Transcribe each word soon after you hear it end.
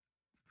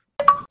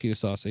Fuck you,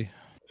 Saucy.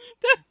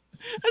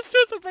 As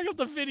soon as I bring up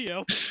the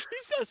video, he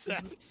says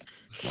that.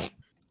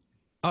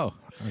 Oh,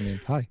 I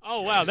mean, hi.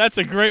 Oh, wow. That's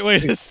a great way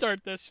to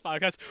start this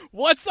podcast.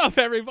 What's up,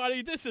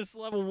 everybody? This is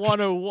Level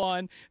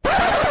 101.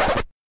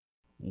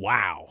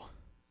 Wow.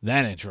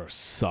 That intro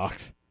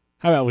sucked.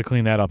 How about we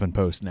clean that up in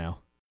post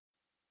now?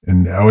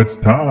 And now it's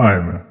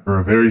time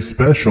for a very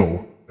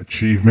special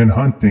Achievement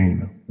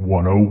Hunting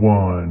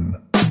 101.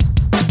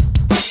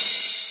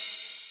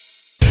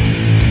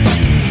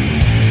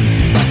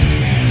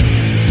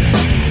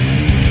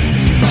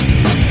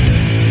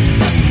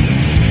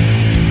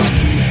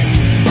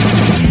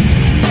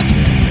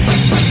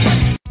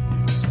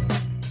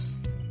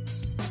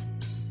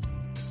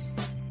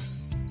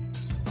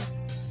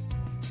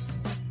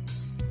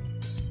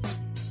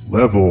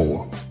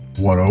 Level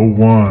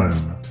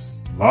 101,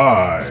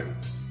 live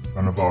in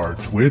front of our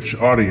Twitch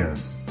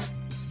audience.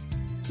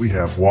 We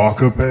have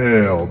Waka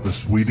Pale, the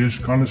Swedish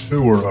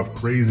connoisseur of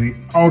crazy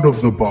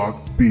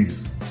out-of-the-box beer.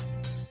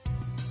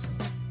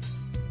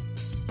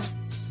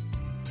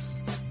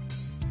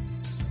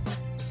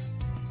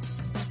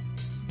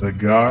 The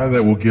guy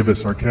that will give a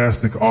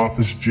sarcastic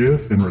office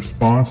gif in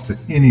response to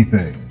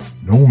anything,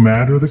 no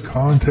matter the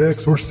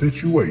context or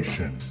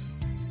situation.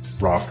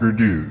 Rocker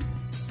Dude.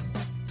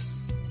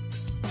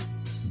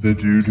 The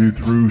dude who,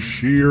 through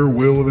sheer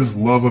will of his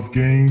love of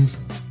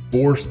games,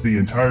 forced the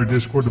entire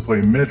Discord to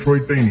play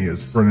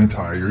Metroidvanias for an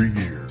entire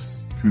year.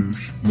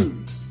 Koosh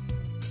Moose.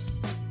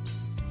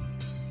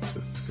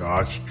 The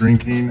scotch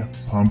drinking,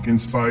 pumpkin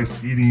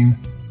spice eating,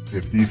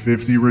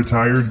 50-50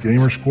 retired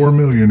gamerscore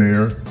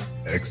millionaire,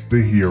 X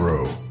the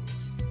Hero.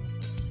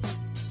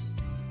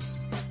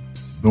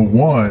 The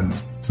one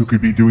who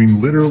could be doing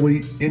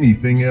literally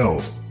anything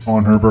else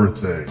on her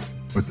birthday,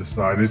 but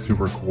decided to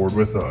record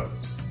with us.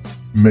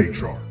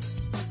 Matriarch.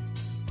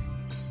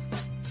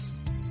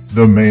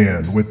 The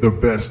man with the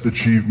best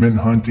achievement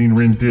hunting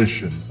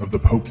rendition of the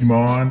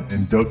Pokemon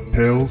and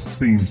DuckTales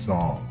theme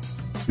song,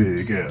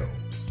 Big L.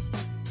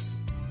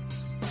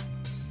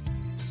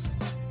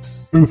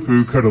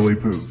 Foo Cuddly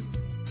Poof,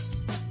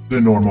 the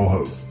normal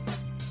host.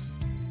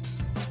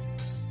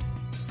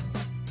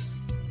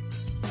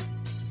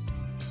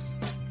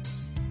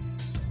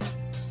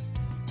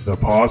 The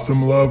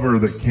possum lover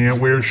that can't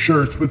wear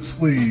shirts with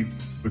sleeves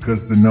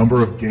because the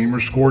number of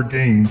gamerscore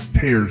games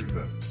tears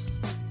them.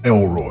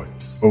 Elroy,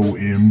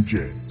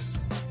 OMJ.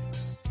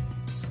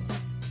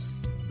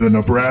 The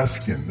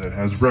Nebraskan that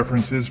has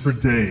references for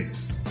days,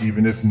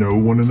 even if no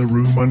one in the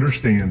room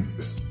understands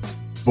them.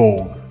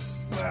 Vulgar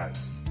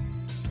Latin.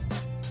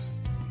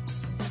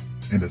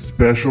 And a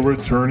special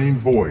returning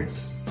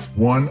voice,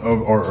 one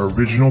of our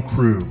original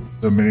crew,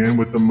 the man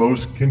with the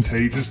most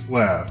contagious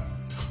laugh,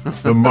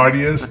 the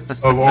mightiest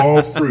of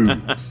all fruit,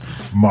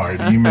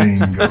 Mighty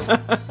Mango.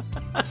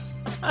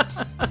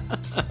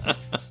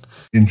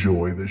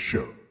 Enjoy the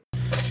show.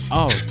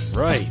 All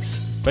right.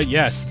 But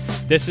yes,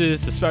 this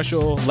is the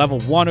special Level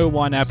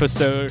 101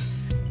 episode.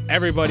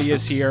 Everybody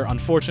is here.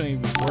 Unfortunately,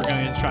 we're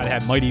going to try to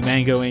have Mighty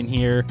Mango in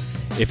here,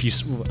 if you,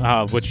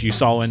 which you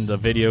saw in the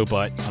video,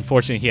 but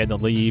unfortunately he had to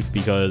leave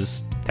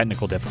because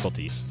technical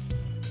difficulties.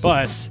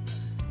 But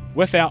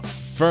without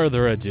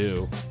further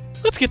ado,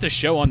 let's get the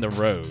show on the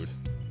road.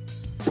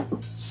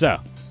 So,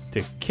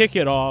 to kick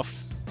it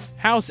off,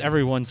 how's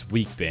everyone's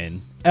week been?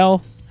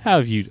 Elle, what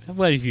have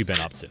you been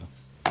up to?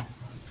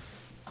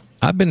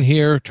 I've been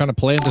here trying to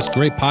play this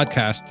great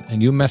podcast,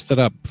 and you messed it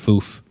up,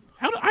 Foof.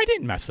 I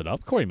didn't mess it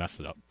up. Corey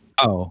messed it up.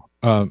 Oh,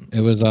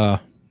 it was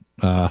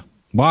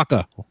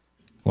Waka.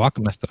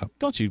 Waka messed it up.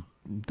 Don't you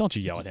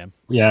yell at him.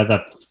 Yeah,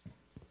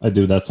 I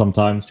do that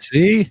sometimes.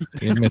 See?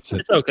 He admits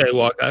it. It's okay,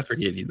 Waka. I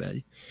forgive you,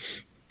 buddy.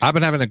 I've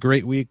been having a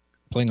great week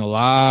playing a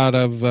lot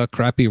of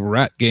crappy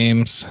rat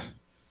games.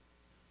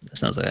 That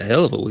sounds like a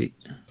hell of a week.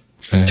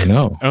 I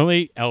know.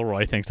 Only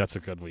Elroy thinks that's a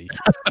good week.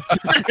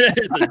 That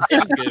is a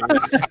damn good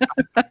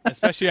week.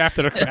 Especially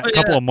after a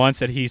couple of months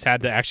that he's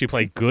had to actually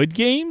play good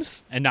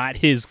games and not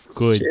his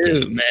good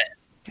Shoot, games.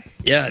 man.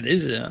 Yeah, it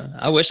is.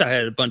 I wish I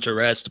had a bunch of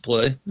rats to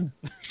play.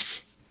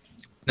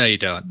 No, you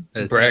don't.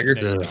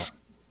 Bragger.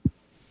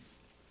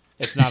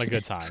 It's not a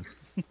good time.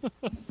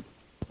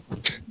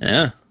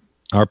 Yeah.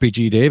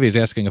 RPG Dave is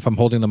asking if I'm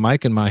holding the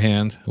mic in my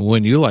hand.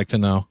 Wouldn't you like to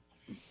know?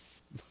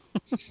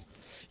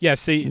 Yeah,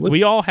 see,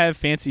 we all have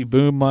fancy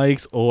boom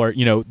mics, or,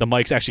 the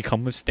mics actually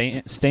come with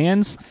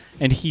stands,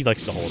 and he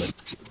likes to hold it.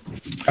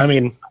 I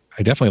mean,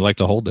 I definitely like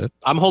to hold it.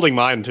 I'm holding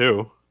mine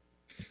too.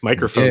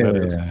 Microphone. That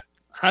is.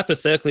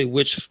 Hypothetically,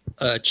 which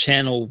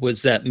channel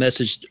was that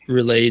message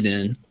relayed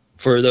in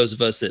for those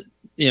of us that,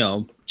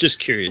 just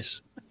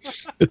curious?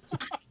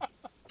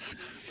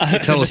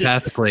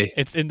 Telepathically.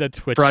 It's in the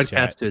Twitch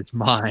broadcast chat. to his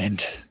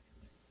mind.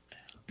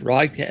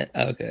 Broadcast.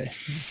 Okay.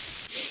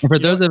 And for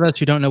those of us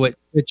who don't know what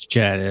Twitch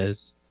chat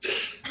is,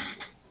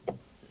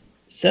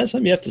 Is that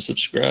something you have to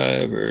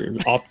subscribe or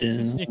opt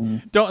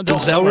in? Don't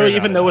Does worry Elroy about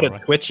even it, know what a Elroy.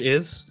 Twitch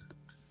is?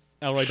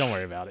 Elroy, don't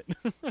worry about it.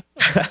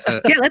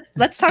 Yeah,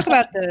 let's talk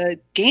about the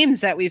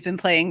games that we've been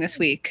playing this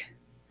week.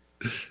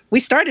 We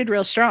started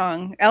real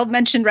strong. El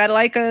mentioned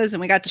Radalaikas,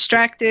 and we got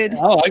distracted.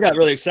 Oh, I got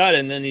really excited,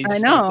 and then he I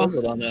just know.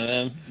 fizzled on that,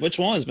 man. Which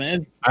ones,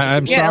 man?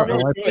 I'm Yeah, sorry.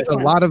 well, I played a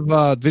lot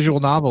of visual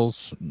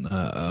novels.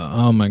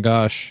 Oh my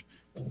gosh.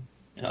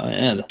 Oh,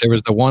 yeah. There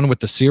was the one with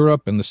the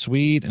syrup and the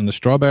sweet and the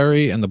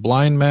strawberry and the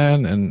blind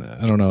man, and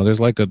I don't know. There's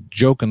like a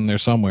joke in there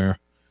somewhere.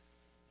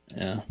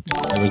 Yeah.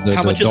 There was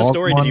How much of the dog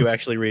story one. did you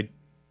actually read?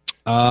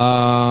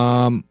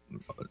 I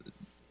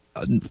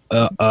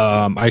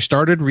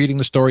started reading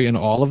the story in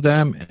all of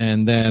them,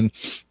 and then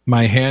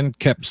my hand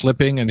kept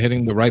slipping and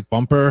hitting the right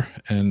bumper,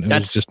 and it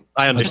was just.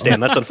 I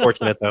understand. That's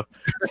unfortunate, though.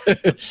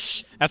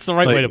 That's the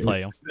right way to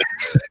play them.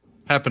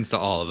 Happens to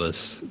all of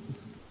us.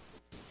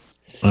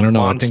 I don't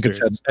know.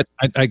 Monsters.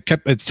 I think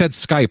it said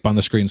Skype on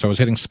the screen, so I was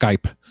hitting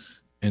Skype,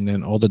 and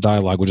then all the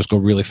dialogue would just go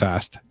really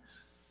fast.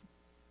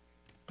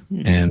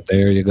 And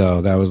there you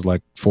go. That was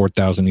like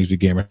 4,000 easy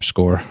gamer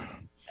score.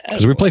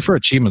 Because we play for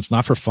achievements,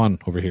 not for fun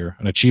over here.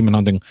 An achievement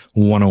hunting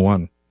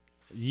 101.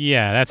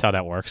 Yeah, that's how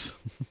that works.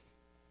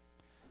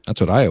 That's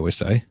what I always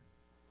say.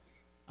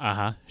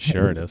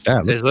 Sure it is. Yeah,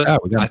 look Is at it?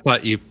 that. We got-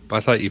 I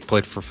thought you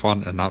played for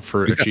fun and not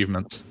for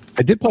achievements.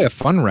 I did play a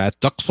fun rat,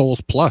 Duck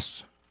Souls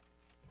Plus.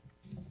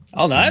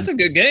 Oh, no, that's a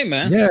good game,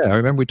 man. Yeah, I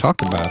remember we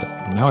talked about it.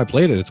 And now I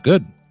played it. It's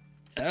good.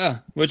 Yeah.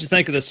 What'd you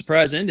think of the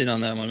surprise ending on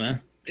that one, man?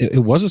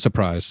 It was a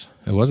surprise.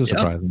 It was a Yeah.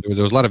 surprise.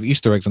 There was a lot of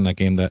Easter eggs in that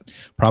game that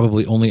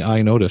probably only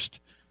I noticed.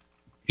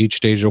 Each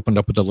stage opened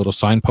up with a little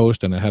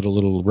signpost, and it had a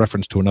little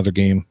reference to another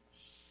game.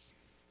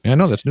 Yeah, I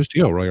know that's news to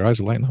you, Roy. Your eyes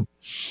are lighting up.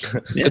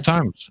 Yeah. Good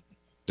times.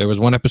 There was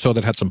one episode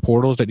that had some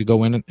portals that you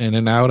go in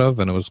and out of,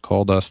 and it was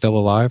called Still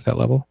Alive. That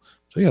level.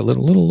 So yeah,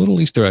 little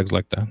Easter eggs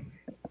like that.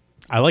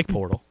 I like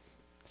Portal.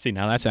 See,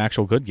 now that's an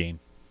actual good game.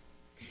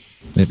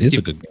 It is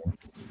a good game.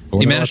 But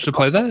we're You not managed to allowed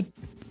play that?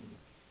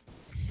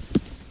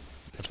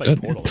 I played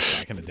good. Portal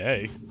back in the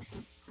day.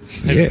 I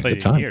Yeah, haven't played good it in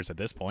time. years at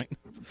this point.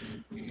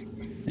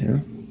 Yeah.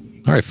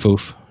 All right,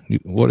 Foof.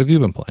 What have you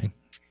been playing?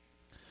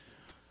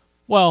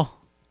 Well,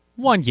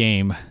 one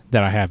game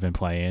that I have been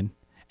playing,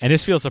 and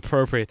this feels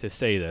appropriate to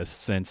say this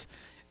since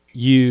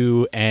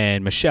you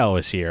and Michelle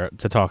is here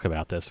to talk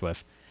about this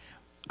with.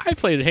 We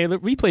played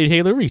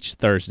Halo Reach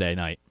Thursday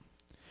night.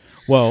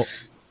 Well,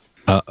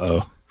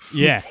 yeah.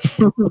 Yeah.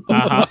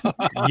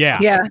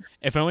 Yeah.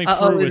 If only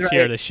Uh-oh Prue is was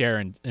here right. to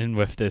share in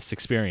with this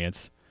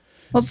experience.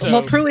 Well,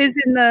 So- Prue is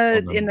in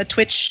the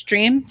Twitch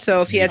stream,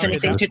 so if he has Yeah,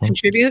 anything that's to fine.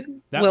 contribute,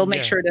 That- we'll make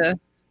yeah. sure to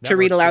That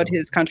read works aloud too.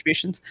 his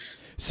contributions.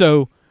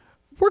 So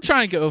we're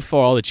trying to go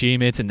for all the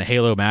achievements in the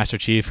Halo Master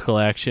Chief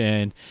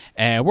Collection,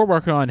 and we're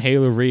working on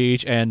Halo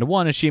Reach. And the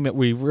one achievement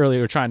we really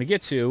are trying to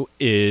get to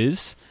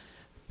is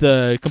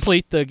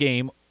complete the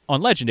game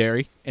on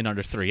Legendary in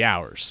under 3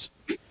 hours.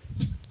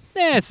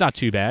 It's not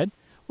too bad.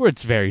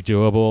 It's very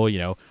doable. You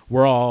know,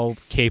 we're all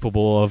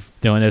capable of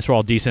doing this. We're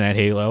all decent at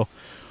Halo.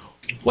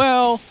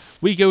 Well,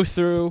 we go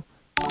through.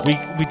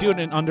 We do it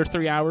in under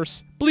 3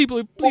 hours. Bleep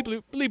bloop, bleep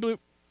bloop, bleep bloop.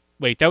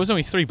 Wait, that was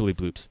only 3 bleep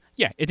bloops.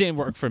 Yeah, it didn't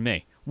work for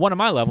me. One of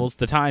my levels,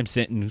 the times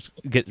didn't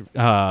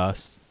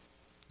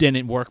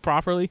work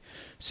properly,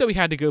 so we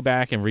had to go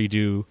back and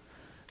redo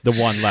the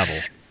one level.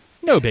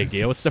 No big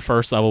deal. It's the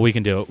first level. We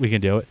can do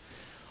it.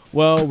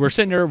 Well, we're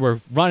sitting there.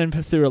 We're running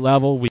through a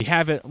level. We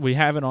have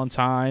it on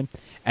time,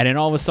 and then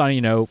all of a sudden,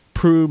 you know,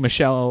 Prue,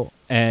 Michelle,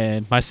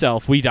 and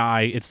myself, we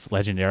die. It's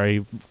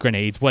legendary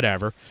grenades,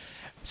 whatever.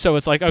 So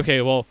it's like,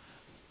 okay, well,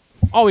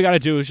 all we got to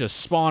do is just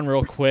spawn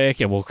real quick,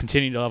 and we'll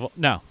continue to level.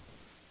 No,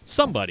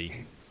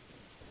 somebody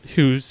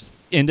who's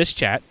in this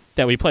chat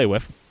that we play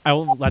with, I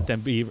will let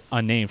them be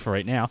unnamed for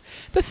right now,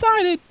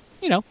 decided,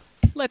 you know,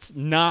 let's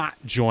not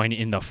join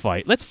in the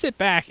fight. Let's sit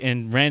back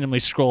and randomly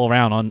scroll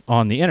around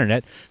on the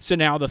internet. So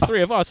now the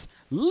three of us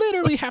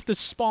literally have to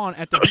spawn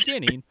at the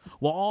beginning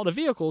while all the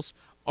vehicles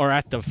are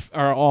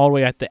all the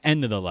way at the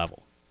end of the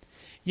level.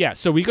 Yeah,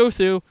 so we go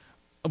through,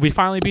 we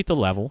finally beat the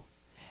level,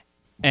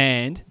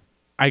 and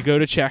I go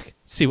to check,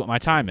 see what my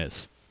time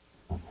is.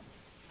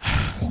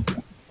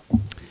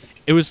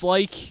 It was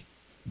like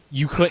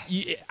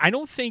I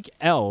don't think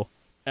L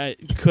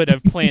could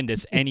have planned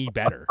this any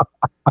better.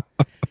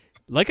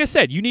 Like I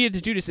said, you needed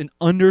to do this in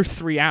under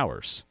 3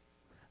 hours.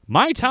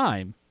 My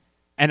time,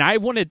 and I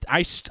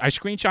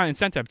screenshot and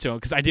sent that to him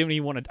because I didn't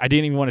even want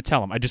to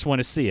tell him. I just want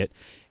to see it.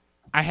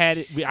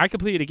 I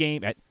completed a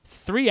game at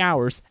 3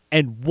 hours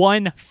and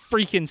 1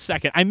 freaking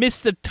second. I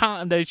missed the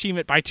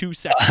achievement by 2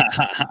 seconds.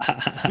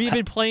 We've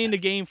been playing the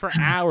game for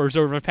hours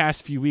over the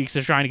past few weeks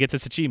of trying to get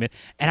this achievement,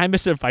 and I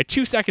missed it by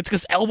 2 seconds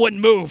because L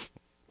wouldn't move.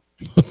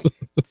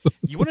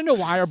 You want to know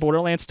why our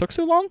Borderlands took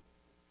so long?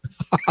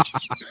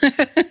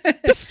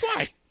 This is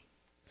why.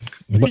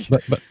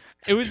 But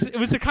It was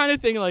the kind of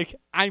thing like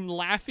I'm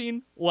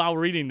laughing while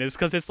reading this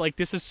because it's like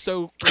this is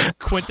so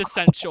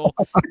quintessential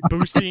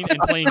boosting and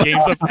playing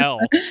games of L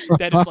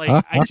that it's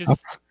like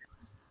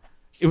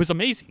it was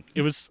amazing.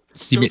 It was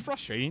so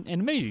frustrating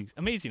and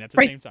amazing at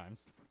the same time.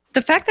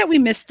 The fact that we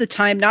missed the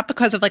time, not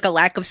because of like a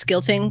lack of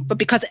skill thing, but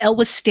because Elle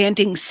was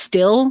standing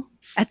still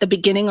at the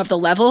beginning of the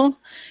level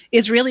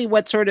is really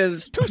what sort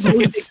of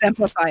most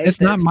exemplifies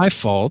It's not this. my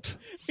fault.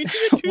 We did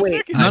it 2 Wait.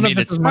 seconds. None mean, of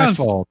it it is my sounds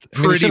fault. I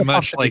mean, it Pretty should've much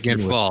popped to like your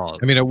begin with. fault.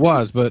 I mean, it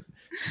was, but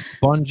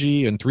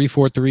Bungie and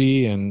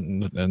 343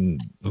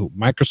 and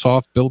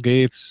Microsoft, Bill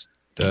Gates,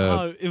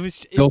 Oh, it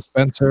was Phil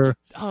Spencer,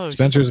 oh, it's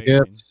Spencer's just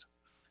amazing. gifts.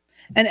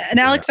 And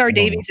Alex R. I don't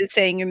Davies is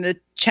saying in the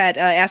chat,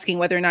 asking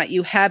whether or not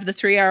you have the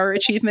 3-hour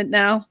achievement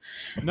now.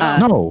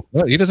 No,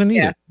 No, he doesn't need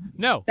yeah. it.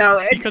 no,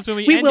 No, because when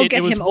we we ended, will it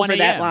get was him 1 over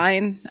that a.m.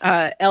 line.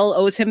 Elle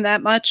owes him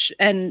that much,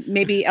 and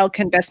maybe Elle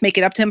can best make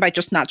it up to him by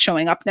just not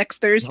showing up next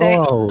Thursday.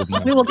 Oh,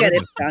 my We will get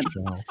it goodness,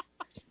 done. Michelle.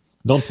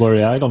 Don't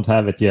worry, I don't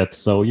have it yet,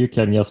 so you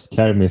can just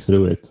carry me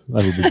through it.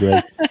 That would be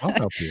great. I'll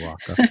help you,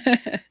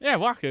 Waka. Yeah,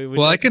 Waka, would Well,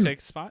 you I like to can- take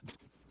a spot?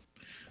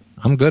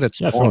 I'm good at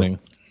Yeah, sure. spawning.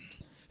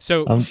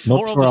 So I'm not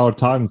moral sure our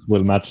times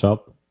will match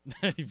up.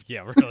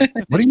 yeah, really.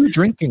 What are you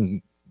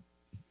drinking?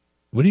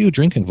 What are you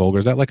drinking, Volger?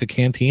 Is that like a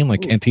canteen,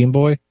 like Canteen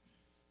Boy?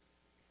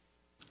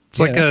 It's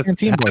Yeah, like that's a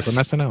Canteen Boy from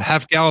SNL.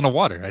 half gallon of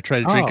water. I try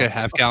to drink Oh. a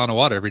half gallon of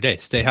water every day.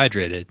 Stay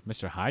hydrated.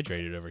 Mr.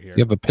 Hydrated over here.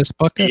 You have a piss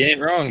bucket? You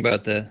ain't wrong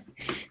about that.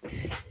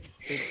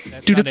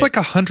 That's Dude, not it's it. like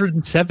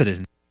 107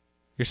 in.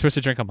 You're supposed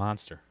to drink a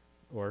Monster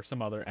or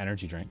some other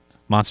energy drink.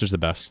 Monster's the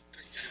best.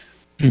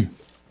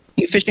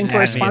 You fishing for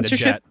a Add me in the sponsorship?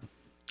 chat.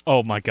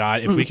 Oh my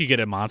god! If we could get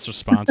a Monster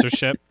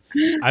sponsorship,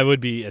 I would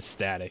be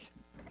ecstatic.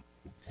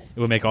 It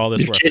would make all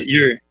this worth it.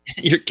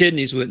 Your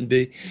kidneys wouldn't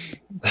be.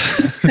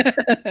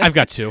 I've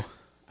got 2.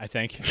 I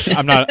think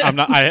I'm not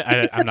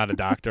a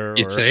doctor.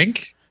 You or,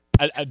 think?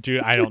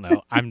 Dude, I don't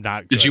know. I'm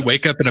not. Did good you at-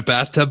 wake up in a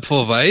bathtub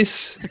full of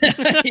ice?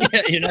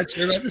 Yeah, you're not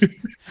sure about this?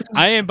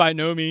 I am by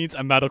no means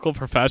a medical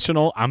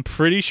professional. I'm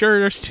pretty sure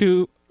there's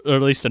 2, or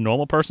at least a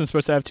normal person's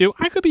supposed to have 2.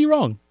 I could be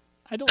wrong.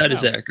 I don't That know.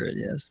 is accurate,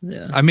 yes.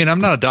 Yeah. I mean,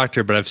 I'm not a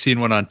doctor, but I've seen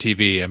one on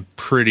TV. I'm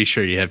pretty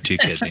sure you have 2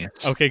 kidneys.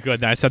 Okay,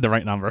 good. Now I said the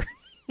right number.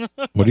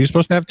 What are you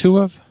supposed to have 2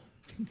 of?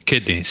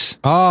 Kidneys.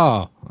 Oh,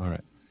 all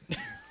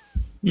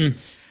right.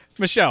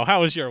 Michelle,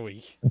 how was your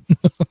week?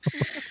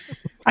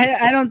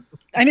 I don't.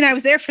 I mean, I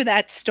was there for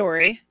that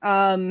story.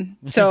 So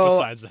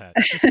Besides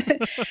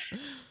that,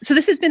 So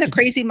this has been a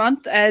crazy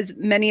month. As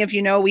many of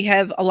you know, we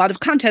have a lot of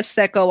contests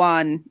that go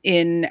on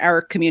in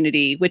our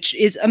community, which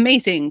is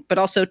amazing, but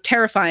also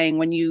terrifying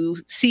when you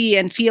see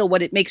and feel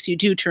what it makes you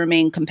do to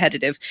remain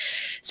competitive.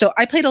 So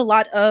I played a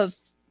lot of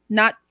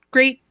not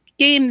great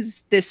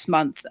games this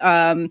month.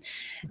 And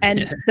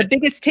the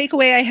biggest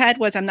takeaway I had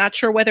was I'm not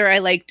sure whether I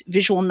liked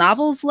visual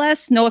novels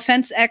less. No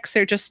offense, X,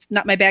 they're just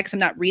not my bag because I'm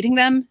not reading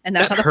them. And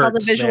that's That how to call the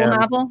hurts, visual man.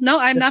 novel. No,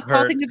 I'm This not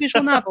faulting the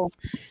visual novel.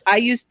 I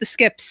used the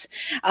skips.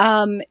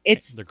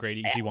 It's the great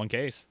easy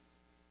 1Ks.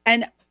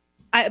 and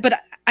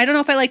but I don't know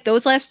if I like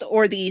those last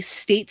or the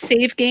state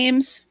save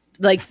games,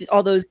 like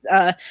all those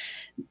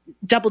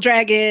Double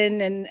Dragon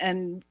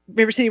and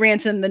River City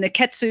Ransom, the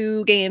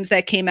Neketsu games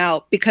that came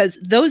out, because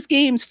those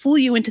games fool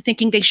you into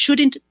thinking they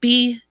shouldn't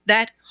be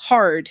that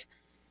hard.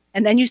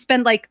 And then you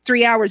spend like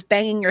 3 hours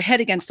banging your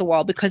head against the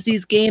wall because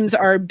these games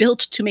are built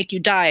to make you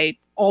die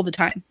all the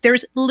time.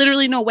 There's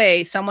literally no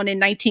way someone in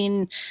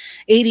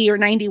 1980 or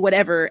 90,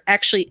 whatever,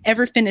 actually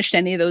ever finished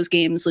any of those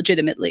games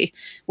legitimately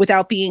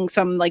without being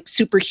some like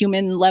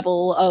superhuman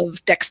level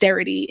of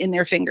dexterity in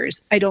their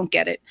fingers. I don't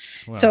get it.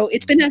 Well, So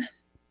it's been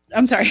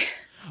I'm sorry.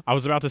 I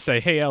was about to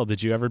say, hey, El,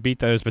 did you ever beat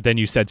those? But then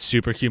you said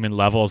superhuman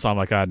levels. So I'm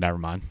like, never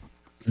mind.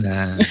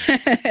 Nah.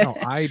 No,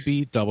 I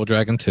beat Double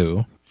Dragon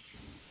 2.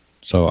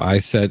 So I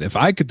said, if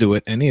I could do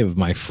it, any of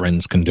my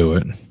friends can do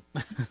it.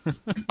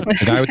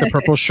 The guy with the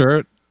purple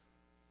shirt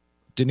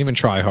didn't even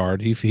try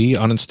hard. He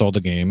uninstalled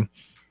the game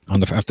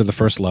after the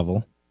first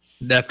level.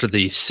 After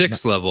the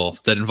 6th level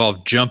that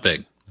involved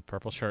jumping. The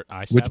purple shirt.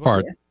 Which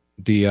part?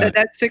 The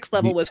That sixth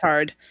level was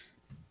hard.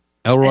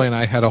 Elroy and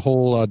I had a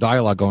whole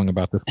dialogue going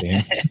about this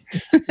game.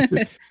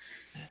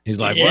 He's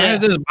like, Yeah.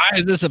 why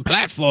is this a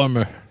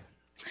platformer?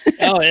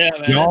 Oh yeah,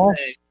 man. Y'all?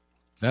 Hey.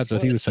 That's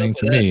what he was saying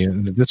to me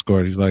in the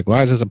Discord. He's like,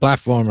 why is this a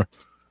platformer?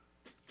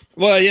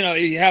 Well,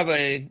 you have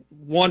a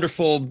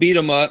wonderful beat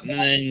 'em up, and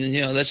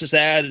then let's just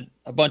add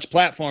a bunch of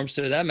platforms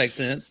to it. That makes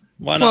sense.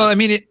 Why not? Well, I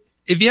mean,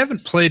 if you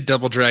haven't played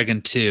Double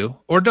Dragon 2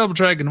 or Double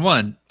Dragon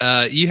 1,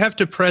 you have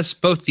to press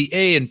both the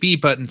A and B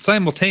button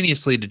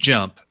simultaneously to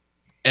jump.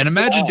 And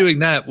imagine Wow. doing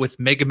that with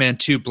Mega Man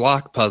 2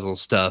 block puzzle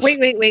stuff. Wait.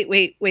 They do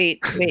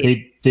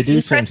You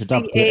change press it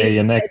up the to A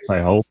and X, I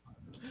hope.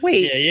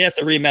 Wait. yeah, you have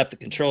to remap the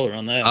controller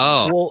on that.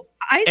 Oh, Well,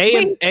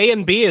 Wait. A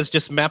and B is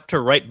just mapped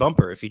to right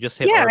bumper. If you just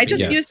hit Yeah, RB. I just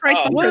Yeah. used right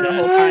Oh, bumper the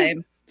whole what?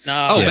 time.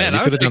 No, oh Yeah, man, you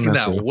I was could've done making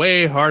that that too.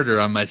 way harder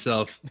on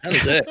myself. that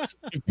was it.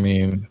 I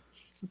mean,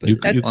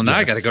 Well, now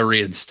I got to go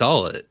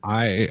reinstall it.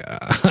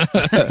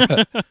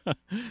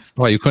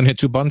 Well, you couldn't hit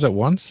 2 buttons at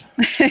once?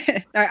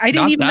 I didn't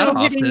Not even that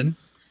know hitting often.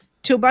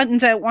 2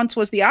 buttons at once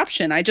was the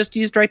option. I just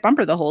used right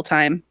bumper the whole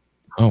time.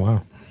 Oh,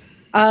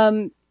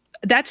 wow.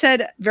 That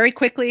said, very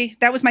quickly,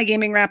 that was my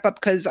gaming wrap up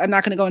because I'm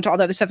not going to go into all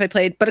the other stuff I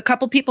played. But a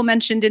couple people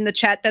mentioned in the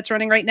chat that's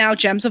running right now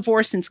Gems of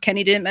War, since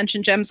Kenny didn't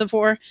mention Gems of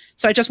War.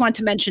 So I just want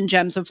to mention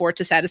Gems of War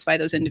to satisfy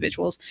those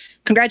individuals.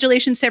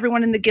 Congratulations to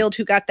everyone in the guild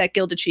who got that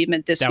guild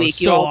achievement this That week.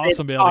 was You so all did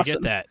awesome to be able to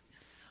get that.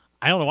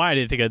 I don't know why I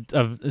didn't think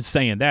of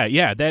saying that.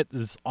 Yeah, that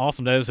is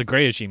awesome. That is a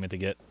great achievement to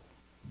get.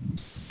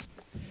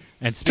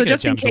 And speaking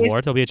of Gems of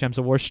War, there'll be a Gems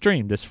of War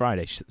stream this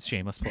Friday.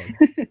 Shameless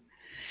plug.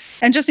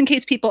 And just in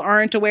case people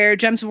aren't aware,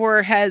 Gems of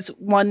War has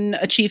one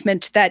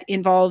achievement that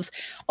involves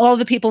all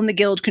the people in the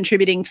guild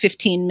contributing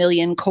 15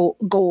 million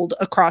gold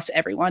across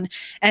everyone.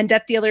 And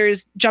Death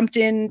Dealers jumped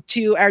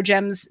into our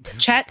Gems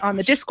chat on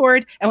the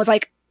Discord and was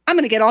like, I'm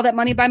going to get all that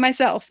money by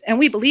myself. And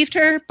we believed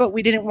her, but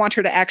we didn't want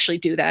her to actually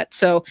do that.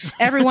 So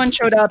everyone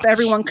showed up,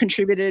 everyone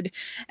contributed,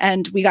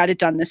 and we got it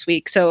done this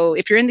week. So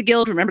if you're in the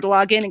guild, remember to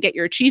log in and get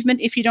your achievement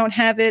if you don't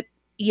have it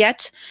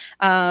yet.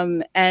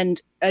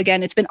 And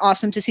again, it's been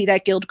awesome to see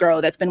that guild grow.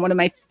 That's been one of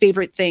my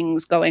favorite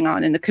things going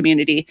on in the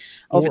community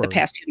over the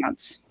past few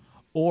months.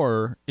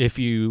 Or if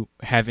you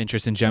have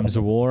interest in Gems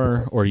of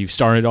War, or you've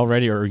started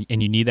already,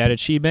 and you need that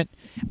achievement,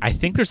 I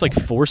think there's like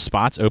 4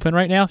 spots open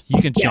right now.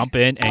 You can jump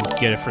in and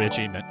get a free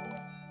achievement.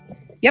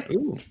 Yep.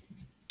 Ooh.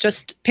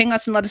 Just ping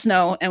us and let us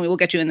know, and we will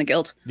get you in the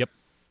guild. Yep.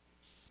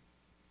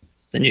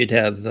 Then you'd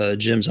have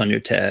gems on your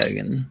tag,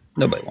 and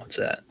nobody wants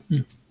that.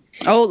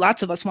 Oh,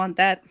 lots of us want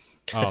that.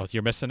 Oh,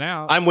 you're missing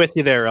out. I'm with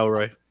you there,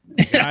 Elroy.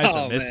 You guys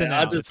are missing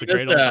out.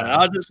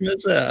 I'll just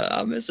miss out.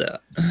 I'll miss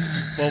out.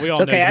 Well, we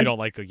all know you don't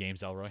like good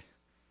games, Elroy.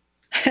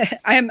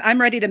 I'm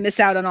ready to miss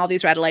out on all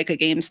these Radalaika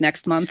games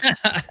next month.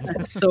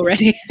 I'm so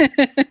ready.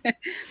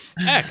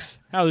 X,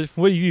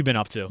 what have you been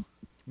up to,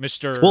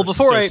 Mr. Well,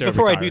 before I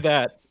do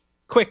that,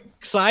 quick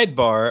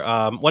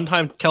sidebar. One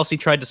time, Kelsey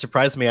tried to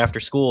surprise me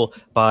after school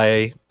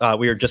by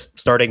we were just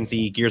starting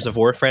the Gears of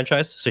War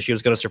franchise, so she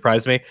was going to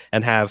surprise me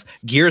and have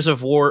Gears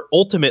of War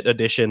Ultimate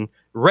Edition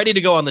ready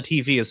to go on the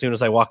TV as soon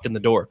as I walked in the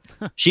door.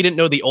 She didn't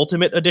know the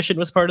Ultimate Edition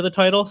was part of the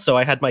title, so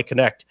I had my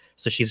Kinect.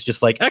 So she's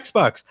just like,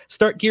 Xbox,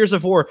 start Gears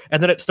of War,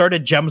 and then it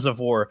started Gems of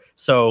War.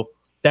 So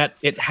that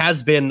it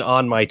has been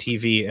on my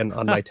TV and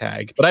on my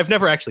tag, but I've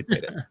never actually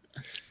played it.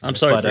 I'm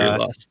sorry for your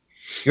loss.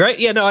 You're right.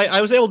 Yeah, no, I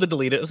was able to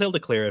delete it. I was able to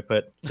clear it,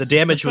 but the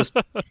damage was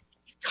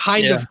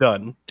kind of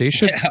done. They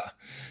should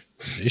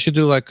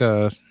do like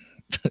a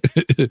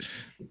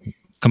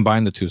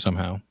combine the two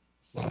somehow.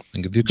 Like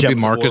if you could be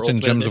Marcus in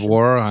Gems of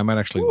War, I might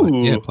actually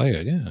play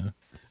it. Yeah.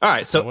 All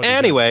right. So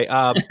anyway,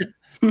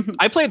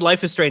 I played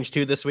Life is Strange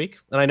 2 this week,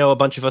 and I know a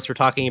bunch of us were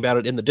talking about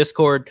it in the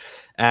Discord.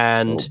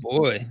 And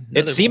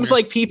it seems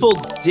like people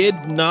did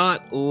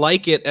not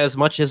like it as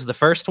much as the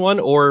first one,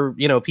 or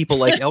people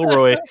like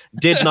Elroy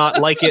did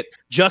not like it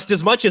just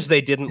as much as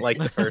they didn't like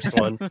the first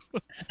one.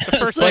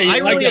 So I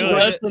liked it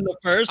less than the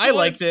first one. I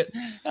liked it.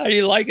 How do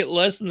you like it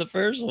less than the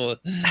first one?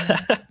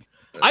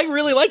 I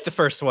really liked the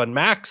first one.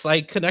 Max,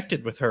 I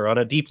connected with her on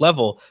a deep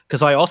level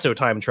because I also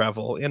time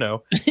travel,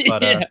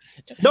 But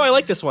no, I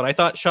like this one. I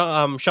thought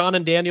Sean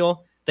and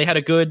Daniel, they had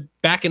a good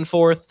back and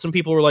forth. Some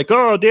people were like,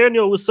 "Oh,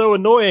 Daniel was so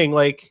annoying.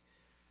 Like,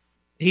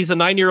 he's a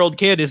 9-year-old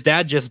kid. His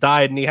dad just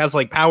died, and he has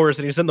like powers,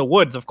 and he's in the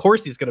woods. Of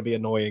course, he's going to be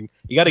annoying.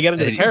 You got to get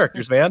into the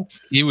characters, man."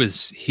 He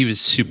was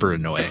super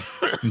annoying,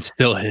 and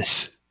still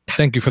is.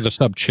 Thank you for the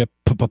sub, Chip.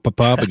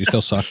 But you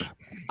still suck.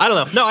 I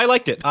don't know. No, I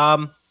liked it.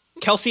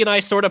 Kelsey and I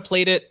sort of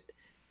played it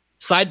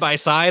side by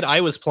side.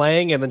 I was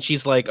playing, and then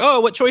she's like,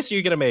 "Oh, what choice are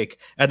you going to make?"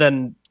 And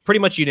then pretty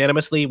much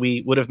unanimously,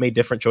 we would have made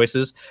different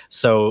choices.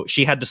 So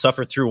she had to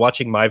suffer through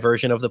watching my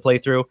version of the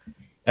playthrough,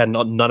 and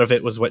none of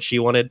it was what she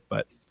wanted.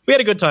 But we had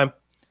a good time.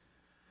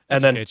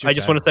 And then I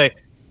just want to say,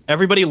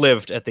 everybody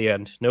lived at the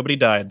end. Nobody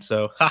died.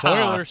 So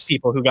spoilers.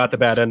 People who got the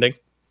bad ending.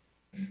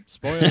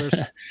 Spoilers.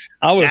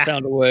 I would have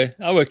found a way.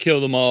 I would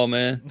kill them all,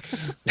 man.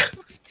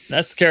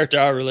 That's the character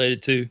I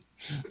related to.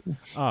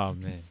 Oh,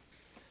 man.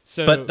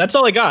 So, but that's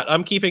all I got.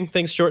 I'm keeping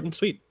things short and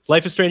sweet.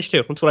 Life is Strange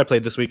 2. That's what I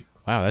played this week.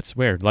 Wow, that's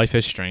weird. Life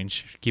is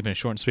Strange. Keeping it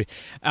short and sweet.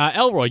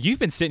 Elroy, you've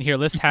been sitting here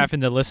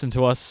having to listen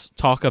to us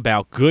talk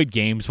about good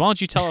games. Why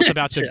don't you tell us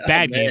about the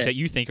bad games that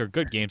you think are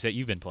good games that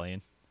you've been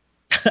playing?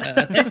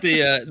 I think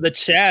the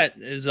chat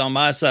is on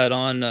my side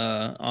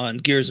on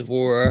Gears of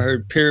War. I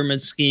heard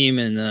Pyramid Scheme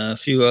and a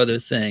few other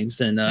things,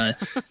 and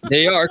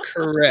they are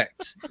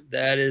correct.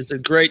 That is a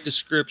great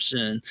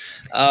description.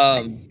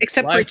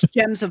 Except for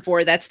Gems of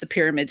War, that's the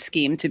Pyramid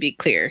Scheme, to be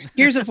clear.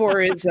 Gears of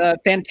War is a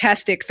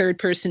fantastic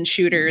third-person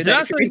shooter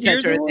that if you're into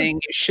that sort of thing,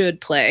 you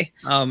should play.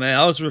 Oh, man,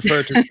 I was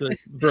referred to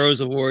Bros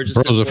of War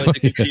just to avoid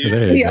the confusion.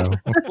 There you go.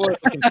 Avoid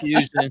the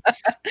confusion.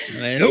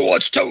 Man, who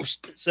wants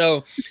toast?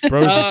 So,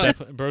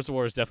 Bros of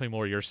War is definitely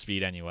more your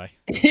speed anyway.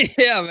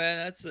 Yeah,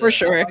 man, that's for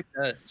sure. I like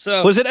that.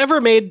 So, was it ever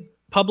made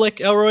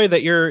public, Elroy,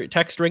 that your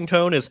text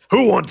ringtone is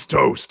 "Who wants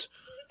toast"?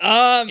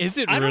 Is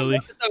it really?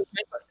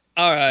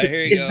 All right,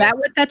 here you go. Is that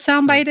what that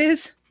soundbite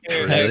is?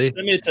 Here, send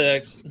me a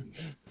text.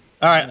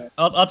 All right,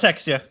 I'll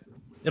text you.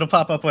 It'll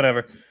pop up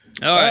whenever.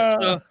 All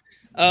right,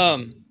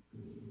 so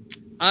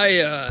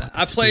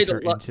I played a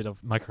lot into the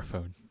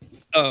microphone.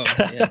 Oh,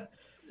 yeah.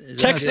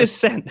 Text is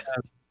sent.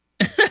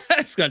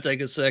 It's gonna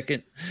take a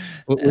second.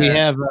 We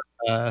have. Who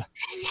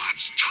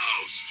wants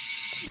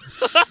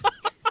toast?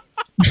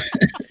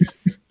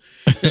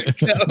 There you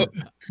go.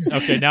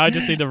 Okay, now I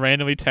just need to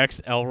randomly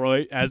text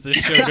Elroy as this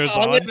show goes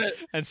I'll on leave it.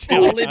 and see.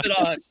 I'll leave it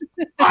on.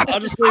 I'll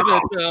just leave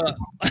it.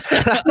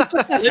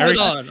 Leave it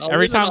on.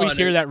 Every time we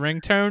hear that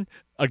ringtone,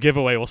 a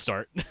giveaway will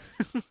start.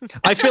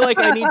 I feel like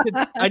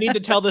I need to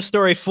tell this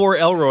story for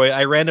Elroy.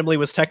 I randomly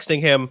was texting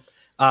him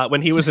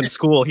when he was in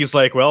school. He's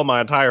like, "Well,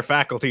 my entire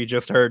faculty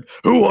just heard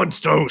who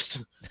wants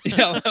toast."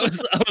 Yeah, I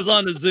was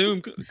on the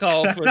Zoom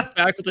call for the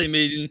faculty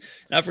meeting,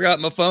 and I forgot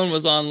my phone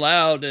was on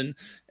loud, and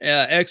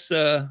X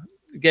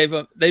gave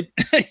up.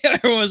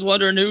 Everyone was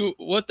wondering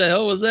what the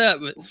hell was that,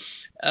 but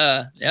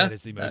yeah, That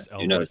is the most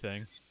Elroy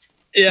thing.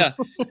 Yeah,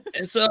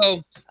 and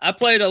so I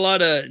played a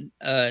lot of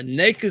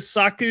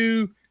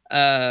Nakasaku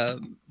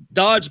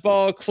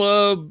Dodgeball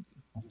Club,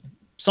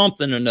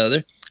 something or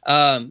another.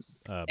 And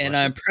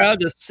I'm proud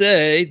to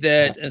say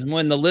that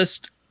when the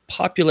list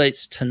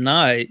populates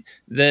tonight,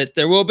 that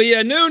there will be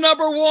a new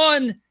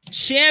 #1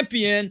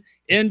 champion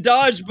in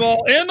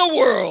dodgeball in the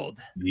world.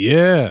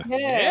 Yeah.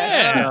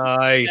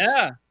 Nice.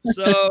 Yeah.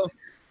 So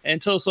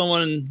until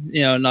someone, I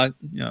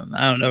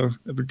don't know,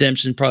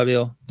 Redemption probably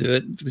will do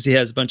it because he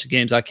has a bunch of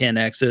games I can't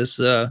access.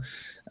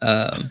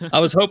 I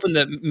was hoping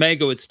that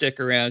Mango would stick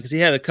around because he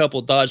had a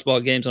couple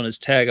dodgeball games on his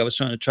tag. I was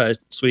trying to try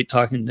sweet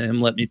talking to him,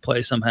 let me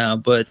play somehow.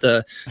 But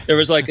there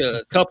was like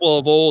a couple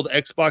of old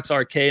Xbox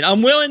Arcade.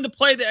 I'm willing to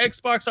play the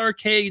Xbox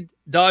Arcade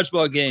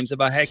dodgeball games if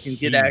I can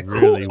get access.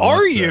 Really Who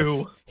are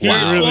you? He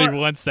really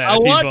wants that. I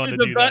if he's want willing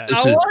to, do that.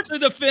 I want to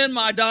defend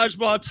my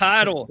dodgeball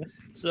title.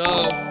 So,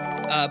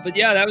 but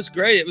yeah, that was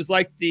great. It was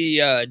like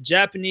the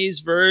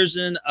Japanese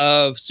version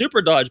of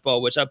Super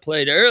Dodgeball, which I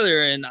played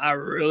earlier, and I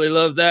really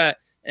loved that.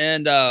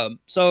 And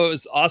so it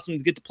was awesome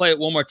to get to play it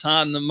one more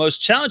time. The most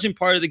challenging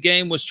part of the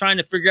game was trying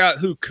to figure out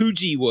who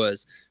Kuji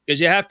was, because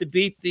you have to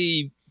beat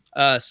the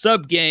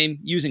sub game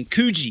using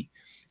Kuji.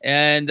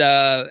 And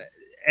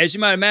as you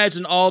might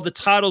imagine, all the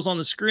titles on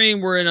the screen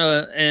were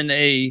in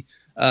a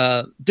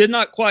did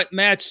not quite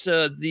match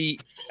the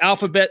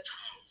alphabet.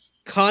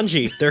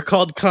 Kanji. They're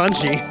called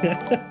kanji.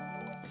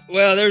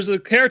 Well, there's a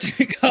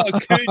character called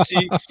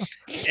Kuji,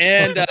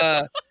 and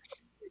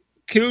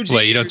Kuji.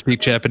 Wait, you don't speak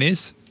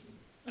Japanese?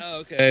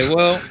 Okay,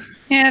 well.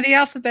 Yeah, the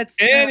alphabet's.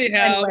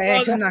 Anyhow,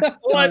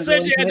 I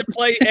said you had to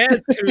play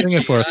as Kuji. Bring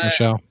it for us,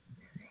 Michelle.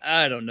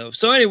 I don't know.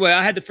 So anyway,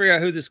 I had to figure out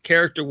who this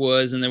character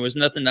was, and there was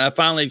nothing. I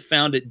finally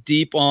found it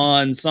deep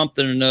on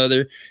something or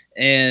another,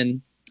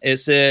 and it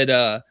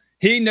said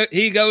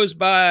he goes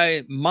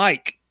by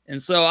Mike,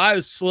 and so I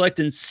was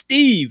selecting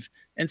Steve,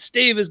 and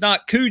Steve is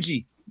not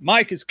Kuji.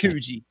 Mike is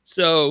Kuji.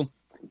 So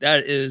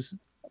that is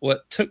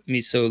what took me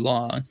so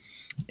long.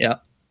 Yeah.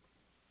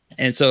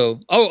 And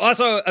so,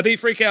 also I beat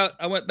Freak Out.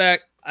 I went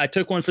back. I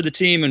took one for the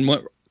team and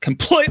went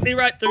completely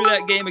right through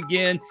that game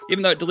again,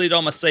 even though it deleted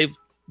all my save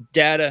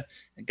data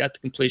and got the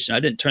completion. I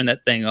didn't turn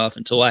that thing off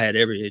until I had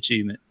every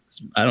achievement.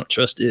 I don't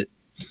trust it.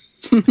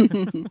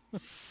 It's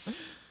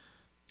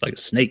like a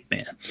snake,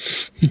 man.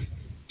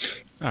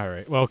 All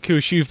right. Well,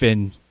 Kush, you've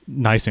been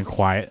nice and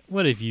quiet.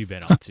 What have you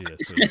been up to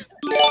this week?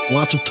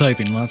 Lots of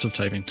typing.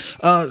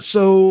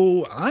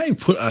 So I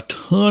put a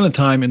ton of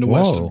time into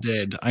West of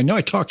Dead. I know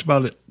I talked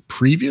about it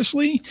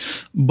previously,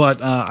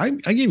 but I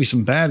gave you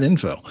some bad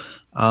info.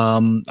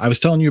 I was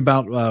telling you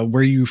about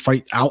where you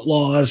fight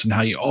outlaws and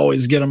how you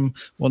always get them.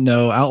 Well,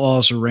 no,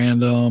 outlaws are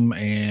random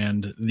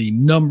and the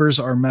numbers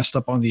are messed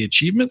up on the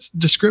achievements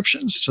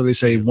descriptions. So they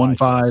say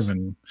 1-5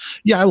 and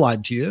yeah, I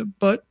lied to you,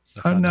 but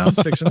I'm now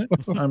fixing it.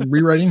 I'm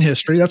rewriting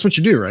history. That's what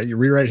you do, right? You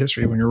rewrite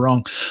history when you're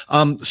wrong.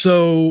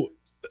 So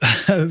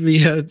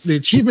the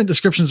achievement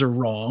descriptions are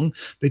wrong.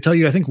 They tell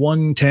you, I think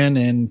 1, 10,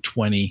 and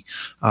 20,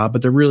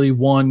 but they're really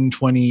 1,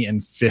 20,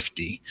 and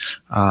 50.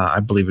 I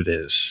believe it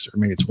is, or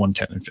maybe it's 1,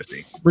 10, and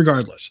 50.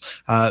 Regardless,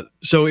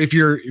 so if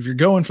you're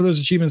going for those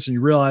achievements and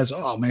you realize,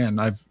 oh man,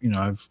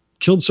 I've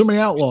killed so many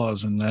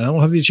outlaws and I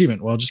don't have the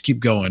achievement. Well, just keep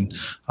going.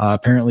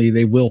 Apparently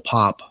they will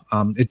pop.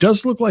 It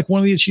does look like one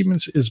of the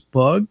achievements is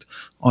bugged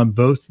on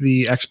both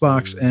the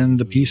Xbox and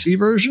the PC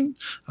version.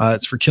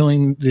 It's for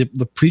killing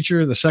the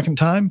preacher the second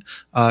time.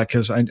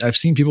 Cause I've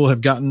seen people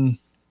have gotten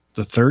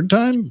the third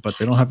time, but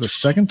they don't have the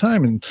second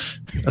time. And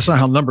that's not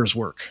how numbers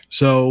work.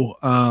 So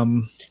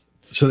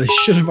they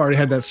should have already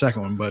had that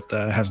second one, but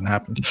it hasn't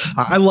happened.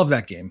 I love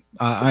that game.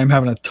 I'm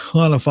having a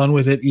ton of fun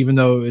with it, even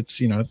though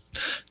it's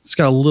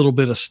got a little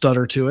bit of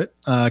stutter to it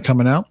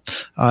coming out.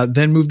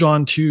 Then moved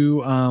on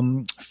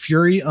to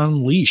Fury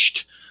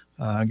Unleashed.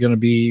 I'm going to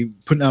be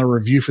putting out a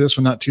review for this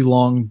one not too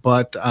long,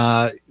 but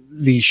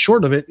the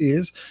short of it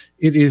is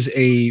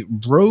a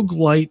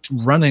roguelite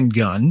run and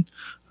gun.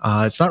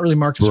 It's not really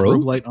marked as a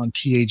roguelite on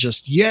TA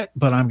just yet,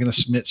 but I'm going to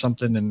submit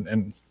something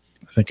and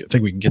I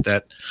think we can get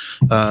that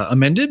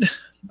amended.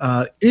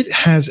 It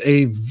has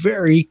a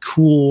very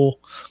cool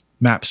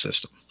map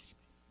system.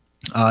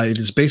 It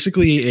is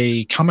basically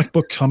a comic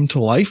book come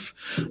to life.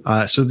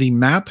 So the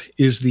map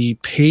is the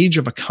page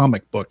of a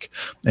comic book,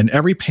 and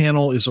every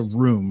panel is a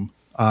room,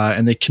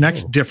 and they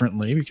connect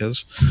differently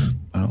because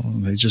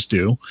they just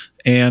do.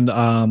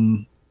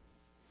 And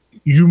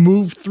you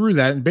move through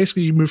that, and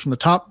basically you move from the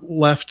top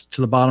left to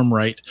the bottom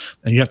right,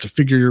 and you have to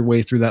figure your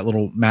way through that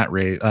little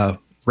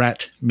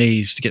rat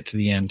maze to get to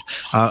the end.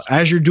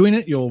 As you're doing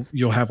it,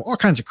 you'll have all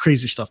kinds of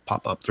crazy stuff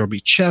pop up. There'll be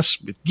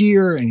chests with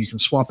gear, and you can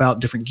swap out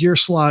different gear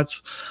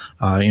slots.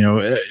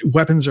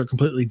 Weapons are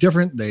completely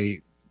different.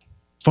 They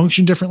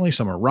function differently.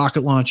 Some are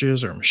rocket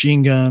launches or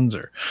machine guns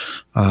or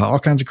all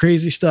kinds of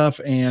crazy stuff,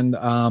 and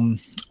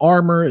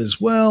armor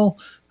as well.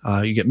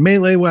 You get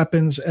melee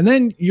weapons, and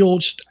then you'll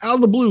just out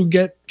of the blue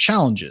get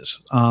challenges.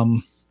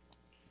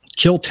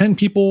 Kill 10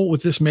 people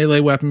with this melee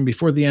weapon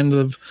before the end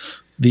of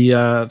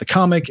the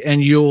comic,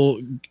 and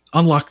you'll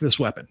unlock this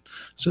weapon.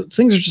 So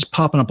things are just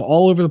popping up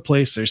all over the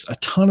place. There's a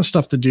ton of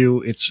stuff to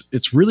do.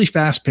 It's really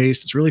fast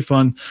paced. It's really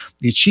fun.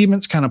 The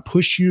achievements kind of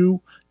push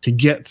you to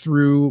get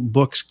through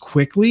books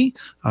quickly.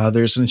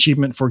 There's an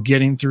achievement for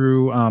getting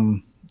through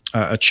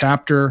a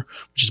chapter,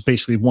 which is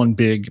basically one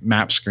big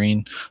map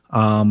screen,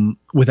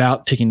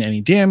 without taking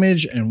any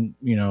damage and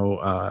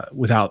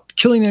without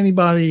killing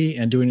anybody,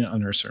 and doing it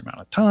under a certain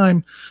amount of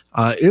time.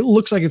 It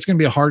looks like it's going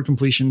to be a hard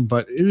completion,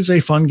 but it is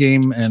a fun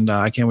game, and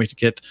I can't wait to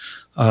get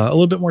a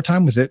little bit more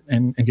time with it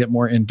and get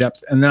more in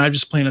depth. And then I'm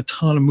just playing a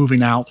ton of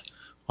Moving Out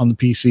on the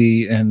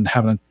PC and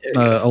having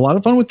a lot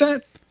of fun with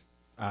that.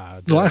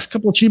 The last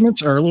couple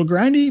achievements are a little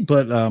grindy,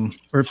 but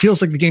or it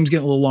feels like the game's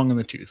getting a little long in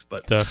the tooth.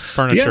 But the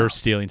furniture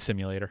stealing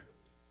simulator.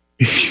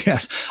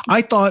 Yes,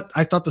 I thought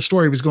the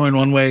story was going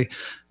one way.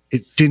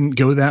 It didn't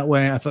go that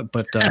way. I thought,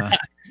 but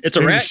it's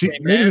a rat game,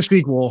 maybe the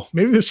sequel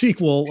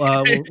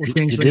will change You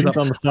things didn't up.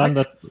 understand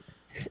that.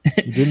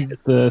 You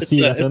didn't see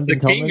that ending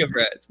coming.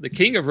 The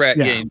king of rat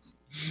games.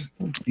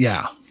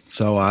 Yeah.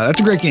 So that's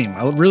a great game.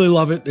 I really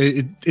love it.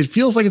 It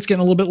feels like it's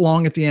getting a little bit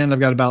long at the end. I've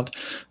got about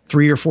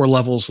 3 or 4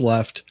 levels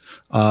left,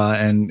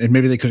 and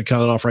maybe they could have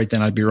cut it off right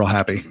then. I'd be real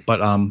happy. But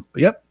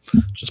yep,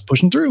 just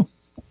pushing through.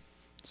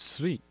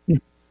 Sweet.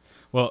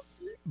 Well,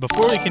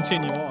 before we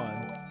continue on,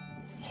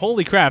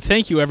 holy crap!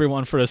 Thank you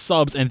everyone for the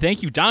subs, and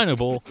thank you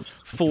Dynable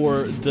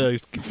for the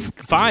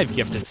 5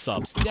 gifted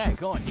subs.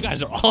 Daggone, you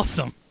guys are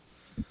awesome.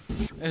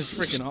 That is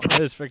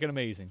freaking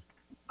amazing.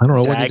 I don't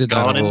know what you did,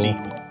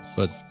 Dynable,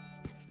 but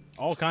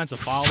all kinds of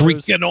followers.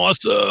 Freaking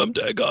awesome!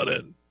 Got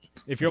it.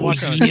 If you're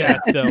watching on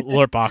chat, the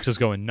alert box is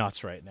going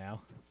nuts right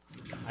now.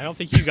 I don't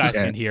think you guys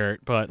can hear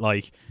it, but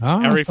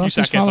every few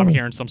seconds I'm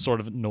hearing some sort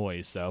of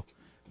noise. So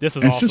this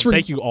is awesome.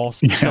 Thank you all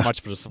so much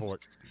for the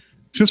support.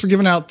 Since we're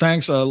giving out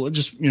thanks, we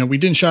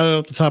didn't shout it out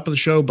at the top of the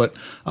show, but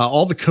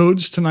all the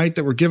codes tonight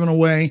that we're giving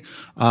away,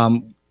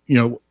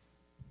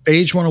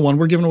 Age 101,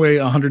 we're giving away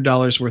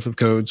 $100 worth of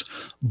codes,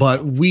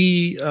 but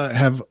we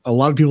have a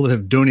lot of people that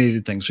have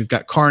donated things. We've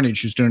got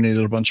Carnage, who's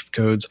donated a bunch of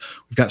codes.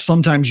 We've got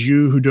Sometimes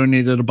You, who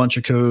donated a bunch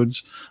of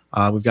codes.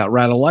 We've got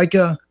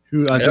Radalaika,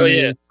 who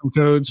donated some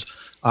codes.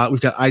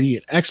 We've got ID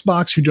at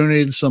Xbox, who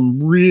donated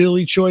some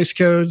really choice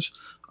codes.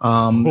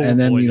 And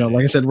then,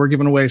 like I said, we're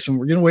giving away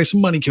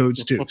some money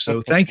codes too.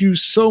 So thank you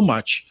so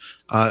much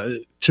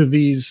to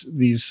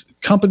these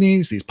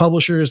companies, these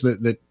publishers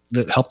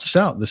that helped us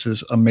out. This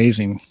is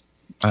amazing.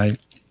 I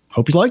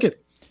hope you like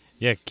it.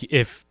 Yeah,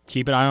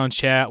 keep an eye on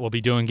chat. We'll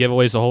be doing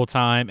giveaways the whole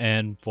time,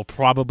 and we'll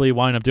probably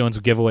wind up doing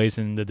some giveaways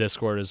in the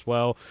Discord as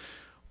well.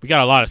 We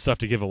got a lot of stuff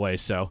to give away,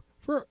 so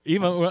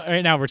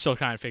right now we're still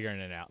kind of figuring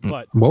it out.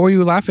 But what were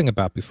you laughing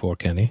about before,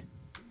 Kenny?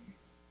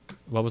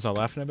 What was I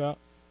laughing about?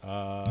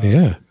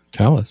 Yeah,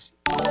 tell us.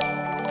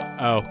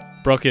 Oh,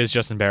 Brooke is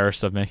just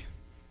embarrassed of me.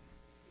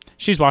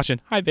 She's watching.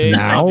 Hi, babe.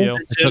 Now? I love you.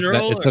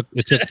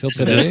 It took till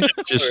today.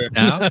 Just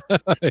now.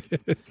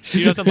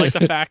 She doesn't like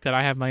the fact that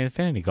I have my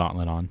Infinity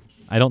Gauntlet on.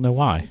 I don't know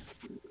why.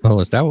 Oh,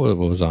 is that what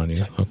was on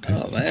you? Okay.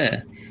 Oh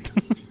man.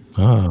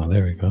 Oh,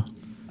 there we go.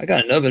 I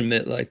got an oven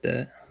mitt like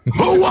that.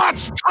 Who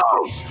wants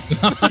toast?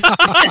 It's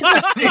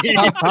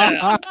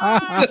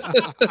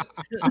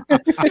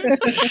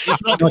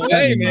on the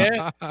way,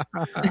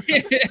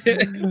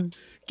 man.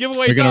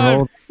 Giveaway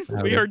time.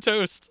 We heard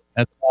toast.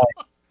 That's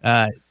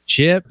right.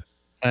 Chip,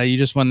 you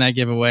just won that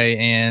giveaway,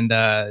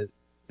 and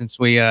since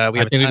we I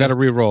think we got to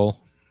re-roll.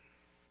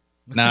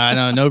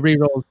 No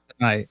re-rolls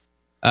tonight.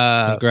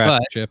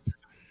 Congrats, Chip.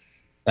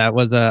 That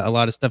was a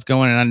lot of stuff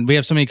going on. And we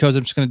have so many codes.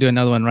 I'm just going to do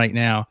another one right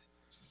now.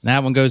 And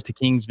that one goes to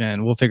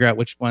Kingsman. We'll figure out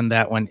which one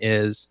that one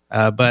is.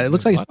 But it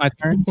looks like it's my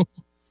turn.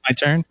 My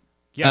turn.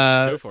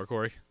 Yes, go for it,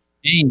 Corey.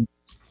 Games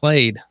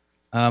played.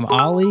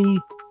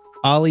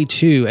 Ollie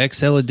 2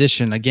 XL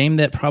Edition, a game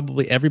that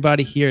probably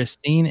everybody here has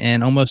seen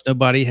and almost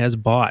nobody has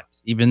bought,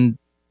 even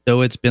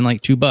though it's been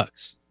like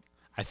 $2.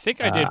 I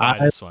think I did buy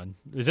this one.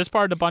 Is this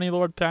part of the Bunny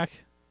Lord pack?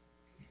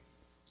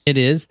 It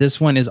is.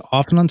 This one is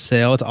often on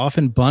sale. It's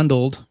often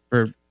bundled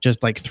for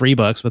just like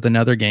 $3 with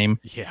another game.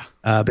 Yeah.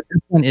 But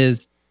this one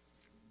is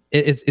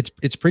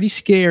it's pretty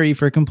scary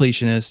for a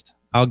completionist.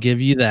 I'll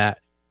give you that.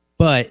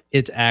 But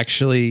it's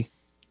actually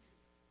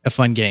a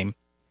fun game.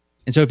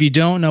 And so if you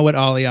don't know what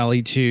Ollie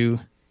Ollie 2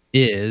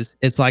 is,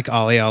 it's like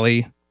Ollie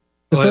Ollie.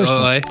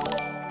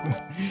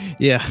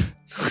 Yeah.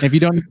 And if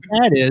you don't know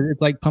what that is, it's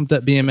like Pumped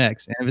Up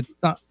BMX. And if it's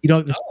not, you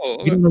don't know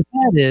what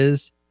that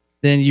is,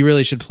 then you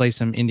really should play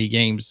some indie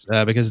games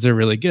because they're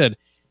really good.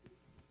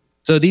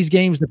 So these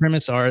games, the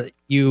premise are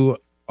you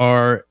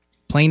are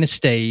playing a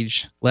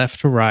stage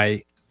left to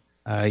right.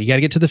 You got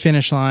to get to the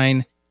finish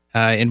line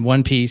in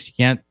one piece. You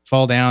can't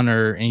fall down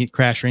or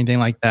crash or anything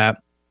like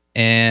that.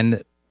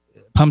 And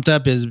Pumped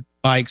Up is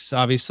bikes,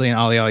 obviously, and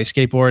Ollie Ollie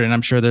skateboard, and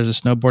I'm sure there's a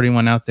snowboarding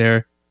one out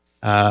there.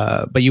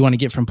 But you want to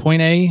get from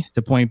point A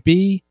to point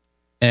B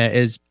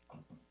as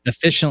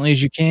efficiently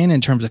as you can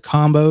in terms of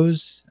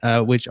combos,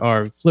 which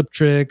are flip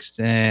tricks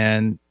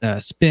and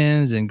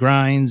spins and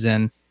grinds.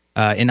 And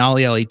in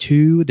Ollie Ollie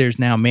 2, there's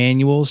now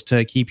manuals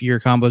to keep your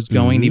combos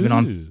going, even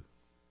on.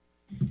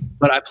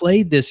 But I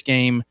played this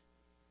game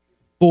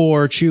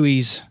for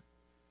Chewy's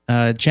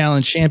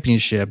Challenge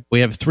Championship. We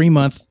have a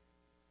 3-month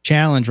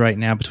challenge right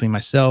now between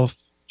myself,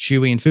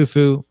 Chewy, and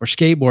Fufu for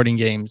skateboarding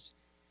games.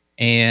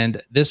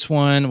 And this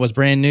one was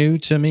brand new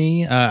to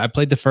me. I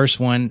played the first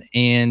one,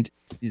 and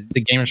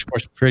the gamer score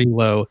is pretty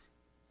low.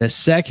 The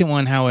second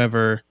one,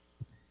 however,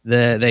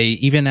 they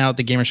even out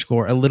the gamer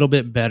score a little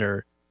bit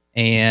better.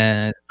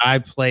 And I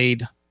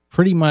played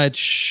pretty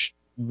much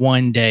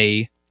one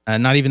day,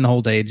 not even the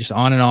whole day, just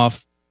on and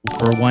off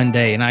for one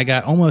day. And I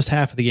got almost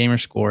half of the gamer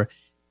score.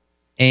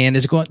 And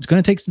it's going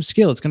to take some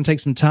skill. It's going to take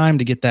some time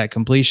to get that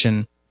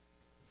completion.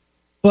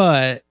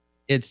 But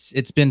it's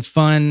been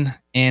fun,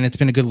 and it's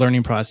been a good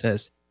learning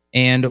process.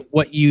 And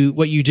what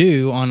you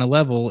do on a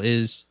level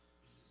is,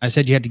 I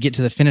said you had to get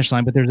to the finish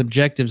line, but there's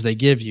objectives they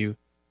give you.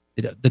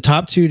 The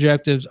top 2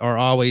 objectives are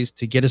always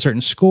to get a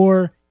certain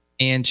score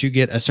and to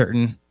get a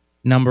certain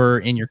number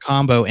in your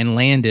combo and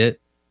land it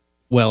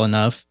well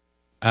enough.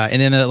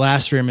 And then the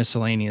last 3 are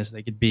miscellaneous.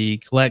 They could be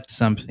collect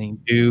something,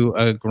 do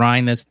a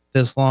grind that's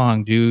this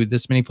long, do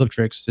this many flip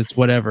tricks. It's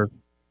whatever.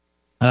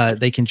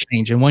 They can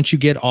change. And once you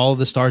get all of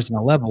the stars in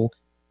a level,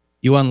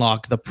 you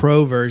unlock the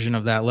pro version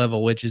of that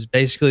level, which is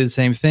basically the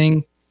same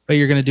thing, but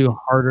you're going to do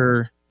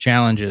harder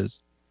challenges.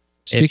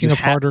 Speaking of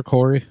harder,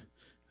 Corey,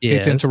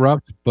 hate to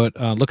interrupt, but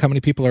look how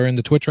many people are in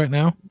the Twitch right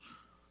now.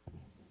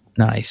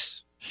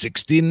 Nice.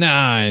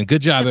 69.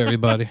 Good job,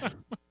 everybody.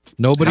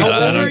 Nobody.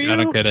 I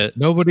don't get it.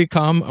 Nobody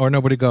come or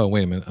nobody go.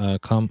 Wait a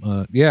minute.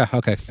 Come. Yeah.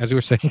 Okay. As you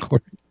were saying,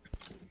 Corey.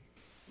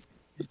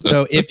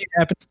 So if you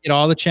happen to get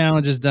all the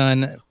challenges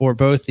done for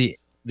both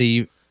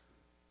the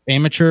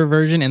amateur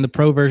version and the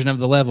pro version of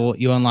the level,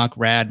 you unlock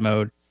rad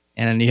mode,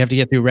 and you have to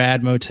get through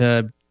rad mode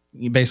to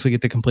basically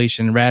get the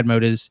completion. Rad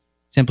mode is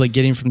simply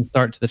getting from the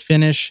start to the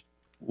finish,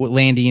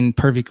 landing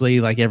perfectly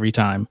like every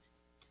time.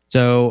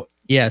 So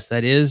yes,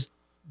 that is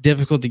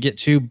difficult to get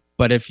to,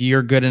 but if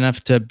you're good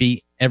enough to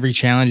beat every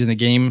challenge in the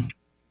game,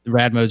 the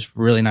rad mode's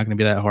really not going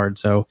to be that hard.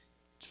 So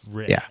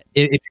yeah,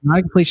 if you're not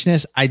a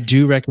completionist, I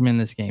do recommend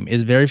this game.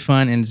 It's very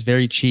fun and it's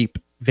very cheap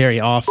very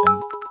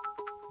often.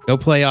 Go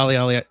play Ollie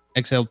Ollie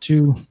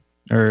XL2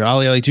 or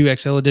Ollie Ollie 2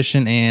 XL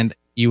Edition, and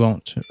you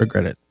won't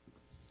regret it.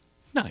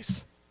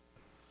 Nice.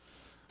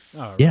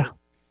 All right. Yeah.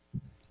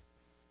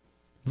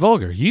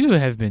 Vulgar, you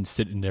have been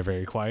sitting there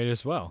very quiet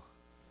as well.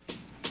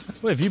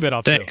 What have you been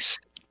up to? Thanks.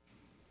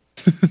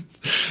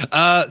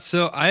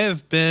 So I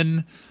have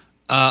been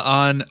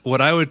on what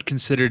I would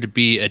consider to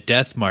be a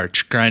death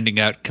march, grinding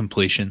out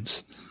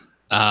completions.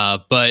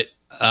 But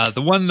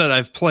the one that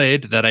I've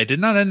played that I did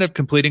not end up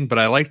completing, but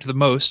I liked the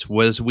most,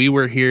 was We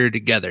Were Here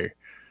Together.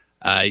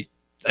 I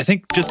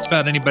think just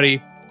about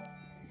anybody.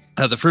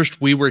 The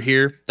first We Were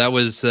Here, that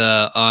was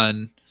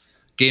on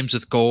Games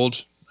with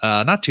Gold.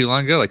 Not too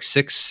long ago, like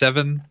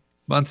 6-7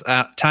 months.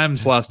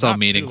 Time's lost all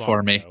meaning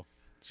for me.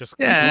 Just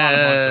a lot of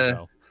months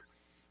ago.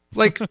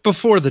 Like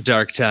before the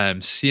dark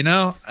times, you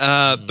know?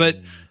 But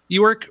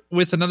you work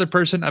with another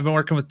person. I've been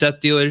working with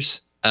Death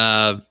Dealers,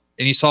 and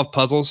you solve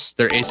puzzles.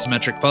 They're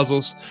asymmetric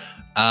puzzles.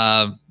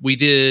 We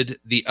did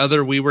the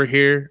other We Were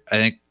Here. I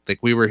think like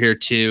We Were Here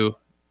 2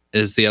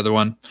 is the other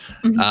one.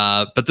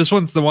 Mm-hmm. But this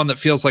one's the one that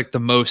feels like the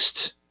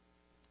most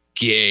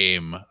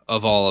game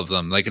of all of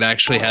them. Like it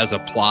actually has a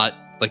plot.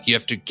 Like you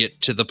have to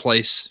get to the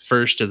place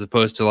first as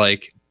opposed to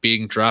like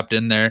being dropped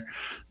in there.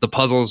 The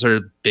puzzles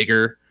are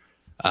bigger,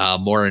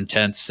 more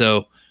intense.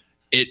 So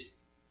it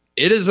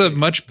is a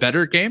much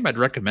better game. I'd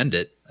recommend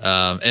it.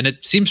 And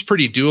it seems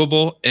pretty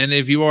doable. And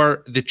if you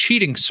are the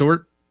cheating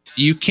sort,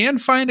 you can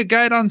find a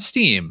guide on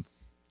Steam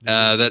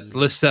that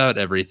lists out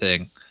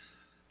everything.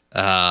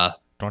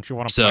 Don't you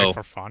want to play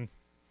for fun?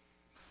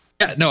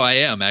 Yeah, no, I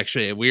am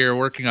actually. We are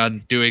working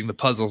on doing the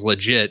puzzles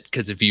legit,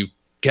 because if you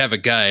have a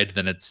guide,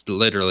 then it's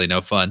literally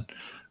no fun.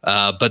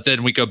 But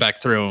then we go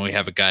back through and we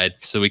have a guide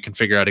so we can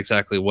figure out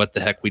exactly what the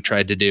heck we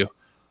tried to do.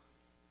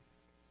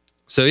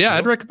 So yeah,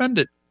 I'd recommend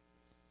it.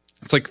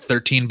 It's like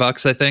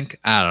 $13, I think.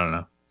 I don't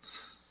know.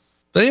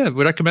 But yeah,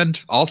 would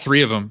recommend all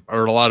 3 of them.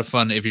 Are a lot of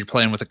fun if you're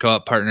playing with a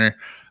co-op partner.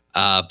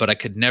 But I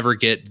could never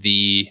get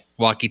the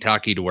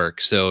walkie-talkie to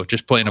work. So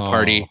just playing a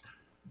party.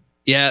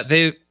 Yeah,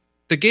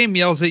 the game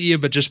yells at you,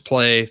 but just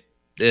play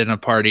in a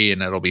party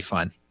and it'll be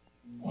fun.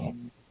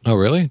 Oh,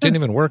 really? It didn't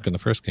even work in the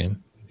first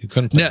game. You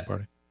couldn't play in a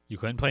party. You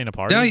couldn't play in a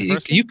party? No,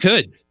 you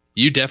could.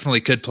 You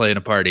definitely could play in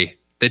a party.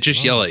 They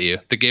just yell at you.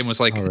 The game was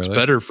like, it's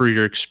better for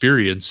your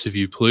experience if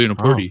you play in a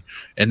party.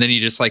 And then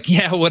you just like,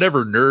 yeah,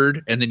 whatever,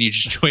 nerd. And then you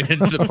just join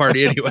into the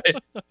party anyway.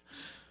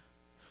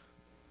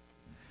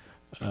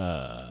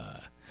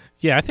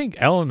 Yeah, I think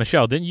Elle and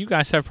Michelle, didn't you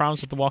guys have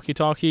problems with the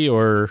walkie-talkie?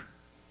 Or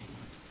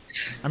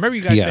I remember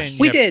you guys saying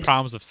We you had did.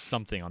 problems with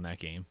something on that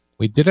game.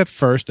 We did at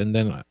first, and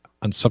then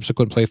on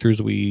subsequent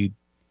playthroughs, we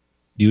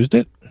used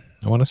it.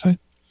 I want to say.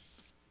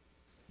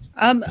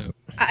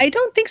 I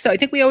don't think so. I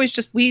think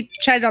we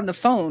chatted on the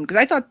phone because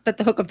I thought that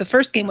the hook of the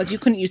first game was you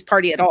couldn't use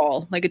party at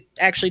all. Like it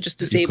actually just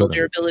disabled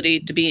your ability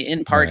to be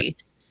in party.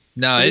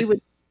 No, So we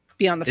would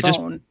be on the it just-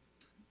 phone.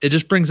 it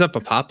just brings up a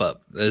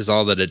pop-up is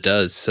all that it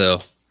does.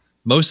 So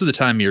most of the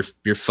time you're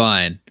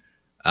fine.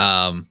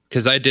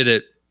 Because I did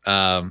it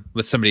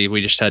with somebody.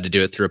 We just had to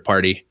do it through a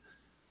party,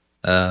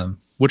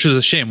 which was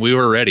a shame. We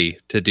were ready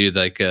to do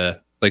like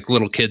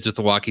little kids with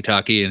the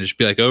walkie-talkie and just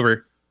be like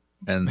over,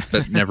 and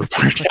that never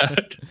worked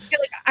out. Yeah,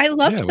 like, I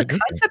loved Yeah, the we did.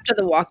 concept of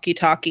the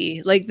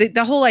walkie-talkie. Like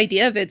the whole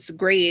idea of it's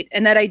great,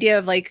 and that idea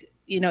of like,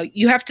 you know,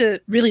 you have to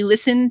really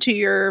listen to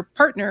your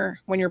partner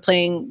when you're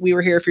playing We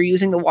Were Here if you're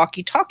using the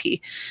walkie-talkie,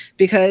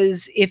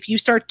 because if you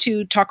start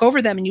to talk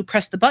over them and you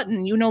press the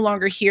button, you no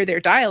longer hear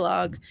their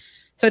dialogue.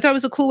 So I thought it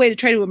was a cool way to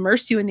try to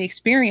immerse you in the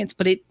experience,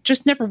 but it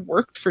just never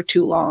worked for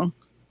too long.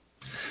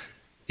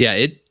 Yeah,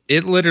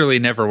 it literally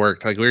never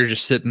worked. Like we were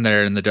just sitting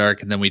there in the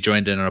dark, and then we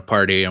joined in on a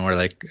party, and we're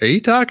like, "Are you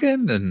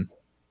talking?" And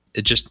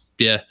it just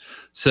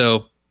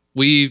So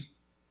we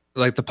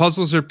like the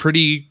puzzles are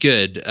pretty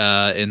good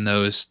in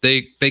those.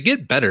 They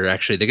get better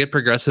actually. They get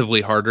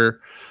progressively harder.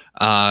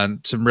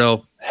 Some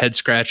real head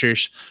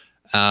scratchers,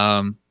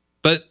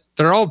 but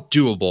they're all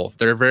doable.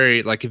 They're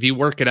very like if you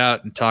work it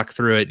out and talk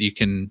through it, you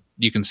can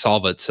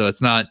solve it. So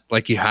it's not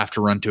like you have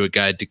to run to a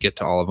guide to get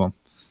to all of them.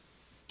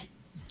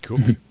 Cool.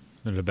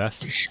 They're the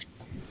best.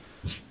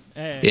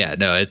 And- Yeah,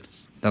 no,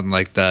 it's nothing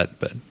like that.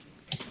 But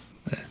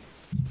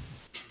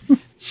All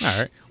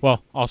right.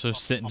 Well, also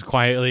sitting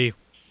quietly.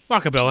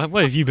 Walkabill,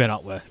 what have you been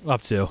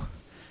up to?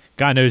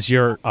 God knows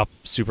you're up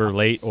super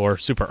late or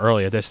super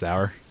early at this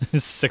hour.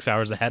 6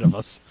 hours ahead of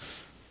us.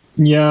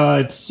 Yeah,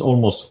 it's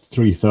almost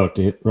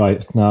 3:30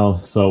 right now,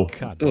 so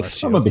God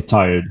bless I'm a you. bit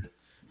tired.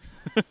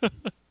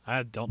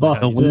 I don't know.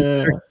 But How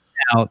you-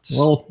 Out.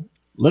 well,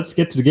 let's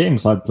get to the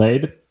games I've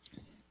played.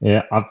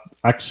 Yeah, I've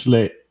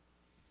actually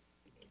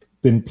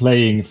been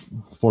playing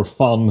for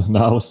fun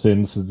now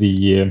since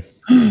the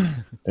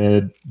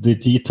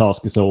G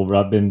task is over.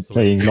 I've been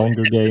playing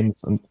longer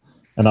games and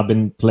I've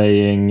been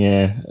playing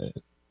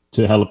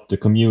to help the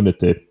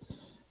community.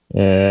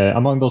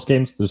 Among those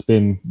games, there's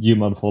been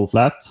Human Fall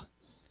Flat.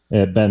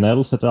 Ben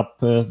L set up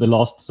the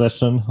last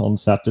session on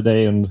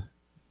Saturday, and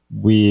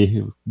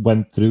we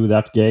went through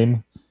that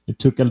game. It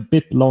took a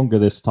bit longer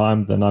this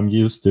time than I'm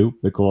used to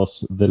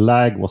because the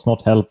lag was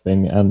not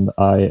helping, and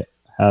I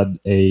had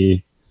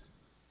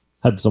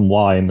some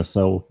wine,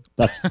 so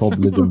that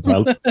probably didn't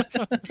help.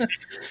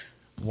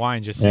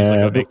 Wine just seems like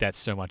it would but- make that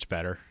so much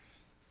better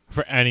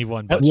for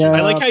anyone but Yeah. you.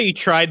 I like how you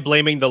tried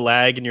blaming the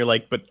lag, and you're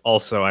like, but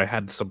also I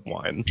had some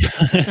wine.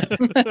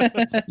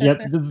 Yeah,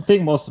 the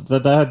thing was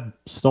that I had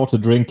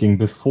started drinking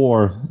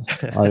before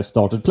I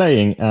started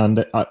playing,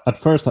 and at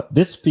first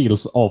this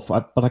feels off,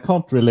 but I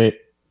can't really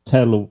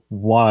tell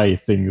why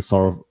things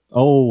are.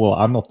 Oh, well,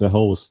 I'm not the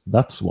host,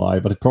 that's why.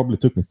 But it probably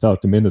took me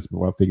 30 minutes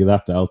before I figured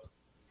that out.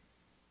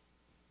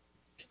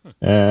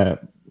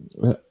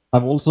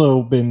 I've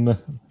also been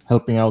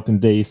helping out in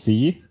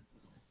DayZ.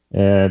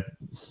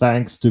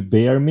 Thanks to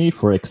Bear Me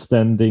for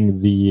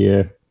extending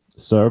the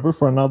server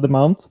for another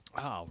month.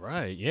 Oh,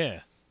 right.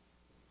 Yeah.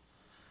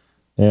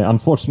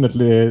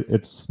 Unfortunately,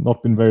 it's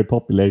not been very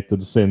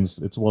populated since.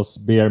 It was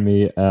Bear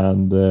Me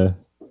and I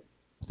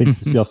think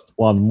it's just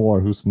one more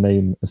whose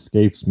name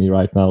escapes me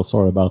right now.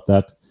 Sorry about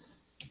that.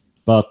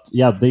 But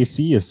yeah,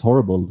 DayZ is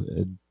horrible.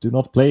 Do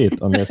not play it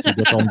unless you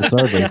get on the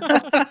server.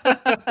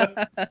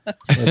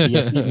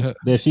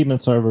 The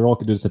achievement server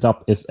Rocket Dude set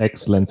up is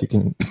excellent. You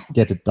can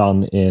get it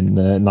done in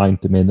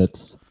 90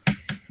 minutes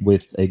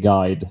with a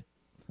guide.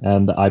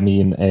 And I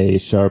mean a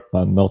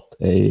Sherpa, not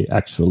a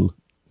actual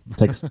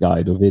text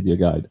guide or video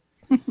guide.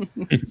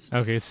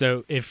 Okay,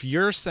 so if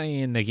you're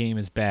saying the game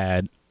is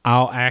bad,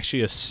 I'll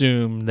actually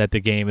assume that the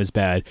game is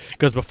bad.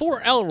 Because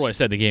before Elroy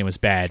said the game was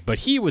bad, but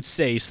he would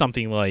say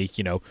something like,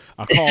 you know,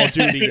 a Call of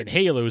Duty and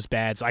Halo is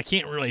bad, so I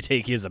can't really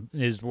take his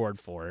word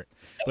for it.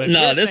 But if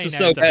No, you're this saying is that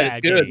so it's a bad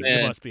it's good, game,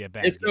 man. It must be a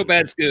bad It's so game.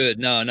 bad it's good.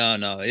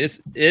 No.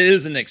 It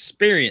is an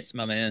experience,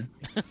 my man.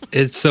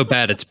 it's so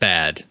bad it's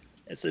bad.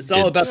 It's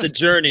all about the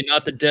journey,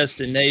 not the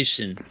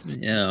destination.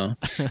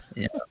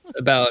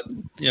 About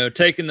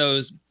taking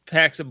those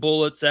packs of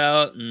bullets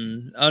out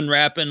and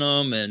unwrapping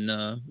them and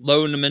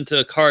loading them into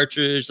a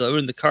cartridge,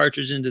 loading the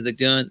cartridge into the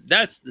gun.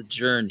 That's the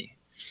journey.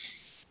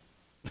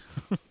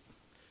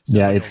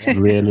 Yeah, it's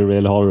really,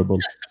 really horrible.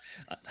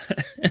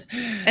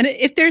 And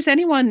if there's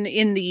anyone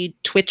in the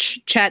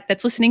Twitch chat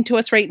that's listening to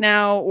us right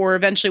now, or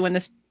eventually when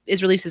this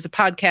is released as a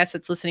podcast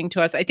that's listening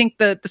to us, I think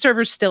the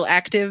server's still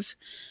active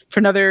for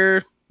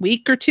another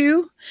week or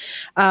two.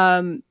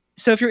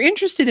 So if you're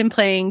interested in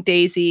playing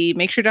DayZ,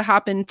 make sure to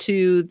hop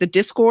into the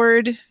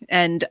Discord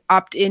and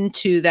opt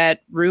into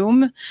that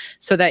room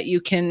so that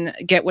you can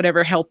get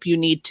whatever help you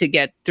need to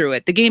get through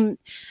it. The game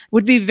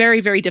would be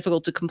very, very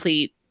difficult to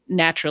complete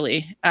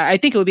naturally. I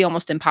think it would be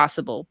almost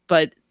impossible,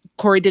 but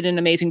Corey did an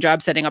amazing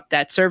job setting up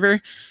that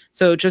server.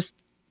 So just,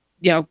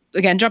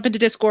 again, jump into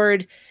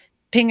Discord,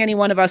 ping any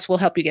one of us. We'll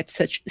help you get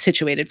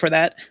situated for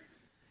that.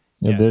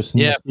 Yeah, there's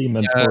an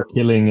achievement for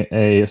killing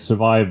a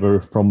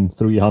survivor from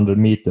 300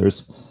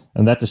 meters.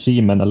 And that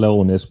achievement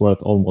alone is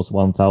worth almost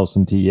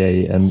 1,000 TA,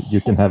 and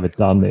you can have it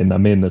done in a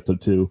minute or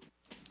two.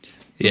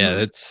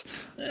 Yeah,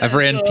 I've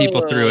ran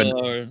people through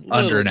in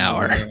under an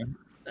hour.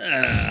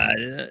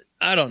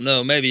 I don't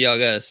know. Maybe y'all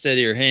got a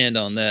steadier hand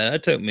on that.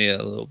 It took me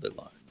a little bit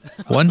longer.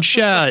 One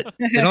shot.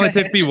 It only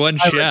took me one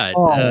shot.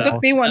 It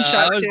took me one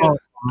shot too.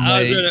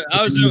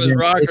 I was doing it with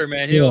Rocker,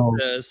 man. He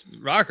helped us.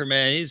 Rocker,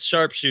 man, he's a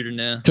sharpshooter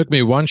now. Took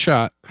me one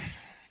shot.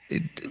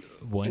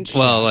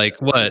 Well,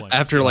 like what?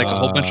 After like a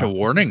whole bunch of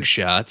warning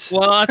shots.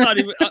 Well, I thought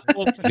he.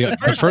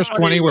 The first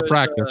 20 were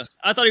practice.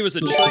 I thought he was a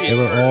tree. They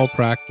were all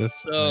practice.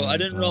 So I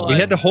didn't realize we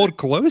had to hold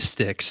glow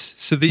sticks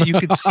so that you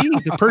could see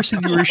the person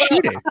you were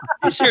shooting.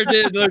 He sure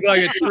did look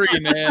like a tree,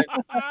 man.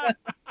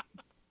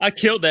 I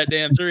killed that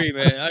damn tree,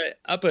 man.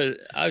 I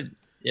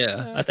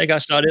think I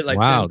shot it like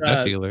 10 times.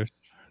 Death dealers.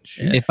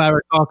 Yeah. If I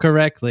recall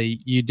correctly,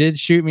 you did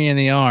shoot me in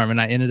the arm,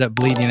 and I ended up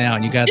bleeding out,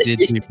 and you got the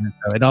achievement.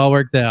 So it all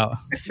worked out.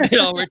 It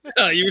all worked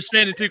out. You were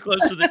standing too close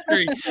to the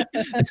tree.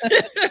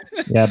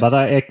 Yeah, but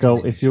I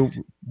echo, if you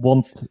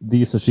want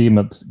these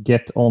achievements,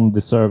 get on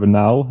the server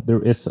now.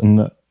 There is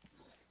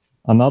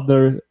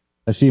another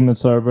achievement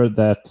server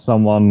that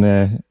someone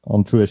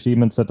on True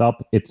Achievement set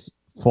up. It's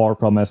far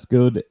from as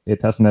good.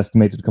 It has an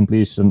estimated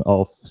completion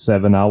of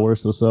 7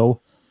 hours or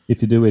so.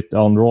 If you do it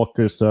on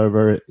Rocker's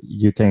server,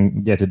 you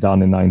can get it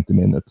done in 90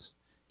 minutes.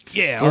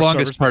 Yeah, the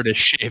longest part is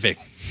shaving.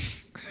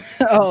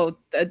 Oh,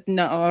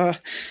 no,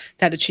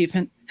 that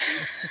achievement.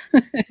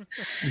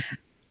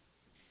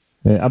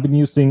 I've been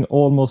using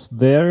Almost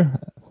There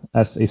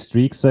as a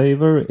streak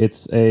saver.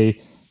 It's a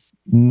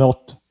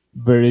not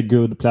very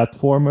good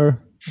platformer.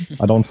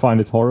 I don't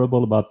find it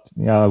horrible, but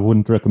I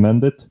wouldn't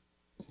recommend it.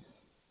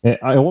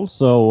 I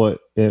also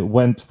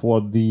went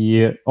for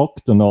the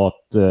Octonaut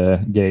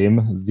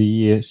game,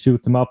 the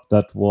shoot 'em up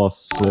that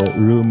was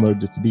rumored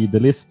to be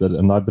delisted,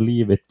 and I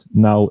believe it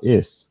now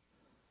is.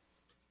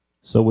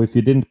 So if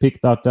you didn't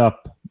pick that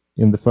up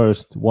in the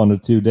first 1 or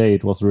 2 days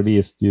it was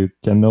released, you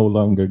can no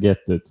longer get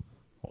it.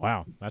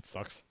 Wow, that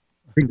sucks.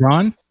 Are you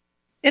gone?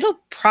 It'll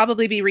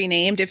probably be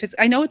renamed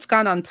I know it's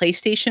gone on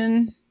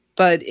PlayStation,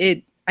 but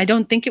I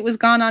don't think it was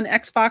gone on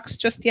Xbox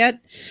just yet.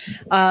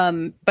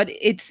 But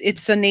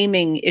it's a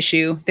naming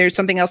issue. There's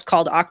something else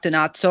called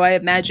Octonaut, so I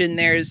imagine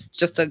there's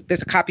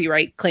a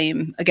copyright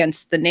claim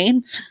against the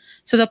name.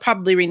 So they'll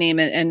probably rename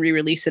it and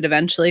re-release it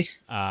eventually.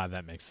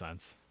 That makes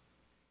sense.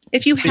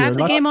 If you have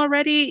the game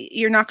already,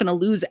 you're not going to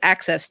lose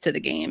access to the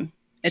game.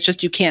 It's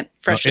just you can't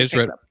freshly pick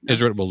it up.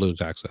 Israel will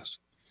lose access.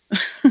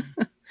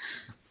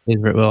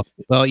 Israel will.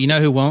 Well, you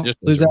know who won't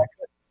lose access?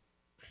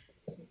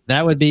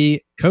 That would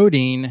be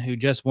Codeine, who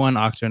just won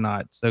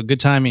Octonaut. So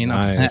good timing.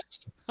 Nice.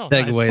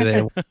 Segue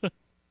there.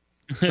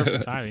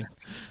 Perfect timing.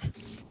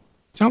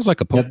 Sounds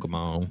like a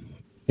Pokemon.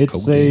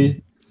 It's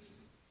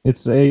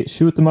a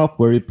shoot 'em up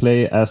where you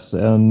play as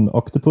an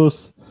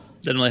octopus.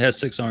 That only has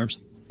 6 arms.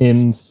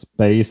 In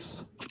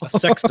space. A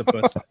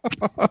sextopus.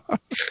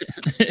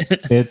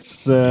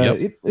 It's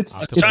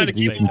trying to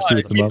decent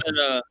shoot 'em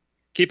up.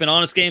 Keeping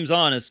honest games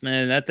honest,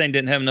 man. That thing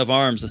didn't have enough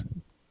arms.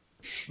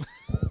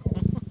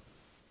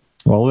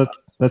 Well,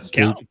 that's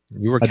true.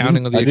 You were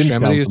counting on the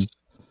extremities?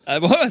 I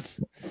was.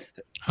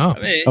 Oh.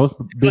 I was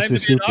busy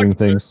shooting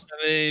things.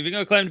 I mean, if you're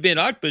going to claim to be an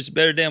octopus, you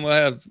better damn well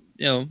have,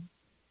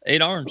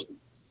 8 arms.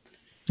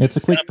 It's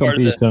a quick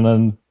completion,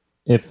 and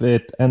if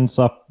it ends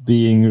up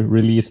being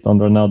released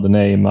under another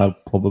name, I'll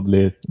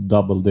probably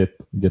double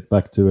dip, get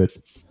back to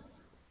it.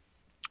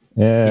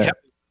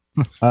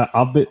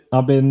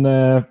 I've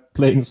been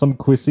playing some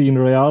Cuisine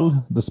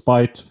Royale.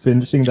 Despite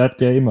finishing that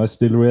game, I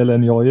still really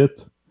enjoy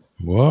it.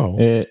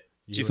 Whoa.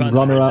 Did you find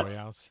run around?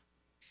 Is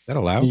that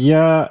allowed?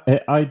 Yeah,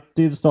 I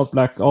did start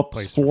Black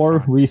Ops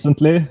 4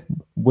 recently,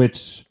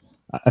 which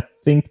I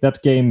think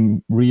that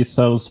game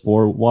resells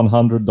for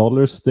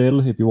 $100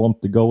 still if you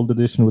want the gold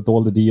edition with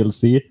all the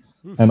DLC.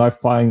 And I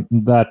find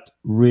that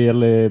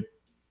really,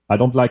 I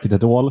don't like it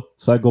at all.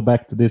 So I go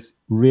back to this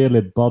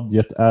really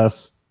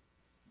budget-ass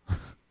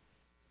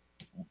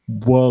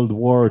World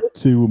War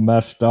II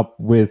mashed up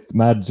with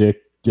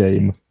magic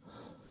game.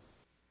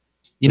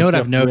 You know what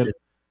I've noticed?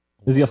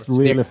 It's just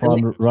really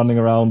fun running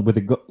around with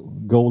a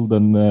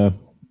golden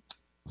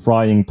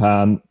frying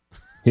pan,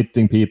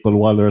 hitting people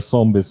while there are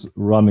zombies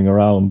running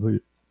around. You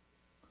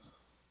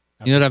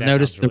know what I've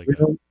noticed?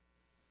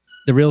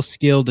 The real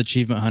skilled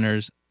achievement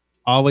hunters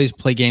always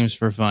play games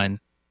for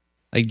fun.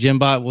 Like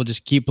Jimbot will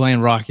just keep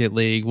playing Rocket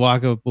League.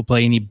 Waka will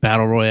play any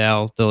battle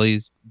royale till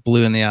he's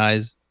blue in the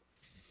eyes.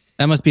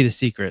 That must be the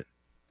secret.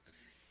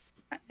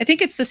 I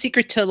think it's the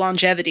secret to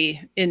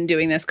longevity in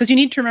doing this, because you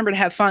need to remember to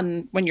have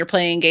fun when you're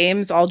playing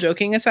games, all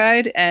joking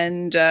aside.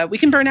 And we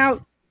can burn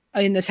out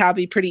in this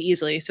hobby pretty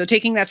easily. So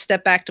taking that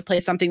step back to play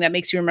something that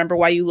makes you remember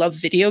why you love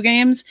video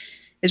games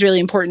is really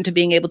important to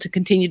being able to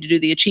continue to do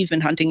the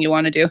achievement hunting you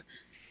want to do.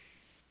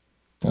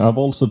 I've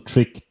also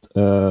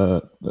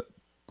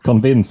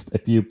convinced a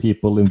few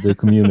people in the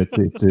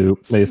community to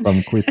play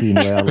some Cuisine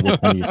Royale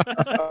with me.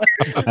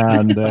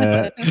 And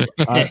I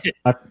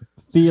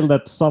feel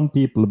that some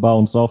people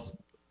bounce off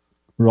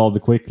rather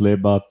quickly,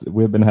 but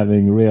we've been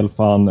having real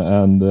fun,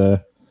 and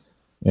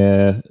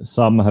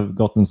some have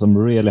gotten some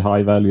really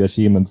high value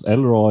achievements,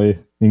 Elroy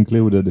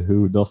included,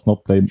 who does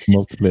not play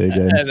multiplayer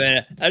games. Hey,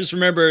 man, I just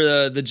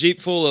remember the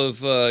Jeep full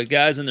of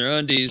guys in their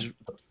undies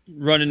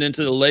running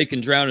into the lake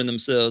and drowning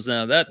themselves.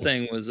 Now that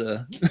thing was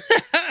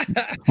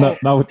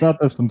Now that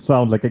doesn't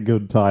sound like a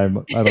good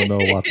time. I don't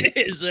know what.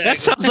 Exactly. That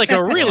sounds like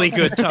a really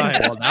good time.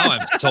 Well, now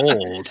I'm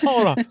told.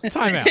 Hold on,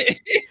 time out.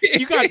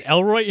 You got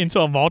Elroy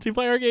into a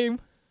multiplayer game?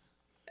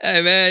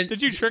 Hey man,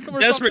 Did you trick him or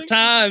desperate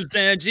something? times,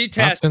 man.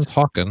 Captain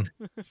talking.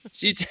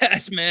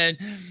 G-Test, man.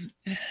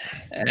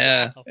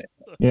 Yeah.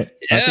 Yeah, I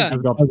Yeah. think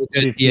we've got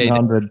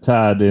 1,500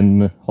 TAD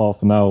in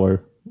half an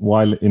hour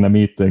while in a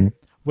meeting.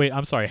 Wait,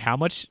 I'm sorry. How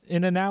much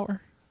in an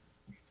hour?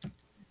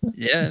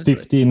 Yeah.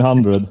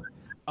 1,500.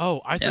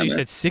 Oh, I thought Yeah, you man.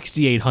 said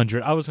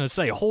 6,800. I was going to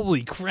say,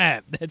 holy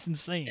crap, that's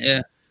insane.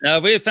 Yeah. Now,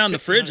 if we had found the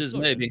 1,500 fridges, still.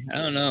 maybe. I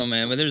don't know,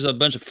 man. But there's a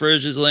bunch of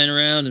fridges laying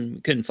around and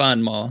we couldn't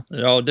find them all.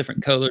 They're all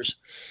different colors.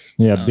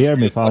 Yeah, Oh,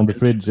 Bearmy good found the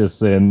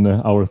fridges in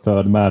our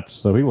third match,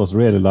 so he was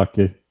really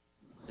lucky.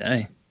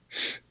 Dang.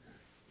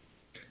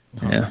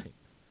 Yeah.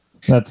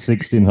 That's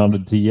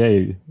 1,600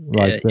 TA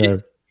right Yeah,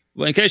 there.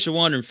 Well, in case you're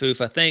wondering,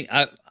 Foof, I think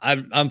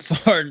I'm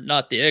far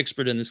not the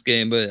expert in this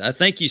game, but I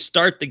think you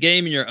start the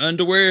game in your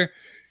underwear,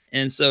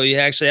 and so you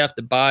actually have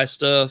to buy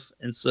stuff.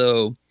 And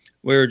so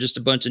we were just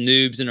a bunch of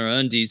noobs in our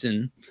undies,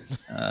 and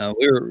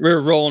we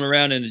were rolling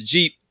around in a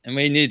Jeep, and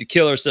we needed to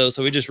kill ourselves.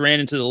 So we just ran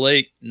into the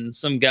lake, and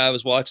some guy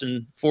was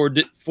watching four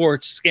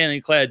scantily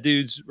clad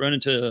dudes run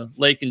into the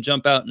lake and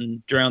jump out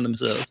and drown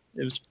themselves.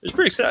 It was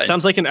pretty exciting.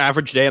 Sounds like an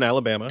average day in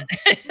Alabama.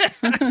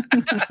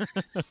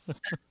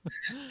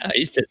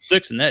 He fit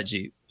 6 in that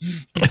Jeep.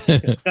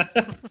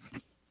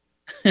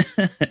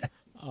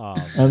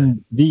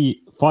 And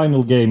the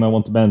final game I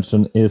want to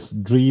mention is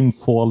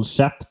Dreamfall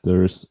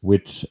Chapters,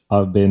 which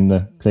I've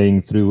been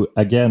playing through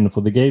again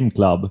for the Game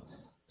Club.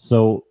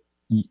 So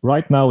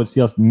right now it's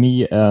just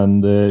me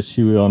and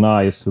Shui on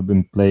Ice who've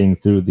been playing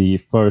through the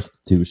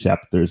first 2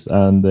 chapters,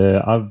 and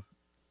I've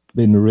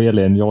been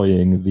really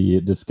enjoying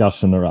the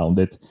discussion around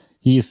it.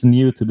 He is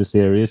new to the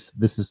series.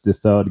 This is the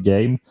 3rd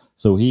game,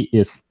 so he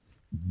is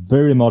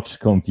very much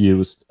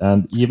confused.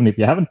 And even if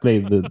you haven't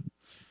played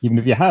even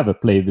if you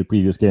have played the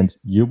previous games,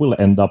 you will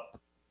end up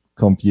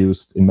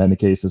confused in many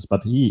cases.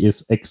 But he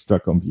is extra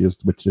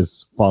confused, which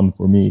is fun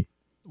for me.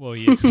 Well,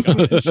 he's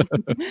Scottish.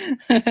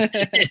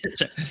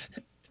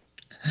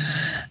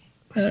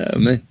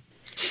 Man.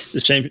 It's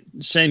a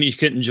shame you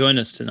couldn't join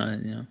us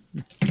tonight. You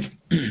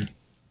know.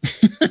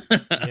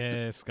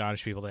 Yeah,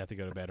 Scottish people, they have to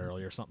go to bed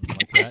early or something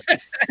like that.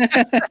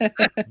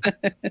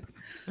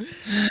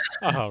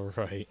 All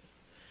right.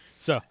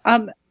 So,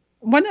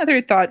 One other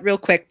thought, real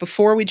quick,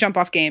 before we jump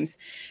off games.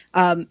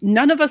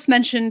 None of us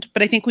mentioned,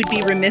 but I think we'd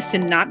be remiss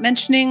in not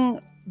mentioning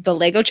the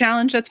Lego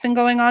challenge that's been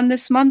going on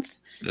this month.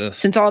 Ugh.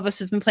 Since all of us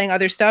have been playing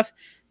other stuff.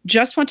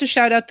 Just want to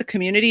shout out the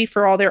community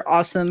for all their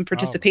awesome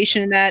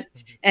participation in that,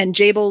 and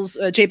Jay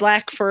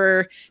Black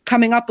for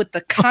coming up with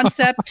the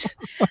concept.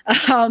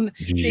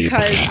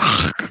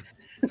 Because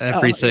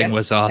Everything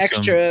was awesome.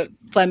 extra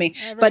Flemmy,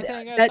 but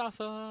everything is that,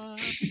 awesome.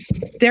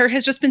 there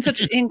has just been such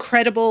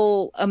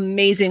incredible,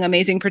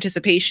 amazing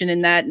participation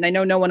in that. And I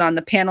know no one on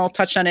the panel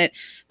touched on it,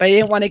 but I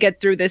didn't want to get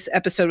through this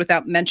episode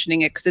without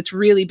mentioning it because it's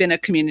really been a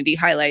community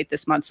highlight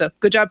this month. So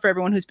good job for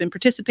everyone who's been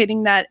participating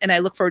in that. And I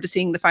look forward to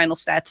seeing the final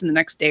stats in the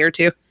next day or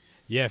two.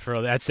 Yeah, for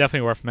real, that's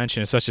definitely worth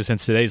mentioning, especially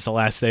since today's the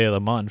last day of the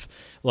month.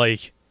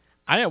 Like,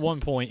 I at one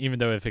point, even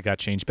though if it got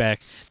changed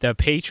back, the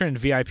patron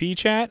VIP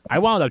chat, I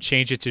wound up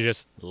changing it to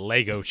just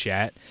Lego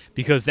chat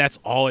because that's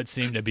all it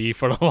seemed to be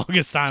for the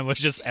longest time was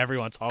just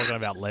everyone talking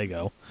about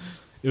Lego.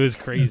 It was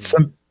crazy.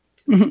 Some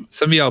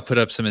of y'all put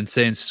up some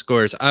insane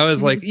scores. I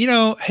was like,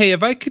 hey,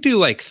 if I could do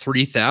like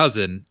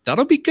 3,000,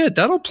 that'll be good.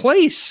 That'll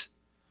place.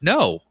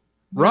 No,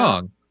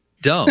 wrong,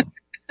 dumb.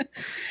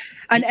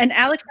 And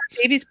Alex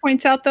Davies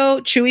points out, though,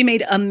 Chewy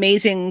made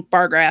amazing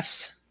bar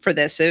graphs for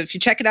this. So if you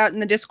check it out in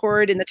the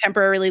Discord in the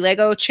Temporarily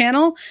Lego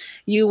channel,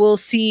 you will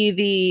see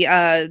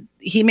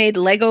he made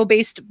Lego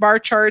based bar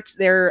charts.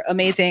 They're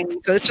amazing.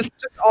 So it's just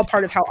all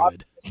part of how awesome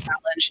this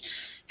challenge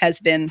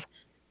has been.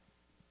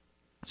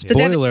 So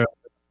Devin, Spoiler.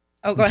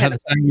 go ahead. By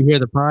the time you hear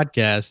the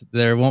podcast,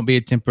 there won't be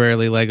a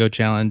Temporarily Lego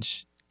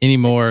challenge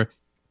anymore.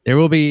 There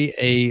will be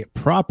a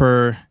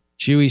proper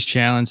Chewy's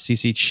Challenge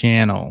CC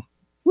channel.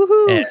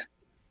 Woohoo! And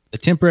the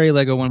temporary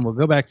Lego one will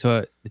go back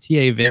to the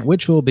TA event,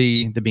 which will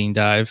be the Bean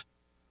Dive.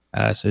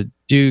 So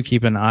do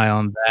keep an eye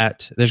on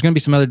that. There's going to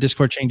be some other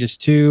Discord changes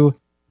too.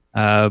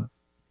 But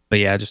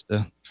yeah, just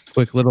a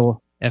quick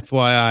little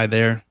FYI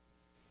there.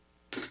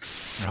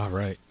 All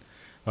right.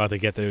 We'll have to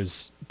get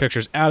those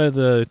pictures out of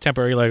the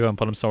temporary Lego and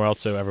put them somewhere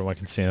else so everyone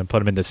can see them. Put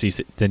them in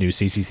the new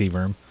CCC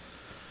room.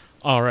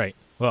 All right.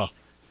 Well,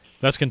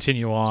 let's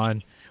continue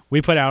on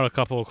we put out a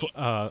couple.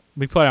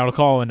 We put out a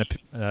call in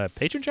the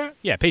patron chat.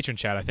 Yeah, patron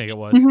chat. I think it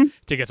was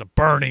to get some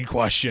burning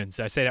questions.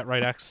 Did I say that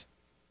right, X?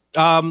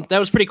 That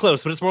was pretty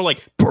close, but it's more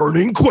like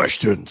burning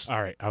questions.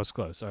 All right, I was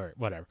close. All right,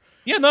 whatever.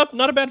 Yeah, not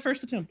a bad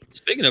first attempt.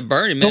 Speaking of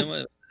burning,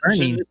 man,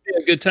 shouldn't this be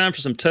a good time for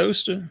some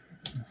toast? Who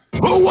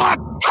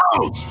want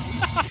toast?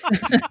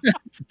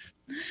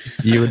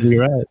 You would be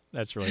right.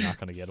 That's really not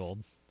going to get old.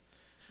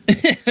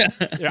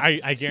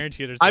 I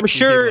guarantee you there's. I'm a few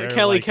sure people that are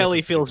Kelly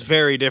this is feels stupid.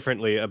 very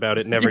differently about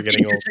it never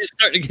getting old. She's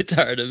starting to get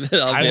tired of it.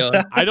 I'll be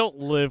honest. I don't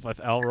live with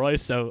Elroy,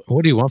 so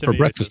What do you want to for me,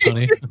 breakfast,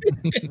 honey?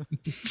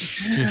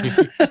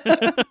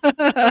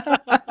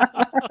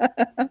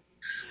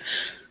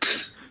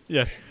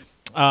 yeah.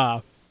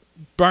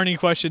 Burning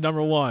question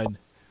number 1.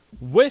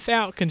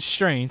 Without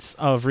constraints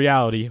of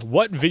reality,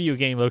 what video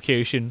game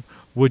location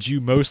would you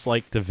most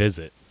like to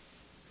visit?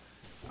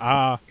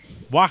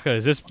 Waka,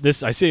 is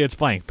this? I see it's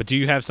blank, but do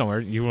you have somewhere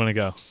you want to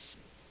go?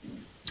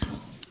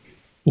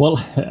 Well,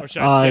 Or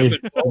should I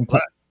skip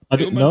I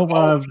didn't know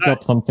I've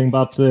got something,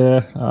 but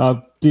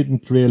I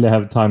didn't really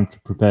have time to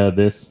prepare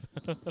this.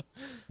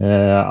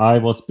 I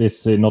was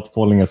busy not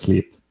falling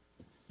asleep.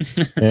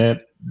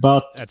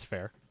 But That's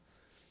fair.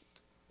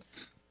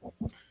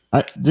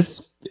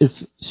 this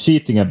is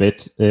cheating a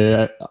bit.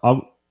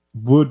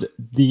 Would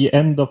the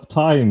end of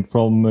time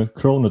from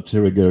Chrono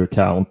Trigger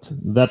count?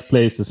 That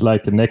place is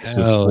like a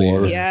nexus Hell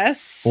for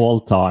Yes.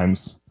 all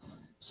times.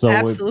 So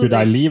Absolutely. could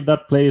I leave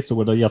that place, or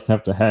would I just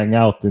have to hang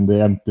out in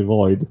the empty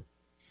void?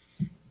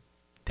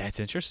 That's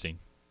interesting.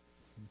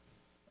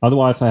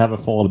 Otherwise, I have a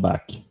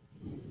fallback.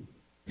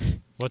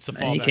 What's the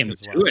Man, he fallback came as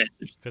with well? 2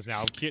 answers. Because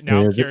now I'm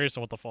Yeah, curious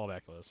on what the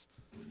fallback was.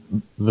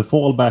 The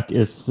fallback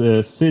is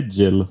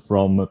Sigil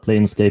from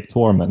Planescape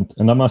Torment,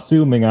 and I'm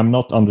assuming I'm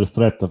not under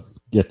threat of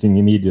getting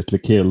immediately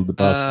killed.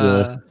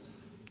 But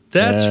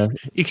That's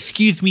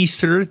excuse me,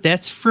 sir.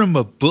 That's from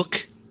a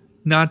book,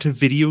 not a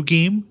video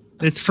game.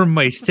 That's from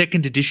my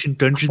 2nd edition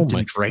Dungeons Oh my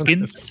and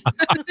Dragons.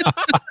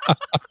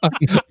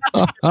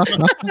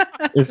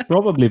 it's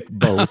probably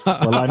both.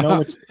 Well, I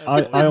know it's.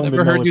 I only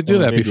Never know heard it you do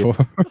from a that video.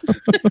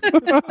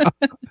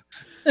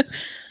 before.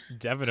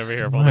 Devin over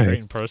here with all the great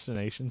Nice.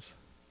 impersonations.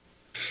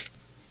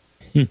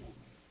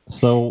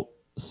 So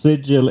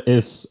Sigil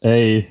is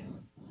a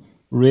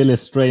really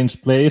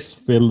strange place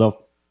filled of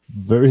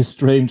very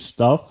strange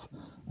stuff,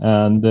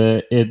 and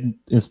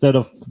instead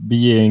of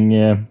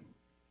being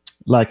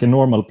like a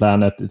normal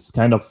planet, it's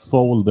kind of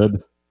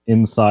folded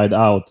inside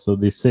out. So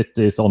the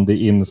city is on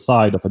the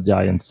inside of a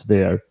giant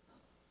sphere,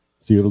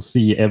 so you'll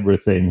see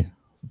everything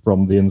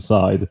from the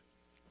inside.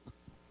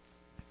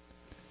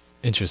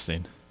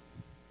 Interesting.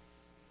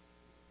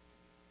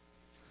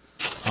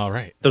 All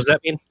right. Does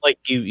that mean like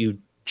you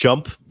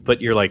jump,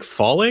 but you're like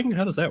falling?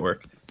 How does that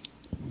work?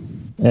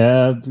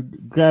 The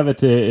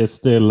gravity is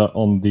still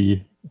on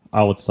the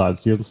outside,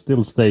 so you'll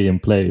still stay in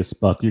place,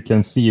 but you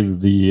can see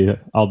the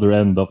other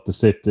end of the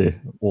city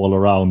all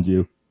around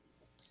you.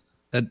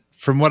 And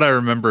from what I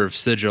remember of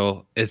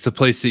Sigil, it's a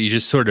place that you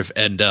just sort of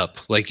end up.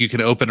 Like you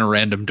can open a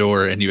random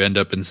door and you end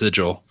up in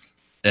Sigil,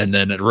 and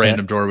then a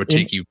random door would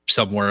take you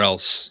somewhere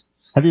else.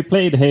 Have you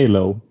played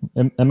Halo?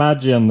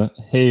 Imagine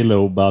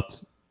Halo, but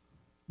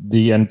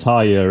the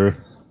entire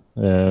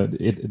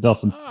it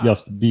doesn't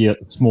just be a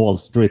small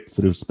strip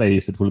through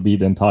space, it will be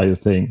the entire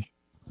thing.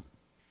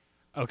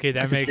 Okay,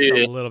 that can makes see a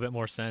it. little bit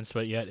more sense,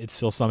 but yet it's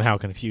still somehow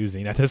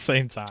confusing at the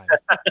same time.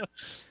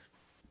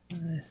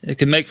 It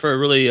could make for a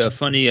really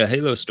funny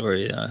Halo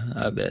story,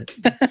 I bet.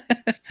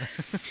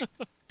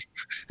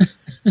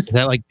 Is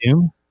that like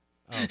Doom?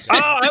 Okay.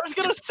 Oh, I was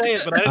gonna say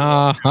it, but I didn't.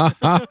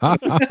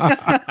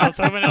 I was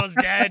hoping I was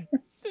dead.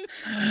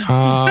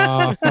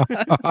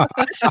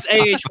 This is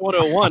AH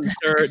 101,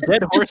 sir.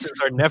 Dead horses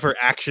are never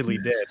actually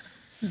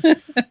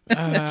dead.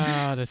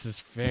 This is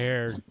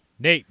fair.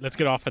 Nate, let's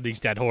get off of these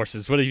dead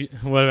horses. What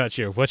about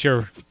you? What's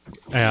your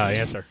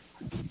answer?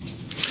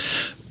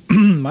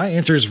 My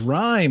answer is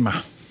rhyme.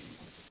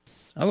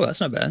 Oh,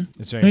 that's not bad.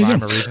 Is there any There you rhyme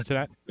go. or reason to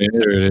that?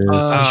 There it is.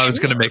 I was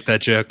going to make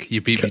that joke.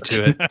 You beat me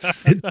to it.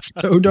 It's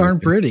so darn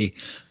pretty.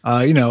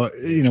 You know,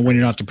 when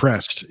you're not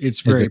depressed, it's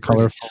Is very it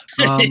colorful?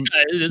 pretty.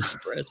 Yeah, it is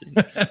depressing.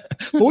 But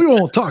we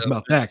won't talk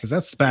about that because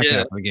that's the back Yeah.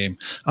 half of the game.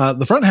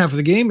 The front half of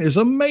the game is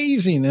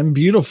amazing and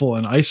beautiful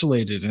and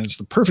isolated, and it's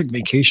the perfect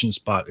vacation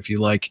spot if you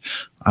like.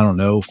 I don't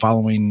know,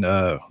 following.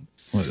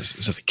 What is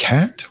it? A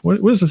cat? What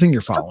is the thing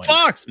you're It's a following?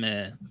 fox,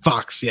 man.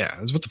 Fox, yeah,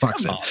 that's what the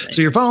fox Come said. on, man.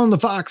 So you're following the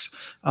fox,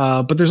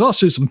 but there's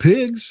also some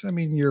pigs. I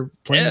mean, you're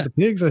playing Yeah. with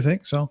the pigs, I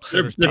think. So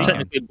They're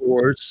technically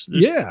boars.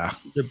 yeah,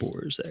 They're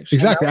boars, actually.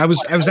 exactly. I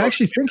was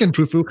actually thinking,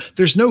 Fufu.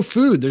 There's no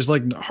food. There's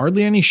like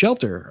hardly any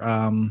shelter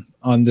on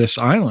this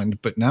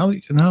island. But now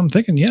I'm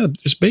thinking, yeah,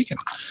 there's bacon.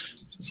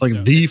 It's like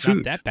So the it's not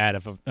food. that bad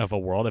of a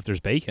world if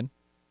there's bacon.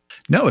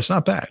 No, it's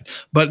not bad.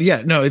 But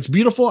yeah, no, it's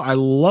beautiful. I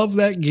love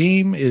that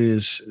game. It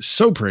is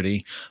so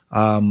pretty.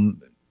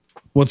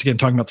 Once again,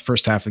 talking about the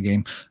first half of the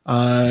game.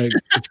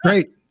 It's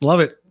great. Love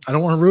it. I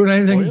don't want to ruin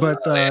anything, Oh, yeah.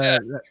 but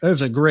that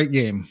is a great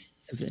game.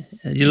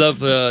 You love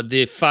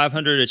the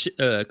 500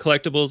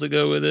 collectibles that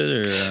go with it,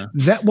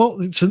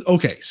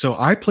 or so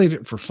I played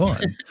it for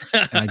fun,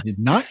 and I did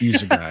not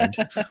use a guide,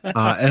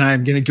 and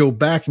I'm going to go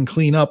back and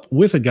clean up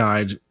with a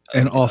guide,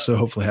 and also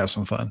hopefully have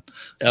some fun.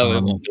 Oh,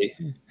 it won't be.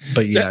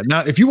 But yeah,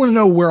 now if you want to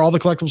know where all the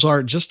collectibles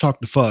are, just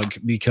talk to Fug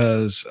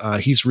because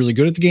he's really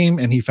good at the game,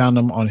 and he found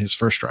them on his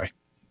first try.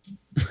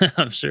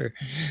 I'm sure.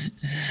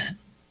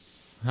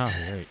 Oh,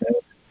 great.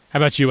 How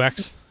about you,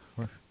 X?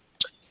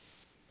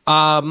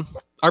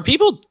 Are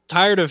people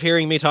tired of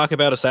hearing me talk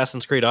about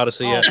Assassin's Creed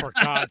Odyssey yet? For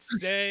God's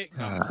sake!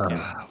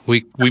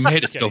 We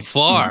made it so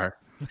far.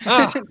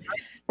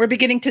 We're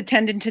beginning to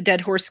tend into dead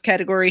horse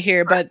category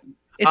here, but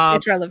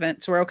it's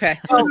relevant, so we're okay.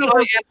 My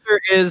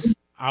answer is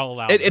I'll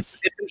allow it's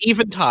an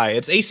even tie.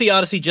 It's AC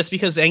Odyssey just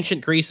because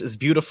ancient Greece is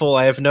beautiful.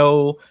 I have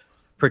no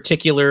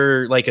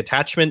particular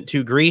attachment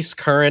to Greece,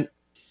 current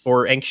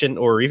or ancient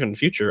or even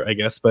future, I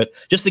guess, but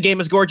just the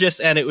game is gorgeous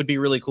and it would be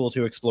really cool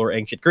to explore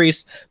ancient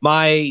Greece.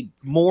 My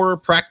more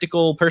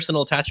practical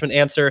personal attachment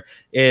answer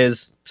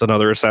is it's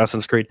another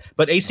Assassin's Creed,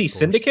 but AC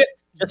Syndicate,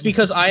 just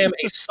because I am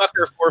a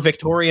sucker for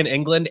Victorian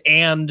England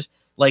and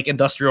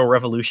Industrial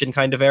Revolution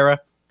kind of era.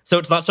 So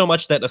it's not so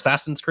much that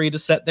Assassin's Creed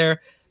is set there,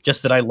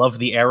 just that I love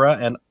the era,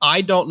 and I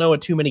don't know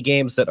too many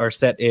games that are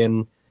set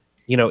in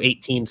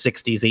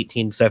 1860s,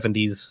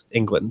 1870s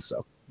England,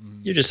 so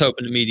you're just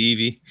hoping to meet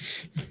Evie.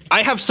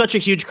 I have such a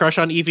huge crush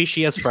on Evie.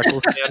 She has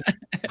freckles again.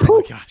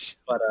 Oh my gosh!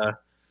 But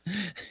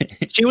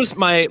she was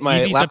my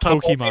Evie's laptop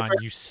a Pokemon,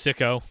 wallpaper, you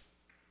sicko.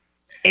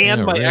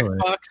 and my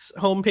Xbox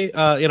home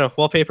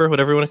wallpaper,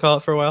 whatever you want to call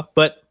it, for a while.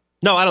 But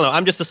no, I don't know.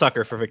 I'm just a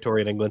sucker for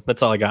Victorian England.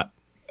 That's all I got.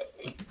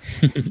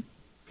 All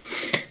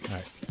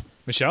right,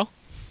 Michelle.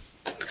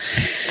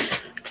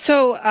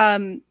 So,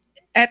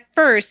 at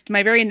first,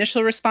 my very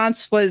initial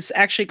response was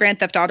actually Grand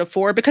Theft Auto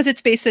 4 because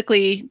it's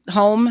basically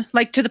home,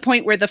 to the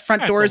point where the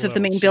front doors of the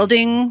main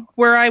building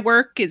where I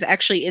work is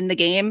actually in the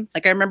game.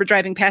 I remember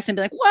driving past and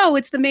being like, whoa,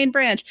 it's the main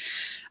branch.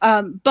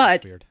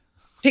 But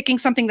picking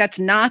something that's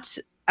not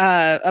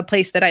a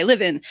place that I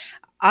live in,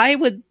 I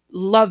would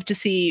love to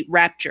see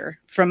Rapture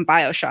from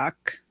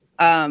BioShock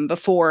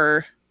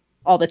before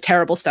all the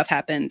terrible stuff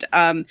happened.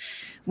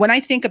 When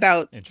I think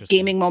about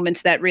gaming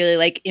moments that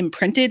really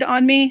imprinted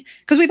on me,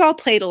 because we've all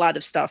played a lot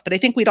of stuff, but I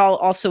think we'd all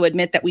also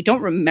admit that we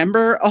don't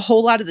remember a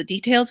whole lot of the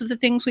details of the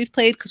things we've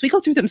played because we go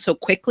through them so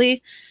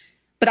quickly.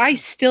 But I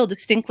still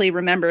distinctly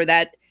remember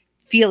that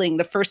feeling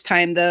the first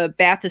time the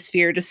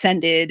bathysphere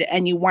descended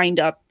and you wind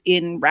up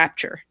in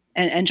Rapture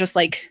and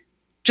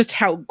just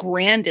how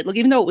grand it looked,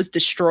 even though it was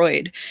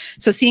destroyed.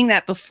 So seeing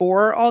that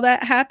before all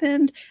that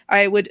happened,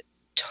 I would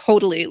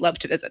totally love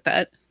to visit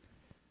that.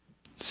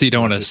 So you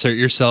don't want to assert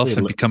yourself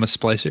and become a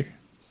splicer?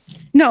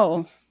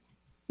 No,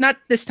 not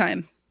this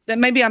time. That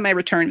might be on my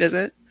return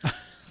visit.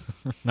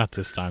 Not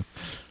this time.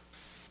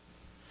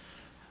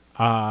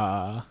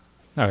 All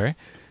right.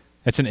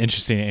 That's an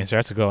interesting answer.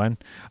 That's a good one.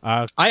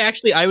 I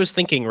was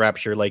thinking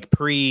Rapture,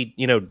 pre,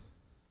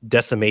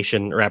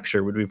 decimation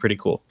Rapture would be pretty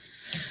cool.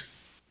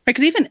 Right,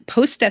 because even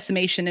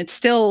post-decimation, it's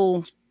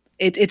still...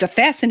 It's a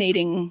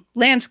fascinating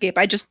landscape.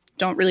 I just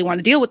don't really want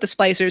to deal with the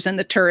splicers and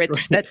the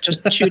turrets that just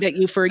shoot at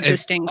you for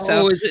existing.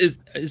 So,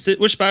 is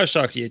it which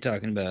BioShock are you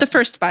talking about? The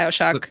first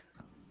BioShock.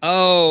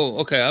 Oh,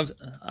 okay.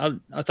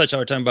 I thought y'all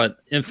were talking about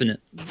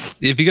Infinite.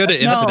 If you go to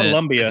Infinite,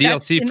 Columbia. the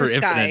DLC for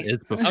Sky. Infinite is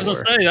before. I was gonna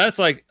say that's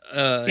in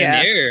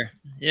the air.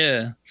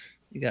 Yeah,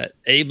 you got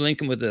Abe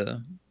Lincoln with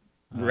the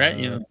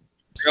railgun.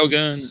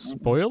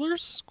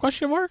 Spoilers?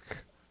 Question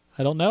mark?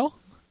 I don't know.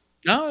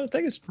 No, I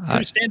think it's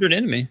pretty standard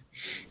enemy.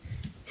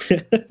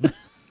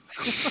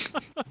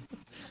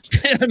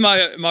 Am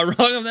I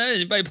wrong on that?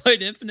 Anybody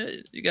played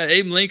Infinite? You got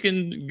Abe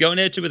Lincoln going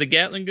at you with a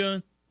Gatling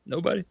gun?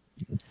 Nobody?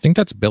 I think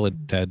that's Bill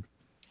and Ted.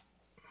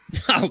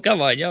 Oh, come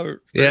on, y'all.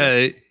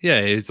 Yeah.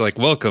 It's like,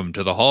 welcome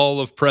to the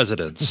Hall of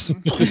Presidents.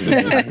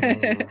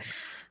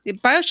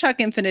 BioShock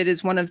Infinite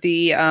is one of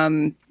the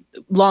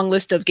long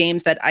list of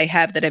games that I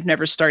have that I've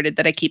never started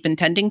that I keep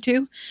intending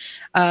to.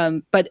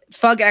 But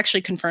Fug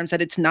actually confirms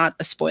that it's not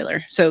a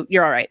spoiler. So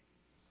you're all right.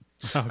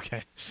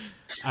 Okay.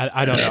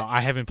 I don't know.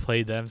 I haven't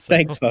played them. So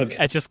Thanks, Fug.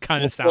 It just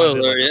kind of sounded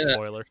spoiler, like a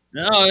spoiler.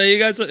 No, you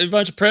got a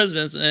bunch of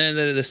presidents and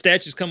the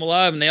statues come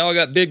alive and they all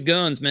got big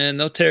guns, man.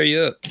 They'll tear you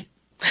up.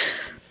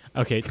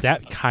 Okay,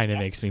 that kind of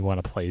makes me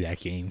want to play that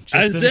game.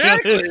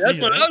 Exactly. That's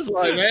what I was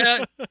like,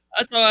 man.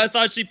 That's why I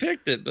thought she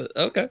picked it, but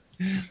okay.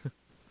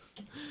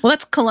 Well,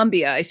 that's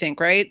Columbia, I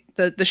think, right?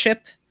 The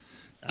ship?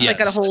 Yes.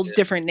 Got a whole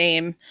different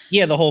name.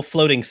 Yeah, the whole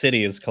floating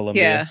city is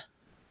Columbia.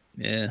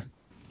 Yeah.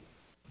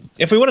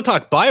 If we want to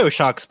talk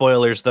BioShock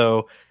spoilers,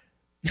 though,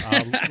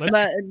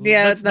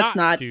 let's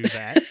not do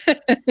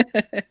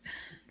that.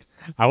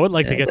 I would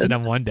like to get to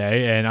them one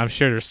day, and I'm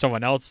sure there's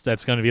someone else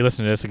that's going to be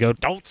listening to this and go,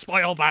 "Don't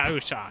spoil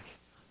BioShock."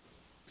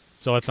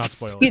 So let's not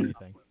spoil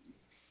anything.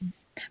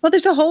 Well,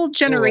 there's a whole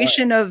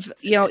generation of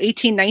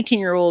 18,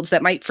 19-year-olds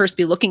that might first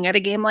be looking at a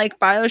game like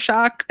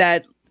BioShock.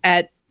 That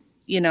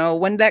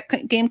when did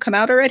that game come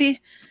out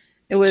already?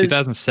 It was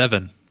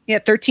 2007.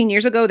 13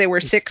 years ago, there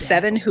were 6,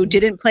 7 who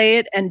didn't play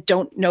it and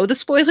don't know the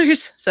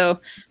spoilers. So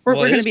we're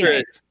going to be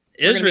nice.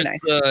 Israel,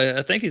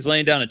 I think he's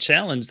laying down a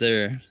challenge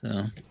there. So,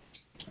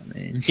 I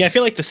mean, yeah, I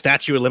feel like the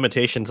statute of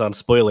limitations on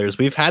spoilers.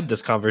 We've had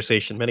this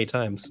conversation many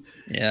times.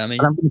 Yeah, I mean,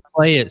 but I'm going to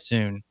play it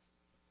soon.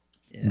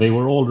 Yeah. They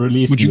were all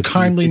released. Would you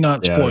kindly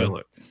not spoil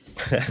it?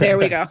 There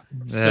we go.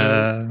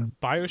 So,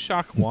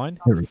 BioShock 1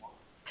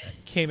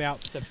 came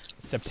out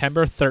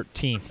September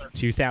 13th,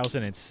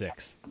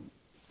 2006.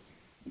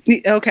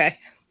 Okay.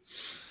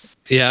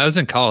 Yeah, I was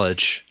in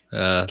college,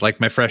 like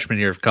my freshman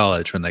year of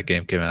college when that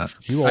game came out.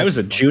 I was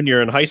a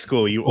junior in high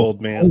school, you old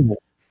man.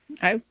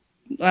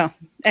 Well,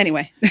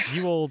 anyway.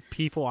 You old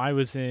people, I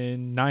was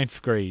in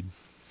 9th grade.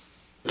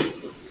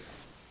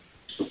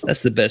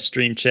 That's the best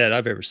stream chat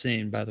I've ever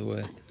seen, by the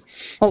way.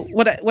 Well,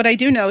 what I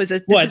do know is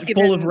that this is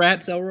given... full of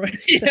rats, Elroy?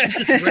 Yes,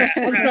 it's rat.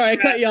 I'm sorry, I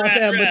cut you off,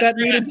 Em, but that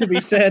needed to be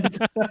said.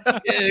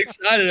 Getting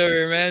excited over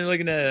here, man.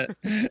 Looking at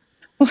it.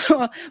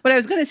 Well, what I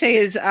was going to say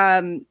is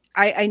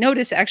I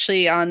noticed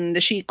actually on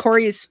the sheet,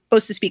 Corey is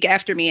supposed to speak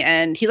after me,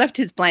 and he left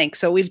his blank.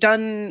 So we've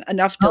done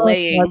enough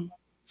delaying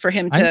for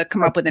him to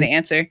come up with an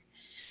answer.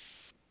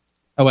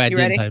 Oh, wait, I You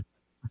didn't ready?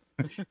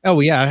 type.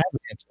 Oh, yeah, I have an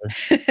answer.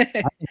 I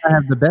think I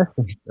have the best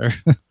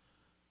answer.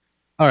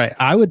 All right,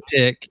 I would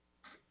pick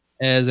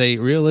as a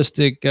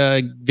realistic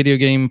video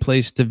game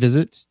place to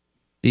visit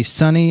the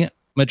sunny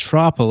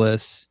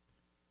metropolis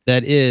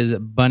that is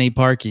Bunny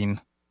Parking.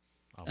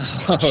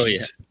 Oh yeah.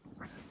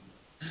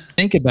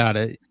 Think about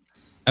it.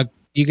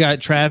 You got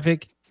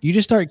traffic. You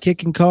just start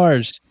kicking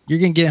cars. You're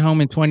going to get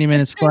home in 20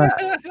 minutes flat.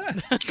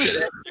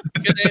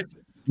 Good answer.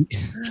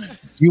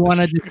 You want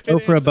to just go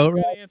for a boat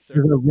ride?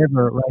 There's a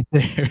river right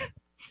there.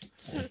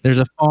 There's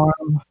a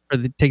farm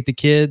take the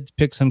kids,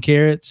 pick some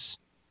carrots.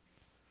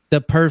 The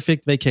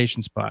perfect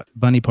vacation spot,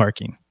 Bunny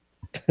Parking.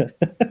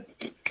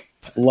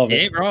 Love You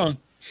it. ain't wrong.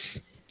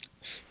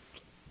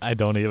 I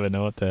don't even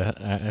know what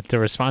to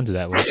respond to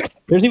that with.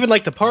 There's even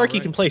like the park, you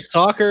can play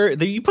soccer.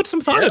 You put some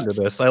thought into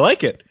this. I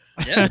like it.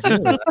 Yeah.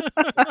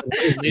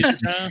 Leisure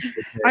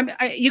time.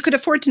 You could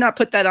afford to not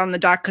put that on the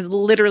doc because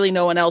literally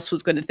no one else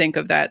was going to think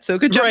of that. So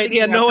good job. Right,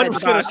 yeah, thinking no one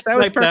outside was the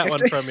going to box. That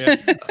was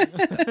snipe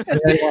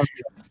that one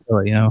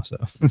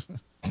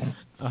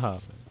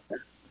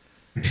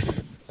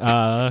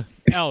perfect.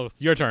 So.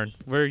 Your turn.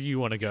 Where you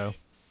want to go?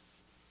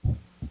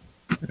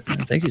 I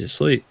think he's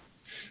asleep.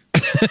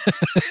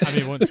 I mean,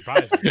 it wouldn't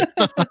surprise me.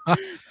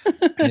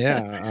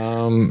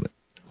 Yeah.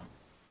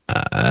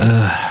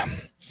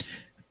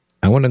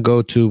 I want to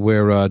go to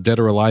where Dead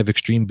or Alive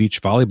Extreme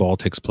Beach Volleyball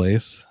takes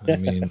place. I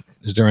mean,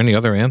 is there any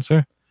other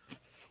answer?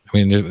 I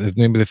mean,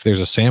 maybe if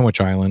there's a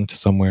sandwich island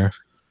somewhere.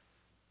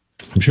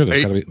 I'm sure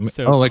there's got to be.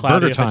 So like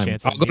Cloudy Burger with a Time.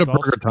 chance I'll at go to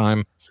meatballs? Burger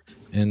Time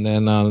and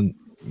then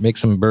make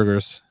some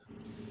burgers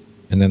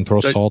and then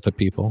throw So- salt at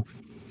people.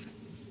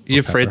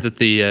 You afraid Pepper. that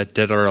the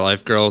Dead or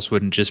Alive girls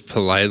wouldn't just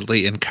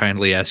politely and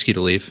kindly ask you to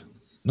leave?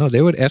 No,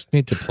 they would ask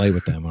me to play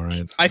with them. All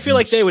right. I feel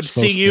like they would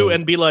So see you skilled.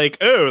 and be like,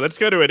 "Oh, let's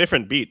go to a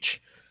different beach."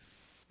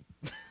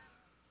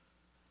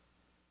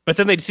 But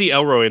then they'd see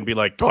Elroy and be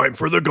like, "Time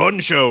for the gun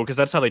show," because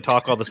that's how they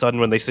talk all of a sudden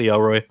when they see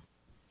Elroy.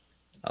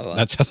 Oh,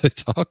 That's how they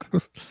talk.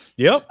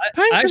 Yep.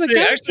 I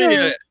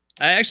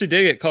actually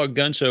did get called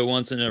gun show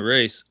once in a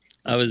race.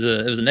 It was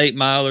an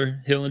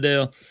 8-miler,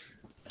 Hillendale,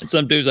 and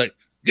some dude's like,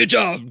 "Good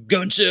job,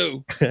 gun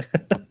show."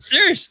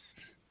 Serious.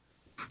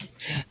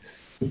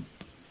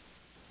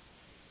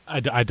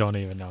 I don't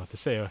even know what to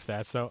say with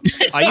that. So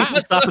I used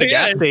to stop at a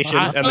gas Yeah. station,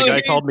 and the Oh, guy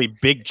yeah. called me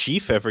Big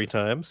Chief every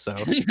time. So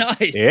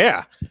Nice.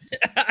 yeah.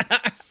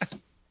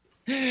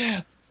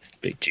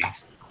 Big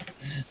cheese.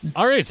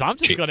 all right, so I'm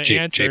just Cheap, going to cheap,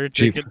 answer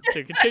cheap,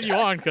 to continue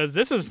on because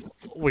this is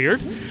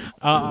weird.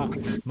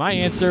 My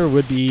answer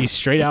would be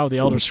straight out of the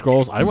Elder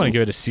Scrolls. I want to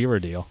go to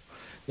Cyrodiil.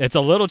 It's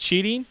a little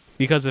cheating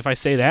because if I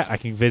say that, I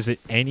can visit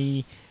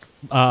any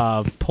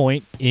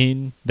point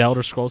in the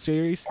Elder Scrolls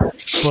series,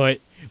 but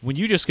when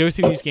you just go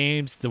through these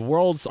games, the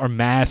worlds are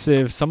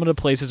massive. Some of the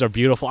places are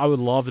beautiful. I would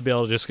love to be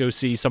able to just go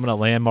see some of the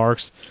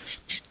landmarks,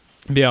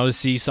 be able to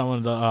see some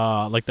of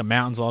the like the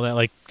mountains, all that.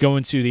 Like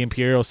going to the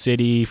Imperial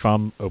City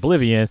from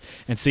Oblivion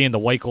and seeing the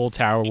White Gold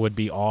Tower would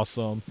be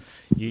awesome.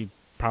 You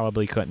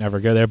probably couldn't ever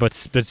go there, but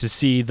to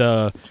see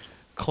the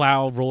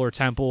Cloud Roller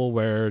Temple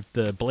where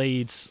the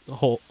Blades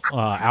whole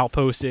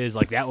outpost is,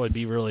 like that would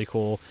be really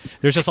cool.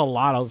 There's just a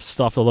lot of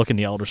stuff to look in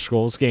the Elder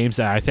Scrolls games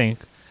that I think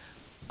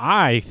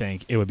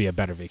it would be a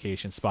better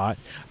vacation spot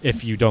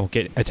if you don't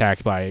get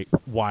attacked by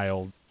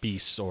wild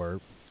beasts or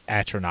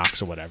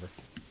Atronachs or whatever.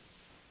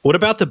 What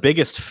about the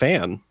biggest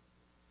fan?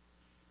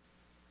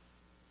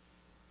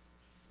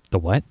 The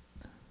what?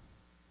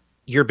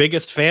 Your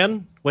biggest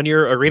fan when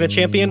you're arena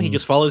champion? He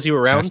just follows you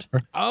around.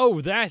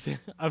 Oh, that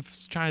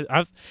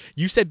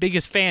you said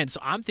biggest fan, so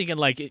I'm thinking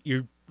like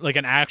you're like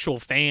an actual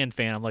fan.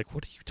 I'm like,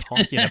 what are you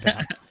talking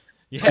about?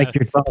 Yeah. Like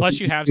you're talking Plus,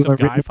 you have to some a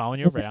guy real-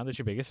 following you around that's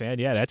your biggest fan.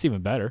 Yeah, that's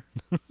even better.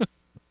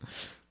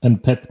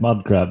 And pet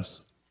mud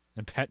crabs.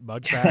 And pet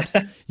mud crabs.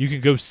 You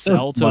can go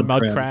sell to a Mud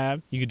mud crabs.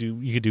 crab.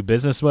 You could do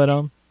business with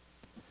them.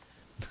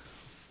 I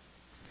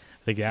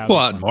think that would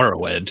Well, be out in fun.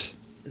 Morrowind.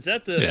 Is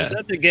that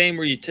the game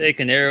where you take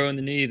an arrow in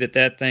the knee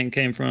that thing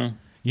came from?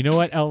 You know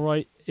what,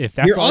 Elroy? If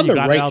that's You're all on you the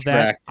got right out of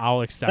track. that,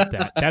 I'll accept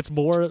that. That's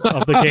more of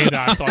the game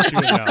that I thought you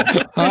would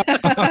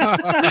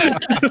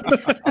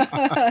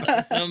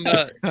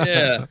know.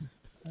 Yeah.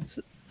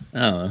 I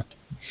don't know.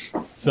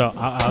 So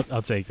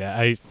I'll take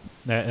that.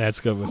 That's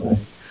good with me.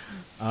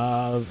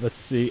 Let's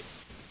see.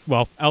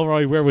 Well,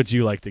 Elroy, where would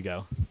you like to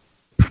go?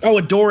 Oh,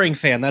 Adoring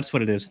Fan. That's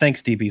what it is.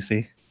 Thanks,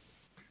 DBC.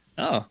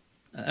 Oh,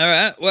 all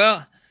right.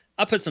 Well,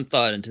 I put some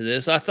thought into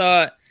this. I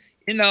thought,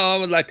 I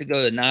would like to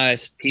go to a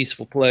nice,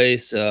 peaceful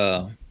place.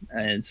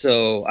 And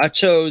so I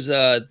chose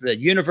the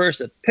universe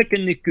of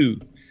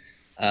Pikuniku.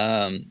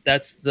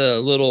 That's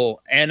the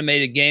little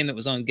animated game that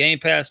was on Game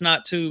Pass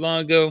not too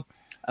long ago.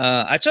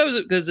 I chose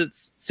it because it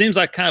seems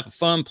like kind of a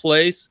fun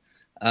place.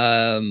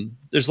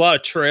 There's a lot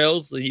of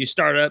trails. You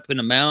start up in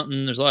a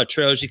mountain. There's a lot of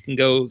trails you can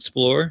go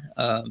explore.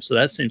 So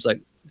that seems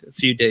like a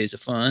few days of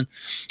fun.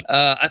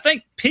 I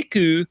think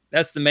Piku,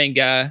 that's the main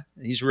guy.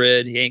 He's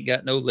red. He ain't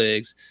got no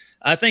legs.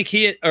 I think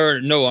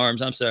no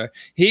arms. I'm sorry.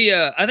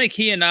 I think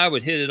he and I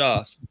would hit it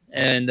off.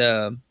 And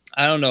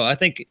I don't know. I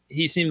think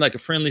he seemed like a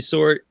friendly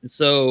sort. And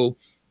so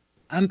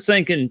I'm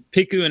thinking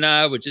Piku and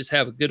I would just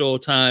have a good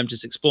old time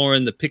just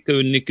exploring the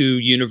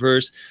Pikuniku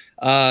universe.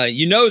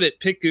 You know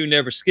that Piku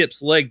never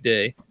skips leg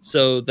day,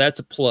 so that's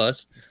a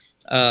plus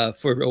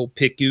for old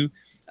Piku.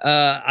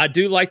 I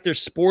do like their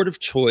sport of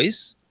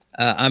choice.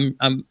 I'm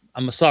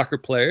a soccer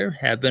player,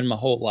 have been my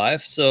whole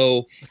life,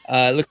 so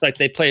it looks like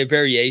they play a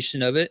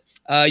variation of it.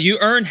 You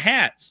earn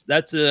hats.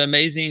 That's an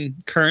amazing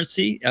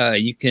currency.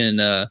 You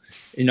can,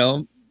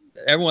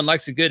 everyone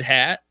likes a good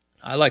hat.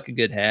 I like a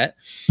good hat.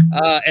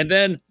 And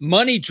then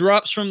money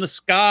drops from the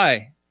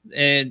sky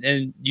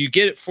and you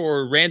get it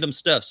for random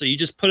stuff. So you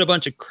just put a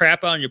bunch of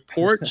crap on your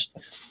porch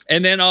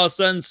and then all of a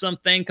sudden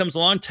something comes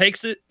along,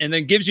 takes it, and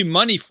then gives you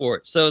money for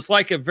it. So it's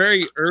like a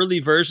very early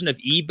version of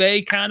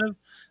eBay kind of,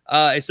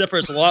 except for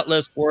it's a lot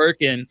less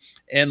work and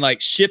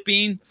like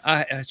shipping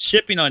on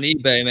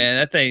eBay, man,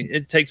 that thing,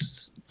 it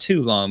takes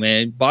too long,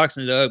 man.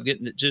 Boxing it up,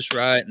 getting it just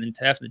right, and then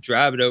having to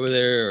drive it over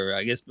there, or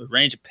I guess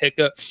arrange a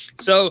pickup.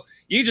 So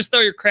you just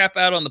throw your crap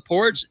out on the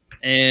porch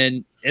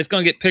and it's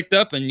going to get picked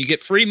up and you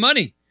get free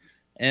money.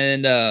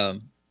 And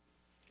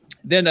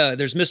then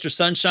there's Mr.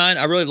 Sunshine.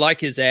 I really like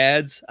his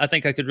ads. I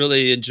think I could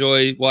really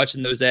enjoy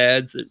watching those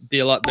ads. It'd be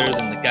a lot better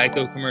than the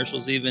Geico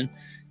commercials even.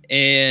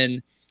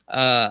 And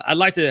I'd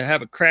like to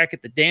have a crack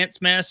at the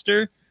Dance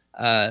Master.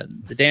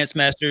 The Dance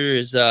Master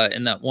is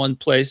in that one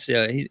place.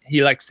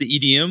 He likes the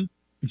EDM.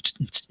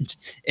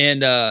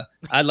 And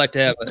I'd like to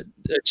have a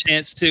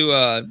chance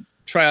to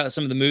try out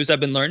some of the moves I've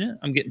been learning.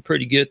 I'm getting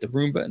pretty good at the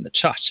Roomba and the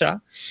Cha-Cha.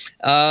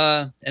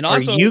 And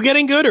also, are you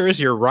getting good, or is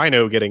your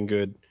Rhino getting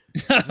good?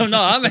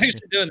 No, I'm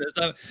actually doing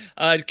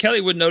this.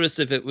 Kelly would notice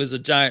if it was a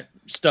giant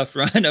stuffed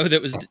rhino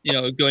that was,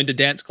 going to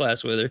dance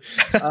class with her.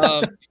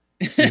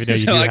 Even though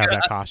you do have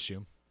that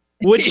costume.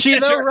 Would she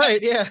though?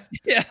 Right. Yeah.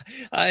 Yeah.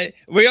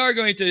 We are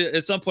going to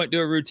at some point do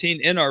a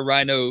routine in our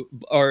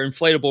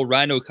inflatable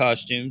rhino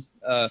costumes.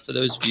 For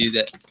those of you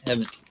that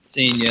haven't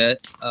seen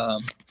yet.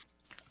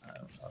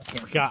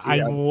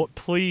 God,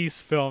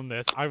 please film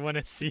this. I want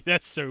to see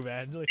that so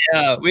badly.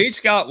 Yeah, we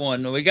each got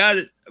one. We got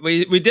it.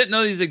 We didn't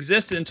know these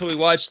existed until we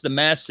watched The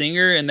Masked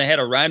Singer, and they had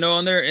a rhino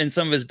on there, and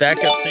some of his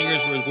backup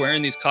singers were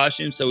wearing these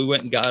costumes, so we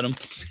went and got them.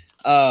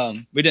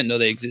 We didn't know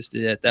they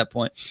existed at that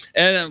point.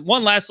 And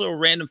one last little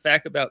random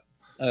fact about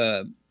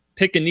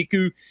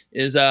Pikuniku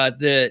is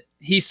that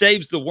he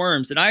saves the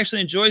worms, and I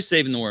actually enjoy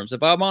saving the worms.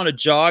 If I'm on a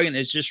jog and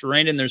it's just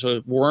raining, there's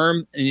a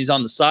worm, and he's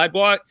on the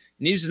sidewalk,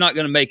 and he's just not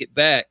going to make it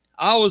back,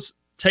 I always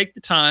take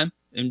the time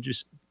and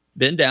just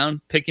bend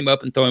down, pick him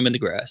up, and throw him in the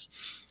grass.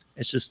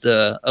 It's just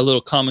a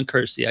little common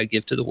courtesy I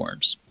give to the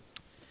worms.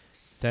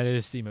 That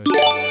is the most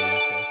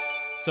answer.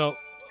 So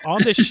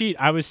on the sheet,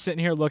 I was sitting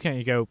here looking at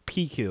you go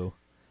Piku,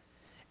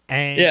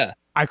 and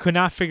I could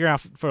not figure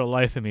out for the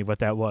life of me what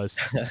that was,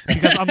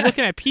 because I'm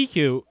looking at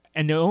Piku,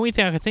 and the only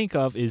thing I could think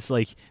of is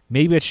like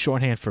maybe it's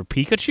shorthand for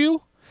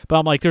Pikachu, but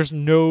I'm like, there's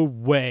no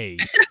way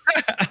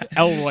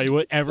Elroy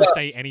would ever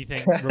say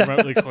anything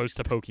remotely close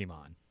to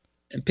Pokemon.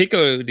 And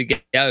Pico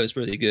de Gallo is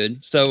really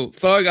good. So,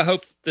 Fug, I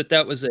hope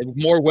that was a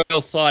more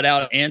well thought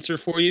out answer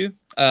for you,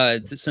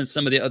 since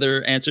some of the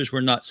other answers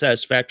were not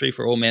satisfactory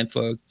for old man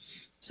Fug.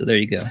 So there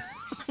you go.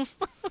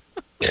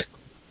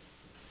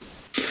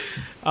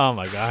 Oh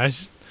my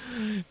gosh,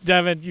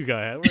 Devin, you go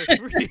ahead.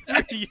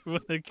 Where do you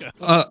want to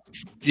go?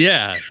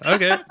 Yeah.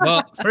 Okay.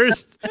 Well,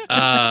 first,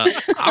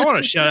 I want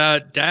to shout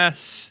out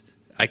Das.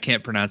 I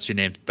can't pronounce your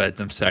name, but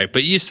I'm sorry.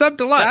 But you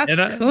subbed a lot.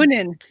 Das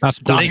Kunin.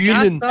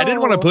 I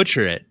didn't want to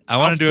butcher it. I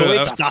want to do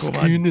it. Das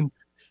Kunin.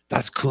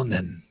 Das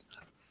Kunin.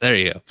 There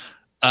you go.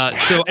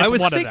 So I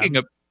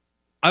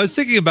was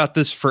thinking about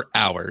this for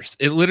hours.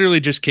 It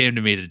literally just came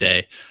to me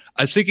today.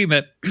 I was thinking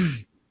that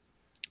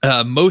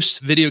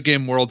most video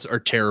game worlds are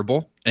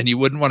terrible, and you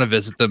wouldn't want to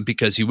visit them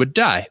because you would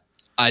die.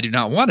 I do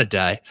not want to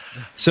die.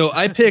 So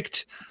I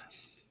picked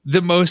the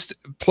most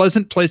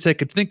pleasant place I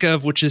could think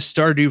of, which is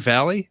Stardew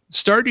Valley.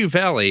 Stardew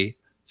Valley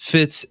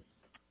fits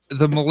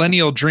the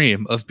millennial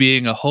dream of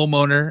being a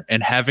homeowner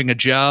and having a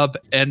job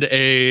and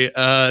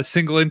a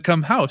single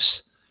income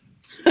house.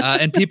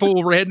 And people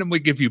will randomly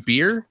give you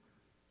beer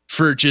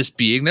for just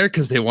being there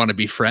because they want to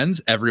be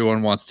friends.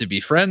 Everyone wants to be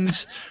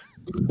friends.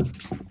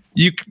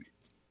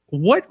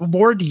 What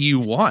more do you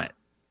want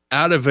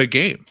out of a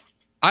game?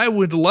 I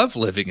would love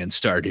living in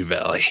Stardew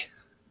Valley.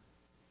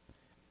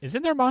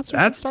 Isn't there monsters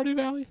in Stardew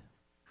Valley?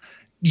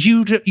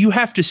 You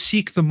have to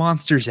seek the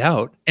monsters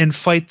out and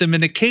fight them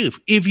in a cave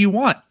if you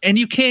want. And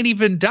you can't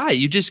even die.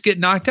 You just get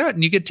knocked out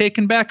and you get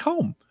taken back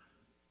home.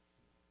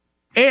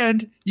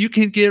 And you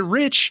can get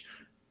rich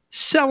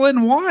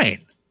selling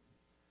wine.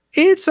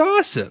 It's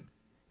awesome.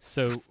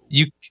 So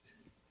you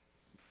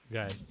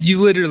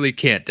literally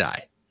can't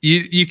die.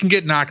 You can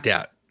get knocked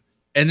out.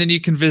 And then you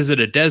can visit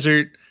a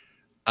desert.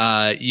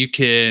 You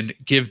can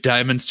give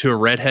diamonds to a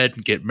redhead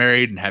and get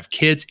married and have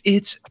kids.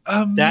 It's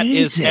amazing. That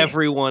is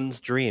everyone's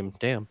dream.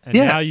 Damn. And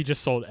now you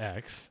just sold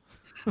X.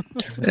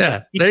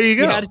 Yeah, there you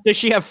go. Does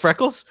she have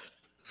freckles?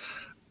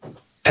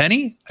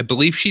 Penny? I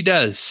believe she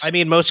does. I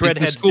mean, most She's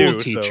redheads the school do.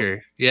 teacher.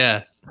 So.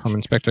 Yeah. I'm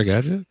Inspector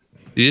Gadget.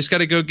 You just got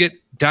to go get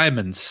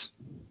diamonds.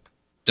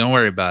 Don't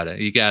worry about it.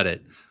 You got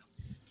it.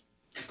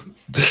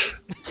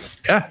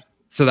 Yeah.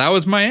 So that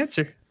was my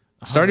answer.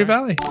 Stardew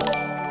Valley.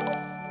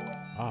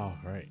 Oh,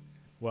 right.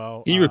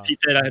 Well, Can you repeat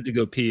that? I had to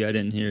go pee. I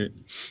didn't hear it.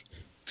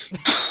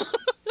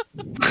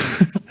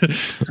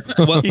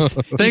 Well,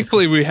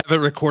 thankfully we have it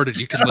recorded.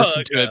 You can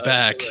listen to it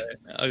back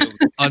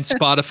on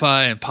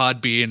Spotify and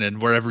Podbean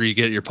and wherever you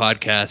get your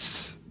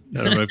podcasts.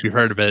 I don't know if you've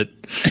heard of it.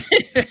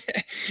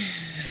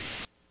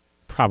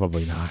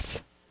 Probably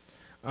not.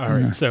 All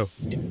right. So,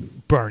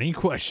 burning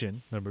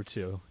question number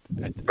 2.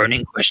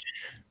 Burning question.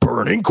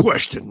 Burning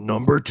question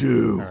number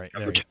 2. All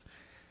right.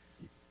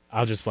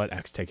 I'll just let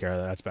X take care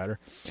of that. That's better.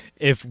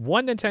 If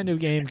one Nintendo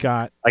game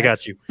got... I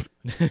got you.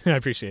 I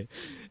appreciate it.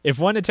 If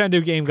one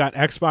Nintendo game got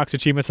Xbox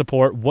achievement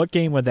support, what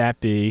game would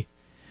that be?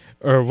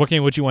 Or what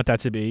game would you want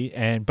that to be?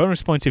 And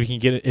bonus points if you can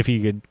get it, if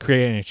you could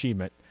create an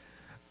achievement.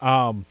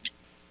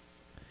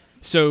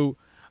 So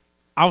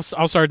I'll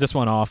start this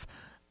one off.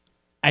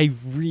 I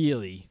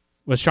really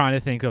was trying to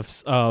think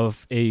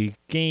of a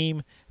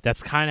game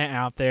that's kind of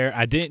out there.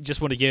 I didn't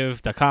just want to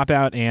give the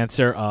cop-out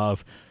answer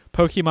of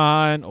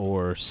Pokemon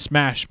or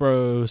Smash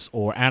Bros.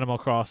 Or Animal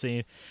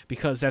Crossing,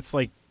 because that's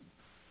like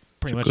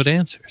pretty much good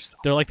answers.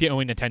 They're like the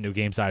only Nintendo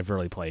games I've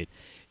really played.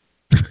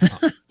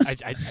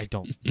 I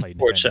don't play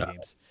Nintendo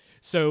games.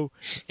 So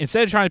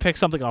instead of trying to pick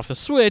something off the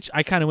Switch,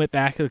 I kind of went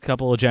back a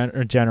couple of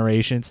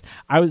generations.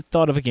 I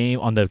thought of a game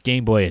on the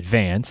Game Boy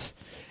Advance,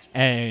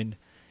 and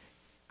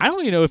I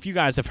don't even know if you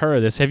guys have heard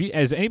of this.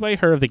 Has anybody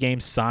heard of the game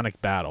Sonic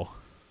Battle?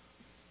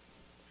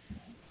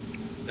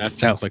 That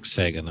sounds like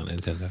Sega, not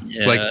Nintendo.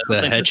 Yeah, like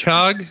the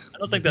Hedgehog? I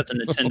don't think that's a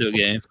Nintendo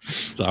game.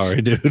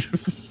 Sorry, dude.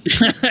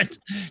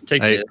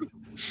 Take it.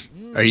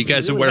 Are you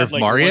guys aware of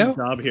Mario?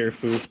 Job here,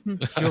 Foo.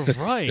 You're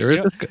right. There is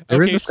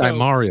this guy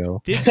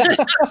Mario.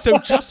 So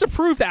just to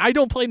prove that I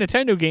don't play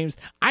Nintendo games,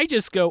 I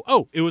just go,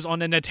 oh, it was on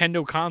the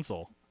Nintendo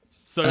console,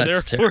 so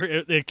therefore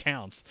it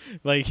counts.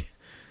 Like,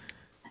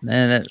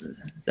 man,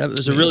 that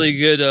was a really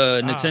good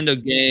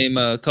Nintendo game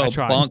called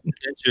Bonk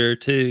Adventure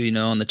too.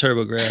 On the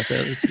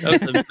TurboGrafx.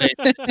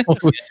 That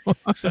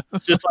was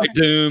it's just like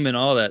Doom and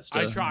all that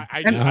stuff.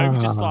 I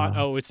just thought,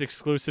 oh, it's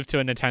exclusive to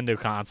a Nintendo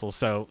console,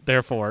 so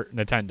therefore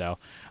Nintendo.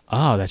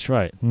 Oh, that's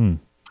right.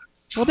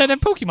 Well, then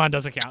Pokemon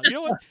doesn't count. You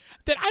know what?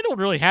 Then I don't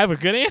really have a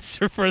good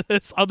answer for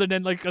this other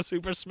than like a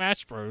Super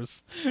Smash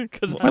Bros.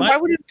 Because why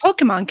would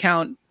Pokemon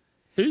count?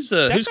 Whose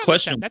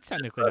question? That's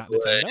technically not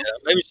Nintendo. Yeah,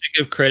 maybe we should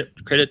give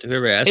credit to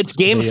whoever asked. It's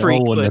Game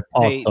Freak, but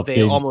they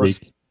Game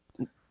almost.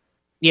 Freak.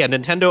 Yeah,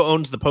 Nintendo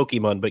owns the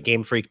Pokemon, but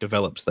Game Freak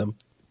develops them.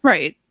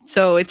 Right.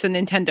 So it's a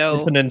Nintendo.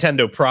 It's a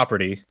Nintendo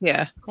property.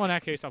 Yeah. Well, in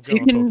that case, so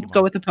you can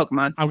go with the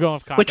Pokemon. I'm going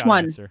with which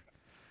one? Answer.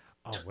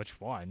 Oh, which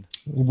one?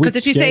 Because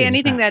if you say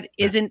anything that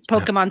isn't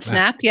Pokemon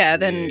Snap,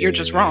 then you're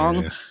just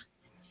wrong. Is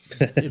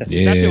that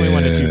the only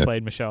one that you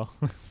played, Michelle?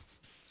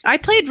 I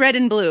played Red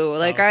and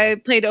Blue. I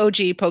played OG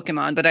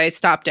Pokemon, but I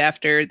stopped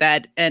after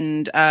that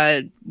and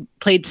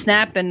played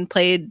Snap and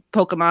played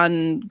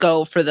Pokemon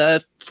Go for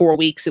the 4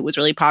 weeks. It was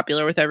really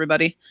popular with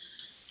everybody.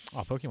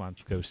 Oh, Pokemon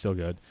Go is still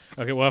good.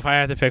 Okay, well, if I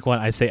had to pick one,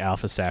 I'd say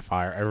Alpha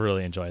Sapphire. I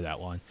really enjoy that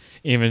one.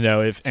 Even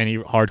though if any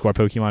hardcore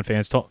Pokemon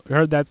fans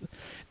heard that,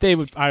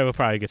 I would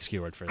probably get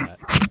skewered for that.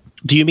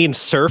 Do you mean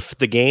Surf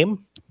the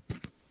game?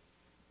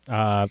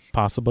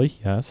 Possibly,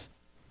 yes.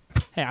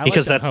 Hey, I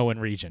because like the Hoenn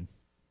region.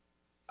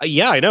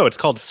 Yeah, I know. It's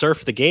called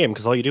Surf the game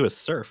because all you do is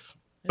surf.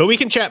 But we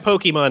can chat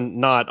Pokemon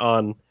not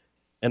on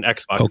an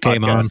Xbox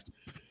podcast.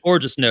 Or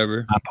just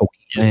never.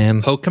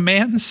 Pokemon.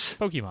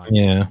 Pokemon.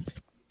 Yeah.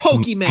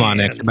 Pokemon. Come on,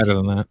 X, better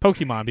than that.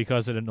 Pokemon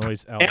because it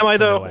annoys. Am I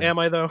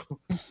though?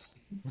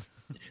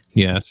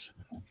 Yes.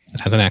 It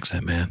has an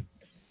accent, man.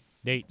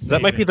 Nate,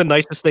 that might be the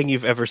nicest thing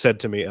you've ever said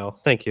to me, El.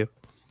 Thank you.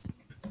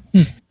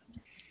 Go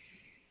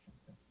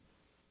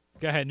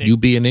ahead, Nate. You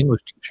be an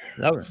English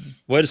teacher.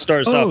 Way to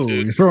start us off,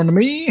 dude. You're throwing to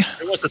me?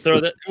 Who wants to throw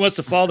that? Who wants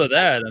to follow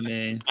that? I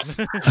mean,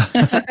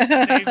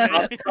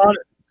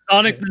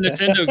 Sonic the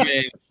Nintendo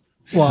game.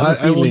 Well,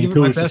 I will feeling give it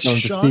my Kush is best going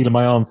to shot. steal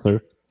my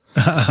answer.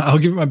 I'll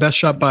give it my best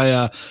shot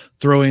by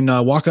throwing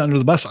Waka under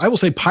the bus. I will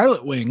say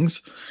Pilot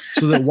Wings,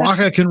 so that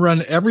Waka can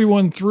run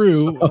everyone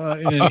through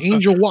in an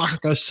Angel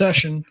Waka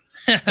session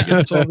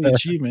against all the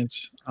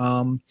achievements.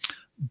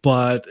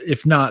 But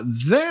if not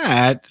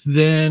that,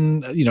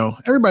 then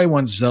everybody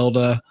wants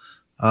Zelda.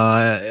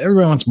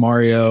 Everybody wants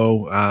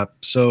Mario.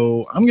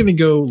 So I'm going to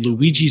go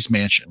Luigi's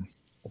Mansion.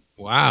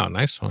 Wow,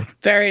 nice one.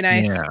 Very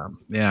nice.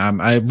 Yeah.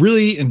 I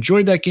really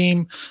enjoyed that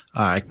game.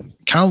 I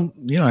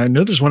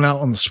know there's one out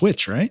on the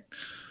Switch, right?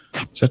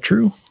 Is that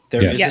true?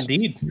 There is Yes.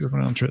 indeed. There's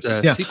one on Switch. The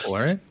Yeah. sequel,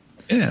 right?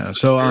 Yeah.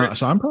 So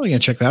I'm probably gonna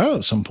check that out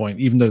at some point,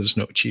 even though there's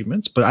no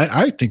achievements. But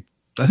I think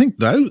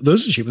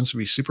those achievements would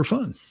be super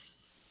fun.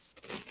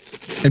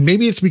 And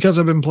maybe it's because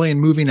I've been playing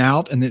Moving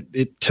Out, and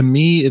it to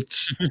me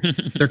it's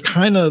they're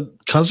kind of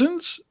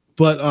cousins.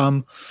 But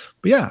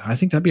yeah, I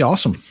think that'd be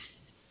awesome.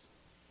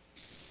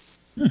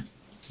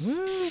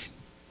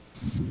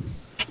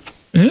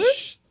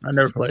 I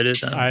never played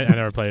it. I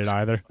never played it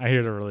either. I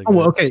hear they're really Oh, good.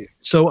 well, okay.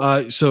 So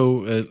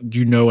do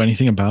you know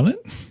anything about it?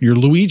 You're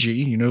Luigi.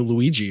 You know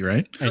Luigi,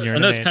 right? And you're I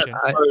in know a it's kind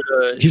mansion.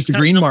 of He's the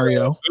green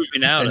Mario.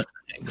 Moving out. I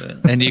think,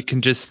 but- And you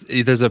can just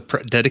there's a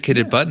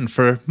dedicated button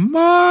for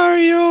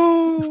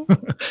Mario.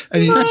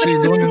 And so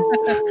you're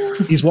going.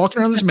 He's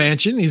walking around this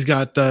mansion. He's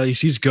got he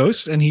sees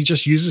ghosts, and he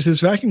just uses his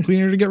vacuum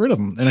cleaner to get rid of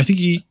them. And I think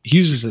he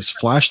uses his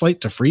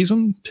flashlight to freeze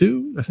them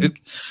too. I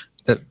think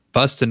That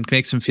busts and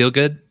makes him feel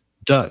good.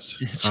 does.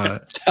 It's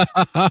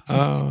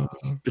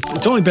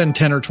only been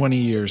 10 or 20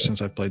 years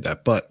since I've played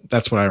that, but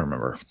that's what I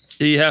remember.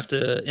 Do you have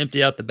to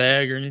empty out the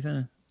bag or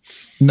anything?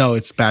 No,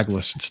 it's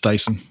bagless. It's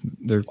Dyson.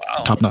 They're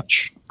Wow. top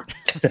notch.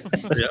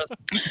 Pretty awesome.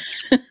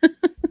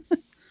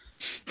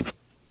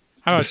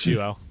 How about you,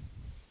 Al?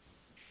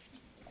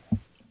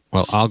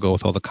 Well, I'll go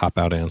with all the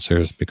cop-out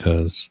answers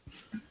because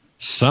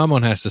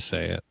someone has to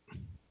say it.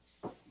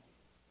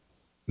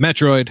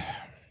 Metroid.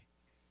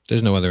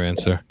 There's no other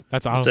answer.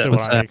 That's honestly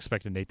What's what I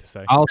expected Nate to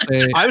say. I'll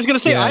say. I was going to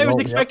say, Yeah, I was well,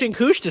 expecting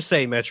Koosh to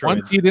say Metroid.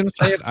 Once you didn't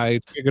say it, I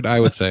figured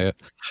I would say it.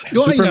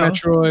 Well, Super I'm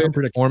Metroid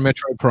predictable. or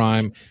Metroid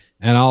Prime,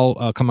 and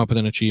I'll come up with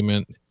an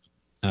achievement.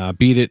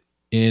 Beat it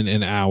in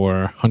an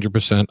hour,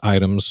 100%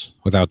 items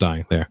without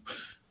dying. There.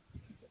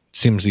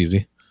 Seems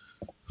easy.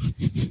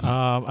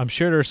 I'm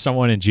sure there's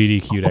someone in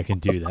GDQ that can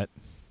do that.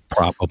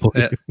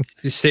 Probably. Yeah.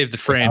 You save the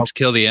frames,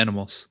 kill the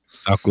animals.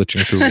 Without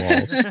glitching through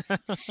walls.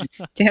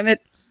 Damn it.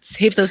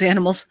 Save those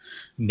animals,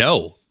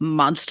 No.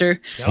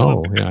 monster.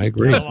 Oh, yeah, I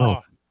agree. Kill 'em Oh.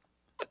 off.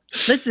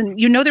 Listen,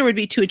 there would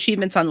be 2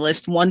 achievements on the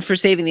list, one for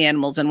saving the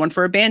animals and one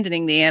for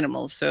abandoning the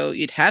animals. So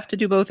you'd have to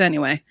do both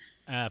anyway.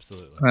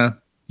 Absolutely.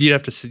 You'd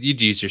have to. You'd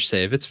use your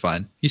save. It's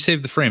fine. You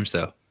save the frames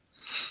though.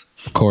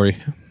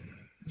 Corey,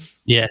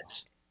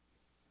 Yes.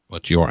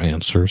 what's your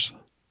answers?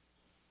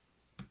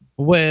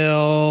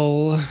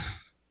 Well, I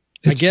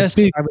It's guess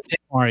the big- I would take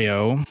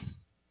Mario,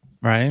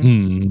 right?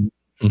 Hmm.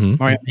 Mhm.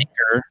 Mario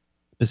Maker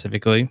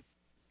specifically,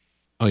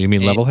 Oh, you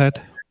mean Hey. level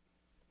head?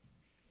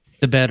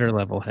 the better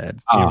level head.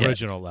 The Ah.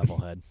 original level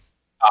head.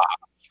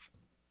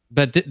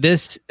 But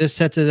this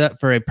sets it up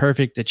for a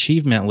perfect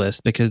achievement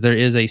list because there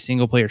is a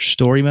single player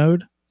story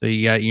mode. So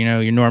you got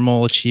your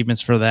normal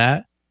achievements for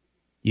that.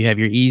 You have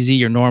your easy,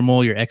 your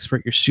normal, your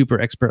expert, your super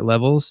expert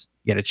levels.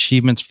 You got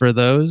achievements for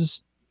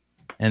those,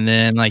 and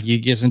then you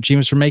get some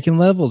achievements for making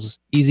levels.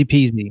 Easy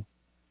peasy.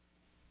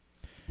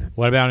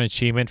 What about an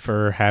achievement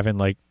for having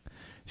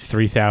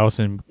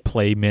 3,000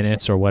 play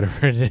minutes or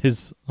whatever it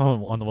is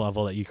on the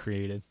level that you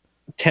created?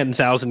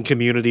 10,000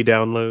 community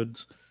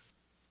downloads.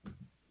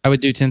 I would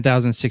do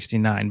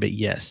 10,069, but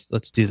yes,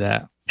 let's do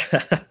that.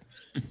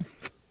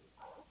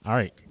 All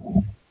right.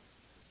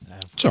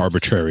 It's an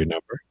arbitrary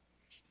number.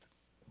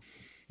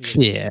 He's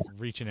Yeah.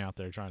 Reaching out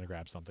there trying to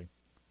grab something.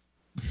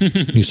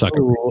 You suck.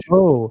 at reach.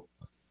 Oh,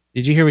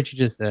 did you hear what you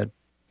just said?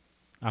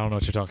 I don't know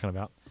what you're talking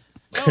about.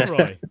 Oh,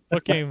 Roy,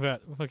 what game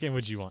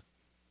would you want?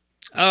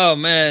 Oh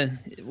man,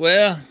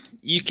 well,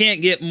 you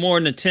can't get more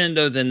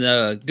Nintendo than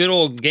the good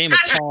old game of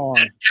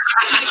Pong,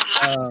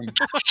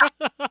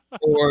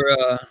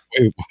 or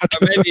Wait, what?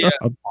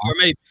 or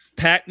maybe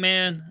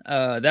Pac-Man.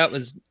 That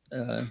was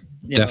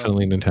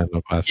Definitely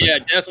Nintendo classic. Yeah,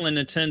 definitely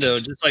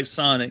Nintendo, just like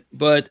Sonic.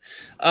 But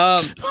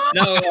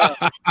no,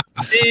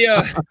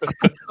 P-Tart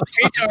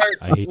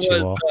I hate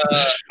you all.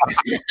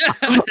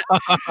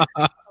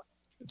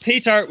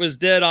 P-Tart was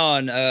dead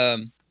on.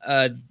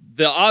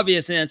 The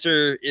obvious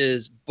answer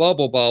is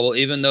Bubble Bobble,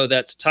 even though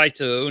that's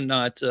Taito,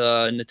 not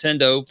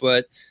Nintendo.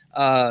 But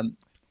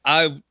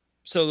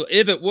so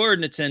if it were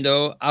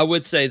Nintendo, I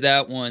would say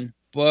that one.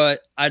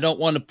 But I don't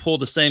want to pull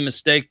the same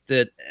mistake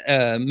that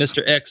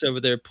Mr. X over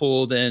there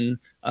pulled and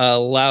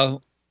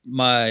allow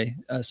my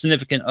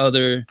significant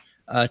other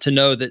to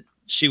know that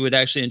she would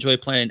actually enjoy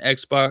playing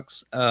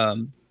Xbox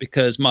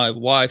because my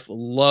wife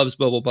loves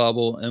Bubble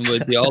Bobble and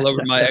would be all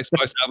over my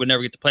Xbox. I would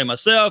never get to play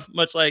myself,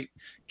 much like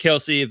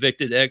Kelsey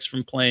evicted X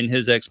from playing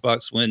his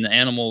Xbox when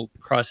Animal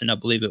Crossing, I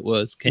believe it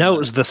was. Came No, out. it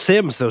was The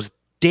Sims, those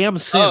damn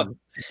Sims.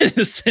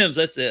 Sims,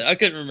 that's it. I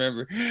couldn't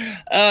remember.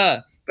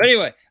 But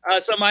anyway,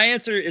 so my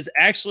answer is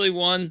actually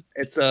one.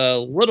 It's a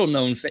little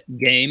known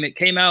game. It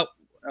came out.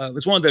 It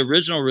was one of the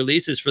original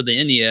releases for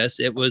the NES.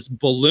 It was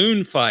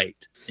Balloon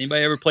Fight.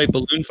 Anybody ever play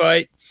Balloon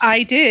Fight?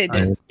 I did.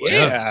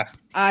 Yeah.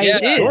 I Yeah.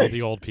 did. All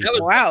the old people.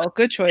 Wow,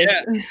 good choice.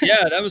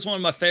 Yeah, that was one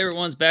of my favorite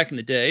ones back in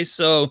the day.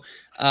 So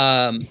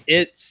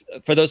it's,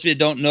 for those of you that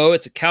don't know,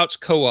 it's a couch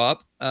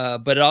co-op,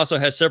 but it also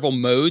has several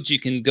modes. You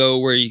can go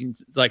where you can,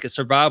 like a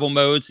survival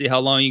mode, see how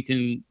long you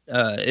can.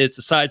 It's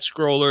a side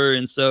scroller,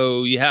 and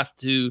so you have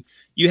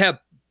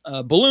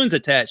balloons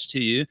attached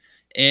to you,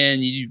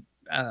 and you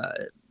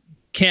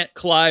can't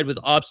collide with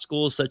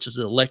obstacles such as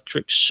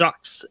electric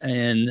shocks,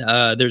 and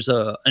there's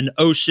an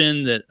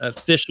ocean that a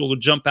fish will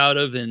jump out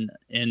of and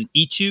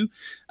eat you,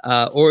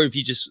 or if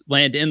you just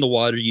land in the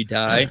water, you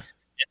die. And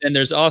then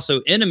there's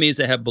also enemies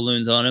that have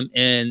balloons on them,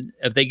 and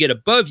if they get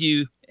above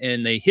you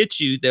and they hit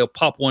you, they'll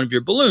pop one of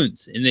your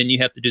balloons, and then you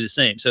have to do the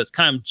same. So it's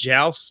kind of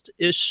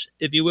joust-ish,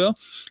 if you will.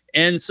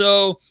 And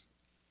so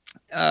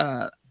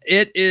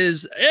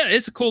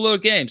it's a cool little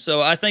game.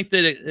 So I think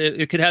that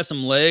it could have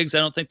some legs. I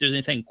don't think there's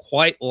anything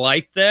quite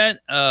like that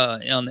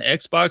on the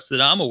Xbox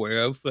that I'm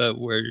aware of,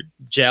 where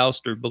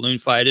joust or balloon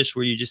fight-ish,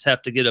 where you just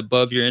have to get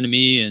above your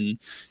enemy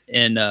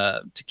and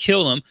to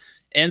kill them.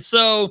 And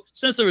so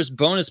since there was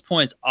bonus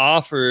points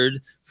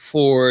offered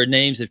for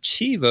names of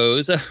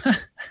Chivos,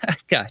 I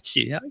got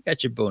you. I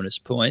got your bonus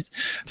points.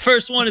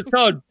 First one is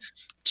called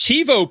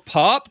Chivo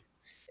Pop.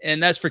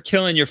 And that's for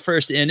killing your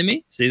first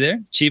enemy. See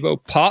there?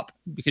 Chivo Pop,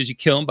 because you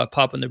kill them by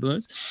popping their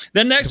balloons.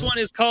 The next one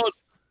is called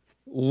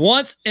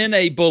Once in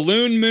a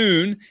Balloon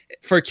Moon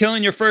for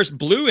killing your first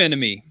blue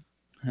enemy.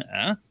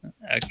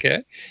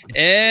 Okay.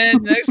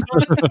 And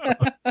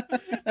the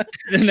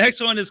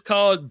next one is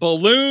called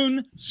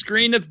Balloon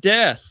Screen of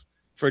Death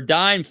for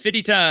dying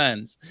 50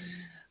 times.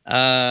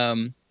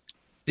 Then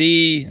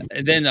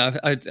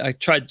I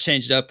tried to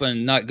change it up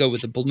and not go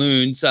with the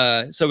balloons.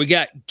 So we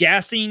got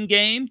Gassing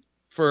Game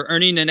for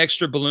earning an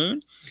extra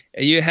balloon.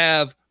 You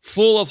have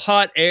Full of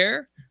Hot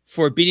Air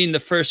for beating the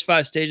first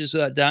 5 stages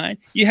without dying.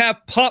 You have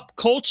Pop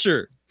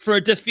Culture for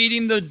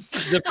defeating the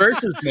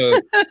versus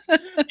mode.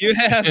 You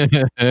have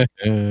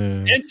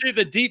Into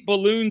the Deep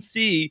Balloon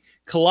Sea,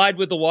 collide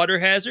with the water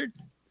hazard.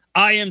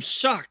 I Am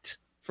Shocked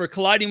for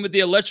colliding with the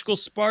electrical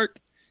spark.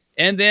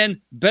 And then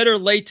Better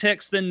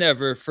Latex Than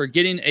Never for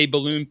getting a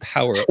balloon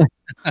power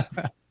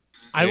up.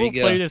 I will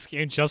play this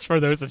game just for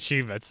those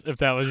achievements, if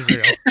that was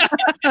real.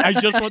 I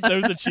just want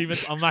those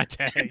achievements on my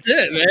tag. That's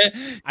it,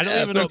 man. I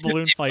don't even know what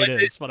Balloon Fight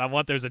is, but I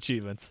want those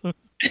achievements. There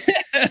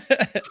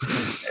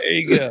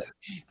you go.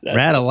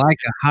 Ratalaika,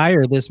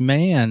 hire this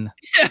man.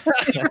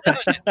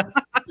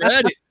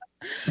 Ready.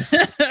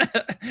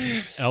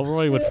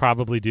 Elroy would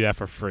probably do that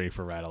for free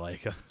for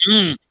Ratalaika.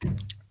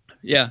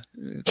 Yeah.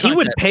 He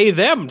would pay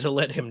them to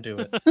let him do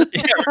it.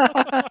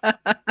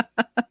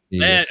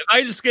 Man, if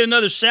I just get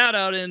another shout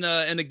out in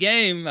a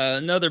game,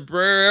 another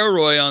Brer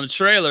Elroy on the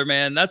trailer,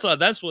 man, that's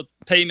what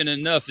payment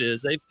enough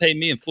is. They pay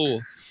me in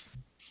full.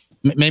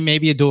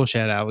 Maybe a dual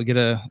shout out. We get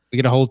a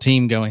whole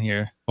team going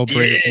here. Whole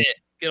team.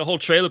 Get a whole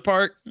trailer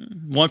park,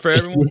 one for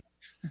everyone.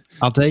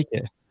 I'll take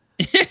it.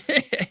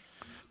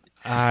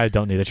 I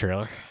don't need a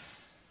trailer.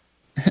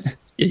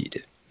 Yeah, you do.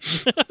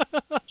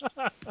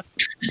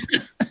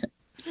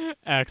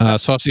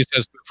 Saucy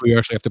says you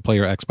actually have to play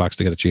your Xbox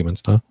to get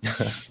achievements, huh?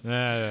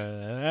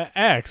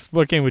 X,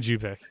 what game would you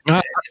pick?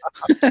 Man,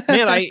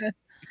 you can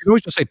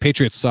always just say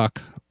Patriots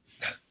suck.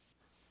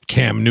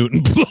 Cam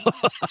Newton.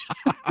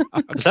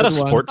 Is that a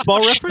sports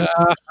ball reference?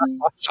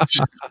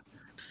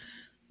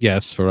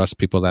 Yes, for us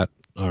people that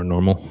are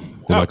normal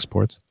who like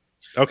sports.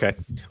 Okay.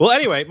 Well,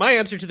 anyway, my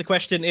answer to the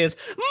question is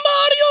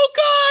Mario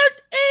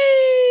Kart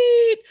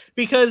 8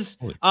 because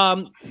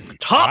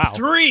top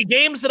 3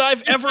 games that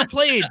I've ever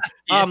played.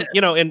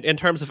 In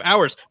terms of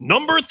hours.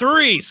 Number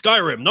 3,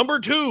 Skyrim. Number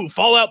 2,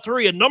 Fallout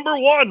 3, and number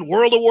 1,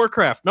 World of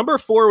Warcraft. Number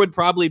 4 would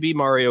probably be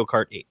Mario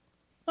Kart 8.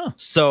 Huh.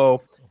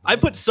 So I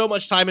put so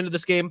much time into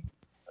this game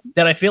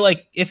that I feel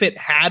like if it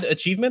had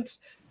achievements,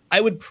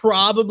 I would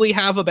probably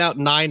have about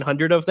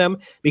 900 of them,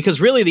 because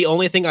really the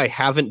only thing I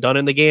haven't done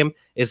in the game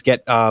is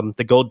get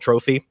the gold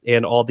trophy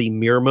and all the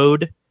mirror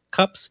mode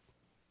cups.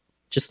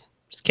 Just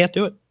can't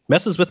do it.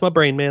 Messes with my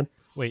brain, man.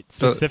 Wait,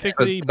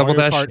 specifically Double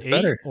Mario Dash Kart is 8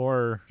 better.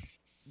 or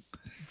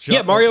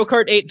Yeah, Mario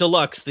Kart 8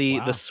 Deluxe,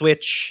 the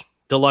Switch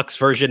Deluxe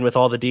version with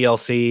all the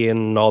DLC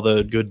and all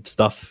the good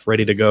stuff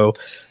ready to go.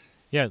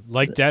 Yeah,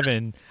 like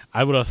Devin,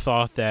 I would have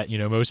thought that,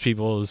 most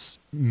people's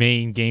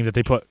main game that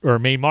they put, or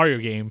main Mario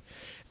game,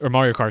 or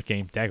Mario Kart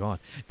game, daggone,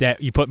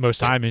 that you put most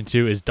time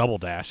into is Double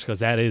Dash, because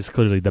that is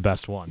clearly the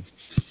best one.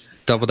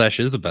 Double Dash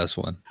is the best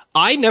one.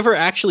 I never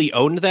actually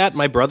owned that.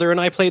 My brother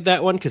and I played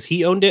that one because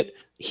he owned it.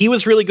 He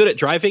was really good at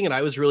driving, and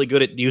I was really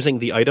good at using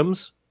the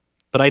items,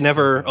 but I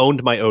never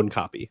owned my own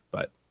copy.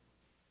 But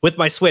with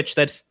my Switch,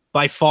 that's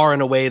by far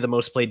and away the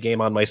most played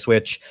game on my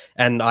Switch,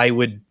 and I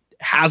would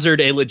hazard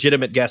a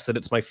legitimate guess that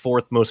it's my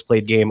 4th most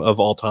played game of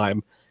all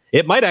time.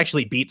 It might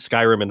actually beat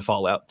Skyrim and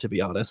Fallout, to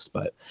be honest,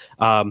 but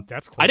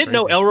That's quite I didn't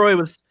know crazy. Elroy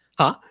was...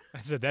 Huh?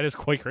 I said that is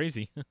quite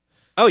crazy.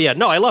 Oh yeah,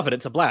 no, I love it.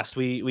 It's a blast.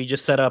 We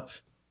just set up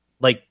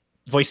like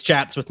voice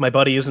chats with my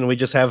buddies, and we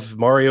just have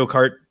Mario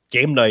Kart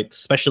game nights,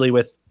 especially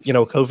with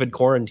COVID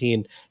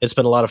quarantine. It's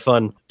been a lot of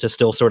fun to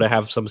still sort of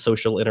have some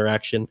social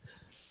interaction.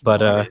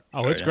 But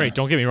it's great.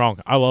 Don't get me wrong.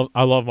 I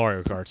love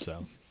Mario Kart.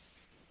 So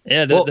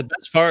yeah,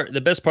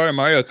 the best part of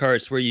Mario Kart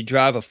is where you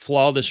drive a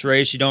flawless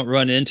race. You don't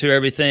run into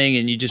everything,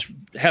 and you just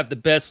have the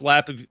best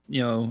lap of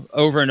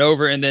over and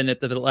over. And then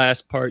at the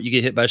last part, you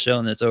get hit by a shell,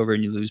 and it's over,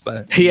 and you lose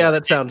by. Yeah,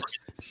 that sounds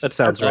That's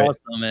right.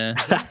 awesome, man.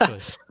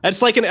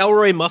 It's like an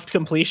Elroy muffed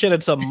completion.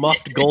 It's a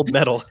muffed gold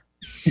medal.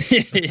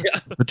 Yeah.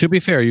 But to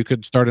be fair, you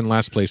could start in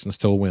last place and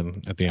still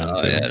win at the end.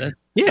 Oh, too.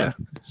 Yeah.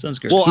 Sounds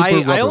great. Well, Super I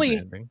rubber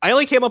only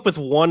banding. came up with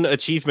one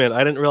achievement.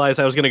 I didn't realize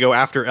I was going to go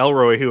after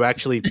Elroy, who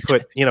actually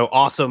put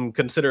awesome,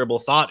 considerable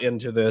thought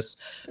into this.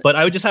 But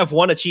I would just have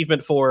one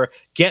achievement for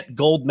get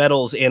gold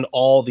medals in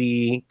all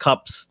the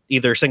cups,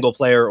 either single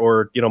player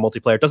or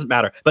multiplayer. It doesn't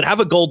matter. But have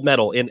a gold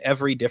medal in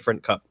every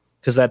different cup,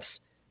 because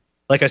that's,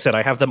 like I said,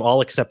 I have them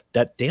all except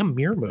that damn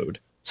mirror mode.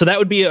 So that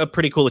would be a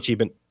pretty cool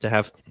achievement to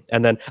have.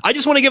 And then I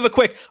just want to give a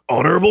quick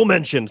honorable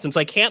mention, since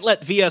I can't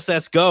let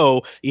VSS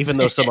go, even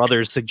though some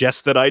others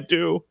suggest that I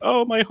do.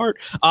 Oh, my heart.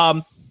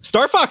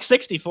 Star Fox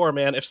 64,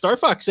 man. If Star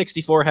Fox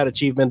 64 had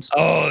achievements,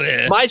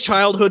 my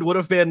childhood would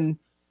have been,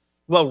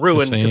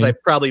 ruined, because I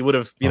probably would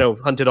have,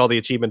 hunted all the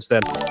achievements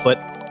then. But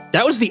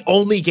that was the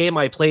only game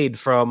I played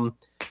from,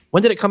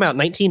 when did it come out?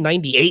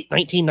 1998,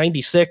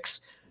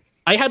 1996?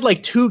 I had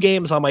like 2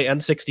 games on my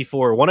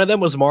N64. One of them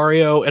was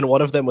Mario and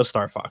one of them was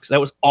Star Fox. That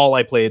was all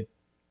I played.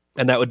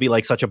 And that would be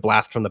like such a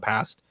blast from the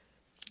past.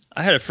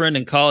 I had a friend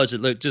in college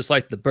that looked just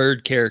like the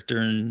bird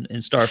character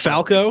in Star Fox.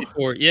 Falco?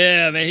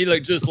 Yeah, man, he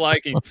looked just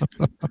like him.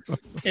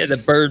 He had the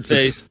bird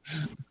face.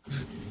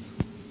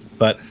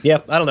 But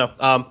yeah, I don't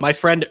know. My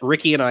friend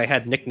Ricky and I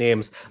had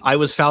nicknames. I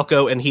was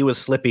Falco and he was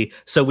Slippy.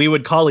 So we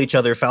would call each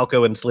other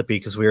Falco and Slippy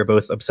because we were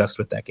both obsessed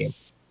with that game.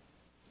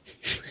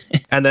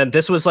 And then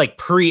this was like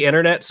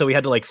pre-internet, so we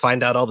had to like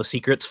find out all the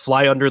secrets,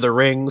 fly under the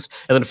rings,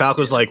 and then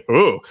Falco's like,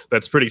 "Oh,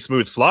 that's pretty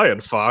smooth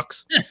flying,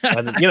 Fox."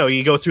 And then,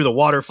 you go through the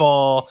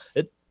waterfall.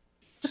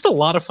 Just a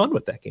lot of fun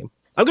with that game.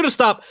 I'm going to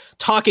stop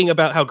talking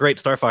about how great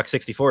Star Fox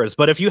 64 is,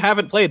 but if you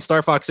haven't played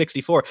Star Fox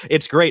 64,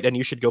 it's great and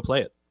you should go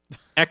play it.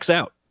 X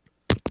out.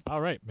 All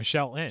right,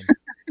 Michelle in.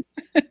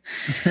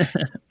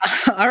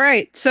 All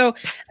right, so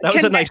that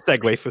was a nice segue,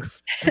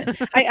 Foof.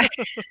 I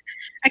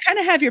kind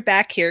of have your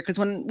back here, because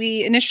when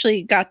we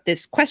initially got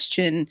this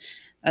question,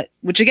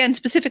 which again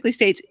specifically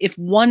states, if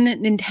one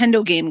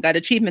Nintendo game got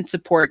achievement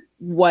support,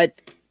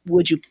 what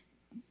would you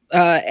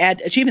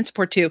add achievement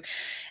support to?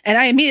 And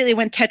I immediately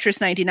went Tetris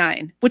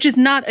 99, which is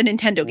not a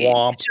Nintendo game.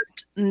 Womp. It's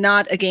just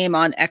not a game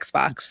on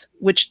Xbox,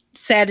 which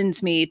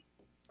saddens me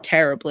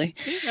terribly.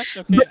 See, that's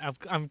okay.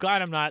 I'm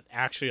glad I'm not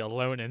actually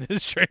alone in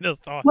this train of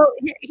thought. Well,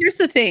 here's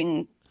the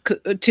thing,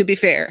 to be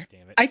fair.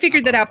 Damn it. I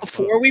figured that out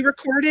before we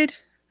recorded,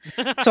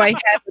 so I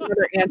had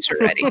another answer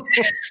ready.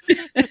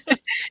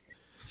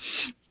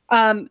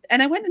 And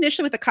I went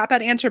initially with a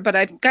cop-out answer, but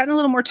I've gotten a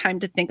little more time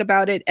to think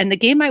about it. And the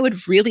game I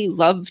would really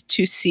love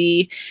to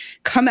see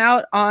come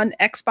out on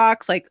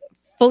Xbox, like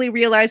fully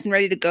realized and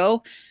ready to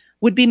go,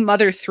 would be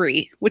Mother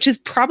 3, which is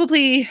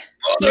probably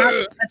not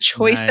a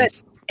choice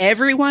that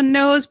everyone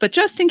knows, but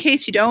just in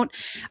case you don't,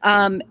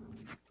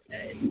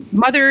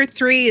 Mother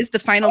 3 is the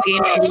final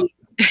game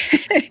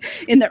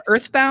in the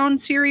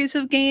Earthbound series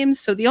of games.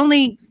 So the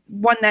only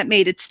one that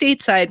made it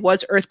stateside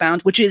was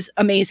Earthbound, which is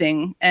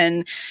amazing,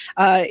 and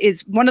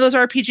is one of those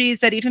RPGs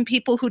that even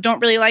people who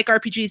don't really like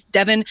RPGs,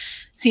 Devin,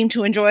 seem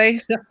to enjoy.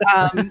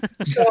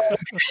 So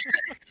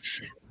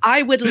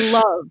I would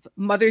love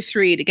Mother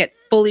 3 to get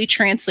fully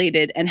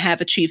translated and have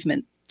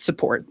achievement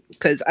support,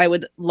 because I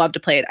would love to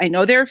play it. I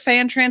know there are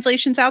fan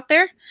translations out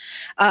there.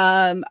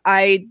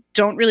 I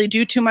don't really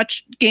do too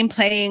much game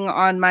playing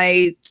on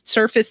my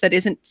Surface that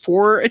isn't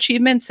for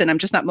achievements, and I'm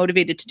just not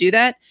motivated to do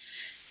that.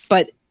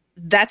 But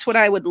that's what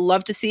I would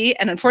love to see.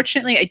 And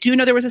unfortunately, I do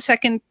know there was a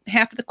second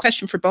half of the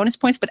question for bonus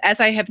points, but as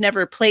I have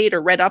never played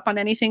or read up on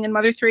anything in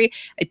Mother 3,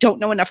 I don't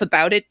know enough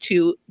about it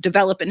to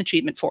develop an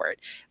achievement for it.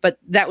 But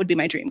that would be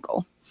my dream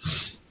goal.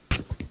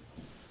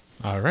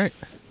 All right.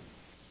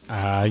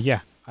 Yeah.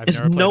 Is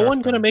no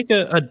one going to make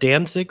a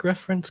Danzig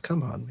reference?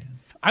 Come on, man.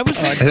 I was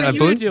waiting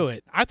for you to do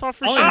it. I thought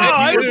for sure.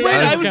 I was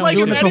like,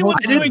 if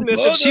anyone's doing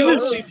this,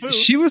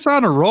 she was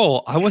on a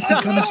roll. I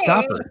wasn't going to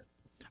stop her.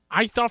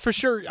 I thought for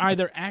sure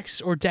either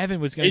X or Devin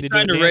was going to do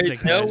a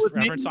Danzig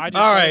reference. So I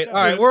just all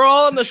right. We're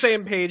all on the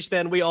same page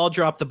then. We all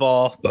dropped the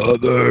ball.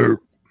 Mother.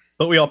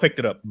 But we all picked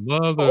it up.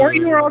 Mother. Or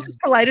you were all just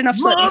polite enough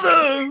to let me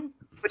Mother!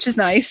 which is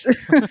nice.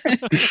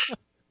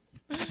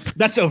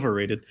 That's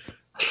overrated.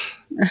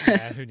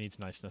 Yeah, who needs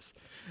niceness?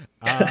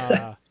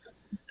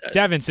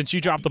 Devin, since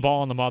you dropped the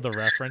ball on the mother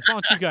reference, why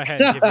don't you go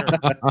ahead and give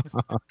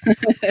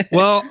your...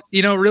 Well,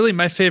 really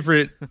my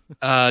favorite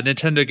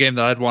Nintendo game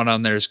that I'd want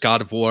on there is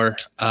God of War.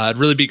 It'd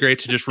really be great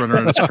to just run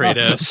around as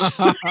Kratos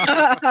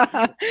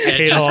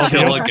and just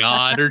kill a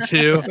god or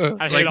two.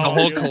 Like the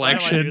whole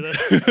collection.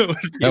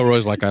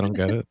 Elroy's like, I don't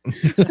get it.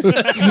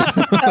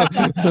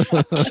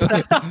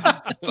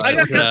 I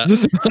got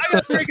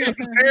freaking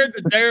compared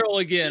to Daryl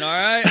again, all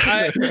right?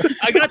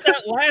 I got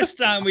that last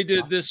time we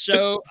did this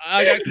show.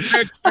 I got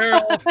compared to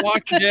Daryl of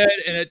Walking Dead,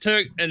 and it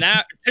took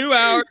 2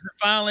 hours, and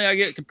finally I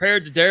get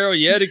compared to Daryl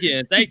yet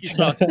again. Thank you,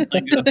 Sausage.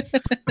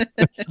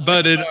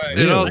 But I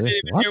didn't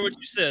even hear what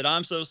you said.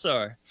 I'm so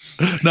sorry.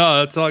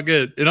 No, it's all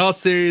good. In all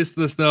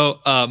seriousness, though,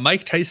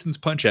 Mike Tyson's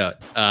Punch-Out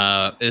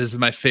is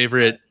my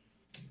favorite.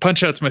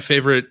 Punch-Out's my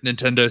favorite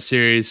Nintendo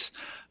series.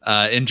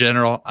 In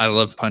general, I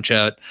love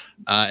Punch-Out.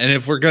 And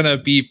if we're going to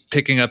be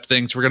picking up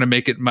things, we're going to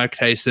make it Mike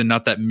Tyson,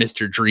 not that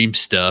Mr. Dream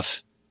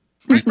stuff.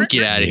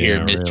 Get out of here,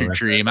 Mr. Really.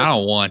 Dream. I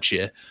don't want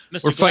you.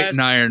 Mr. We're fighting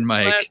Iron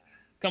Mike.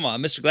 Come on,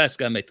 Mr. Glass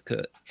got to make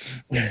the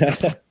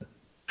cut.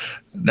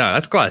 No,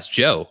 that's Glass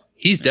Joe.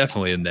 He's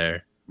definitely in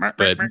there.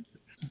 But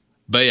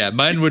yeah,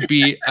 mine would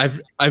be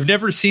I've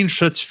never seen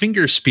such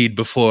finger speed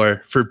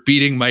before for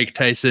beating Mike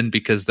Tyson,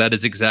 because that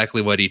is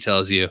exactly what he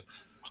tells you.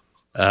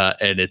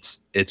 And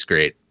it's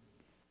great.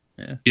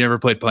 Yeah. You never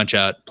played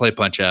Punch-Out, play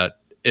Punch-Out.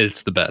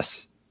 It's the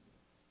best.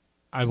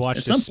 I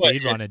watched a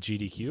speed run at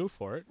GDQ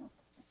for it.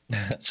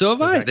 So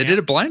have I. They did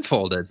it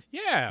blindfolded.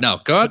 Yeah. No,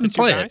 go out and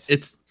play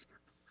it.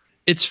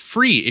 It's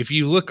free if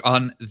you look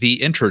on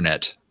the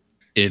internet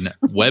in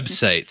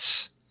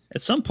websites.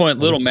 At some point,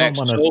 Little Mac's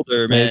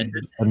shoulder, man,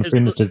 and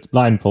finished it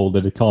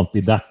blindfolded. It can't be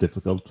that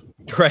difficult,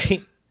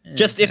 right?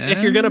 Just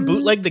if you're gonna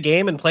bootleg the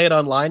game and play it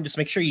online, just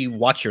make sure you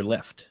watch your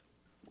left.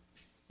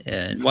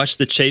 Yeah, and watch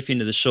the chafing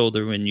of the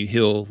shoulder when you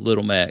heal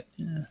Little Mac.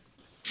 Yeah.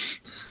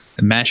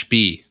 Mash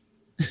B.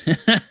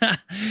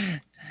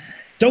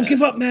 Don't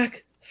give up,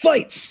 Mac.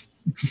 Fight.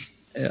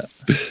 Yeah.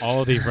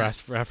 All of these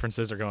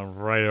references are going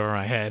right over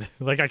my head.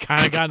 Like, I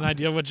kind of got an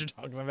idea of what you're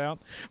talking about.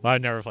 Well,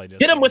 I've never played this.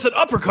 Hit him with an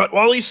uppercut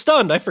while he's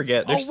stunned. I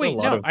forget. There's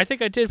I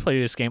think I did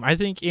play this game. I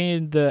think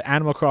in the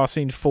Animal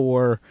Crossing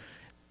or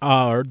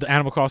the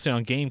Animal Crossing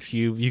on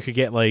GameCube, you could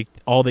get like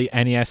all the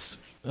NES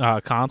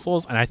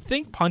consoles, and I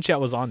think Punch-Out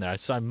was on there.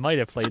 So I might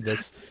have played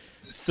this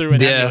through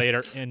an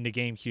emulator in the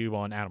GameCube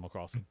on Animal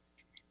Crossing.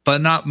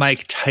 But not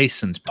Mike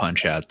Tyson's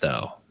Punch-Out,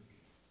 though.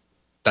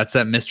 That's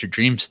that Mr.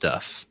 Dream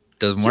stuff.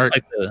 Doesn't work.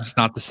 Like it's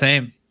not the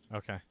same.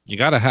 Okay. You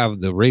got to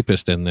have the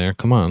rapist in there.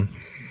 Come on.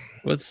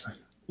 Was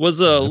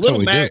Little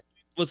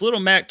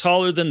Mac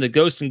taller than the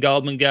Ghost and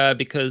Goblin guy?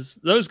 Because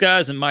those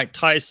guys and Mike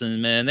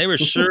Tyson, man, they were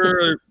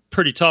sure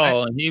pretty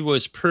tall, and he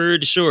was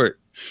pretty short.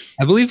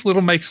 I believe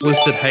Little Mike's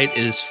listed height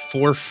is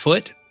 4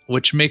 foot,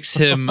 which makes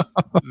him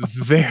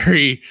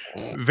very,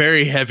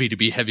 very heavy to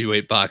be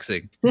heavyweight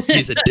boxing.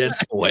 He's a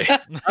dense boy. He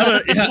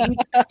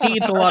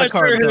eats a lot of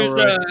carbs.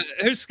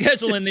 Who's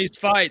scheduling these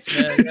fights,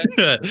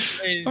 man?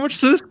 How much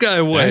does this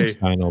guy weigh?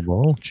 Thanks, Dino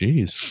Ball.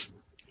 Jeez.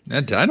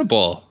 That Dino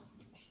Ball.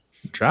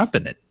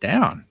 Dropping it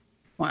down.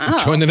 Wow.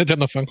 Joining it in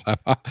the fun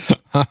clap.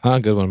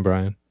 Good one,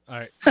 Brian. All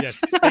right. Yes.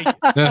 Thank you.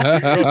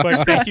 Real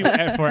quick, thank you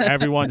for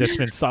everyone that's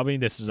been subbing.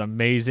 This is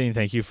amazing.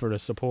 Thank you for the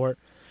support.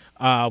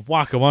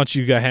 Waka, why don't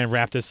you go ahead and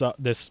wrap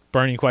this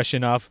burning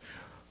question up?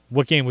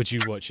 What game would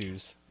you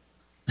choose?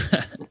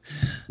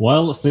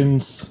 Well,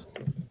 since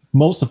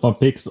most of my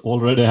picks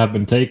already have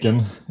been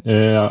taken,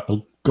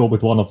 I'll go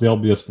with one of the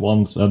obvious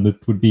ones, and it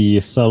would be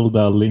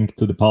Zelda: Link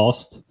to the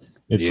Past.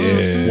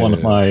 It's one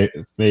of my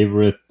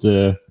favorite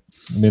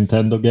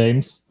Nintendo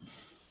games.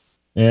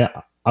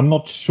 I'm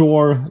not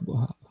sure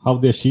how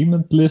the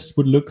achievement list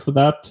would look for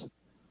that,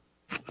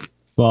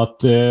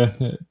 but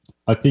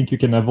I think you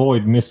can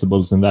avoid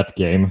missables in that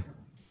game.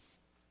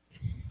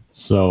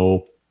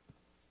 So,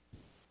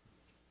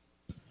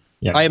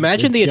 yeah. I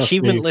imagine the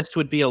achievement list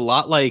would be a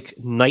lot like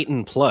Night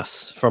and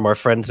Plus from our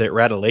friends at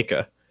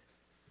Radaleka.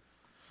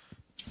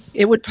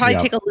 It would probably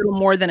take a little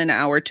more than an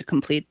hour to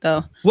complete,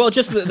 though. Well,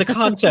 just the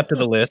concept of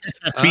the list.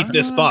 Beat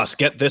this boss,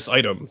 get this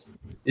item.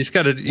 You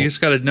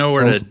just gotta know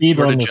where to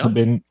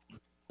jump.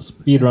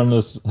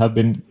 Speedrunners have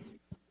been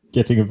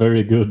getting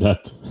very good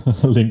at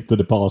Link to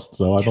the Past,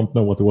 so I don't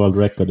know what the world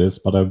record is,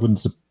 but I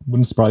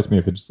wouldn't surprise me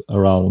if it's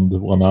around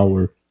 1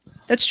 hour.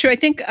 That's true. I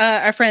think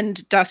our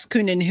friend Das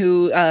Kunin,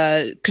 who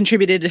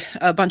contributed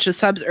a bunch of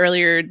subs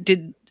earlier,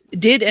 did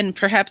and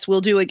perhaps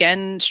will do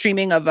again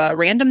streaming of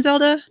Random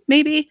Zelda,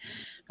 maybe,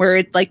 where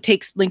it like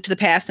takes Link to the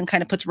Past and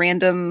kind of puts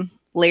random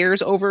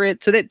layers over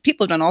it, so that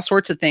people have done all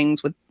sorts of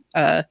things with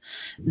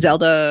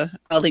Zelda,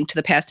 Link to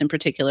the Past in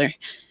particular.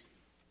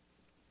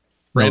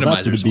 Well,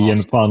 that would be a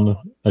fun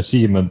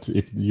achievement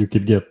if you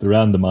could get the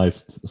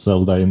randomized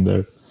Zelda in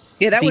there.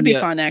 Yeah, that would be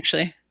fun,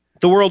 actually.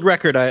 The world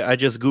record, I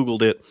just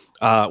Googled it.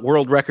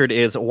 World record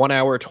is 1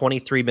 hour,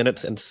 23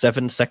 minutes, and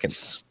 7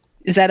 seconds.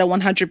 Is that a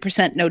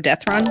 100% no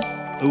death run?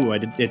 Ooh,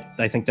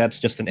 I think that's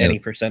just an any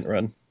percent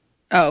run.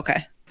 Oh,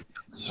 okay.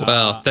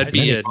 Well, that'd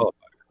be it.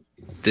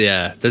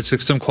 Yeah, there's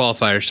some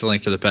qualifiers to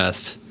Link to the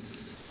Past.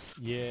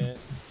 Yeah.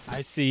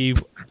 I see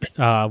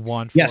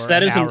one for Yes,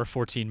 that an is an- hour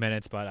 14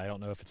 minutes, but I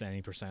don't know if it's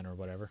any percent or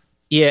whatever.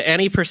 Yeah,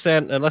 any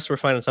percent, unless we're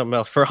finding something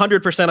else. For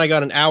 100%, I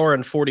got an hour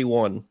and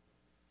 41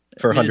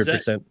 for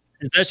 100%.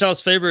 Is that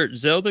y'all's favorite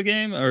Zelda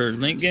game or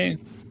Link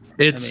game?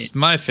 It's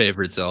my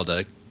favorite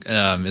Zelda.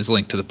 Is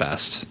Link to the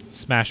Past.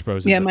 Smash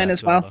Bros. Yeah, is the mine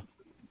best as well. Zelda.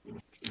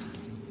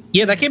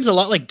 Yeah, that game's a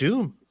lot like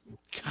Doom.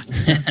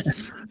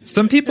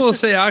 Some people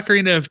say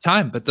Ocarina of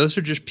Time, but those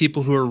are just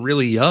people who are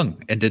really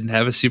young and didn't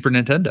have a Super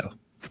Nintendo.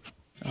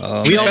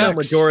 We all know Facts.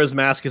 Majora's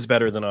Mask is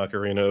better than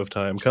Ocarina of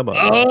Time. Come on.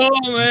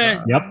 Oh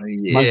man! Yep.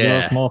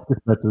 Majora's Mask is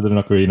better than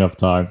Ocarina of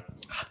Time.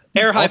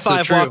 Air high Also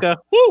five, true. Waka.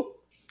 Woo!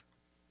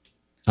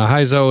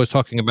 Heizo is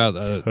talking about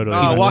Totally.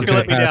 Oh, Link Waka to the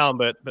let me Past. down,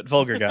 but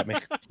Vulgar got me.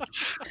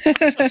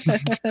 There's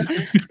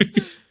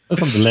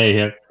some delay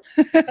here.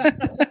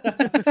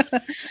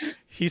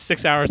 He's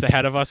 6 hours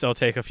ahead of us. It'll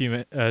take a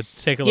few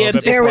take a little Yeah,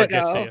 bit there before we it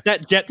gets go. to you.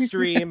 That jet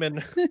stream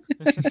and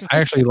I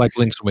actually like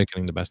Link's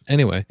Awakening the best.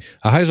 Anyway,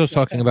 Heizo's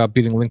talking about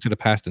beating Link to the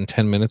Past in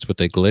 10 minutes with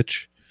a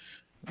glitch.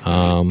 yeah,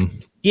 I was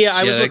Yeah,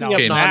 looking that up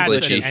game's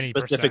non-glitchy, glitchy.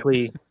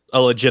 specifically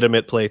a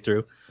legitimate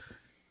playthrough.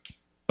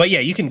 But yeah,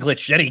 you can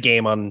glitch any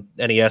game on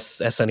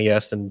NES,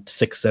 SNES in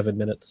 6-7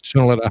 minutes. Just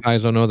want to let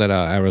Heizo know that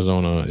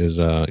Arizona is,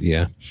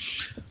 yeah.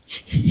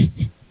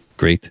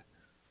 Great.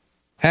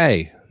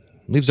 Hey,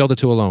 leave Zelda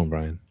 2 alone,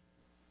 Brian.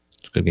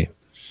 It's a good game.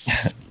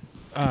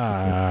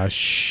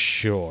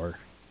 Sure.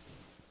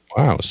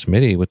 Wow,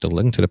 Smitty with the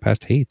Link to the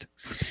Past hate.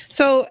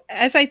 So,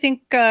 as I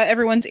think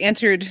everyone's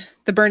answered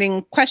the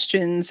burning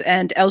questions,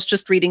 and Elle's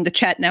just reading the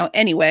chat now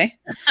anyway,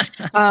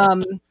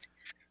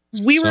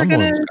 we were going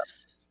Someone's to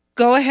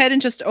go ahead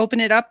and just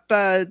open it up.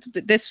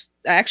 This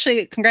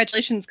actually,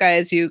 congratulations,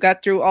 guys. You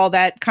got through all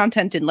that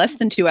content in less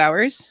than 2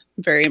 hours.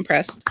 I'm very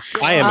impressed.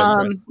 I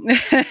am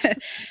impressed.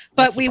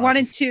 But we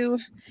wanted to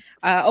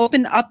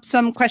open up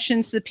some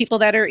questions to the people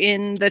that are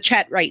in the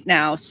chat right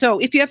now. So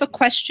if you have a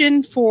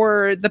question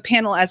for the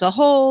panel as a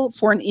whole,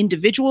 for an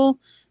individual,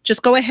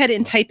 just go ahead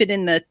and type it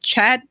in the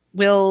chat.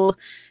 We'll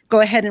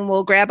go ahead and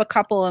we'll grab a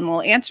couple and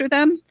we'll answer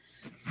them.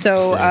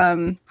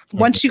 So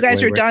once you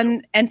guys are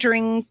done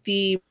entering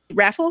the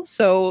raffle,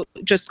 so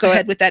just go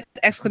ahead with that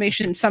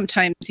exclamation,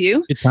 sometimes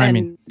you. Good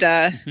timing.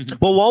 And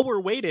Well, while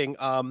we're waiting,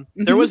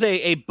 there was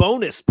a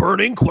bonus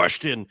burning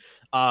question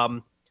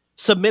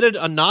submitted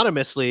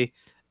anonymously,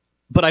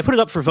 but I put it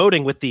up for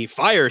voting with the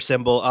fire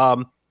symbol.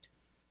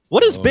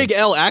 What does Big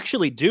L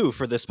actually do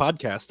for this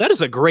podcast? That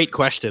is a great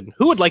question.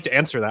 Who would like to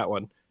answer that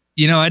one?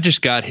 You know, I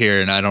just got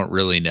here and I don't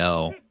really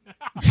know.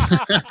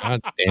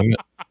 God damn it.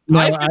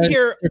 I've been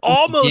here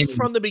almost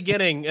from the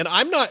beginning, and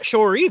I'm not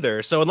sure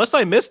either. So unless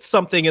I missed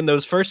something in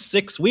those first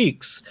 6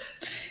 weeks.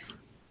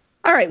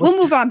 all right, we'll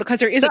move on because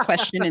there is a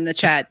question in the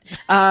chat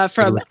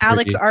from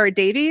Alex R.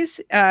 Davies.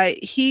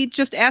 He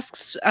just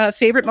asks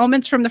favorite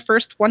moments from the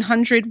first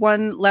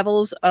 101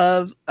 levels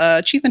of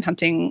Achievement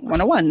Hunting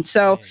 101.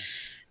 So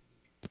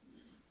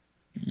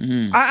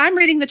I'm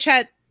reading the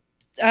chat,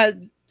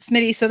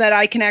 Smitty, so that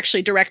I can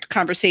actually direct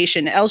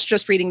conversation. Elle's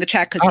just reading the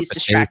chat because he's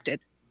distracted.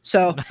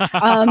 So,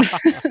 Well,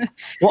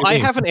 I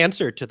have an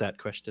answer to that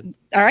question.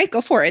 all right,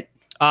 go for it.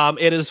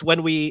 It is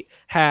when we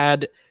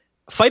had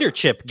Fighter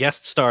Chip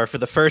guest star for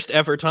the first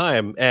ever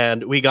time,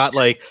 and we got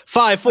like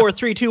 5, 4,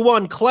 3, 2,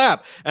 1,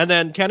 clap, and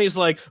then Kenny's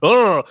like,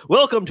 "Oh,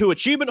 welcome to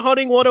Achievement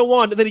Hunting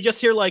 101," and then you just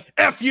hear like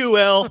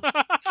 "FUL," and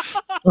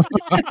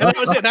that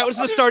was it. That was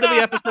the start of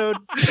the episode.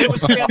 It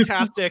was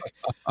fantastic.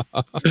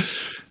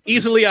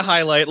 Easily a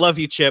highlight. Love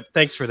you, Chip.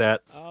 Thanks for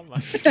that. Oh my.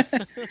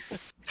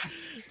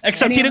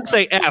 Except he didn't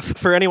say F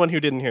for anyone who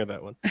didn't hear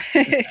that one.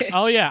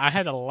 Oh yeah, I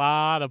had a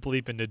lot of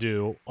bleeping to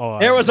do.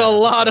 There was a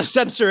lot of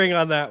censoring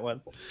on that one.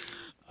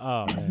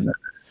 Oh man.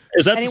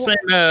 Is that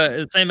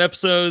the same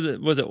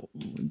episode? Was it?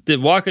 Did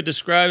Waka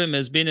describe him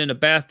as being in a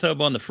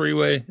bathtub on the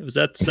freeway? Was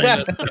that the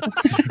same?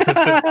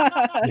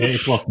 Yeah,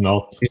 it was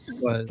not.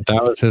 That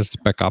was his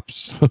Spec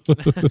Ops.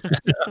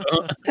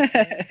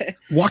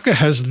 Waka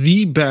has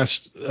the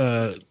best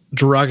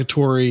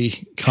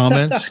derogatory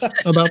comments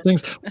about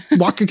things.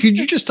 Waka, could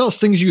you just tell us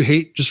things you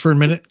hate just for a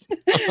minute?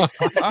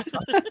 Why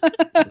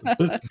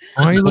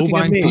are you looking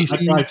at Bovine me?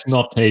 PC. I try to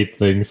not hate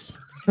things.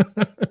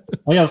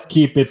 I just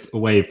keep it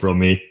away from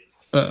me.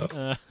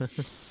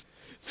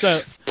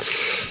 So,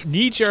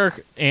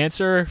 knee-jerk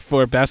answer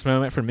for best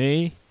moment for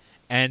me,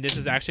 and this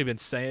has actually been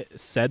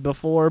said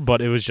before,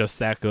 but it was just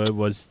that good,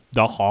 was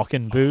the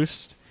Hawken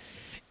boost.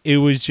 It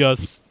was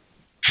just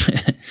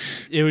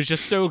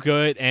so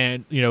good,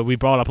 and you know, we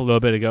brought up a little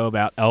bit ago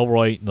about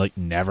Elroy like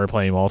never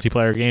playing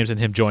multiplayer games, and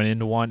him joining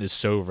into one is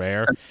so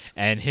rare,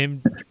 and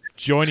him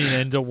joining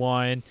into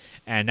one,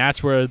 and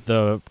that's where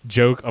the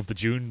joke of the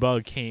June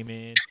bug came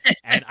in,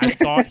 and I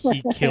thought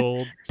he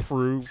killed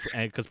Prue,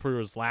 and because Prue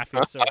was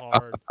laughing so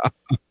hard.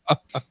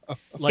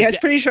 Yeah, I was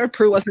pretty sure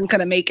Prue wasn't going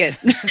to make it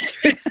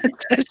through that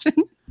session.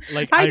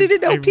 Like I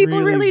didn't know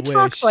people really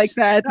talked like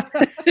that.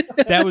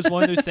 That was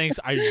one of those things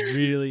I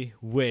really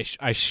wish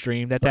I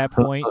streamed at that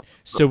point,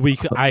 so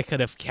I could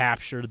have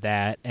captured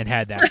that and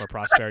had that for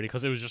prosperity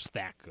because it was just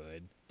that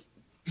good.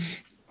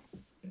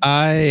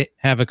 I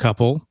have a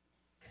couple.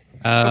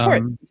 for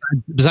it.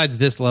 Besides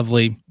this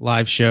lovely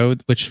live show,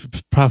 which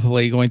is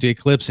probably going to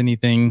eclipse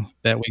anything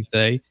that we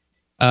say,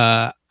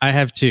 I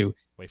have two.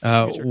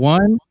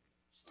 One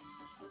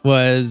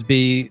was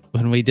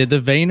when we did the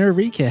Vayner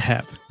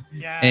recap,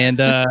 and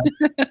that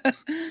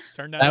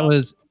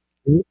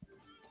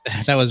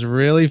was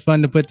really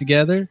fun to put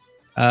together.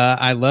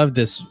 I love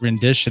this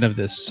rendition of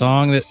this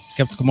song that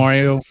Skeptical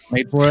Mario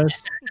made for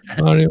us.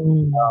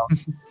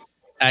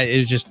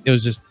 It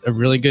was just a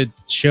really good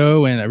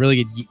show and a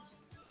really good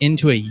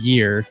into a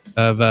year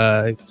of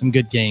some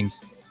good games.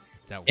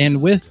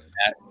 And with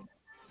that,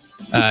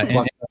 I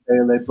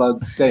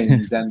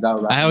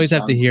always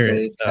have to hear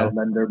it. So,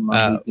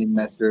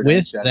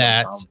 with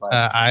that,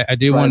 I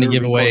do want to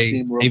give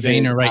away a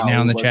Vayner right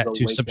now in the chat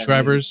to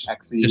subscribers,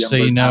 just so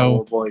you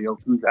know.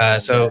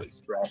 So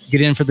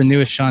get in for the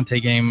newest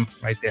Shantae game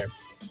right there.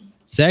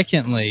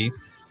 Secondly,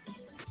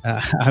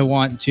 I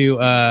want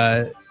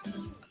to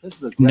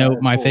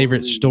note my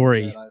favorite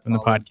story from the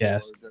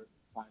podcast,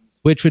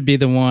 which would be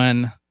the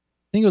one, I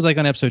think it was like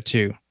on episode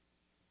 2.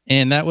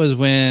 And that was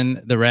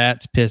when the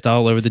rats pissed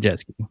all over the jet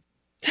ski.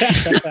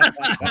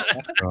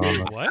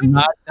 What? I'm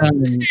not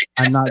done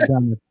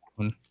with that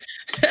one.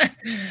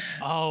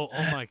 Oh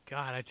my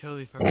God. I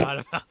totally forgot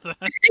about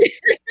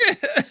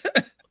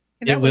that.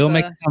 It will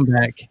make a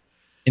comeback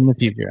in the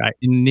future.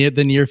 In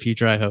the near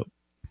future, I hope.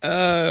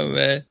 Oh,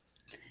 man.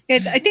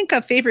 I think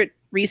a favorite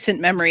recent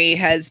memory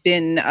has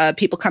been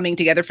people coming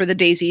together for the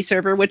DayZ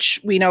server,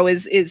 which we know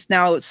is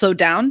now slowed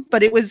down,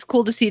 but it was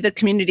cool to see the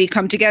community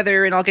come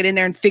together and all get in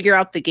there and figure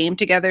out the game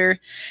together.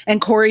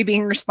 And Corey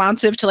being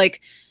responsive to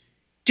like,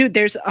 dude,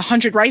 there's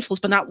 100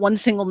 rifles, but not one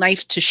single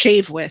knife to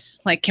shave with.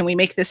 Like, can we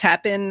make this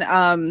happen?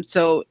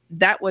 So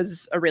that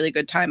was a really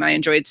good time. I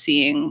enjoyed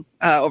seeing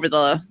over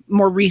the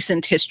more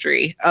recent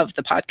history of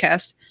the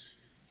podcast.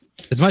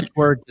 As much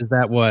work as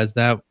that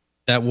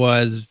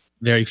was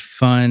very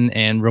fun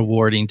and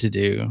rewarding to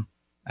do.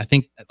 I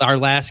think our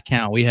last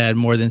count, we had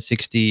more than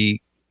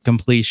 60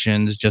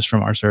 completions just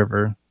from our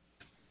server.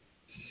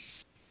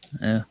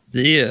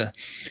 Yeah.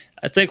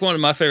 I think one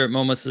of my favorite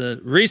moments,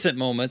 recent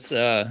moments,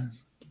 and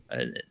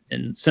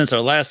since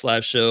our last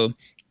live show,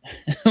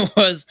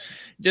 was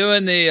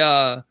doing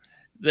the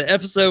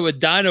episode with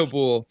Dino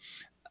Bull.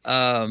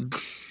 I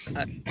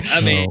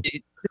mean,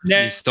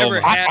 never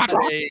had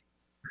a.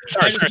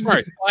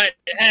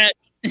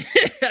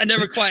 I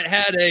never quite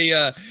had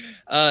a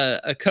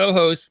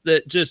co-host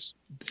that just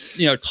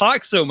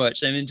talked so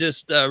much. I mean,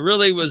 just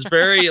really was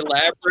very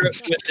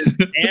elaborate with his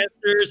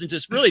answers and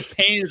just really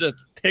painted a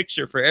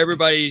picture for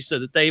everybody so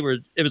that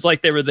it was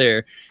like they were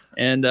there,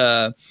 and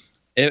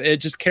it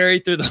just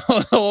carried through the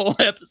whole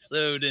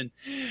episode. And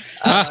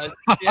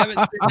if you haven't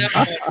seen that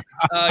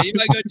one, you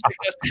might go check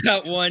out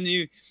that one.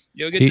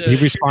 You'll get he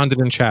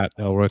responded in chat.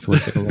 Elroy, if you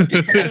take a look.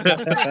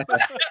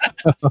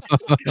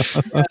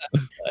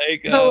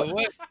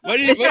 What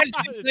did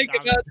you think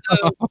about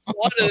a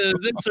lot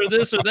of this or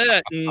this or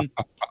that? And,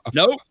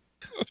 nope.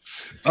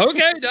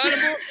 Okay,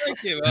 Dynamo,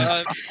 thank you.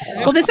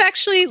 Well, this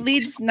actually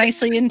leads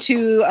nicely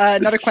into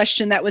another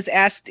question that was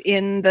asked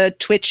in the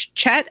Twitch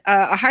chat.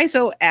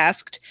 Ahizo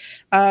asked,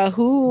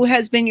 who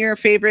has been your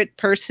favorite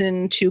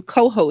person to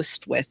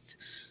co-host with?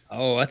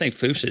 Oh, I think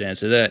Foof should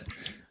answer that.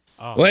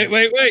 Oh, wait.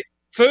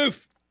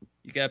 Foof,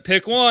 you got to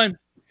pick one.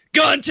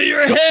 Gun to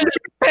your head.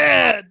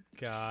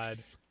 God.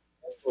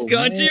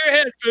 Gun to your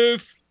head,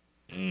 Foof.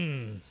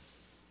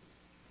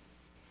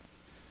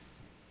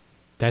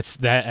 That's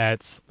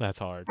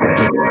hard.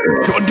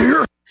 John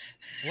Deere.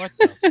 What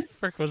the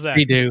frick was that?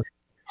 We do.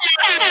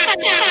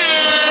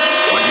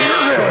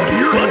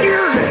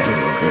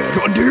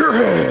 John Deere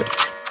head.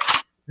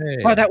 Hey.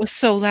 Oh, that was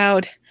so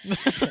loud.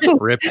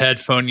 Rip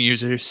headphone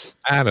users.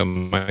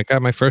 Adam, I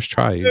got my first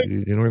try.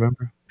 You don't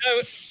remember?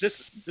 No,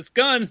 this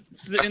gun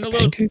is in a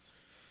little.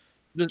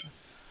 The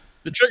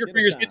trigger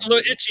finger's getting a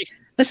little itchy.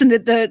 Listen,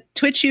 the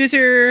Twitch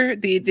user,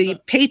 the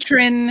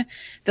patron,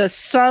 the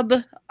sub,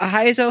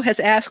 Ahizo has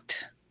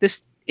asked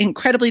this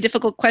incredibly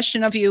difficult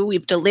question of you.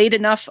 We've delayed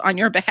enough on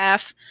your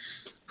behalf.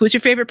 Who's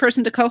your favorite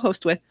person to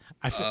co-host with?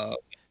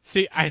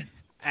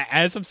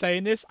 As I'm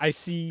saying this, I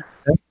see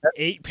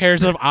 8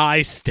 pairs of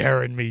eyes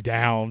staring me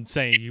down,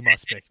 saying you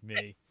must pick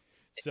me.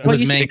 So, Well,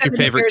 you see make your 7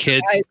 favorite pairs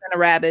of kid. eyes and a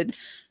rabbit.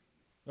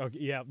 okay,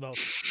 yeah, well,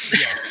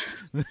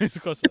 yeah, it's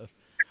close enough.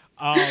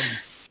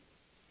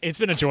 It's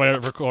been a joy to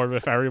record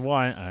with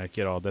everyone.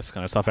 Get all this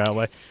kind of stuff out of the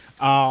way.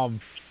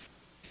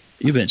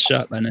 You've been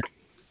shot by now.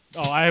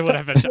 Oh, I would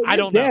have been. I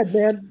don't know. Dead,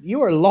 man.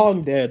 You are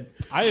long dead.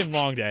 I am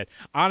long dead.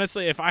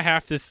 Honestly, if I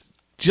have to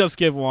just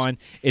give one,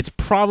 it's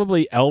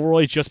probably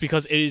Elroy, just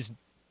because it is.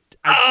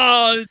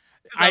 I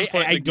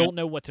don't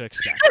know what to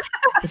expect.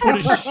 For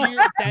the sheer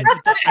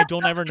that I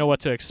don't ever know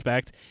what to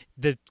expect.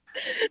 The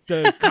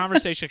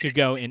conversation could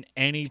go in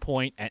any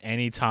point at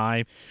any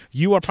time.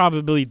 You are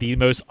probably the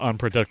most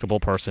unpredictable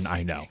person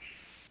I know.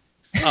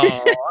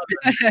 Oh,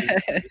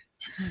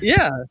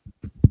 yeah.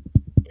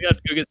 We have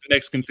to go get some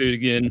Mexican food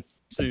again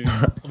soon.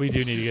 We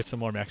do need to get some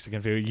more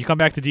Mexican food. You come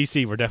back to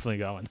DC, we're definitely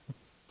going.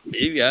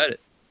 You got it.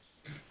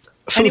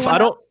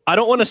 Foof, I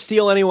don't want to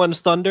steal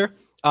anyone's thunder.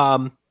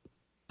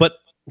 But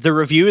the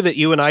review that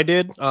you and I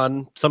did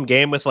on some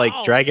game with like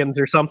dragons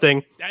or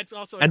something, That's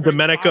also and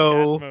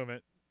Domenico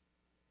moment.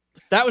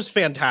 That was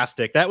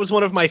fantastic. That was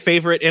one of my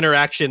favorite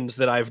interactions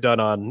that I've done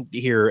on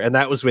here, and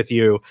that was with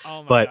you.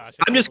 Oh my but gosh,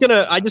 I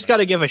just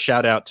gotta give a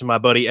shout out to my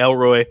buddy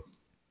Elroy.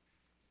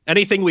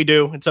 Anything we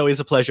do, it's always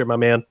a pleasure, my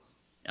man.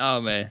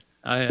 Oh man,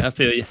 I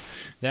feel you.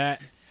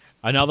 That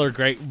another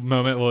great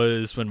moment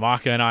was when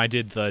Waka and I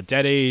did the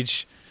Dead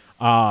Age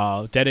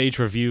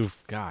review.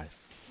 God,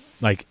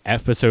 like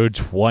episode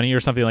 20 or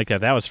something like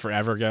that. That was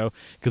forever ago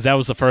because that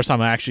was the first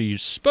time I actually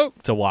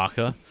spoke to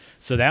Waka.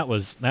 So that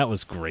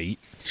was great.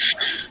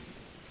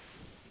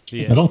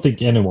 Yeah. I don't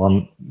think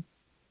anyone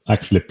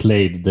actually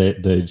played the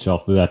Age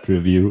after that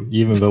review,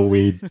 even though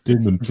we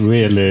didn't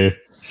really.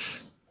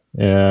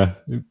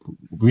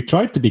 We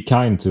tried to be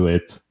kind to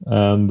it,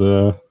 and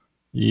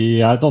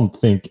I don't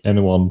think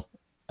anyone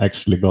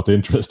actually got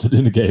interested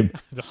in the game. I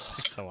don't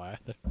think so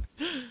either.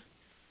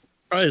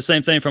 Probably the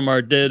same thing from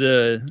our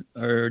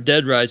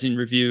Dead Rising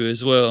review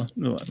as well,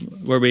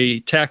 where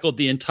we tackled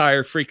the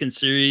entire freaking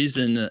series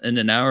in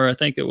an hour. I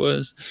think it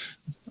was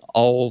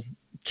all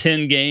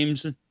 10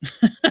 games and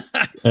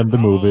the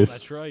movies.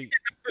 That's right.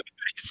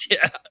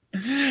 Yeah.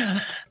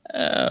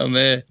 Oh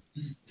man,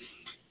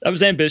 that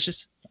was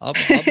ambitious.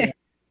 I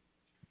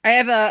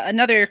have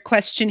another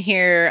question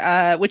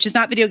here, which is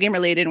not video game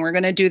related, and we're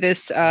going to do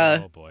this,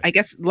 I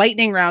guess,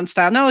 lightning round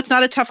style. No, it's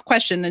not a tough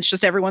question. It's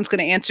just everyone's going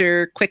to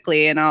answer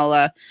quickly, and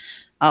I'll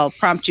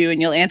prompt you, and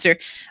you'll answer.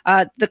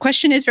 The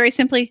question is very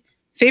simply,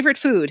 favorite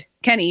food?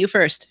 Kenny, you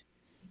first.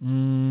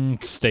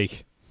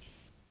 Steak.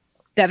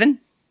 Devin?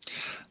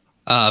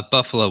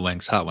 Buffalo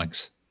wings, hot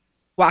wings.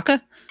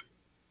 Waka?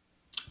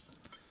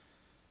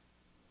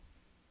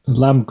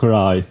 Lamb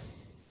karahi.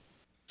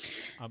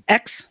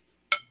 X?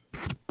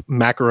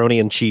 Macaroni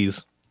and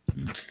cheese.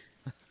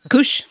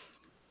 Kush?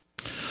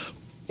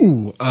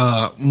 Ooh,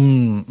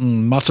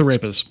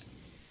 mazzarepas.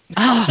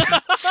 Oh,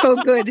 so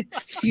good.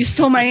 You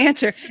stole my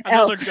answer.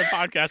 Another good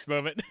podcast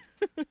moment.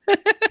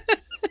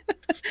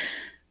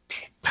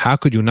 How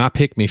could you not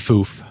pick me,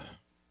 Foof?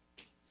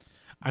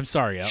 I'm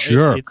sorry, El.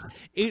 Sure.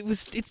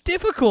 It's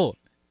difficult.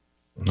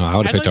 No, I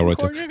would have picked Elroy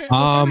too.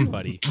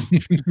 Everybody.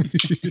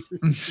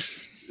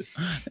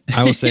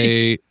 I will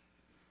say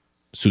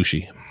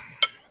sushi.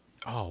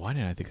 Oh, why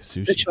didn't I think of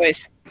sushi? Good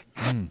choice.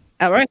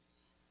 All right.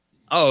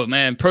 Oh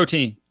man,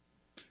 protein.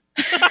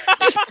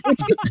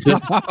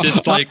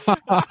 just like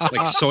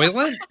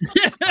Soylent.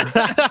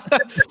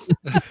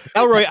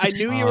 Elroy, I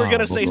knew you were going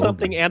to say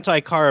something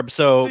anti-carb,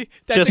 so See,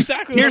 that's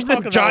exactly what here's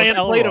I'm the talking about giant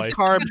with plate of Elroy.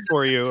 carbs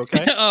for you.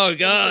 Okay. Oh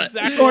god. That's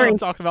exactly what I'm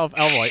talking about with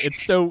Elroy.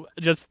 It's so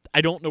just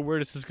I don't know where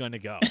this is going to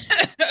go.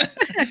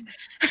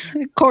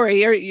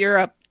 Corey, you're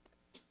up.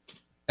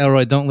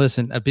 Elroy, don't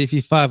listen. A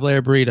beefy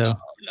 5-layer burrito.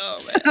 No,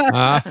 man.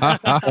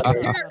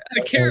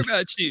 I care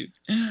about you.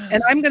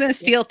 And I'm going to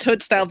steal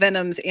Toad Style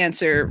Venom's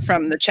answer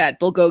from the chat,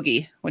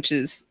 bulgogi, which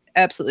is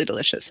absolutely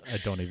delicious. I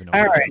don't even know.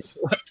 All what right. it is.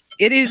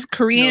 It is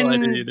Korean No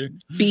idea either.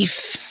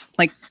 beef,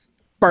 like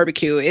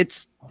barbecue.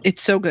 It's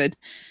so good.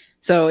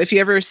 So if you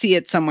ever see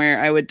it somewhere,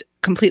 I would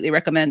completely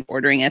recommend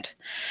ordering it.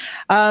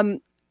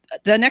 The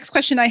next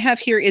question I have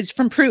here is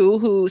from Prue,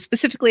 who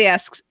specifically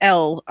asks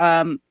L,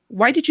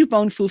 why did you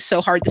bone Foof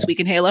so hard this week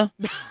in Halo?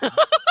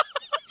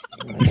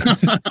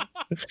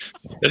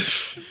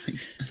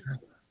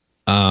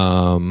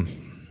 I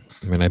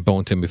mean, I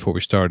boned him before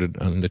we started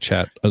on the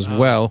chat as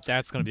well.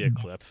 That's going to be a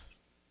clip.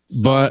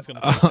 But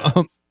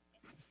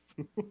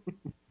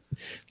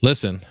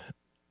listen,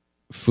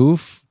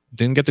 Foof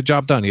didn't get the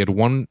job done. He had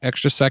one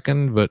extra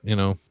second, but you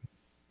know,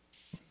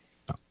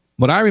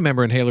 what I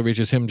remember in Halo Reach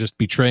is him just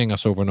betraying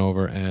us over and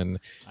over and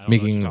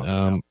making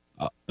other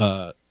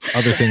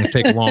things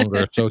take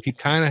longer. So he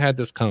kind of had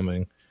this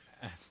coming.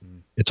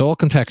 It's all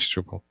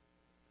contextual.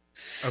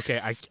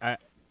 Okay, I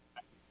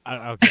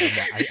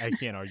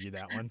can't argue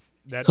that one.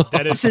 That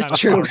is This is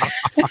true.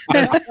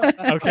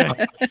 Okay,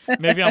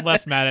 maybe I'm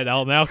less mad at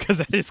Elle now because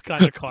that is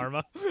kind of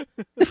karma.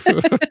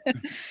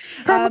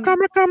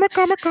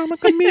 Karma,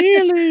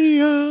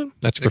 chameleon.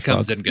 That's for It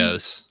comes fun. and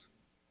goes.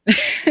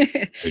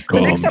 It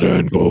comes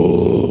and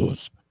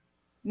goes.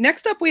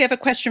 Next up, we have a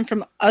question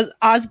from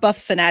Ozbuff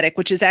Fanatic,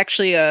 which is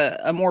actually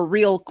a more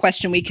real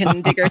question we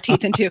can dig our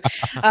teeth into.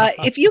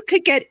 If you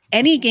could get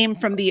any game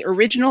from the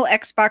original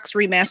Xbox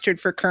remastered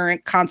for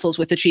current consoles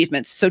with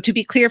achievements. So to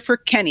be clear for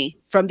Kenny,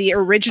 from the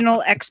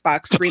original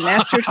Xbox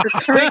remastered for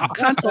current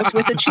consoles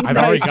with I've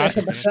already achievements got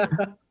this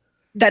answer.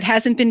 that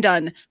hasn't been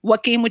done,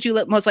 what game would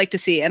you most like to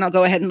see? And I'll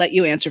go ahead and let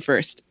you answer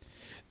first.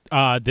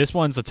 This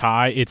one's a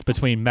tie. It's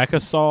between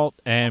MechAssault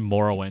and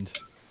Morrowind.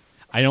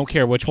 I don't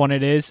care which one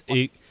it is.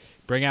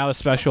 Bring out a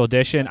special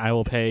edition. I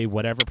will pay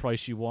whatever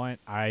price you want.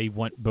 I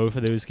want both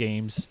of those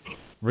games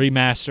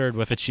remastered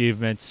with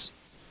achievements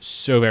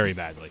so very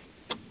badly.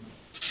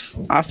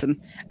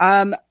 Awesome.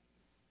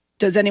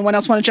 Does anyone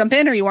else want to jump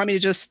in, or you want me to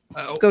just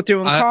go through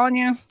and call on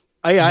you?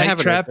 I have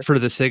Night Trap for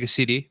the Sega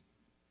CD.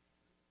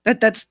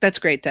 That's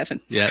great, Devin.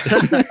 Yeah.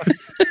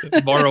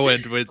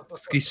 Morrowind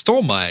he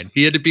stole mine.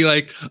 He had to be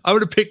like, I'm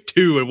gonna pick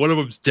 2, and one of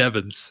them's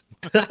Devin's.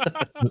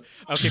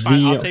 Okay,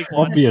 fine. I'll take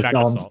one. Obvious Back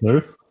assault.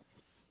 answer.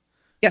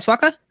 Yes,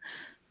 Waka?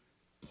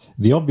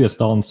 The obvious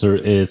answer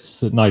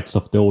is Knights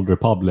of the Old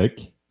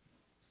Republic.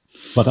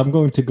 But I'm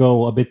going to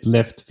go a bit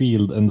left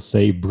field and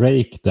say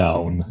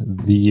Breakdown,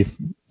 the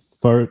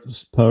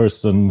first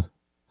person,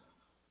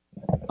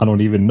 I don't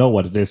even know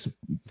what it is,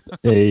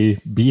 a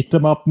beat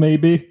 'em up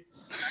maybe?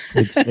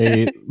 It's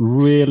a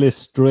really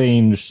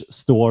strange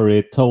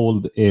story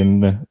told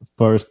in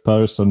first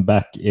person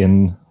back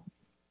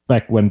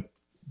when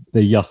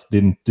they just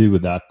didn't do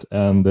that.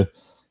 And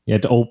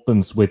it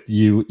opens with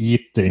you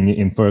eating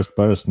in first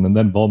person and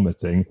then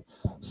vomiting.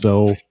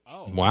 So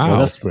Wow. yeah,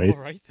 that's great. All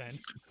right then.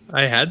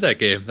 I had that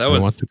game. That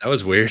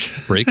was weird.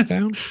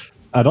 Breakdown?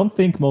 I don't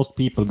think most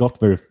people got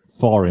very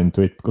far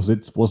into it because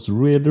it was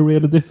really,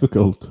 really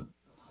difficult.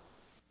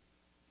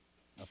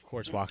 Of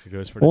course, Waka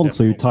goes for the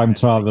Also, you time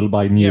travel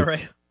by Yeah, new.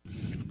 right.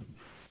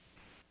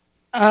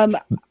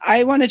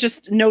 I want to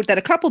just note that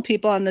a couple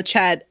people on the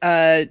chat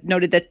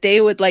noted that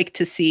they would like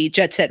to see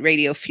Jet Set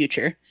Radio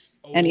Future.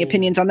 Any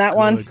opinions on that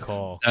one? Good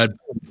call.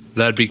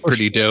 That'd be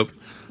pretty dope. I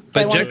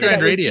But wanna Jet say that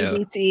Grind Radio,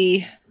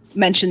 BBC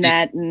mentioned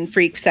that, and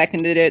Freak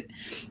seconded it.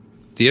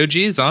 the OG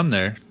is on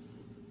there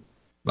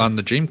on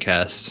the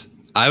Dreamcast.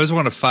 I was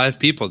one of 5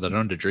 people that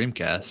owned a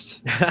Dreamcast.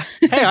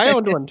 Hey, I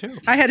owned one too.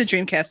 I had a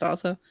Dreamcast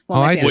also.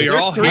 Oh, I did. Well, you're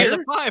There's all 3 here. of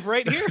the 5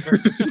 right here.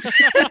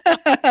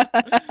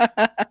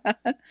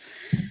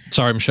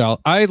 Sorry, Michelle.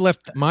 I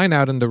left mine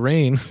out in the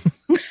rain.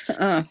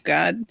 Oh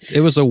God.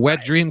 It was a wet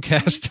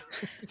Dreamcast.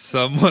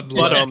 Someone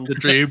But, left the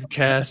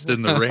Dreamcast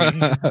in the rain.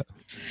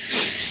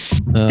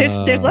 There's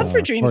love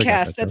for Poor guy.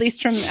 Dreamcast, at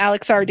least from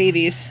Alex R.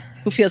 Davies,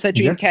 who feels that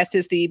Yes. Dreamcast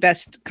is the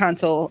best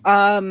console.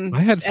 I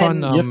had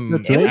fun. and Yet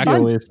the it was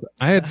radio fun. is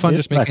I had fun is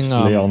just making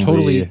actually on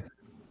totally. the,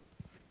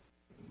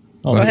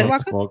 on Go the ahead,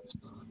 Waka. Xbox.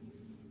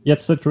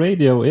 Jet Set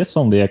Radio is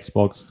on the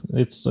Xbox.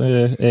 It's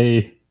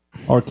a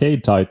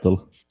arcade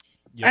title.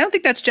 I don't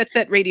think that's Jet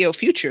Set Radio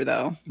Future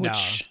though. No.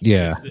 Which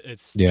Yeah,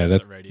 It's yeah, Jet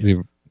that Set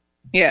Radio.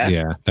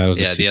 yeah. that was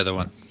Yeah, the other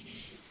one.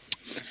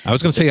 I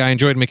was gonna say I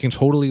enjoyed making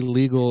totally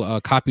legal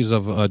copies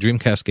of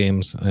Dreamcast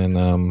games,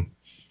 and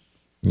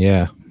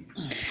yeah,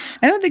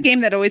 I know the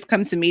game that always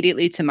comes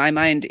immediately to my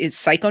mind is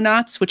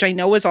Psychonauts, which I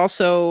know was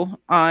also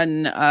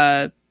on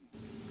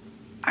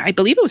I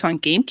believe it was on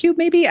GameCube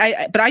maybe.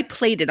 But I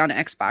played it on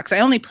Xbox. I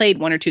only played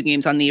 1 or 2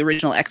 games on the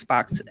original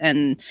Xbox,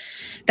 and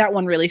that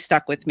one really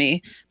stuck with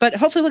me. But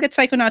hopefully we'll get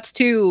Psychonauts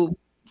 2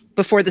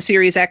 before the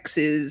Series X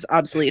is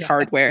obsolete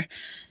hardware.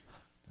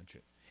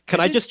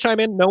 Can I just chime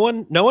in? No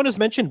one has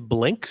mentioned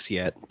Blinks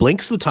yet.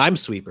 Blinks the Time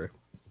Sweeper.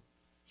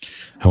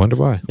 I wonder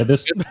why. Yeah,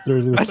 That's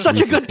such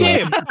a good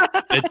game.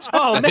 It's,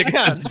 Oh, I think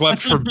man. it's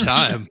swept from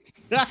time.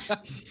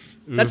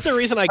 That's the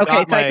reason I Okay,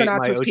 got my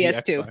Psychonauts was OG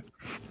PS2. Xbox.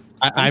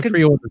 I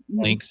pre-ordered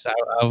Links.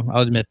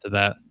 I'll admit to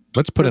that.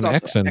 Let's put It was an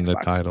also X in the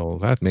Xbox. title.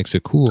 That makes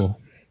it cool.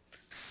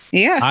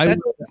 Yeah.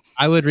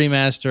 I would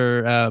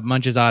remaster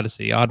Munch's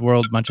Odyssey,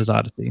 Oddworld Munch's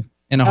Odyssey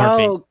in a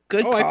heartbeat. Oh,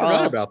 good Oh, call. I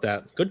forgot about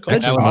that. Good call.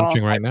 I'm just call.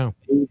 munching right now.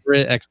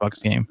 Favorite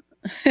Xbox game.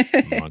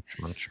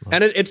 Munch.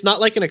 And it's not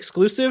like an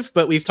exclusive,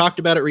 but we've talked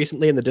about it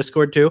recently in the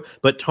Discord too.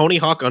 But Tony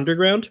Hawk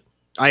Underground,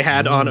 I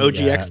had on OG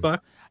yeah. Xbox.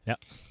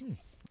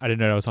 I didn't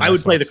know that was on I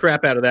would play the Xbox.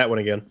 crap out of that one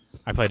again.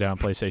 I played it on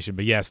PlayStation,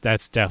 but yes,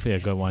 that's definitely a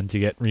good one to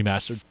get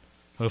remastered.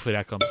 Hopefully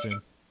that comes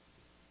soon.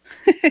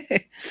 All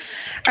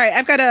right,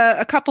 I've got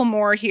a couple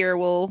more here.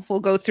 We'll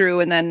go through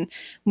and then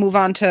move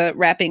on to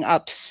wrapping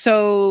up.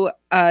 So,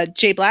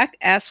 Jay Black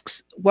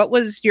asks, "What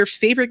was your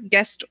favorite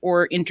guest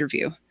or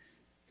interview?"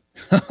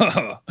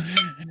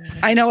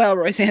 I know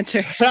Elroy's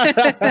answer. Well,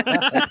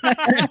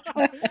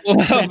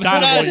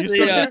 Dynamo,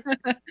 you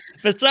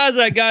besides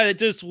that guy that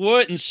just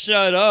wouldn't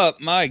shut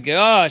up, my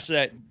gosh,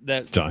 that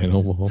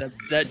Dino Ball.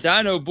 that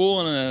Dino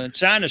Bull in a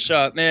China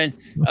shop, man.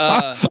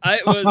 I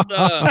was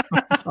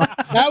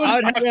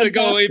I'd have to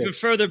go even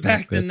further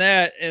back than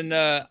that, and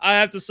I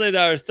have to say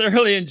that I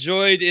thoroughly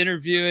enjoyed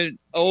interviewing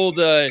old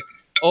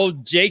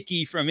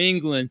Jakey from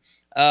England.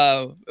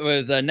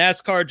 With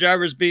NASCAR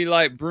drivers be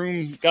like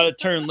broom, got to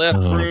turn left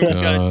broom,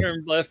 got to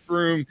turn left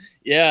broom.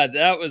 Yeah,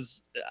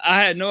 I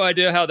had no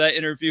idea how that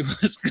interview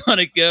was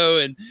gonna go,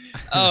 and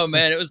oh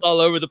man, it was all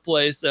over the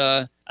place.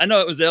 I know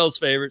it was Elle's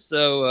favorite,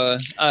 so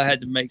I had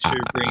to make sure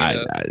to bring it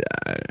up.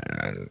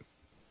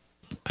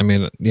 I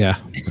mean, yeah,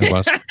 it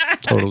was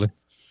totally.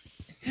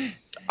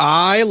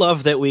 I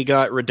love that we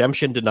got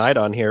Redemption Denied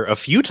on here a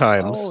few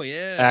times. Oh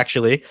yeah,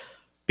 actually,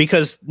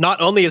 because not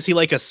only is he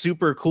like a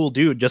super cool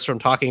dude just from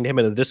talking to him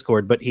in the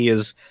Discord, but he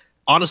is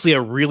honestly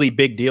a really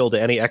big deal to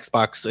any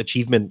Xbox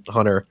achievement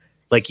hunter.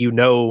 Like,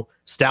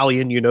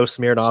 Stallion,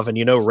 Smirnov,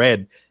 and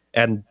Red.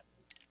 And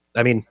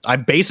I mean,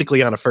 I'm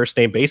basically on a first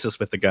name basis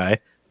with the guy.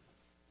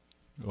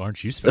 Well,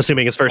 aren't you?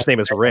 Assuming his first name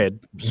is Red.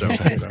 So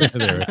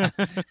and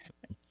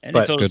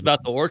he told us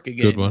about the orc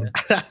again. Good one.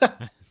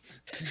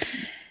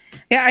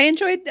 Yeah, I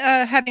enjoyed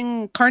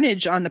having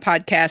Carnage on the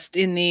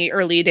podcast in the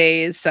early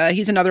days.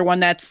 He's another one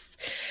that's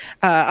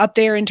up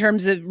there in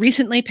terms of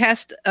recently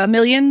passed 1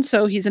 million.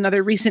 So he's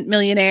another recent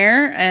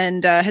millionaire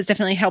and has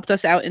definitely helped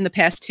us out in the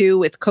past too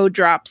with code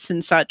drops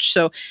and such.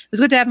 So it was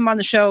good to have him on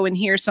the show and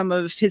hear some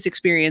of his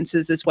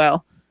experiences as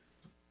well.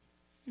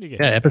 Yeah,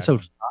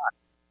 episode 5.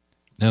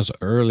 That was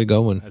early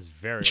going. That's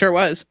very Sure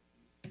was.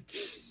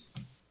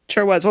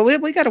 Sure was. Well,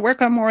 we got to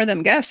work on more of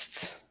them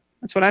guests.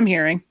 That's what I'm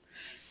hearing.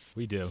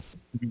 We do.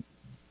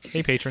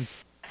 Hey, patrons.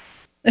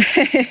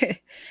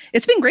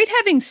 It's been great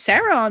having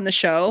Sarah on the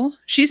show.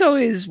 She's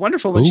always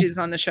wonderful when Who? she's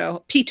on the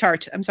show.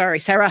 P-Tart. I'm sorry,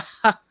 Sarah.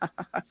 Yeah,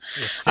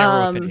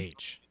 Sarah with an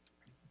H.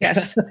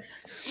 Yes.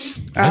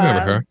 I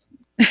remember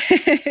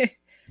her.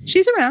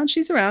 She's around.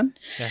 She's around.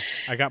 Yeah,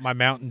 I got my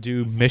Mountain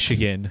Dew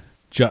Michigan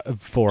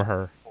for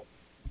her.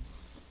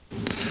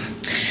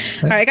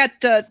 All right, I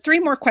got 3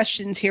 more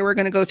questions here we're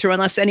going to go through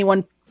unless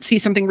anyone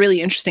sees something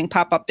really interesting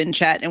pop up in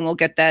chat, and we'll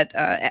get that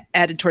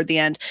added toward the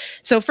end.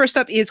 So first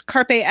up is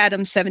Carpe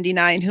Adam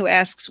 79, who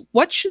asks,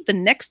 what should the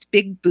next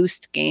big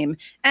boost game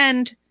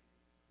and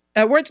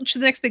what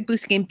should the next big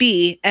boost game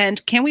be?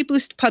 And can we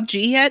boost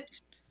PUBG yet?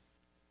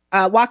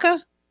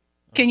 Waka,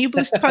 can you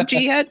boost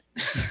PUBG yet?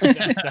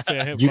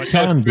 You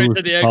can boost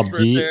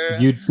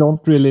PUBG. You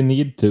don't really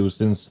need to,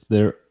 since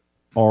there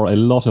are a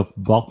lot of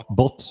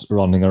bots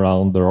running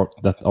around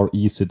that are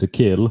easy to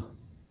kill.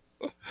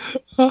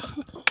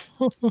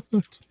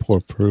 Poor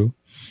Prue.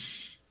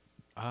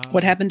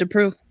 What happened to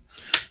Prue?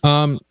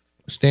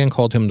 Stan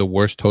called him the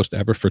worst host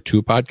ever for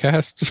 2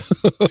 podcasts.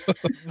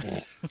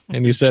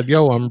 And he said,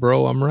 yo, I'm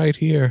right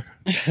here.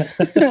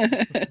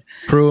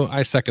 Prue,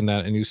 I second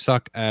that. And you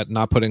suck at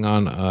not putting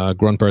on a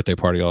Grunt birthday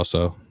party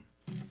also.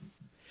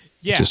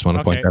 Yeah. Just want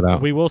to point that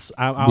out. We will.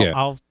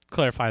 I'll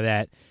clarify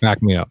that.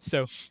 Back me up.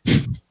 So,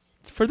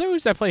 for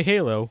those that play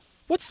Halo,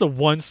 what's the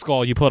one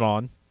skull you put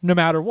on no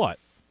matter what?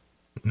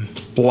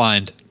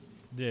 Blind.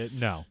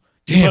 No.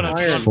 Damn, put on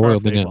I Grunt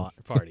foiled birthday again.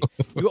 party.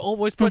 You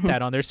always put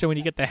that on there, so when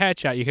you get the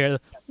headshot, you hear the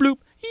bloop,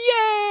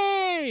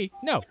 yay!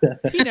 No,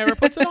 he never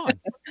puts it on.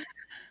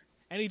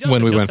 And he does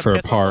When it we just went to for a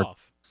piss us part,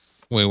 off.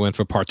 when we went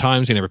for part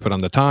times, he never put on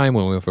the time.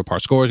 When we went for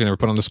part scores, he never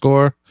put on the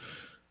score.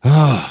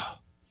 Ah.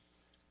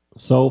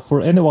 So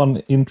for anyone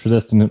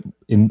interested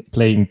in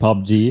playing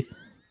PUBG,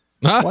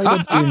 why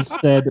don't you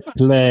instead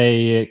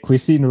play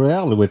Cuisine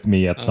Royale with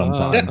me at some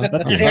time?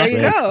 That'd be There you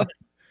great. go.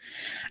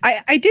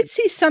 I did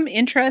see some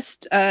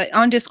interest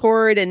on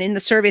Discord and in the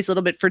surveys a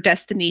little bit for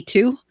Destiny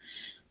 2.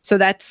 So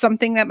that's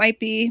something that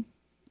might be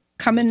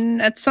coming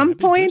at some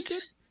point.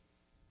 boosted?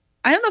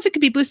 I don't know if it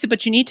could be boosted,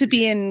 but you need to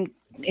be in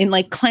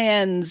like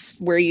clans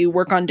where you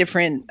work on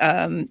different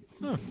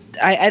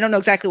I don't know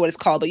exactly what it's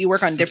called, but you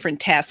work on different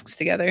tasks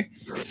together.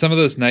 Some of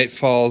those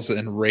nightfalls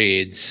and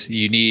raids,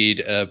 you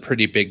need a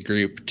pretty big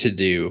group to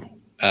do.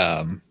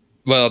 Well,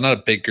 not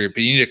a big group,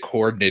 but you need a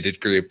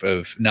coordinated group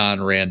of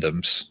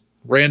non-randoms.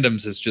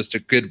 Randoms is just a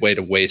good way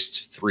to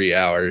waste 3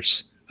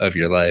 hours of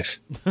your life.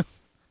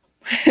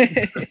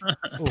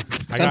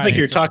 Sounds like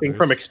you're talking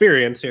from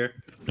experience here.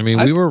 I mean,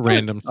 we were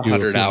random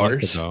 100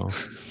 hours.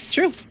 It's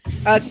true.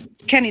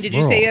 Kenny, did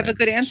you We're say all you have a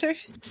good answer?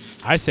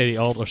 I say the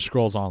Elder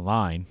Scrolls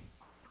Online.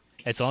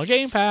 It's on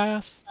Game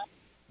Pass.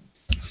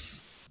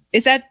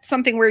 Is that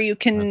something where you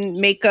can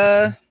make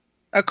a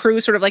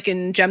crew sort of like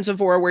in Gems of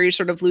War where you're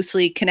sort of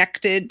loosely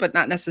connected but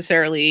not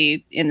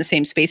necessarily in the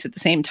same space at the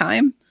same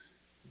time?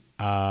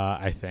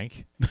 I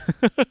think.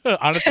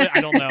 Honestly, I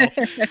don't know.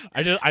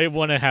 I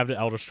want to have the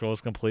Elder Scrolls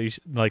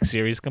completion, like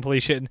series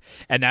completion,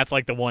 and that's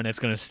like the one that's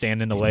going to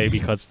stand in the way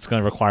because it's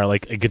going to require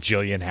like a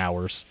gajillion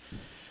hours.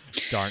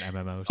 Darn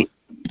MMOs.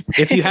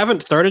 If you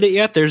haven't started it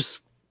yet,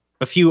 there's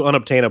a few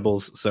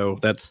unobtainables, so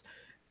that's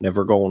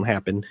never going to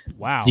happen.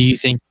 Wow. Do you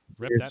think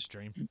Rip that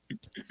dream.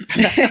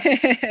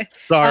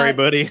 Sorry,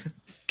 buddy.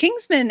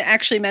 Kingsman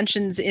actually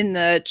mentions in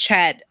the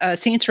chat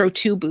Saints Row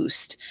 2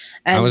 boost.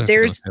 I And wasn't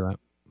there's gonna say that.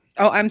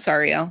 Oh, I'm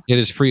sorry, El. It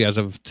is free as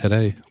of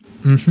today.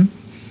 Mm-hmm.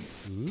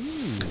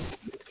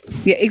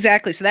 Yeah,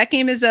 exactly. So that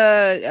game is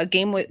a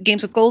game with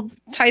Games with Gold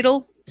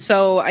title.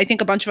 So I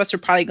think a bunch of us are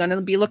probably going to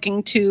be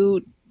looking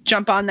to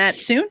jump on that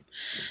soon.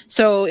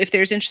 So if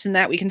there's interest in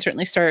that, we can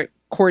certainly start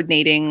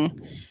coordinating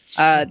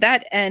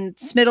that. And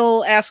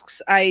Smiddle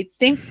asks, I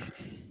think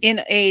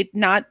in a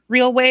not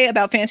real way,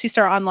 about Phantasy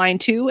Star Online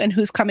 2 and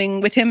who's coming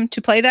with him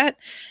to play that.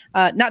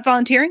 Not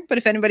volunteering, but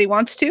if anybody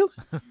wants to,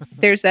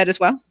 there's that as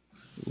well.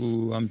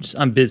 Ooh,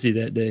 I'm busy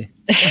that day.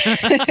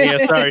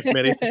 Yeah, sorry,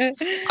 Smitty.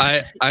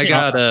 I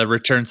got to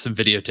return some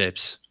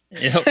videotapes.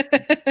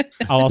 Yep.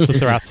 I'll also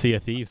throw out Sea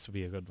of Thieves would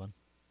be a good one.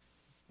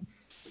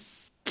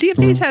 Sea of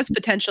Thieves has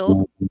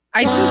potential.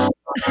 I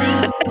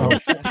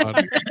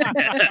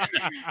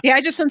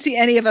just don't see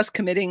any of us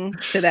committing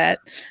to that.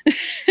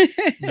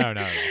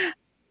 No.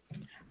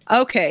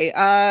 Okay,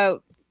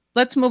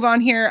 let's move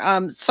on here.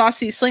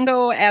 Saucy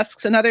Slingo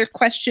asks another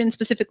question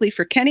specifically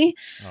for Kenny.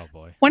 Oh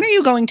boy. When are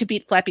you going to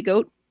beat Flappy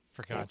Goat?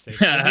 For God's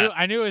sake.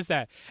 I knew it was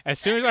that. As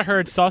soon as I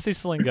heard Saucy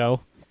Slingo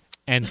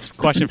and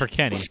question for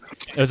Kenny,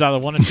 it was either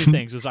one of two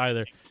things. It was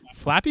either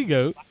Flappy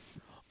Goat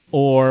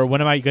or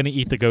when am I going to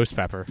eat the ghost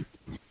pepper?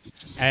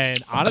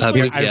 And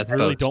honestly, I yeah,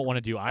 really both. don't want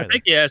to do I either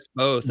think yes,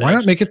 both. Why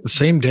not make it the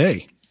same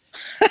day?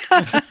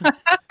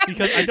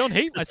 because I don't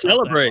hate myself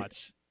celebrate. that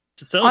much.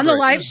 To celebrate. On the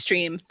live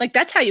stream. Like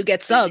that's how you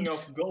get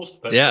subs.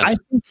 Yeah. I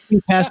think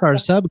we passed our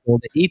sub goal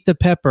to eat the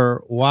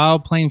pepper while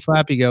playing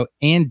Flappy Go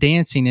and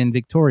dancing in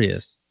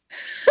Victorious.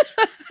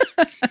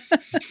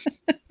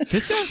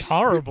 This sounds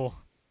horrible.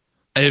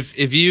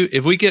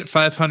 If we get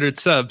 500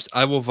 subs,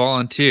 I will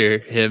volunteer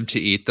him to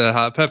eat the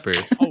hot pepper.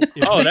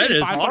 Oh, that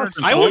is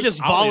awesome. I will subs,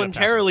 just I'll eat a pepper.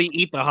 voluntarily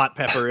eat the hot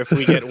pepper if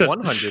we get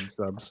 100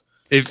 subs.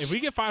 If we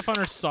get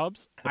 500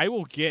 subs, I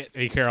will get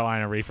a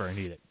Carolina Reaper and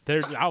eat it.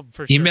 I'll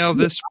for sure. Email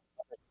this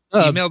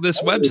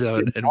web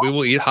zone, and we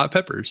will eat hot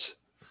peppers.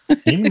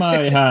 In my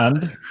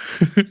hand,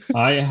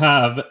 I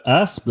have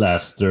Ass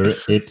Blaster.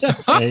 It's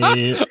a I'm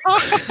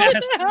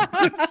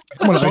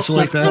going to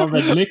isolate that.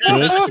 chocolate-covered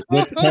licorice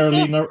with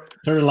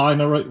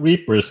Carolina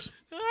Reapers.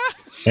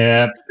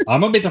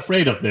 I'm a bit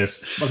afraid of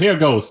this, but here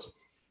goes.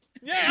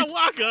 Yeah,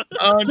 Waka.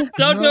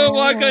 Don't do it,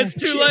 Waka. It's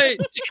too late.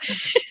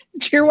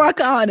 Cheer walk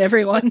on,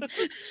 everyone.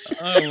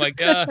 Oh my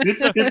god.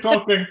 Keep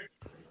talking.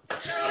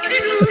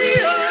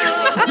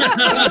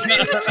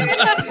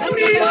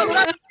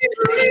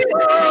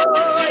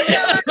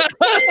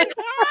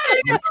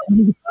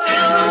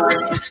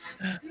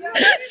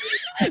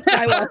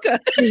 Bye, Waka.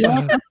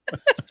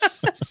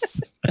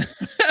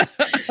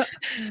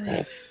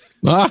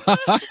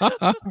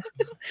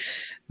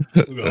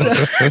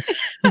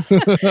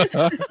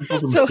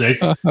 So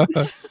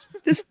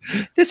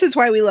this is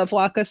why we love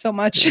Waka so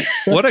much.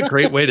 What a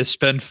great way to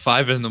spend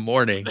 5 a.m.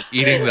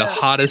 eating the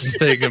hottest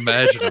thing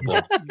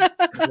imaginable.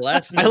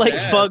 I like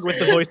Fug with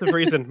the voice of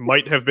reason.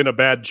 Might have been a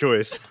bad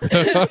choice.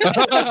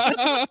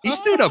 He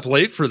stayed up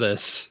late for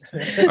this.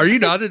 Are you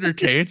not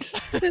entertained?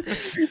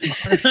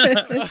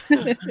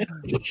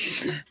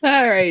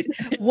 All right.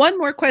 One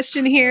more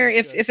question here.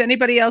 If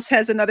anybody else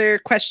has another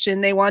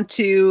question they want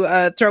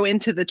to throw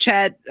into the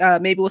chat,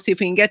 maybe we'll see if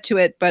we can get to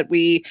it, but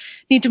we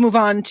need to move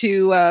on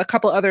to a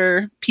couple other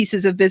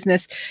pieces of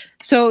business.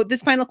 So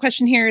this final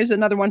question here is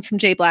another one from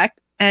Jay Black,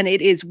 and it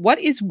is, what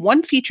is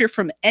one feature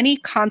from any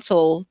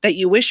console that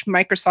you wish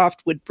Microsoft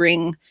would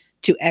bring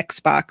to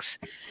Xbox?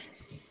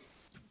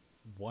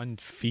 One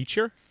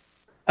feature?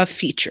 A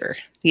feature.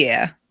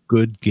 Yeah.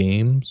 Good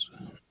games.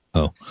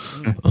 Oh.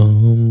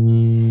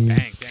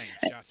 Dang,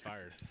 shots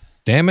fired.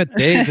 Damn it,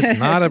 Dave. It's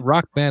not a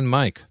Rock Band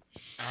mic.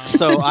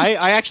 So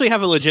I actually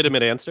have a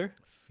legitimate answer.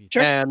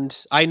 Sure.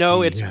 And I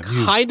know it's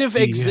kind of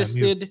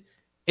existed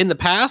in the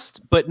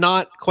past, but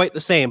not quite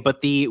the same.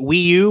 But the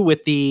Wii U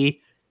with the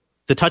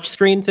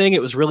touchscreen thing,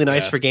 it was really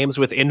nice for games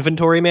with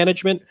inventory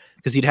management,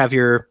 because you'd have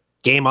your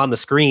game on the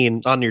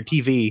screen on your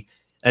TV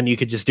and you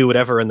could just do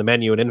whatever in the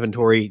menu and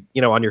inventory,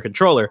 on your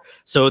controller.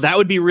 So that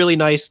would be really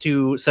nice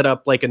to set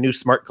up like a new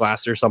smart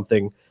glass or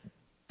something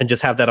and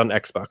just have that on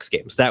Xbox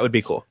games. That would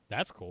be cool.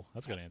 That's cool.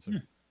 That's a good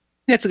answer.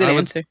 That's a good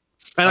answer.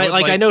 And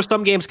I know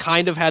some games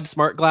kind of had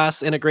smart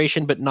glass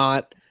integration, but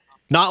not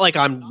like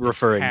I'm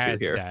referring to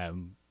here.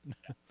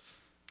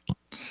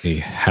 He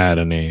had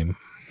a name.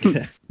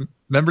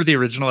 Remember the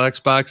original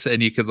Xbox,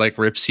 and you could like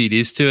rip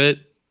CDs to it?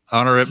 I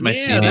want to rip my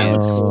CDs.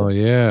 Oh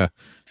yeah,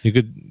 you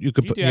could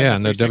put,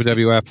 in the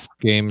WWF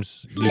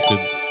games you could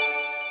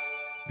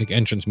make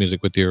entrance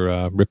music with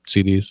your ripped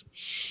CDs.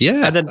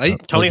 Yeah, and then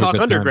Tony Hawk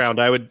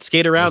Underground. I would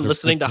skate around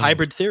listening to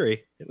Hybrid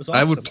Theory. It was awesome.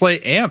 I would play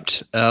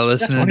Amped,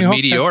 listening to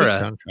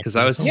Meteora, because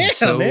I was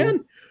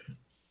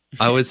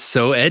I was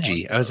so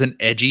edgy. I was an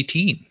edgy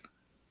teen.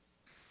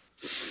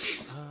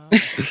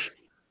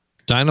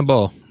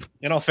 Dynaball.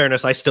 In all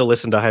fairness, I still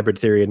listen to Hybrid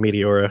Theory and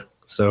Meteora.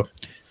 So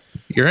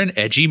you're an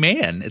edgy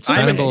man.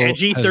 I'm an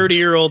edgy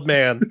 30-year-old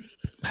man.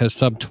 Has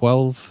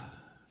 12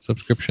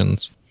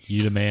 subscriptions.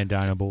 You the man,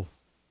 Dynaball. All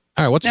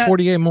right, what's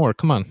 48 more?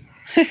 Come on.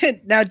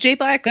 Now, Jay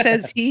Black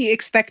says he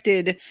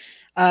expected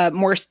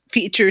more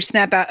feature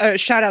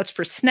shout outs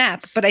for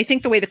Snap, but I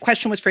think the way the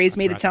question was phrased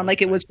made it sound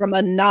like it was from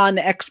a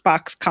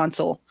non-Xbox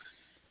console.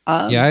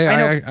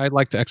 I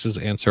liked X's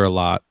answer a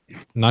lot,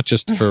 not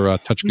just for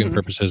touchscreen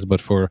purposes, but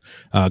for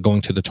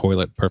going to the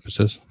toilet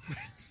purposes.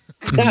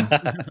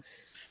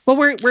 Well,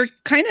 we're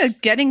kind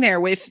of getting there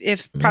with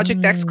if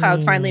Project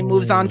xCloud finally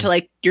moves on to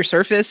like your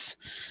Surface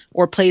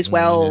or plays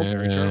well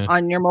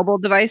on your mobile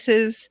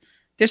devices.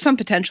 There's some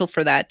potential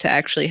for that to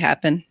actually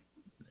happen.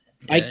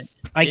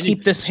 I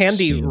keep this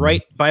handy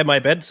right by my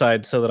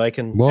bedside so that I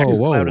can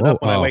xCloud it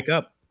up when I wake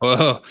up.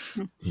 Whoa.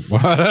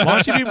 Why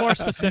don't you be more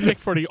specific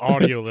for the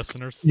audio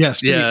listeners?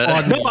 Yes.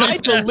 Yeah. No, I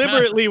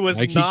deliberately was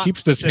like not. He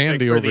keeps this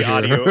handy for over the here.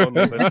 audio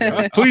only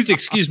listeners. Please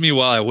excuse me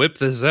while I whip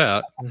this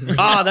out.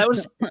 That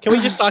was. Can we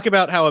just talk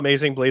about how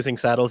amazing Blazing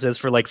Saddles is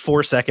for like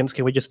 4 seconds?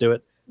 Can we just do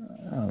it?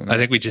 I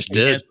think we just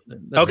did.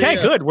 Okay,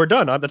 good. We're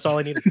done. That's all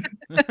I needed.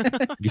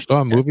 You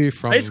saw a movie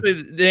from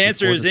basically the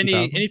answer is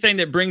anything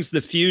that brings the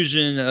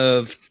fusion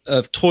of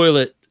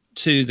toilet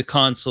to the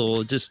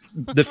console. Just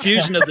the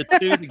fusion of the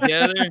two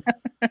together.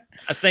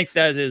 I think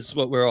that is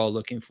what we're all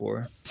looking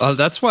for. Oh,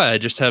 that's why I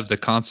just have the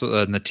console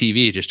and the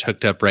TV just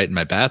hooked up right in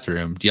my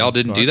bathroom. Y'all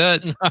didn't do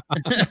that?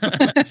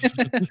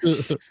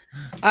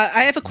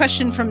 I have a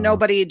question from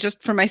nobody,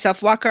 just for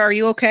myself. Walker, are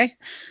you okay?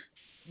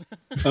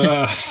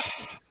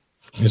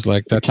 He's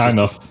like, that's Kind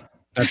of.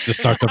 That's the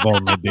start of all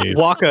my days.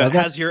 Waka,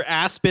 has your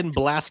ass been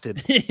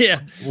blasted?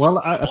 Yeah. Well,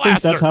 I think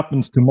that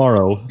happens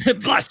tomorrow.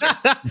 Blaster.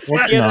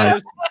 Yeah,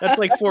 that's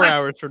like 4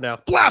 hours from now.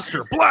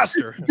 Blaster.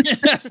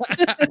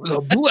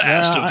 The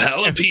blast of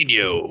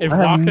jalapeno. If I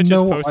have Waka just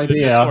no posted a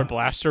idea. Discord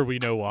blaster, we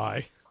know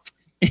why.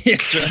 I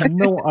have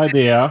no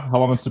idea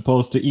how I'm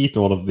supposed to eat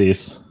all of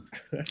these.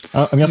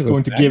 I'm just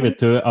going to give it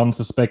to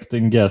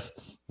unsuspecting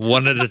guests.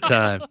 One at a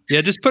time.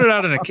 Yeah, just put it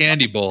out in a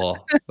candy bowl,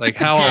 like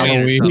Halloween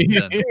or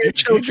something. Your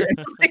children.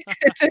 All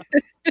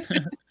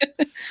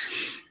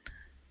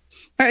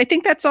right, I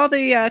think that's all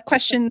the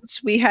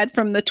questions we had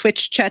from the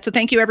Twitch chat. So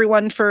thank you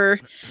everyone for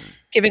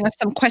giving us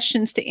some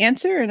questions to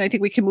answer. And I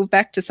think we can move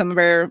back to some of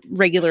our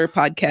regular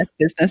podcast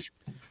business.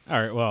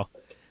 All right, well,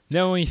 the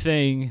only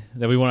thing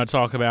that we want to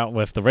talk about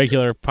with the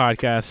regular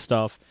podcast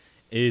stuff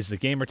is the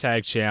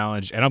Gamertag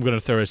Challenge, and I'm going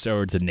to throw this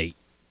over to Nate.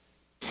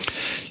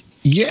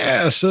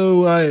 Yeah,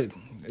 so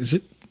is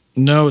it?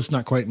 No, it's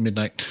not quite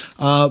midnight.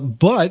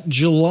 But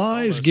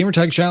July's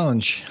Gamertag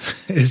Challenge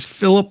is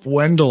Philip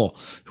Wendell,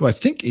 who I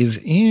think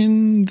is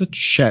in the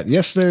chat.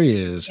 Yes, there he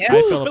is. Yeah.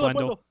 Hi, Philip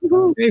Wendell.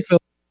 Hey,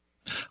 Philip.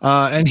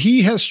 And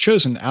he has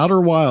chosen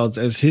Outer Wilds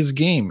as his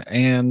game.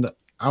 And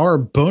our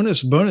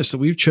bonus that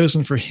we've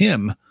chosen for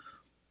him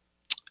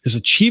is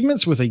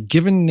achievements with a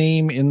given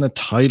name in the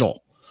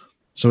title.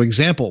 So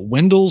example,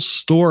 Wendell's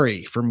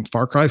Story from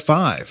Far Cry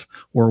 5,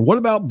 or What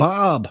About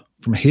Bob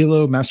from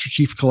Halo Master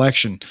Chief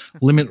Collection.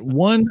 Limit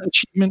 1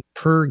 achievement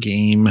per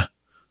game.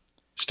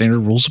 Standard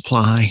rules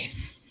apply.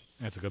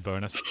 That's a good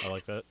bonus. I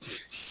like that.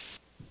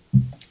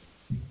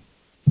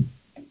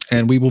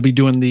 And we will be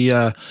doing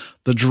the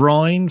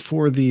drawing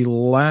for the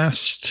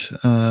last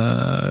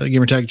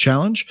Gamertag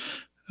Challenge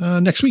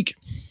next week.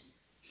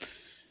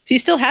 So you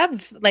still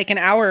have like an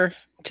hour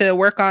to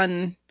work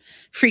on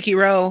Freaky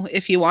Row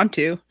if you want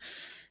to.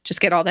 Just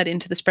get all that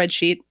into the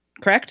spreadsheet,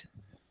 correct?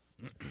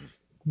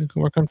 You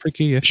can work on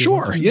Freaky. If you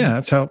Sure. want.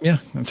 Yeah,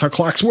 that's how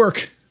clocks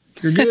work.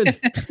 You're good.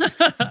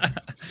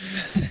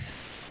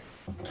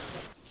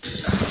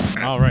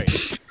 All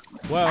right.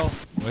 Well,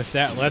 with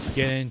that, let's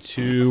get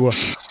into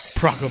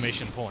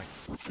Proclamation Point.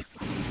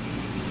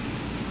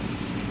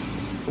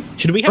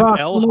 Should we have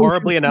L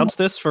horribly announce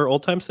this for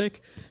old time's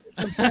sake?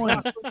 It's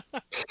my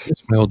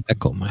old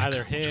echo mic.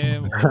 Either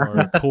him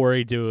or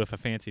Corey do it with a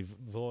fancy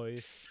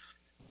voice.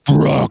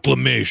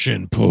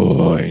 Proclamation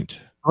Point.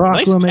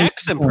 Nice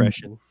Tex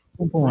impression.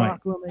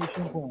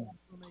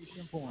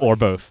 Or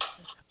both.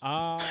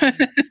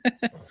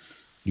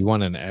 You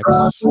want an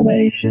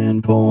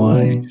exclamation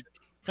point?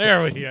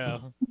 There we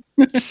go.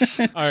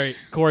 All right,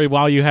 Corey,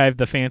 while you have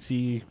the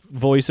fancy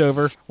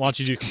voiceover, why don't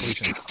you do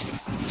completion?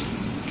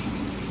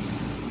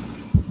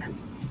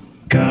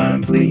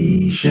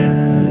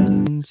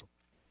 Completions.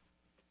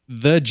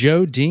 The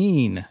Joe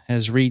Dean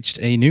has reached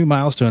a new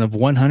milestone of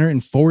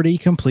 140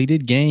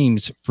 completed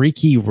games.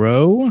 Freaky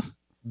Row,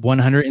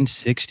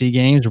 160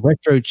 games.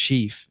 Retro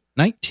Chief,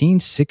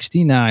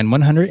 1969,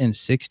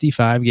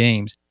 165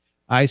 games.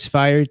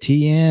 Icefire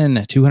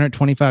TN,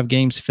 225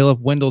 games. Philip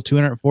Wendell,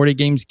 240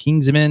 games.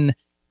 Kingsman,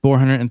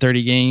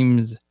 430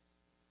 games.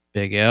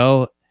 Big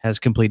L has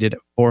completed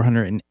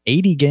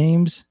 480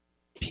 games.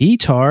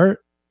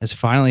 P-Tart has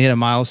finally hit a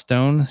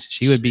milestone.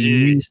 She would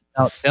be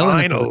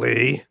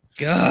Finally.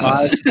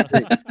 God.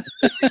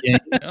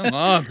 Come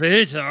on,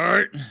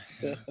 P-Tart.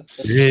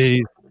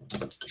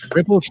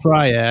 Triple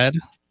Triad,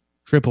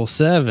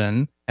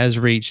 777 has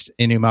reached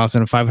a new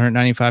milestone of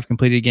 595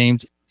 completed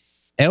games.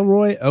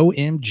 Elroy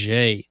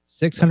OMJ,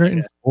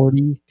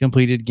 640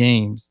 completed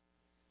games.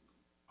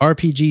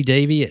 RPG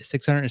Davy at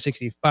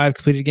 665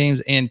 completed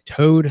games, and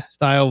Toad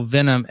Style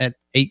Venom at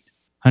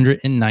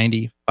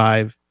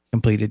 895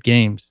 completed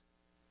games.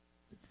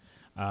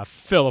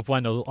 Philip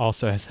Wendell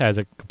also has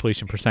a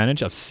completion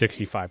percentage of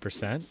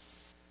 65%.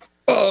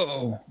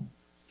 Oh.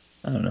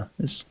 I don't know.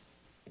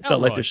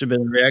 Felt like there should have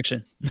been a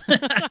reaction.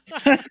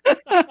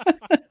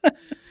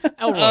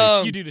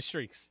 Elroy, you do the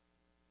streaks.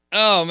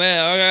 Oh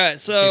man! All right, Keeping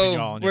so you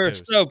all on your we're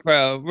toes. so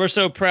proud. We're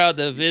so proud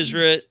of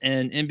Isrit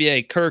and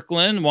NBA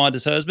Kirkland,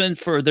 Wanda's husband,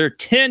 for their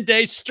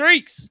 10-day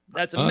streaks.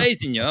 That's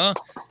amazing, y'all.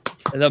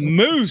 The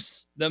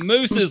Moose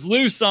is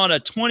loose on a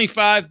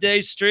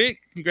 25-day streak.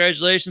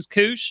 Congratulations,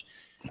 Koosh.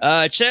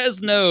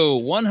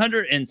 Chesno,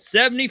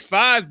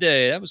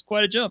 175-day. That was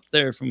quite a jump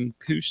there from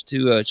Koosh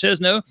to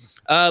Chesno.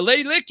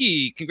 Lady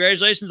Licky,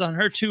 congratulations on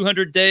her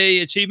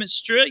 200-day achievement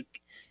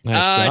streak.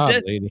 Nice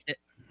job, lady.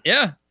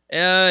 Yeah.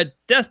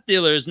 Death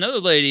Dealers, another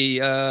lady,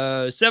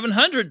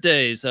 700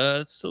 days.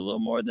 It's a little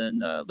more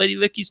than Lady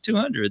Licky's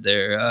 200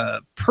 there.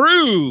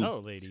 Prue. Oh,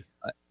 lady.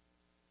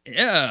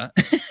 Yeah.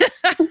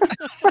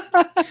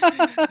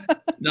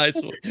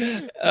 Nice one.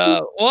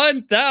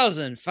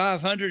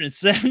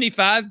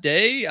 1,575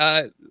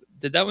 day.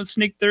 Did that one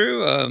sneak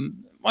through?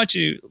 Why don't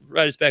you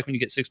write us back when you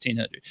get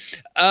 1,600?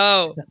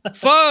 Oh,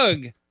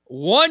 Fug,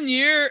 1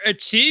 year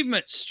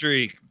achievement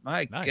streak.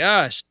 My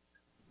gosh,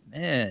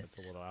 man,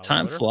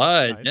 time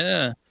flies.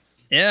 Nice.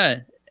 Yeah.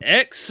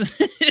 X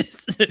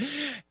is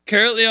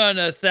currently on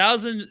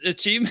 1,000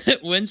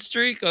 achievement win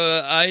streak.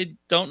 I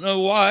don't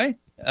know why.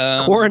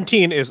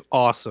 Quarantine is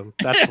awesome.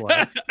 That's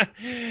why.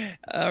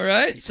 All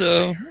right,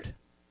 so.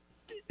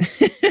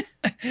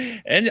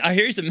 And I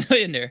hear he's a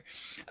millionaire.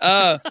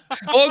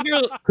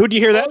 Who'd you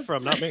hear that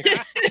from? Not me.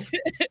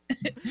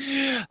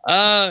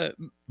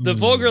 The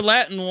Vulgar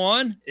Latin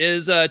one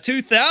is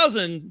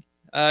 2,000.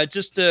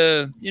 Just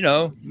to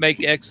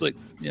make X look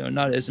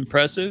not as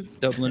impressive,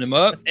 doubling him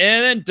up.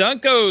 And then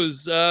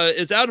Dunko's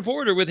is out of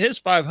order with his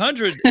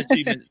 500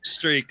 achievement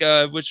streak,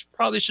 which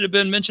probably should have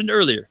been mentioned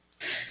earlier.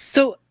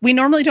 So we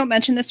normally don't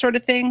mention this sort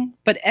of thing,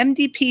 but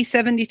MDP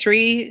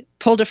 73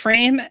 pulled a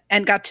frame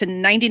and got to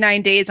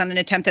 99 days on an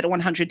attempt at a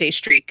 100-day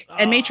streak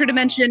and made sure to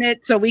mention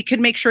it so we could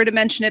make sure to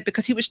mention it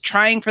because he was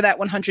trying for that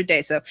 100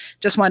 day. So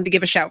just wanted to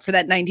give a shout for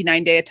that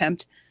 99-day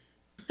attempt.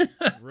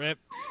 Rip.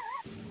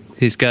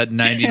 He's got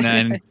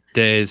 99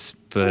 days,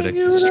 but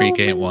a streak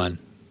ain't one.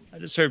 I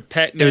just heard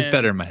Pac-Man. It was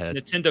better in my head.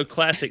 Nintendo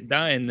Classic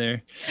dying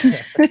there.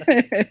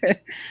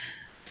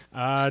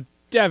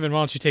 Devin, why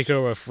don't you take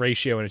over with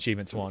ratio and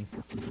achievements 1?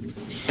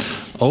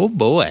 Oh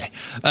boy.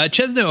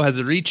 Chesno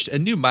has reached a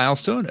new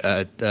milestone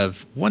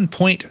of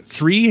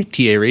 1.3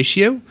 TA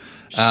ratio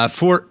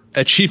for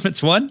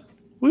achievements 1.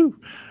 Woo.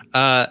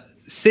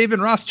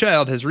 Sabin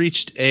Rothschild has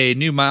reached a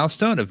new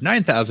milestone of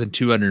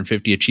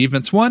 9,250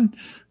 achievements 1.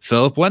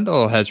 Philip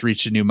Wendell has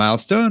reached a new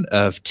milestone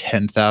of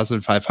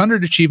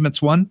 10,500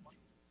 achievements 1.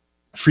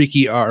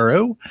 Freaky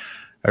Row.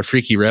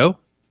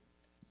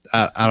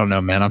 I don't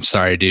know, man. I'm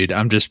sorry, dude.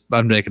 I'm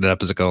making it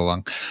up as I go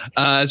along.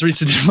 Has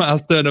reached a new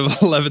milestone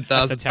of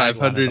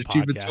 11,500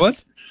 achievements 1.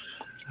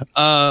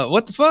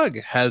 What the Fug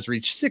has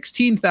reached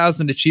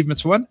 16,000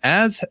 achievements 1,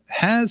 as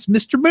has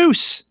Mr.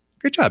 Moose.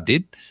 Great job,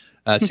 dude.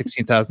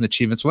 16,000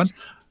 achievements 1.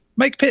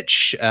 Mike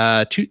Pitch,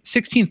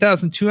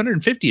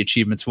 16,250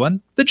 achievements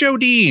 1. The Joe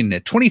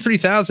Dean,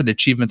 23,000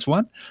 achievements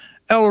 1.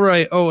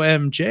 Elroy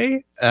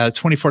OMJ,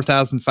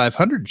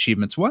 24,500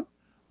 achievements 1.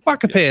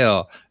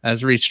 Wakapale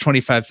has reached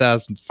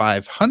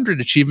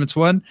 25,500 achievements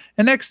 1.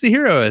 And X the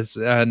Hero is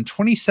on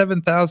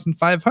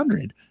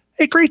 27,500.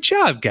 Hey, great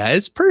job,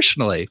 guys.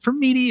 Personally, from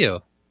me to you.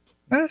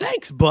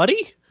 Thanks,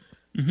 buddy.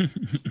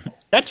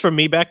 That's from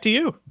me back to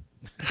you.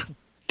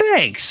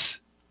 Thanks.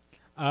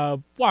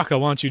 Waka,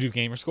 why don't you do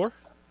gamer score?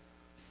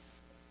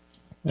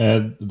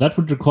 That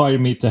would require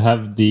me to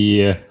have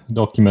the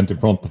document in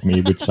front of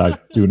me, which I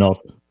do not.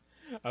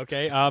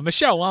 Okay,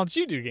 Michelle, why don't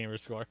you do gamer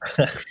score?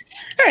 All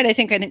right, I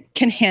think I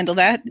can handle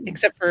that,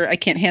 except for I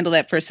can't handle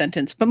that first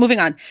sentence. But moving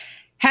on.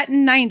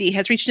 Hatton90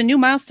 has reached a new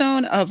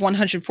milestone of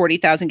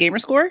 140,000 gamer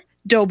score.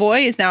 Doughboy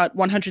is now at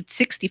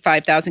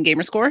 165,000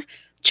 gamer score.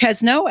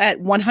 Chesno at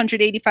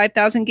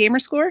 185,000 gamer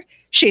score.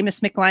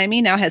 Seamus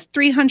McLimey now has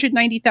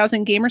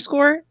 390,000 gamer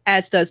score,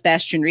 as does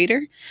Bastion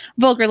Reader.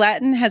 Vulgar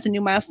Latin has a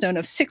new milestone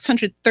of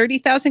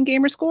 630,000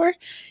 gamer score.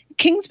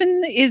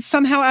 Kingsman is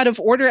somehow out of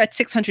order at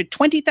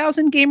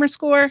 620,000 gamer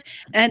score.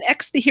 And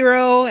X the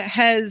Hero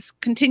has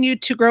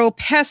continued to grow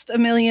past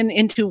 1 million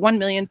into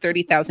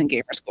 1,030,000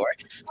 gamer score.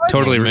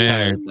 Totally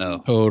retired, though.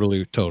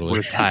 Totally.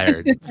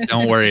 Retired.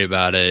 Don't worry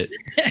about it.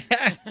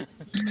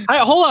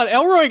 Hold on.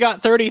 Elroy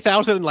got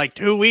 30,000 in like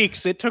 2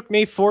 weeks. It took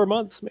me 4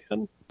 months,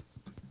 man.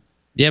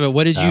 Yeah, but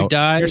what did you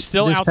die? You're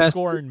still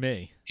outscoring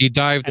me. He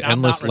dived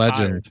Endless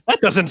Legend.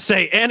 That doesn't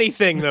say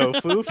anything, though,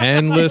 Foof.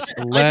 Endless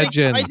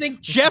Legend. I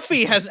think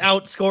Jeffy has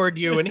outscored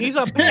you, and he's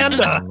a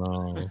panda.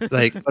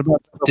 Like,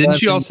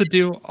 didn't you also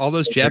do all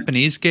those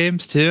Japanese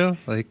games, too?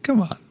 Like,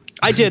 come on.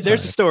 I did.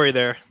 There's a story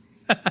there.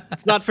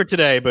 It's not for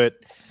today, but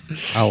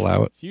I'll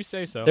allow it. If you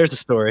say so. There's a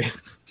story.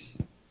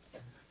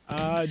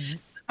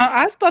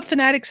 Osbuff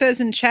Fanatic says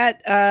in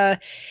chat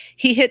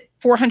he hit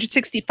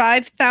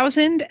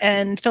 465,000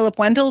 and Philip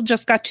Wendell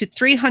just got to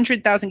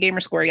 300,000 gamer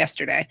score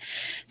yesterday.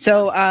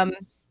 So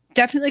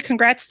definitely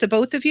congrats to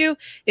both of you.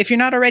 If you're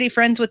not already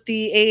friends with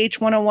the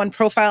AH101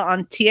 profile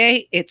on TA,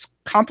 it's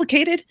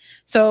complicated.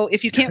 So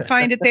if you can't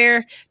find it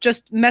there,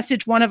 just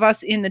message one of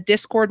us in the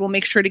Discord. We'll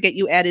make sure to get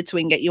you added so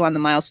we can get you on the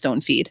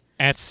milestone feed.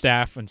 At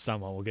staff and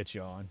someone will get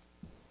you on.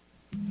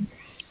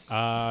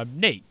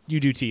 Nate, you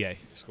do TA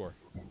score.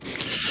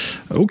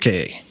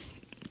 Okay.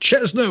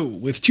 Chesno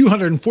with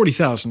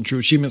 240,000 true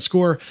achievement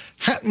score.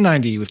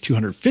 Hatton90 with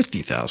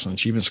 250,000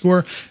 achievement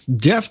score.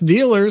 Death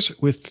Dealers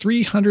with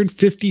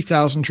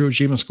 350,000 true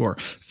achievement score.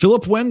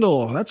 Philip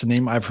Wendell, that's a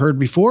name I've heard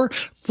before,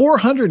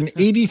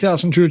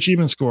 480,000 true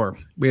achievement score.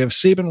 We have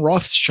Sabin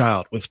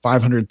Rothschild with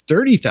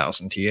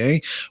 530,000 TA.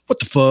 What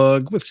the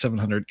Fug with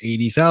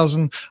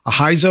 780,000.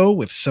 Ahizo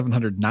with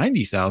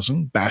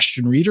 790,000.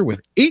 Bastion Reader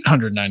with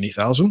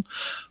 890,000.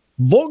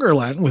 Vulgar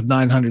Latin with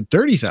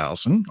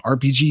 930,000.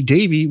 RPG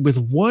Davy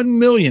with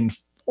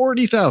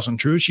 1,040,000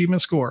 true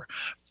achievement score.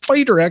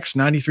 Fighter X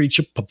 93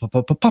 chip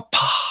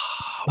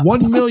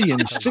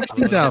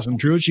 1,060,000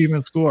 true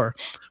achievement score.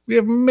 We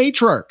have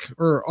Matriarch,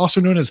 or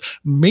also known as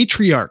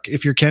Matriarch,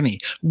 if you're Kenny.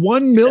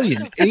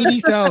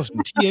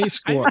 1,080,000 TA I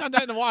score. haven't done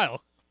that in a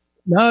while.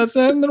 No, it's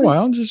been a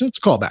while. It's a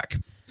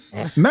callback.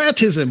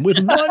 Matism with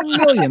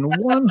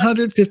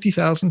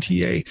 1,150,000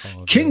 TA.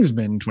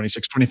 Kingsman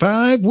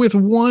 2625 with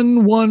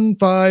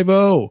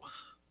 1,150.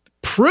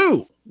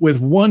 Prue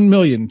with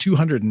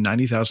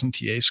 1,290,000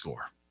 TA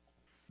score.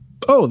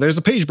 Oh, there's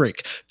a page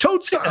break.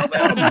 Toadstyle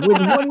Venom with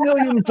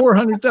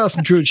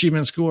 1,400,000 true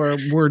achievement score.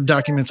 Word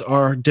documents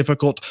are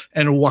difficult.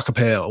 And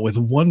Wakapale with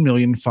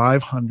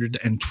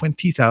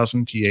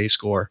 1,520,000 TA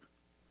score.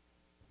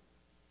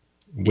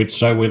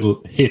 Which I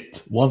will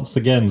hit once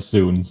again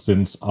soon,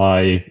 since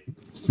I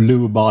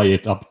flew by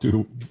it up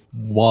to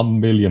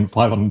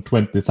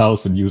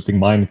 1,520,000 using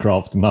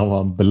Minecraft. Now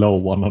I'm below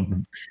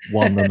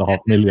 1.5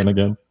 million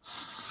again.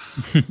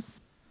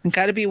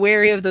 Got to be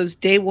wary of those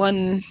day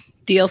one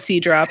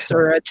DLC drops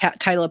or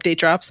title update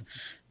drops.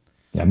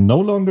 Yeah, I'm no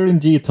longer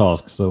in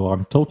G-Task, so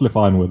I'm totally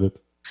fine with it.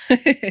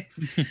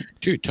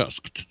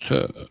 G-Task.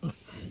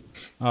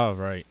 All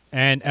right.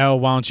 And Elle,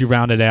 why don't you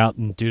round it out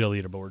and do the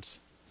leaderboards?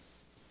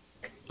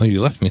 Oh,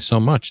 you left me so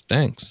much.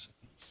 Thanks.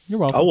 You're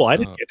welcome. Oh, well, I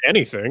didn't get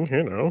anything,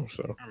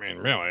 so. I mean,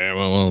 really?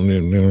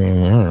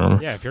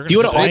 Yeah, if you're Do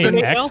you going to wanna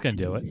alternate, X Al? can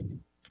do it.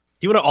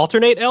 You want to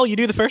alternate, L? You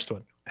do the first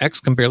one. X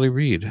can barely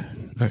read. All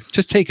right,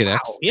 just take it,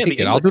 X. Yeah, Take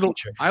the it. I'll do the.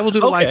 English teacher. I will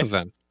do the Okay. live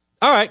event.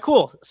 All right,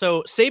 cool.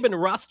 So Sabin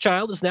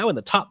Rothschild is now in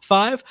the top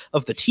 5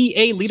 of the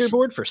TA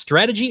leaderboard for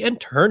strategy and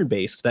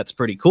turn-based. That's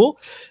pretty cool.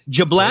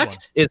 Jablack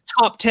is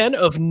top 10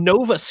 of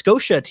Nova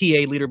Scotia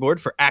TA leaderboard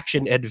for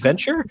action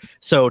adventure.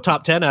 So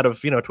top 10 out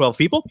of 12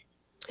 people.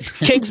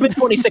 Kingsman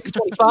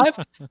 2625,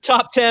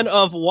 top 10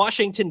 of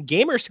Washington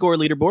Gamer Score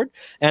leaderboard,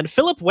 and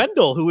Philip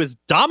Wendell, who is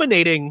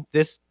dominating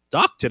this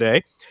doc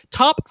today,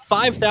 top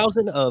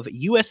 5,000 of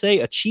USA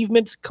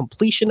Achievement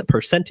Completion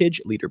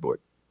Percentage leaderboard.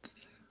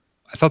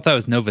 I thought that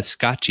was Nova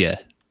Scotia.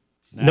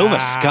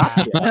 Nova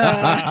Scotia.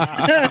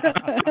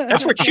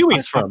 That's where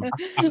Chewy's from.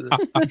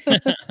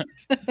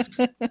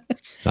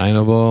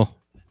 Dinoble.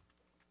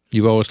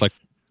 You owe us like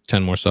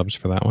 10 more subs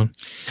for that one.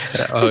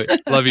 Oh,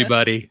 love you,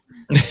 buddy.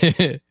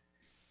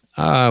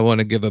 I want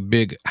to give a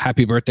big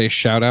happy birthday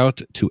shout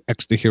out to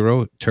X the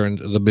Hero. Turned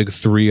the big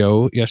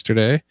 3-0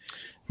 yesterday.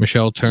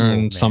 Michelle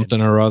turned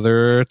something or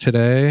other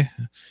today.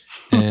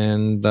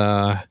 And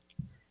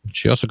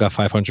she also got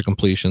 500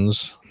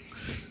 completions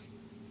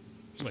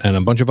and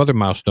a bunch of other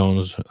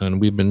milestones. And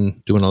we've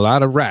been doing a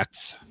lot of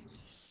rats.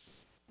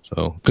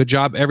 So good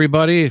job,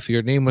 everybody. If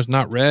your name was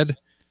not read,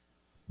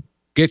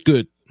 get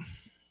good.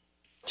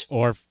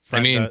 Or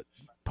friend the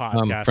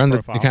podcast friend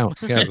the profile. account.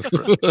 Yeah.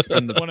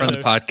 From the One of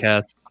those.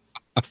 podcast.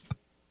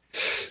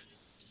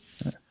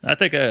 I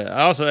think I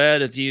also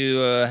add, if you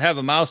have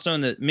a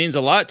milestone that means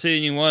a lot to you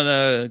and you want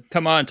to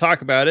come on and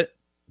talk about it,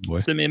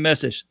 send me a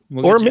message.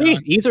 We'll Or get you me,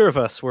 on. either of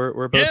us.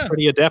 We're both Yeah.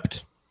 pretty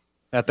adept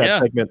at that Yeah.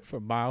 segment. For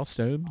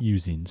milestone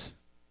musings.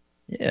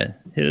 Yeah,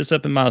 hit us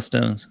up in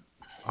milestones.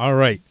 All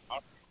right.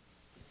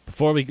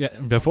 Before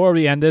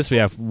we end this, we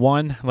have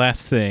one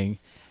last thing,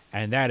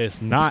 and that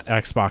is not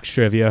Xbox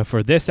trivia.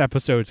 For this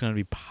episode, it's going to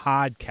be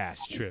podcast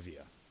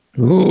trivia.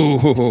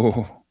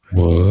 Ooh.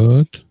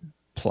 What?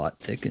 Plot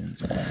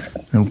thickens, man.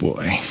 Oh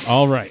boy.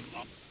 All right.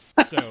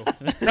 So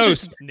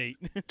Toast. Nate.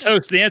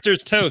 Toast. The answer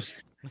is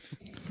toast.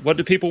 What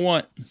do people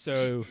want?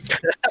 So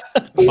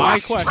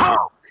my question.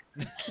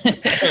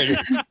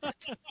 It's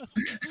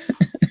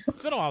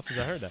been a while since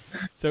I heard that.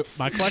 So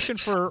my question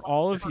for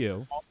all of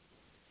you,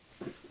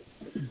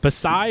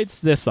 besides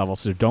this level,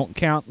 so don't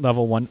count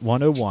level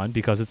 101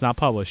 because it's not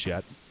published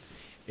yet.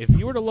 If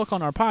you were to look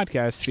on our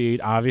podcast feed,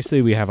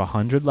 obviously we have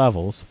 100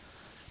 levels,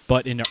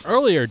 but in the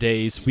earlier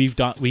days we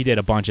did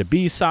a bunch of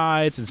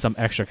B-sides and some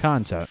extra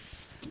content.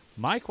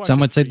 My question Some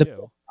would say for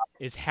you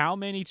is how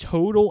many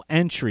total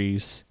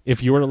entries,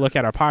 if you were to look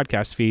at our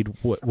podcast feed,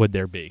 would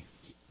there be?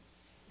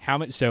 How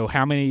many? So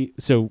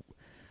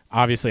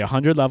obviously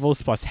 100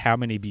 levels plus how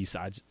many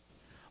B-sides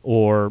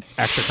or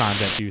extra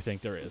content do you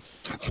think there is?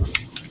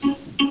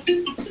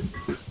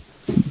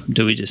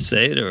 Do we just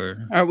say it,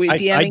 or Are we I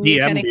DMing you,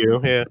 DM'd Kenny?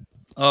 you. Yeah.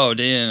 Oh,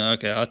 damn.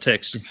 Okay, I'll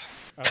text you.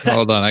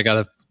 Hold on, I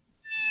gotta.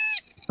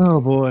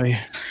 Oh boy.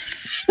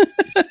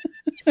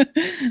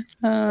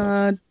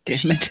 Damn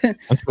it.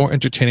 That's more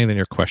entertaining than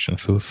your question,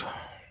 Foof.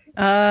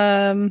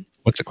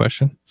 What's the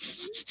question?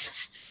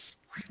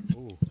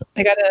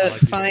 I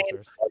gotta find.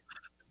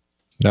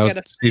 That was,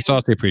 Gotta- you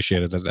saw they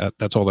appreciated that.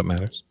 That's all that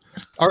matters.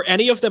 Are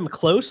any of them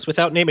close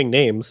without naming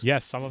names?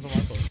 Yes, some of them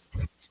are close.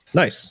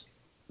 Nice.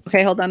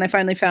 Okay, hold on. I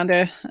finally found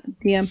a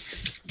DM.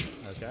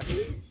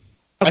 Okay.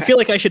 I feel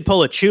like I should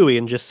pull a Chewy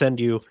and just send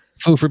you.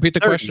 Foof, repeat the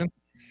 30. question.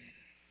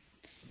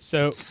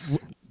 So,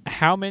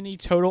 how many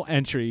total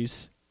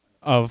entries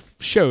of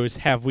shows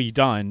have we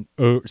done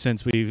over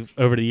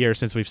the years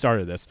since we've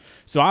started this?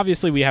 So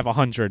obviously we have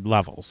 100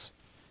 levels.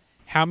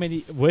 How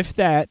many with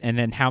that, and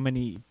then how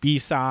many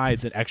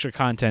B-sides and extra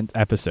content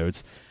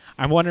episodes?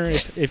 I'm wondering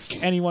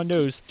if anyone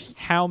knows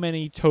how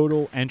many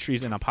total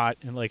entries in a pot,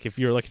 and like if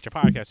you're looking at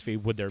your podcast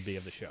feed, would there be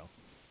of the show?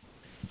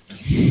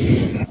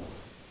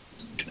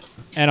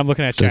 And I'm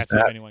looking at Does chat. See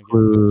if that anyone gets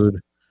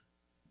include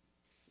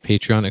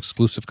Patreon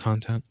exclusive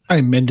content? I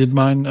amended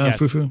mine, Yes.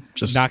 Fufu.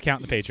 Just not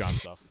counting the Patreon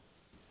stuff.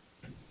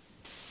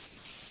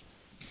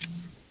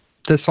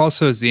 This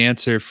also is the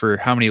answer for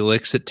how many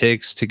licks it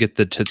takes to get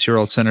the Tootsie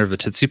Roll center of a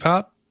Tootsie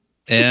Pop,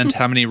 and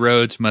how many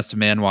roads must a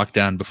man walk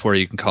down before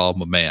you can call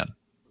him a man.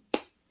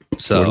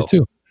 So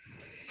 42.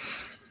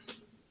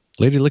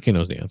 Lady Licky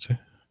knows the answer.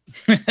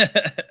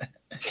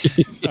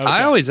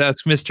 I always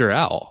ask Mr.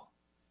 Owl.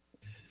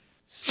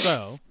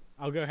 So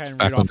I'll go ahead and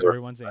Back read off on the-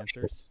 everyone's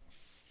answers.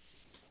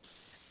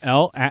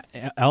 L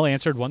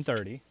answered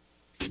 130.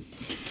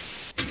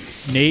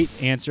 Nate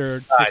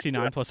answered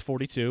 69 plus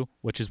 42,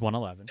 which is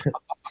 111.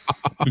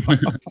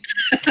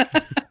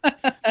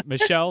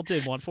 Michelle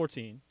did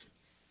 114.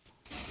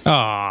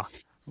 Ah,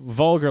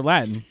 Vulgar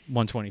Latin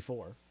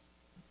 124.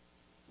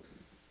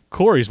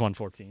 Corey's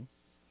 114.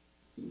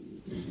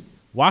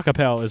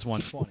 Wakapel is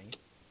 120.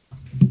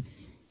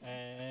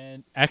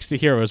 And X to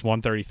Hero is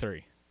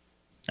 133.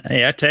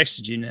 Hey, I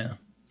texted you now.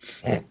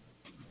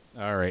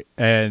 All right.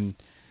 And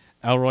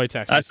Elroy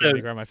texted me, so let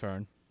me grab my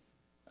phone.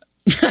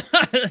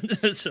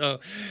 So,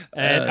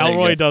 And there you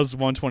Elroy go. does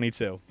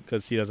 122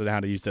 because he doesn't know how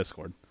to use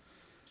Discord.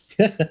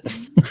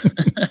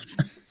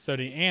 So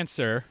the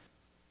answer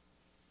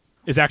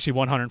is actually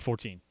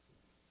 114.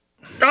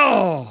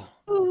 Oh,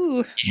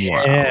 Ooh.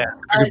 yeah.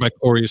 Triggered by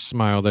Corey's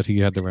smile that he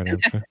had the right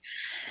answer.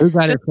 Who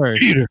got it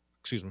first?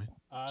 Excuse me.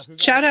 Who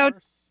got Shout it out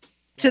first?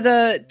 to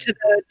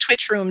the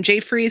Twitch room. Jay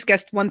Freeze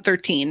guessed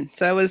 113.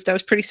 So that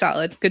was pretty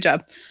solid. Good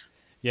job.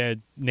 Yeah,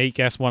 Nate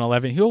guessed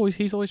 111.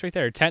 He's always right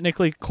there.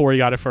 Technically, Corey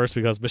got it first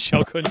because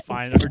Michelle couldn't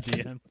find her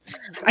DM.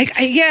 I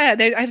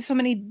have so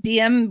many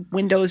DM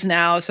windows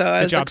now, so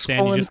I was job, like Stan,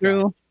 you scrolling just got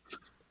through.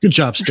 good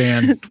job,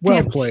 Stan.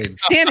 Well Damn. played.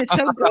 Stan is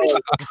so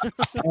good.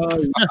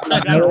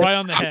 Got it right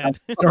on the head.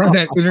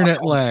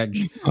 Internet lag.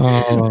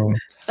 Oh,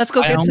 Let's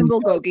go I get some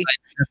only- bulgogi.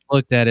 Just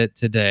looked at it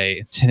today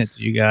and sent it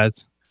to you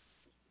guys.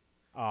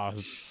 Oh,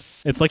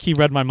 it's like he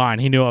read my mind.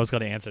 He knew I was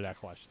going to answer that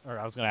question, or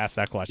I was going to ask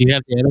that Do question. you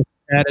have the other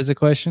chat as a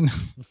question?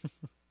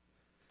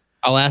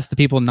 I'll ask the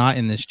people not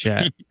in this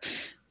chat.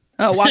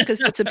 Oh, Waka's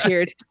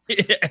disappeared.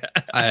 yeah.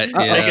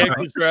 Yeah.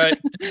 X is right.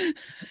 All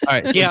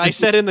right. Yeah, I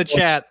said in the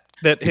chat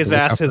that his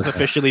ass has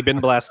officially been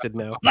blasted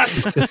now.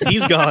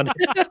 He's gone.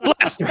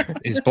 Blaster.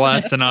 He's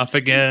blasting off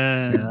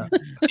again.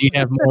 Do you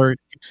have more?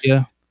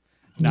 Yeah.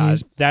 Nah,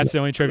 that's the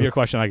only trivia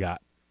question I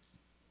got.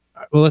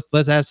 Well,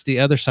 let's ask the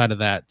other side of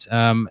that.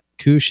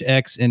 Koosh,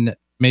 X, and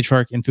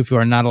Matriarch and Fufu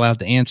are not allowed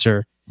to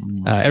answer.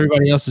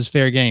 Everybody else is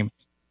fair game.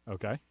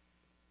 Okay.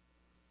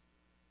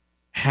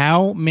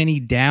 How many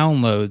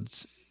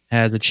downloads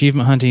has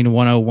Achievement Hunting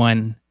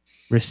 101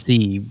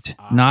 received?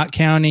 Not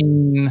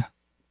counting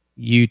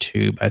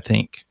YouTube, I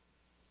think.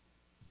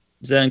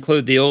 Does that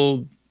include the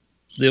old?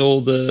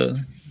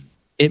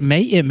 It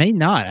may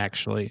not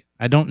actually.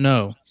 I don't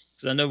know.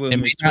 Because I know It when may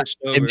we not, switched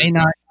over. it may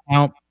not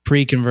count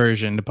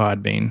pre-conversion to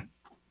Podbean.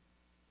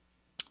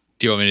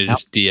 Do you want me to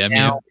just DM you?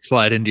 Now-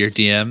 Slide into your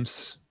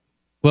DMs?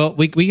 Well,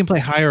 we can play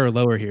higher or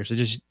lower here, so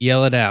just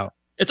yell it out.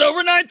 It's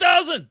over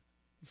 9,000.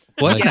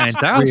 What? Yes.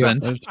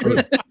 9,000? That's true.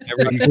 We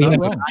have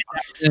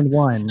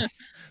 901.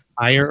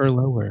 Higher or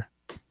lower?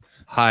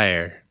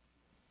 Higher.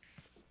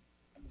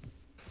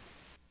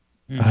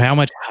 How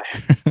much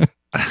higher?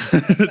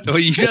 Well,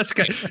 you just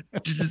got.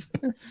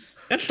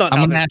 That's not I'm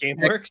how gonna this ask game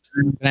X. works.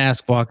 I'm gonna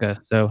ask Waka.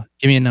 So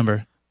give me a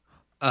number.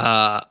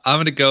 I'm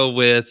gonna go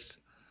with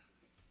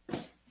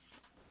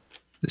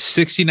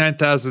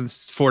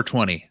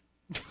 69,420.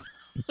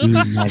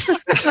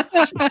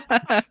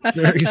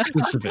 Very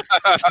specific.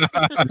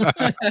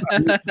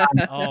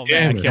 Oh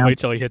man, I can't wait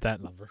till you hit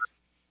that number.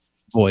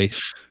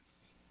 Voice.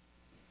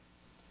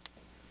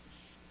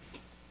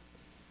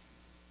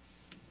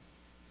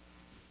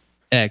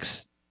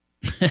 X.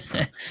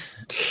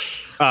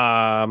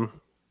 I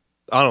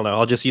don't know.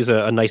 I'll just use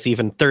a nice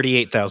even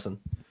 38,000.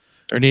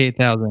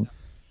 38,000.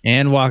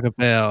 And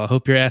Wakapel.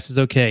 Hope your ass is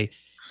okay.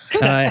 How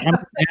many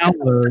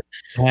downloads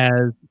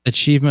has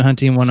Achievement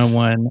Hunting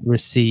 101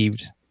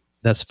 received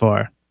thus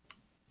far?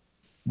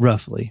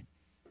 Roughly.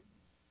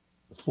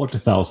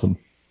 40,000.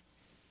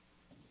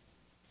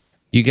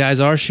 You guys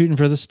are shooting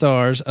for the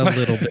stars a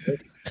little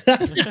bit.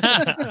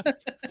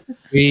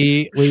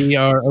 We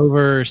are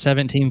over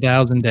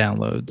 17,000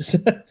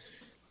 downloads.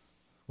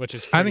 Which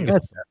is I pretty think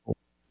awesome.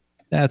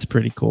 That's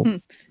pretty cool.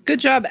 Good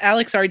job,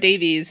 Alex R.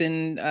 Davies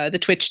in the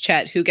Twitch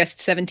chat, who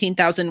guessed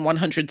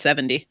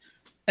 17,170.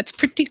 That's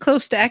pretty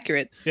close to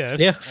accurate. Yeah.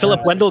 Yeah,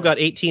 Philip Wendell got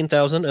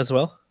 18,000 as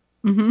well.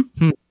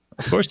 Mm-hmm.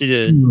 Of course he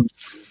did.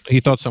 he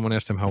thought someone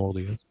asked him how old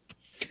he is.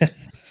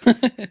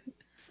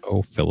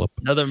 Oh, Philip.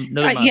 Another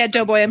Yeah,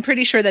 Doughboy, I'm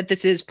pretty sure that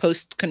this is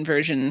post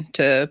conversion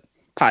to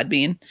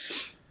Podbean.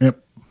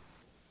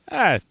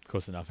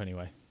 Close enough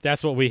anyway.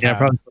 That's what we Yeah, have.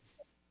 probably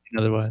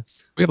otherwise.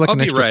 We have like I'll an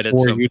be extra right at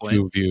 4 some YouTube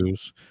point.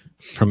 views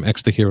from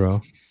X the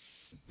Hero.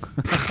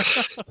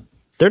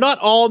 They're not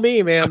all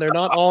me, man. They're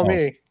not all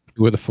me.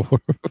 Who are the 4?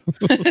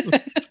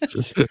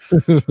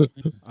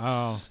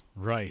 Oh,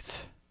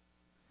 right.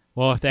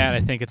 Well, with that,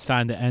 I think it's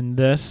time to end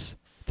this.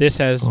 This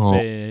has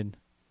been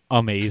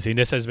amazing.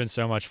 This has been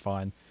so much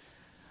fun.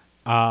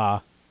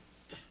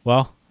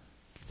 Well,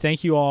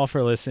 thank you all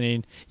for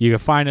listening. You can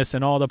find us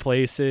in all the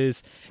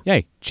places.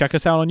 Yay, check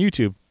us out on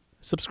YouTube.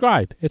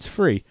 Subscribe. It's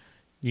free.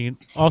 You can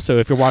also,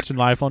 if you're watching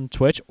live on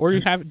Twitch or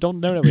you don't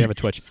know that we have a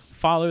Twitch,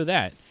 follow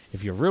that.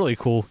 If you're really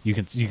cool, you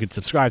can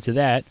subscribe to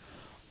that,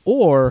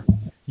 or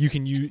you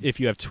can if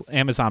you have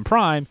Amazon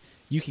Prime,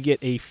 you can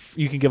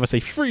give us a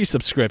free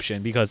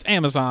subscription because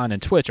Amazon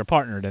and Twitch are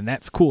partnered, and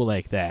that's cool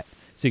like that.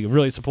 So you can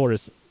really support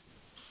us,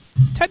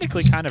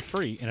 technically kind of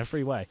free in a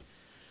free way.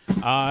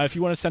 If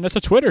you want to send us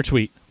a Twitter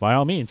tweet, by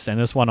all means, send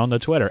us one on the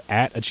Twitter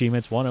at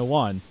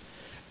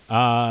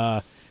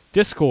Achievements101.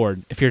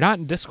 Discord. If you're not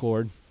in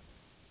Discord,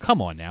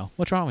 come on now.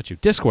 What's wrong with you?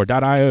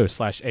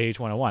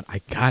 Discord.io/AH101.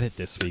 I got it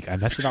this week. I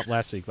messed it up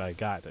last week, but I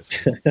got it this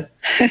week.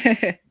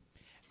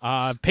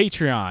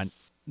 Patreon.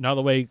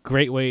 Another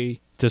great way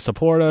to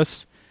support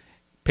us.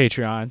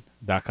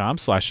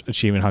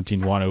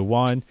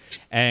 Patreon.com/AchievementHunting101.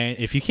 And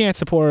if you can't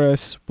support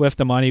us with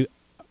the money,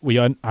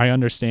 I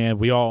understand.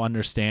 We all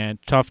understand.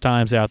 Tough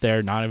times out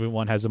there. Not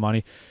everyone has the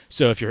money.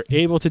 So if you're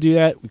able to do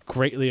that, we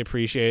greatly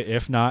appreciate it.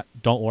 If not,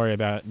 don't worry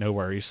about it. No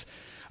worries.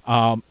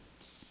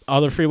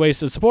 Other free ways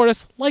to support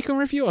us, like and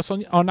review us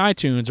on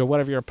iTunes or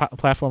whatever your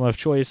platform of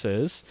choice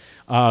is.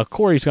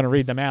 Corey's going to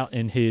read them out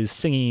in his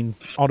singing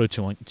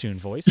auto-tune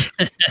voice.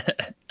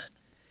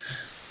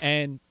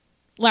 And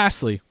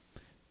lastly,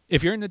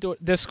 if you're in the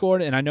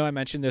Discord, and I know I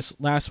mentioned this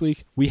last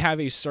week, we have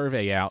a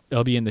survey out.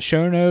 It'll be in the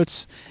show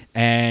notes,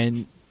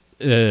 and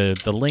the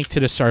link to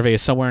the survey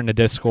is somewhere in the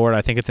Discord.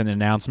 I think it's in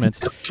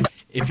announcements.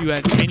 If you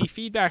have any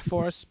feedback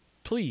for us,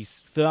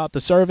 please fill out the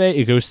survey.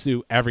 It goes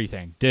through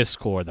everything: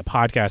 Discord, the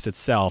podcast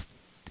itself,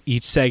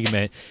 each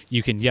segment.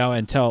 You can yell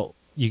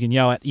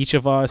at each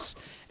of us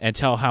and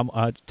tell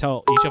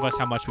each of us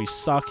how much we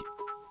suck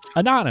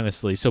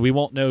anonymously, so we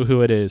won't know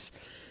who it is.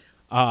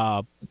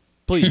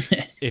 Please,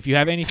 if you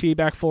have any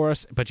feedback for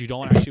us, but you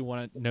don't actually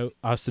want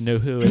us to know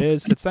who it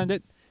is that send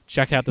it,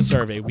 check out the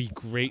survey. We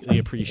greatly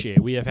appreciate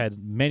it. We have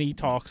had many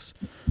talks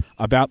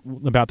about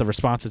the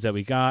responses that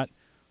we got.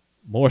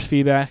 More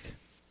feedback,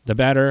 the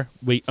better.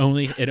 It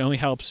only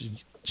helps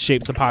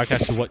shape the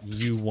podcast to what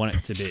you want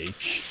it to be,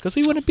 because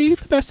we want to be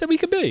the best that we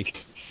can be.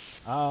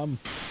 The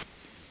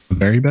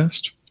very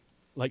best,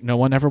 like no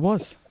one ever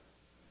was.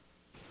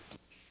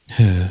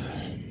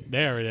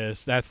 There it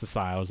is. That's the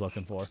sigh I was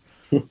looking for.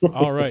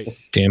 All right.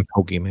 Damn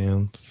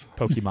Pokemon.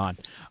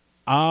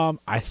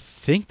 I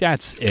think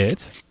that's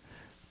it.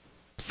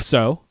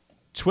 So,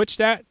 Twitch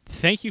that.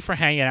 Thank you for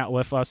hanging out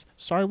with us.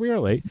 Sorry we are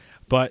late,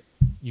 but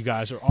you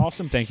guys are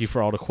awesome. Thank you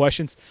for all the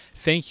questions.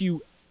 Thank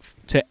you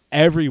to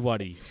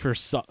everybody for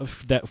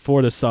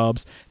the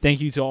subs.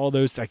 Thank you to all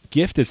those that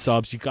gifted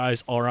subs. You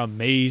guys are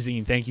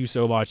amazing. Thank you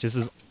so much. This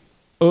is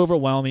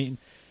overwhelming.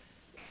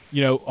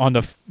 On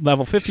the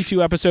level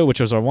 52 episode, which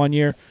was our 1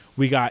 year,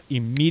 we got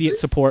immediate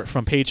support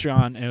from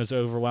Patreon, and it was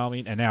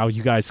overwhelming. And now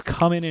you guys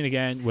coming in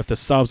again with the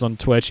subs on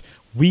Twitch.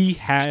 We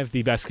have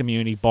the best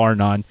community, bar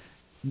none.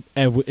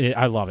 And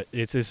I love it.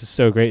 This is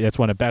so great. That's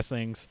one of the best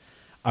things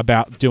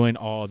about doing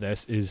all of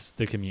this is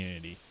the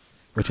community,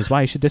 which is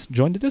why you should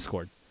join the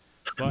Discord.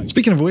 But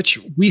speaking of which,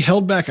 we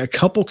held back a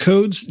couple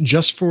codes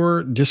just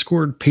for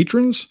Discord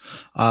patrons.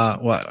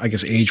 I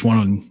guess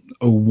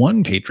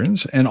AH101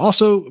 patrons, and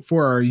also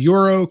for our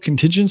Euro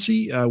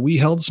contingency, we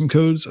held some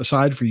codes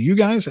aside for you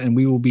guys, and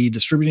we will be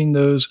distributing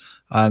those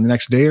in the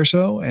next day or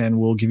so, and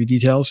we'll give you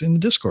details in the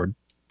Discord.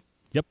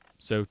 Yep.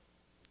 So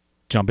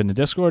jump into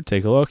Discord,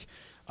 take a look.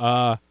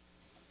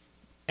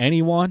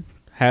 Anyone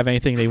have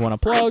anything they want to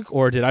plug,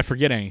 or did I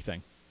forget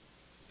anything?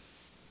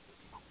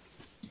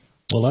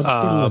 Well, I'd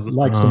still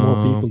like some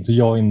more people to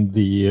join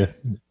the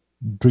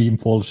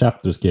Dreamfall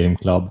Chapters game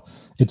club.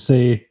 It's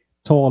a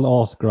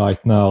tall ask right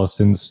now,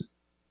 since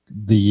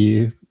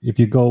if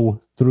you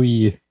go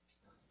 3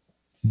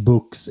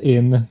 books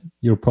in,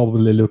 you're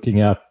probably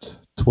looking at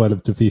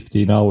 12 to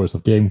 15 hours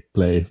of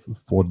gameplay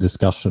for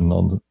discussion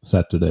on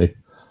Saturday.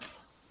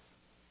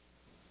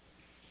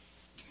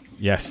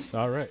 Yes.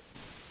 All right.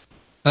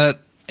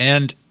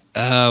 And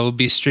we'll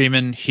be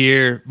streaming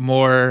here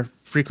more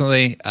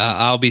frequently.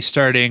 I'll be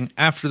starting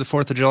after the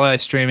 4th of July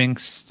streaming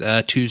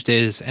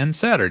Tuesdays and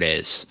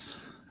Saturdays,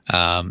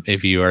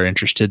 if you are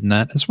interested in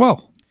that as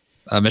well.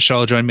 Michelle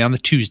will join me on the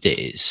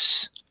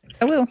Tuesdays.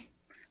 I will.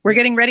 We're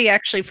getting ready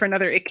actually for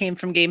another It Came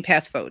from Game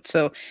Pass vote,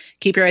 so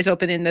keep your eyes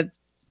open in the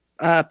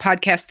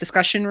podcast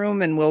discussion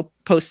room, and we'll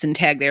post and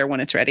tag there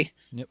when it's ready.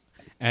 Yep.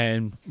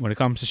 And when it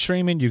comes to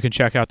streaming, you can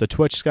check out the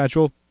Twitch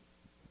schedule.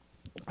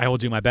 I will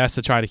do my best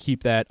to try to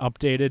keep that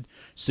updated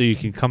so you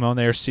can come on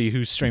there, see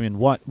who's streaming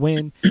what,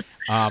 when.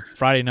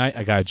 Friday night,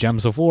 I got a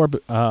Gems of War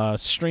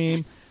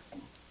stream.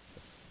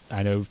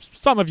 I know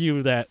some of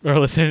you that are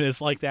listening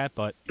is like that,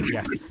 but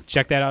yeah,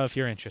 check that out if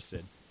you're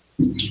interested.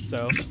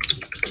 So,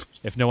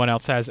 if no one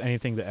else has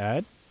anything to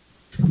add,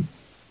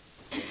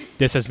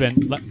 this has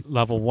been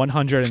level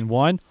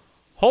 101.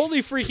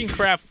 Holy freaking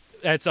crap,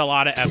 that's a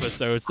lot of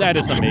episodes. That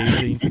is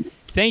amazing.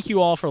 Thank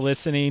you all for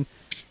listening.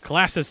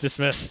 Class is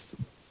dismissed.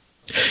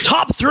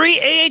 Top 3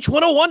 AH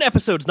 101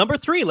 episodes. Number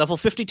 3, level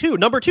 52.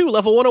 Number 2,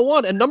 level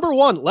 101. And number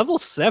 1, level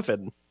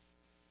 7.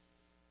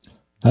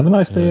 Have a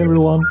nice day,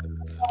 everyone.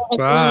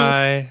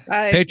 Bye.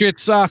 Bye.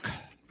 Patriots suck.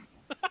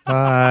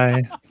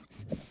 Bye.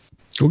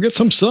 Go get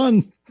some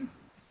sun.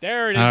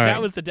 There it is. All That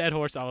right. was the dead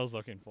horse I was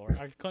looking for.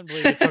 I couldn't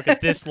believe it took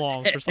it this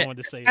long for someone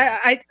to say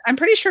that. I'm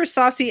pretty sure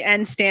Saucy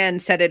and Stan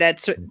said it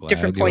at glad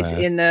different you points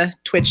asked. in the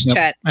Twitch Yep.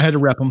 chat. I had to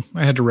rep them.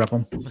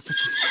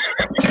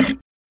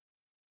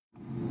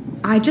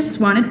 I just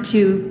wanted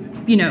to,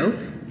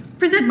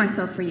 present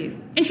myself for you.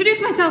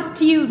 Introduce myself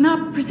to you,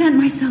 not present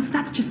myself.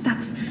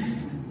 That's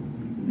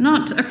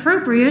not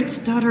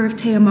appropriate, daughter of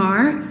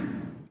Teomar.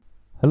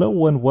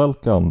 Hello and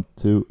welcome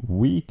to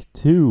week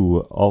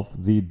 2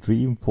 of the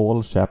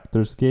Dreamfall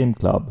Chapters Game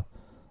Club.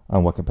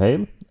 I'm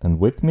Wakapale, and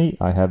with me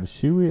I have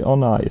Shui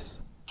on ice.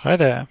 Hi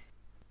there.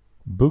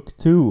 Book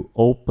 2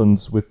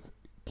 opens with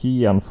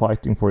Kian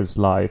fighting for his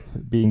life,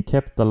 being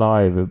kept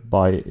alive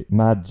by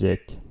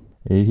magic.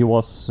 He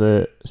was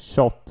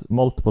shot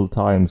multiple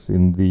times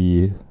in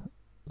the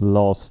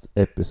last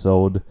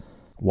episode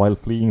while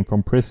fleeing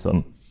from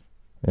prison.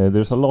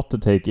 There's a lot to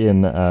take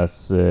in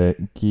as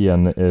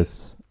Kian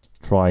is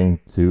trying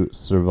to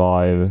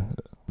survive.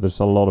 There's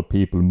a lot of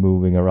people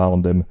moving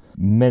around him.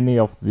 Many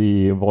of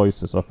the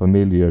voices are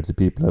familiar to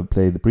people who have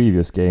played the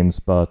previous games,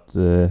 but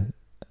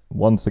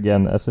once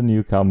again, as a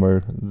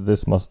newcomer,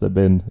 this must have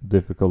been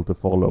difficult to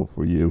follow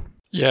for you.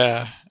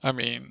 Yeah, I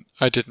mean,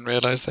 I didn't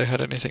realize they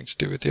had anything to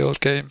do with the old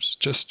games,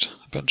 just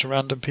a bunch of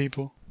random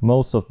people.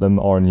 Most of them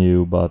are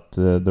new, but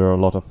there are a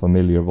lot of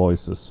familiar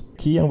voices.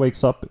 Kian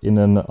wakes up in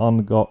an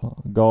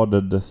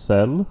unguarded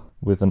cell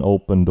with an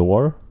open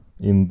door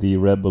in the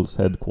rebels'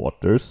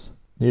 headquarters.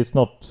 He's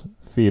not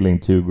feeling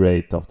too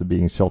great after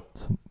being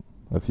shot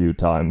a few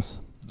times.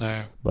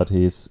 No. But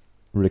he's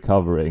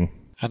recovering.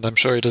 And I'm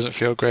sure he doesn't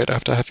feel great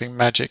after having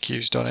magic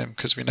used on him,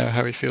 because we know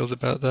how he feels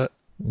about that.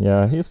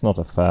 Yeah, he's not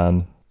a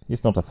fan.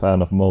 He's not a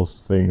fan of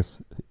most things.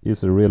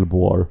 He's a real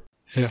bore.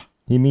 Yeah.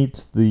 He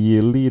meets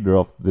the leader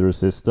of the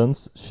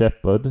resistance,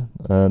 Shepard,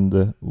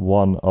 and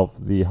one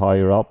of the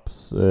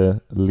higher-ups,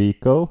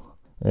 Liko.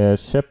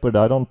 Shepard,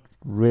 I don't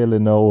really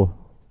know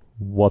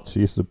what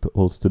she's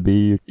supposed to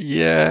be.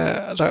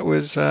 Yeah, that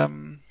was... I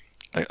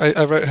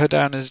wrote her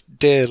down as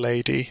Dear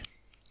Lady,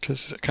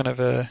 because kind of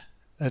a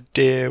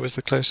deer was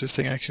the closest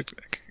thing I could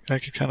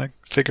kind of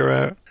figure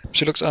out.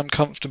 She looks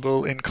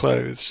uncomfortable in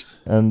clothes.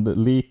 And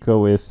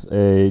Liko is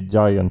a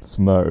giant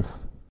smurf.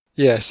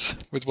 Yes,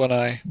 with one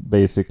eye.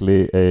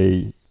 Basically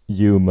a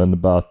human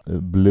but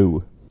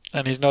blue.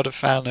 And he's not a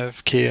fan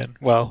of Kian.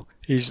 Well,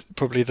 he's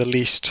probably the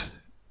least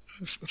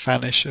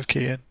fanish of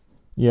Kian.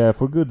 Yeah,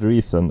 for good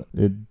reason.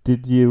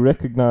 Did you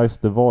recognize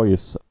the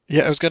voice?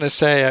 Yeah, I was going to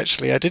say,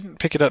 actually, I didn't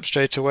pick it up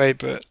straight away,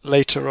 but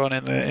later on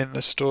in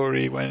the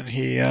story, when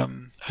he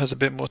has a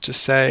bit more to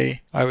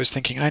say, I was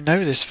thinking, I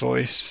know this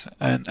voice,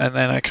 and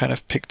then I kind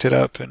of picked it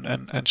up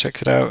and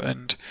checked it out,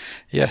 and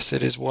yes,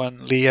 it is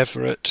one Lee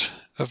Everett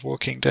of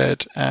Walking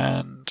Dead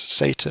and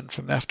Satan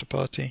from the After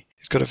Party.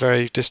 He's got a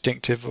very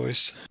distinctive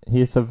voice.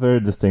 He's a very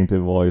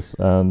distinctive voice,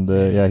 and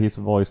he's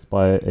voiced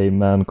by a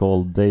man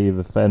called Dave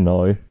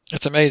Fennoy.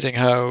 It's amazing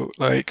how,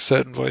 like,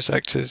 certain voice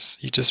actors,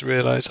 you just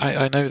realize,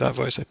 I know that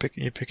voice.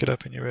 You pick it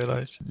up and you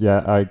realize.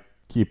 Yeah, I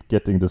keep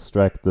getting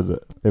distracted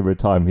every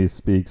time he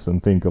speaks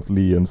and think of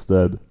Lee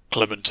instead.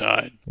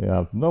 Clementine.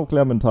 Yeah, no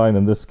Clementine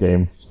in this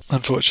game.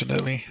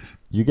 Unfortunately.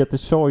 You get the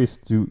choice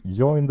to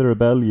join the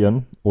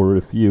rebellion or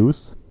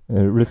refuse.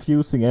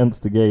 Refusing ends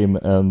the game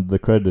and the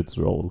credits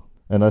roll.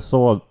 And I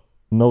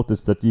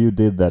noticed that you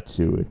did that,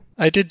 Chewie.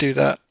 I did do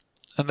that,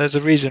 and there's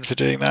a reason for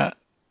doing that.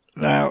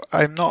 Now,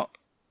 I'm not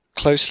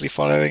closely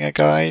following a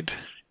guide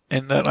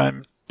in that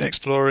I'm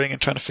exploring and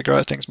trying to figure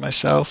out things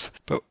myself,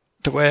 but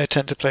the way I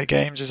tend to play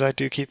games is I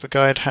do keep a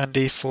guide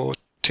handy for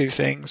two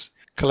things: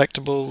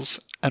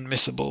 collectibles and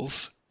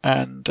missables.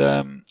 And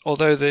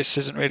although this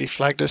isn't really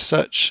flagged as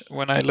such,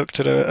 when I looked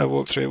at a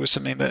walkthrough, it was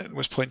something that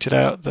was pointed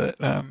out that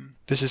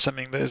this is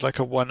something that is like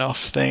a one-off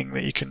thing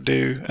that you can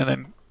do and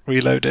then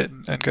reload it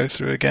and go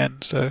through again.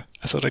 So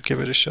I thought I'd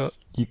give it a shot.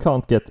 You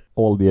can't get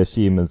all the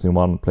achievements in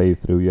one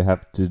playthrough. You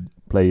have to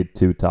play it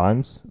 2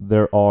 times.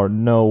 There are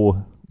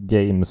no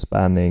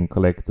game-spanning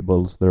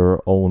collectibles. There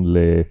are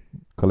only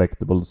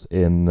collectibles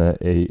in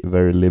a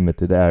very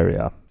limited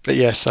area. But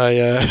yes,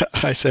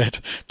 I said,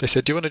 they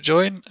said, do you want to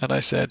join? And I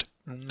said,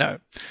 no.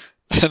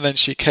 And then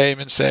she came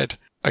and said,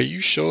 are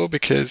you sure?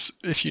 Because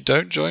if you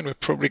don't join, we're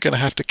probably going to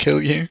have to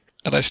kill you.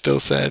 And I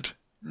still said,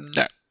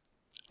 no.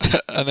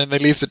 And then they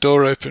leave the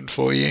door open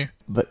for you.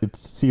 It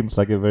seems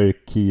like a very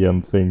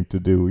Kian thing to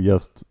do,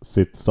 just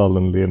sit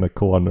sullenly in a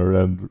corner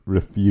and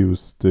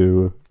refuse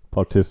to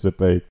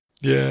participate.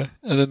 Yeah,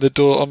 and then the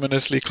door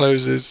ominously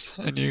closes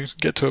and you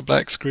get to a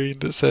black screen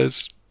that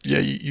says, yeah,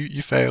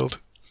 you failed.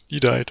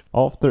 You died.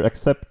 After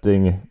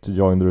accepting to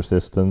join the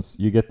resistance,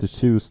 you get to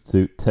choose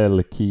to tell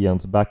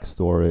Kian's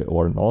backstory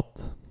or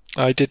not.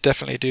 I did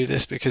definitely do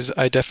this because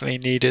I definitely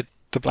needed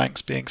the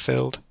blanks being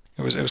filled.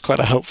 It was quite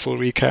a helpful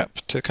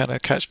recap to kind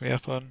of catch me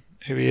up on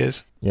who he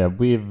is. Yeah,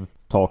 we've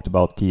talked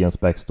about Kian's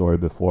backstory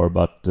before,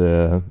 but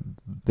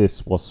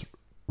this was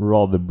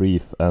rather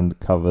brief and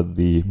covered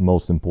the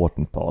most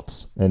important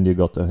parts. And you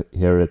got to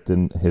hear it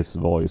in his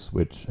voice,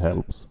 which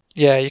helps.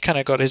 Yeah, you kind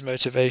of got his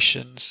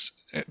motivations,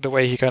 the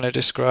way he kind of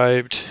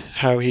described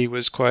how he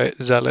was quite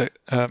a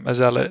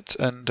zealot,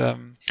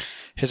 and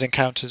his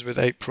encounters with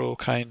April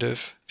kind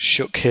of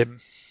shook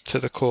him to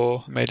the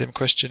core, made him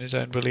question his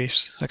own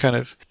beliefs. I kind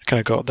of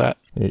got that.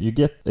 You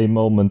get a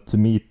moment to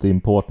meet the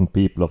important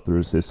people of the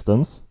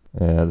Resistance.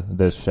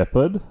 There's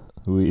Shepard,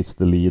 who is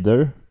the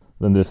leader.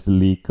 Then there's the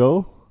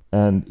Liko,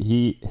 and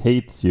he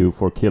hates you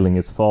for killing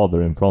his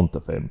father in front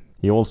of him.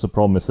 He also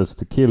promises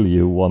to kill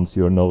you once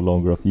you're no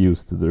longer of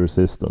use to the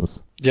Resistance.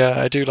 Yeah,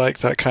 I do like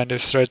that kind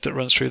of thread that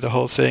runs through the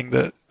whole thing,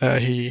 that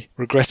he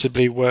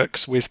regrettably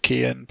works with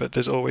Kian, but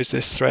there's always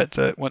this threat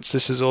that once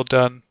this is all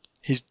done,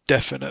 he's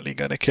definitely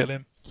going to kill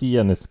him.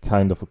 Kian is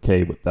kind of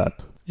okay with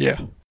that. Yeah.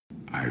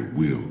 I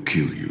will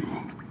kill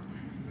you.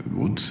 And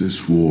once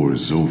this war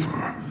is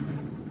over,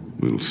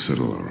 we'll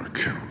settle our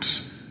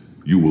accounts.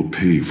 You will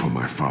pay for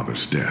my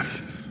father's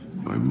death,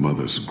 my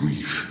mother's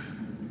grief,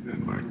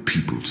 and my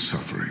people's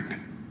suffering.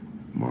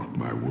 Mark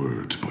my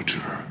words,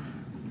 Butcher.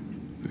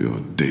 Your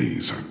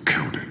days are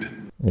counted.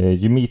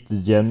 You meet the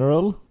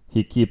general.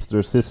 He keeps the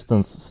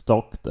Resistance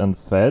stocked and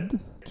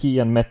fed.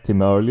 Kian met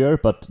him earlier,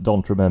 but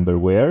don't remember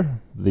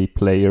where. The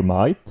player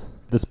might.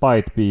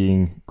 Despite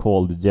being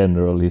called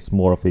general, he's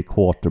more of a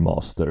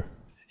quartermaster.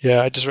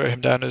 Yeah, I just wrote him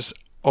down as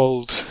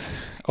old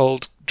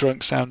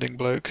drunk-sounding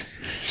bloke.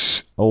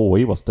 Oh,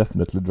 he was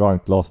definitely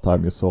drunk last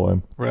time you saw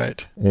him.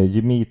 Right.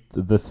 You meet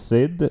the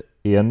Cid,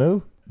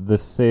 Enu. The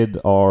Cid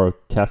are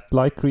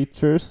cat-like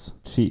creatures.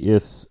 She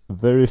is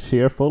very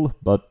cheerful,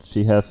 but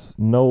she has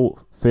no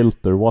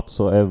filter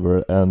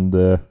whatsoever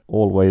and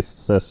always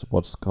says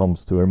what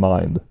comes to her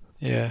mind.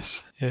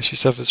 Yes. Yeah, she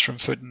suffers from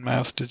foot and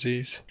mouth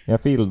disease. I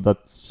feel that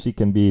she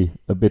can be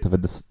a bit of a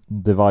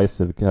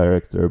divisive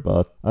character,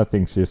 but I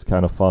think she's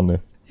kind of funny.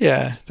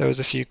 Yeah, there was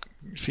a few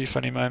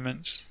funny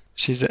moments.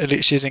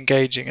 She's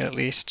engaging at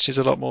least. She's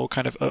a lot more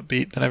kind of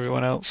upbeat than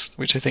everyone else,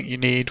 which I think you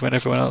need when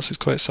everyone else is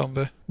quite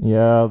somber.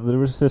 Yeah, the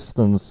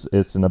Resistance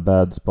is in a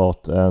bad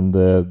spot, and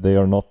they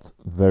are not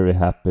very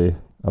happy,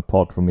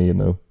 apart from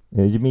Inu.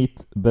 You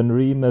meet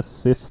Benrime's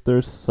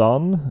sister's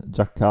son,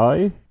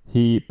 Jakai.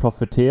 He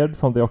profiteered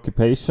from the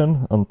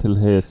occupation until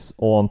his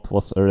aunt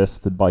was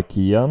arrested by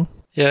Kian.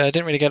 Yeah, I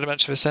didn't really get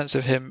much of a sense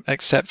of him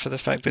except for the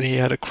fact that he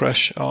had a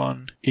crush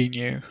on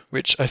Inu,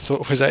 which I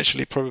thought was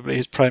actually probably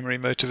his primary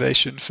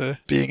motivation for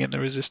being in the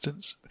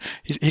Resistance.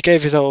 He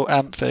gave his whole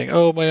aunt thing,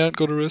 oh, my aunt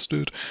got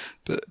arrested,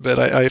 but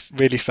I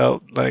really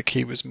felt like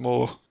he was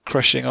more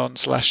crushing on /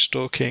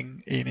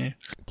 stalking Inu.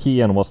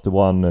 Kian was the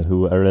one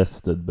who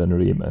arrested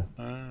Benrime.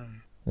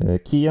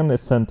 Kian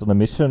is sent on a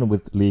mission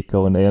with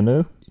Liko and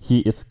Enu. He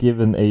is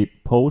given a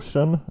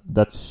potion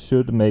that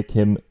should make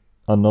him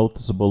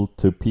unnoticeable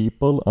to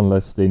people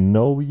unless they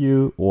know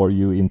you or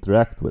you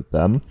interact with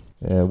them,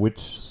 which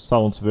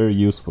sounds very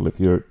useful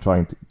if you're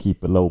trying to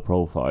keep a low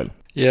profile.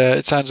 Yeah,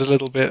 it sounds a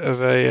little bit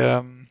of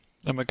a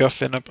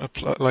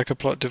MacGuffin, like a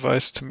plot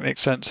device to make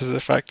sense of the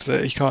fact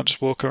that he can't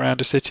just walk around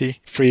a city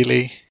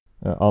freely.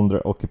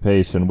 Under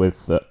occupation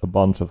with a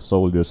bunch of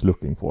soldiers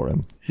looking for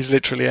him. He's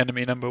literally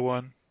enemy number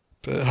one.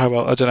 But I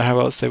don't know how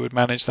else they would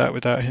manage that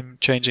without him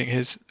changing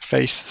his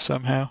face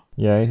somehow.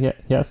 Yeah,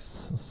 he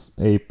has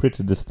a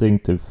pretty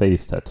distinctive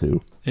face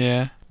tattoo.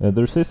 Yeah.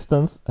 The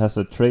Resistance has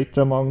a traitor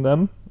among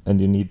them,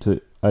 and you need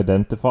to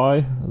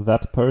identify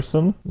that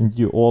person. And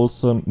you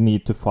also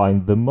need to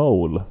find the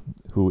Mole,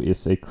 who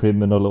is a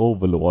criminal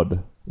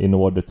overlord, in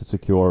order to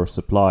secure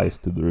supplies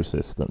to the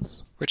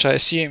Resistance. Which I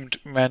assumed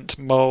meant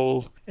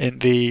mole in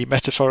the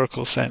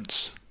metaphorical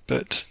sense,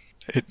 but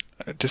it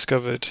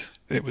discovered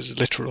it was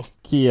literal.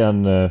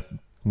 Kian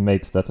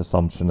makes that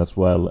assumption as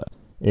well.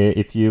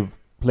 If you've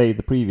played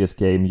the previous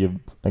game, you've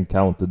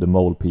encountered the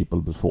mole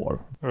people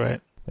before. Right.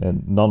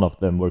 And none of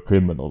them were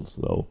criminals,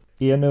 though.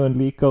 Enu and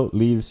Liko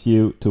leaves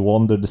you to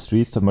wander the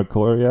streets of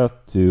Mercuria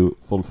to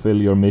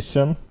fulfill your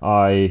mission.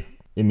 I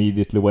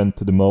immediately went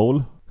to the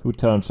mole, who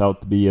turns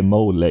out to be a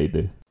mole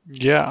lady.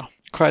 Yeah,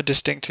 quite a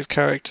distinctive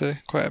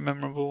character, quite a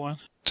memorable one.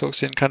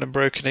 Talks in kind of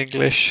broken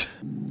English.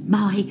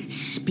 My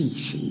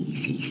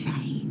species, he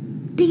say.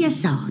 The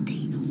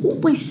Azadi,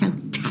 always so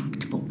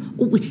tactful,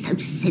 always so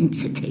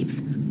sensitive.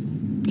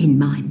 In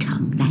my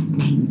tongue, that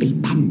name be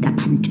Panda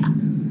Panta.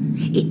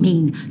 It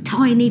mean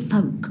tiny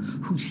folk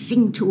who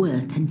sing to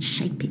earth and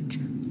shape it,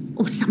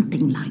 or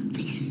something like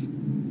this.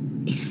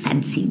 His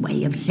fancy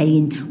way of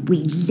saying we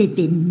live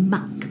in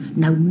muck,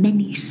 know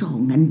many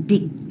song and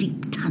dig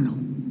deep tunnel.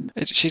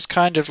 She's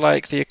kind of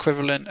like the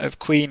equivalent of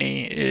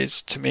Queenie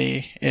is to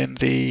me in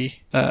the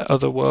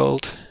other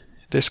world.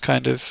 This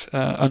kind of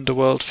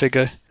underworld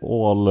figure.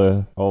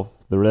 All of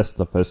the rest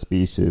of her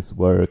species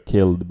were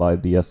killed by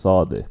the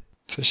Azadi.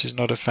 So she's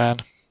not a fan.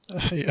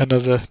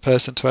 Another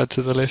person to add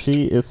to the list.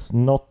 She is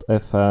not a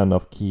fan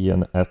of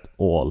Kian at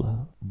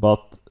all,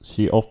 but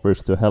she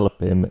offers to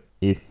help him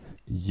if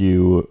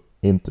you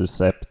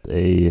intercept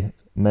a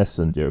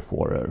messenger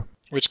for her.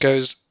 which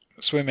goes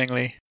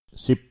swimmingly.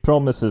 She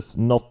promises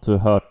not to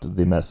hurt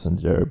the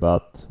messenger,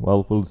 but,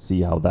 well, we'll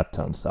see how that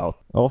turns out.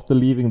 After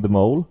leaving the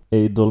mole,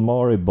 a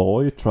Dolmari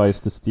boy tries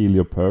to steal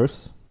your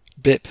purse.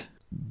 Bip.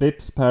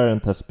 Bip's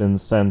parent has been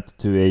sent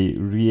to a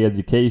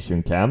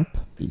re-education camp.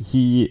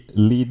 He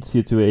leads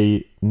you to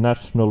a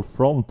National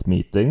Front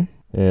meeting.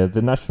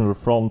 The National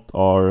Front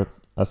are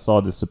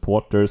Assadi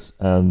supporters,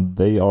 and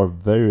they are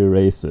very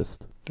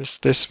racist.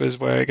 This was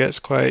where it gets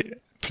quite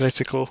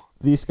political.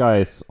 These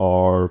guys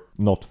are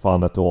not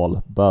fun at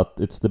all, but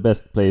it's the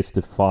best place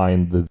to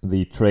find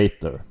the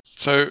traitor.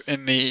 So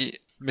in the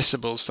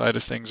missable side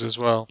of things as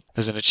well,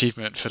 there's an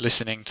achievement for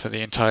listening to the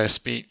entire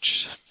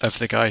speech of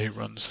the guy who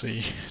runs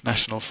the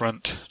National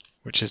Front,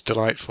 which is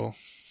delightful.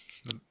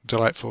 A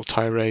delightful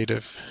tirade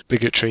of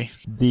bigotry.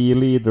 The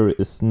leader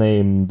is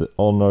named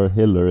Honor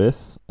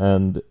Hilaris,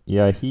 and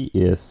yeah, he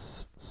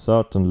is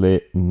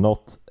certainly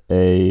not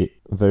a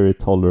very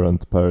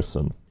tolerant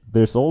person.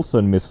 There's also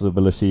a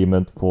missable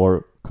achievement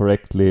for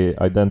correctly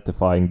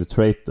identifying the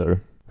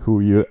traitor, who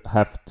you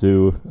have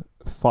to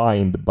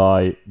find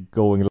by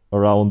going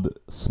around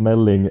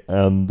smelling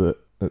and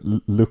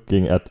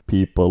looking at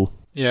people.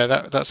 Yeah,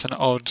 that's an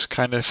odd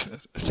kind of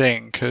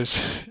thing,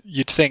 because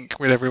you'd think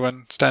with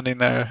everyone standing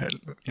there,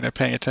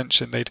 paying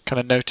attention, they'd kind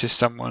of notice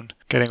someone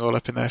getting all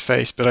up in their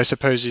face. But I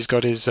suppose he's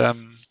got his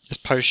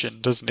potion,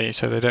 doesn't he?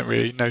 So they don't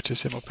really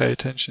notice him or pay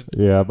attention.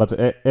 Yeah, but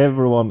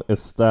everyone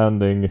is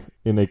standing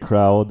in a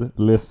crowd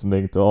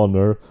listening to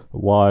Honor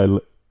while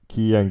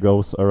Kian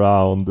goes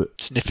around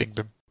sniffing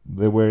them.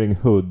 They're wearing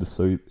hoods,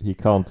 so he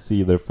can't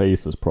see their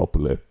faces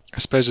properly. I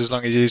suppose as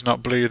long as he's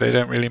not blue, they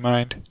don't really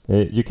mind.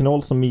 You can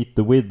also meet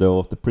the widow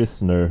of the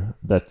prisoner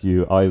that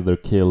you either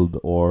killed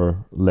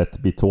or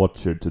let be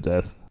tortured to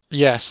death.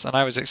 Yes, and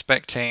I was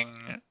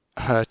expecting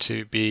her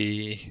to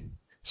be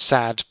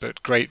sad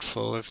but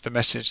grateful of the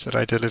message that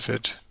I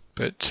delivered.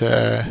 But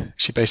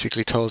she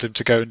basically told him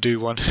to go and do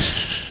one.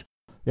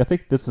 I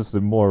think this is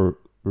a more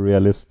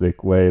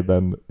realistic way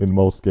than in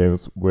most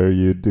games where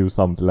you do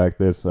something like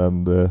this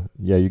and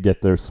you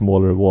get their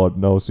small reward.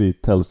 No, she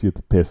tells you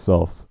to piss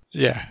off.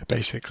 Yeah,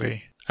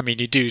 basically. I mean,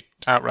 you do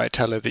outright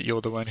tell her that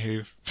you're the one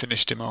who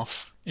finished him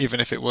off,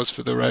 even if it was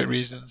for the right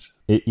reasons.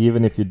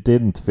 Even if you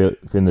didn't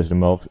finish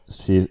him off,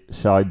 she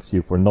chides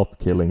you for not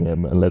killing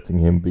him and letting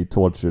him be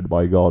tortured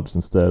by guards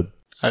instead.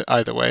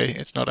 Either way,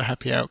 it's not a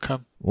happy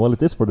outcome. Well,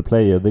 it is for the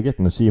player. They get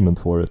an achievement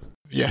for it.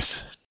 Yes.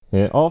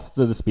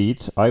 After the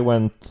speech, I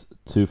went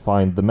to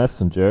find the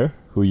messenger,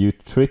 who you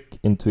trick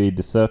into a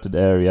deserted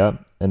area,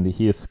 and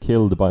he is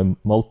killed by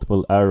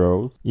multiple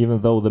arrows,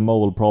 even though the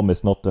mole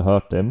promised not to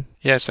hurt him.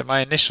 Yeah, so my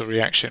initial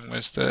reaction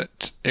was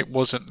that it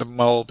wasn't the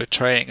mole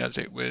betraying us,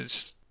 it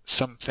was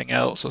something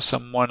else or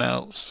someone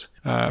else.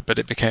 But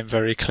it became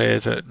very clear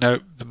that no,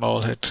 the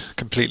mole had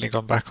completely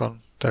gone back on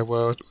their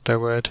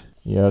word.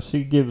 Yeah,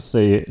 she gives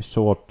a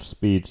short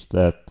speech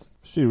that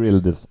she really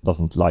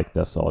doesn't like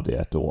the Assadi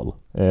at all,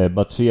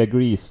 but she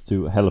agrees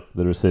to help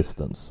the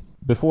resistance.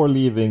 Before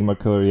leaving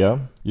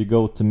Mercuria, you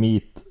go to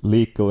meet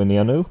Liko and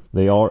Enu.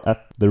 They are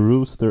at the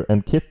Rooster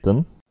and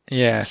Kitten.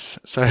 Yes,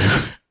 so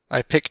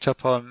I picked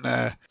up on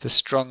the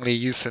strongly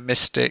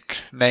euphemistic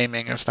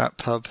naming of that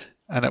pub,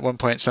 and at one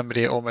point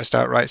somebody almost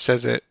outright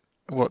says it,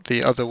 what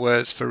the other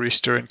words for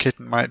Rooster and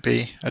Kitten might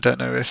be. I don't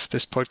know if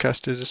this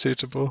podcast is a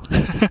suitable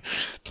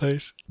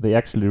place. They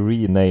actually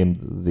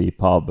renamed the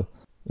pub.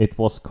 It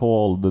was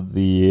called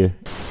the...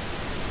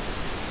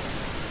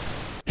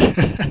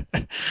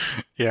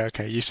 Yeah,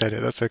 okay, you said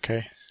it, that's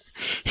okay.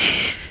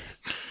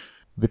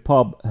 The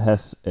pub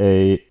has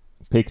a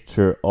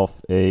picture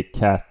of a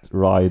cat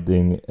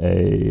riding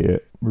a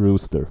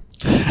rooster.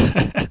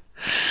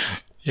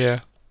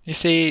 Yeah. You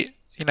see,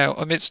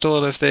 amidst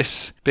all of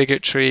this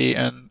bigotry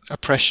and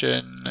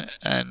oppression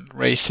and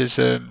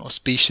racism or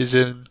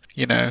speciesism,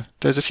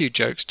 there's a few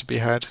jokes to be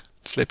had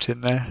slipped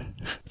in there.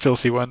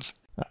 Filthy ones.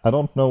 I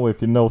don't know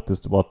if you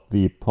noticed what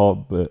the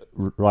pub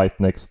right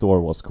next door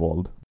was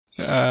called.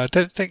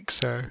 Don't think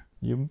so.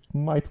 You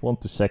might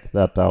want to check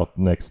that out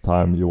next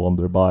time you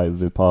wander by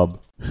the pub.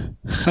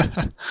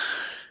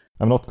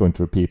 I'm not going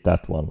to repeat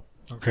that one.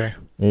 Okay.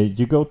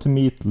 You go to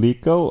meet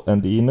Liko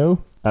and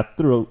Inu at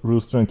the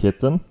Rooster and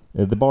Kitten.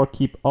 The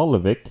barkeep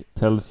Olivik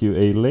tells you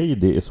a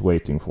lady is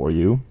waiting for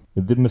you.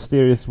 The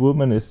mysterious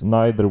woman is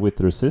neither with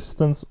the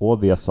Resistance or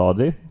the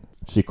Assadi.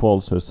 She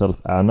calls herself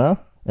Anna,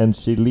 and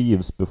she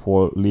leaves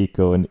before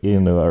Liko and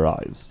Inu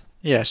arrives.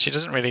 Yes, she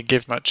doesn't really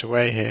give much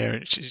away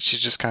here. She's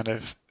just kind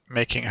of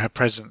making her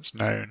presence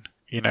known.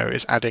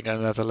 Is adding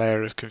another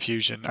layer of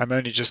confusion. I'm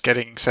only just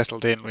getting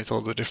settled in with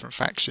all the different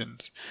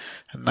factions,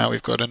 and now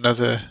we've got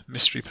another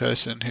mystery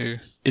person who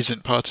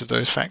isn't part of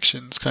those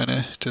factions kind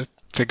of to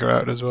figure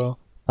out as well.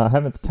 I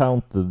haven't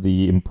counted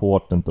the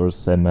important or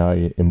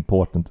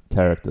semi-important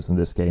characters in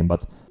this game,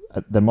 but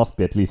there must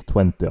be at least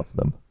 20 of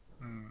them.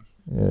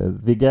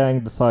 The gang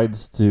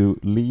decides to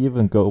leave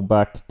and go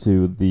back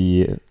to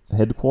the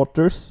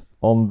headquarters.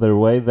 On their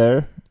way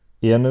there,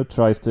 Enu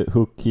tries to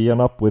hook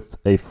Kian up with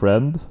a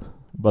friend,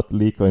 but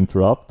Liko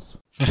interrupts.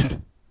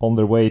 On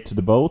their way to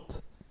the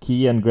boat,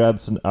 Kian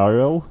grabs an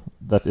arrow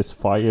that is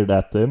fired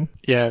at him.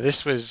 Yeah,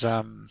 this was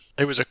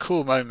it was a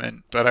cool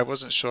moment, but I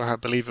wasn't sure how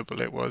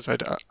believable it was. I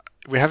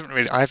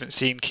haven't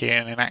seen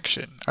Kian in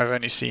action. I've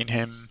only seen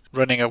him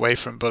running away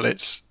from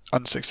bullets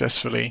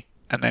unsuccessfully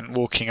and then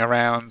walking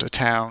around a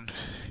town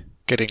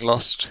getting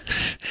lost.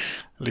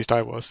 At least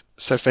I was.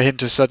 So for him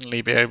to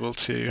suddenly be able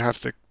to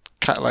have the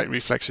cat-like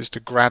reflexes to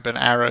grab an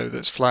arrow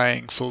that's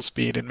flying full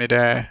speed in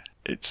midair,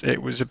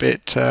 it was a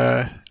bit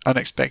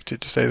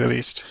unexpected, to say the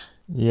least.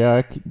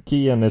 Yeah,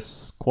 Kian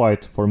is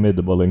quite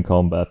formidable in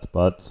combat,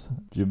 but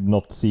you've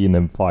not seen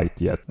him fight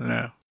yet.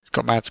 No, he's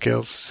got mad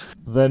skills.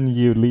 Then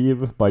you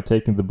leave by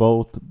taking the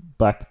boat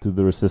back to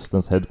the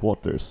Resistance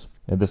headquarters.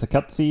 And there's a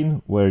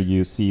cutscene where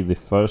you see the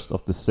first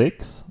of the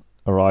 6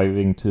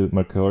 arriving to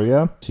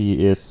Mercuria.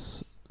 She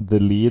is the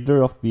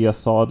leader of the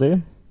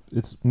Asadi.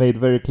 It's made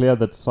very clear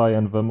that Sai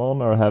and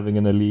Vermon are having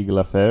an illegal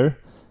affair.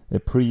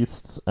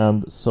 Priests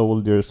and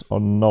soldiers are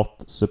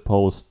not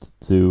supposed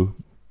to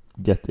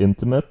get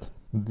intimate.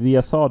 The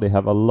Asadi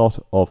have a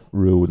lot of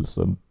rules,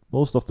 and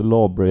most of the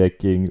law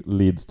breaking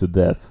leads to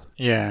death.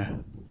 Yeah,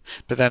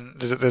 but then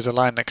there's a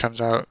line that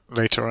comes out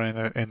later on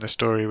in the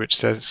story which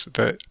says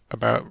that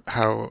about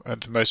how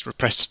the most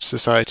repressed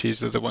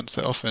societies are the ones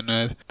that often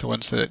the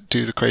ones that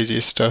do the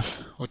craziest stuff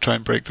or try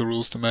and break the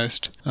rules the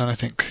most. And I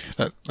think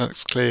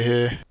that's clear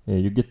here. Yeah,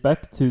 you get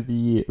back to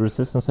the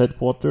Resistance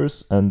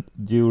headquarters, and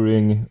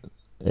during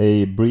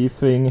a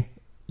briefing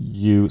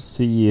you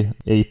see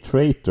a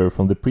traitor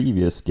from the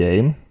previous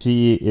game.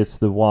 She is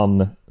the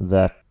one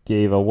that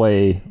gave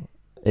away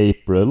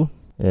April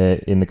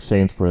in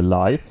exchange for a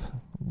life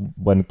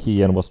when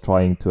Kian was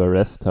trying to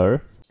arrest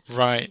her.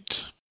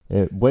 Right.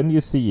 When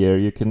you see her,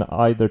 you can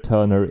either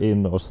turn her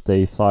in or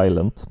stay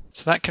silent.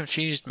 So that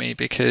confused me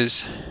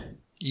because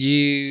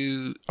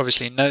you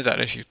obviously know that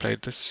if you've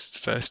played this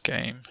first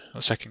game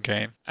or second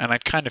game, and I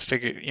kind of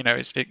figured,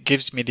 it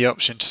gives me the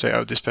option to say,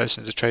 oh, this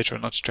person's a traitor or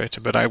not a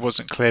traitor, but I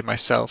wasn't clear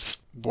myself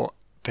what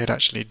they'd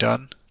actually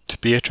done to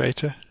be a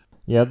traitor.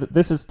 Yeah,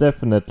 this is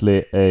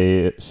definitely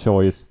a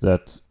choice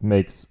that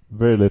makes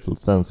very little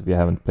sense if you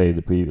haven't played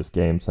the previous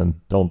games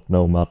and don't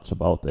know much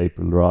about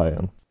April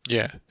Ryan.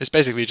 Yeah, it's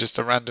basically just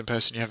a random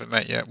person you haven't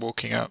met yet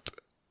walking up,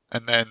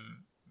 and then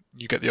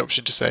you get the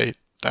option to say,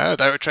 oh,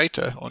 they're a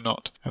traitor or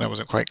not, and I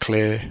wasn't quite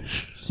clear.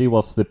 She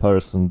was the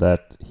person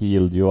that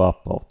healed you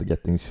up after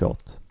getting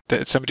shot.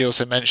 Somebody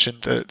also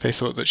mentioned that they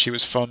thought that she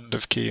was fond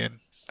of Kian,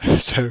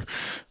 so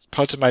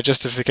part of my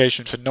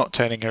justification for not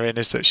turning her in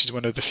is that she's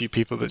one of the few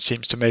people that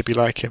seems to maybe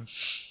like him.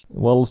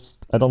 Well,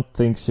 I don't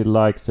think she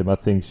likes him, I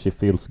think she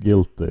feels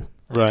guilty.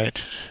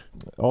 Right.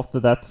 After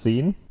that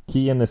scene,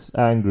 Kian is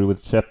angry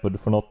with Shepard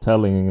for not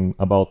telling him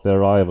about the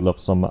arrival of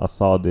some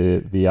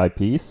Asadi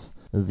VIPs.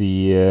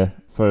 The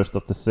first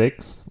of the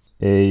 6,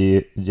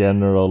 a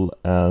general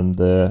and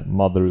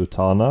Mother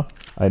Utana.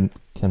 I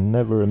can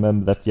never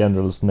remember that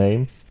general's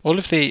name. All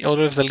of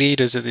the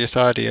leaders of the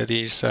Asadi are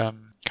these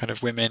kind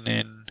of women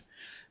in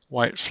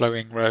white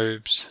flowing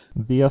robes.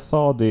 The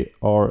Asadi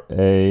are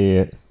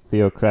a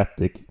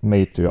theocratic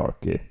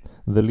matriarchy.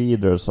 The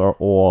leaders are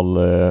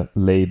all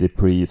lady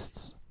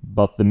priests,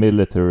 but the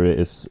military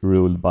is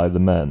ruled by the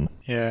men.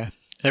 Yeah,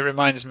 it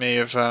reminds me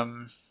of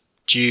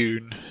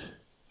Dune.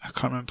 I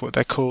can't remember what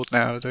they're called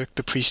now,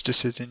 the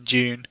priestesses in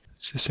Dune.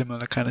 It's a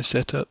similar kind of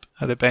setup.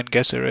 The Ben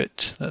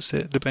Gesserit, that's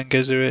it. The Ben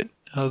Gesserit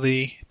are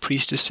the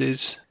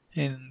priestesses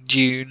in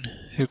Dune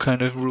who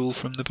kind of rule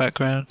from the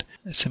background.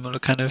 A similar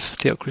kind of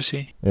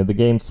theocracy. The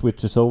game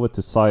switches over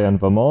to Sai and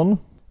Vermon.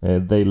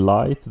 They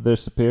lie to their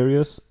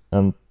superiors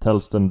and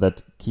tells them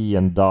that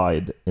Kian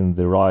died in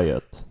the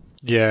riot.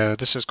 Yeah,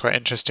 this was quite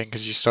interesting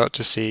because you start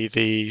to see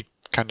the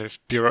kind of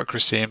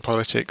bureaucracy and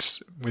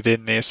politics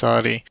within the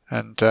Asadi,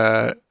 and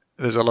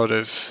there's a lot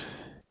of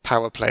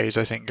power plays,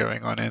 I think,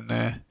 going on in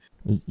there.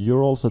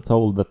 You're also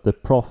told that the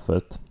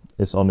Prophet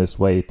is on his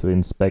way to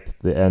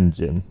inspect the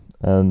engine,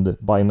 and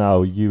by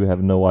now you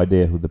have no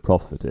idea who the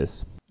Prophet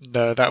is.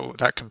 No,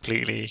 that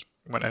completely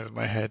went over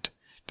my head.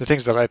 The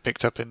things that I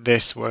picked up in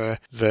this were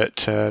that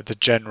the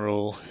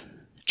general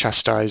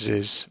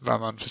chastises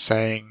Vermon for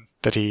saying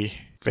that he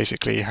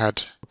basically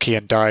had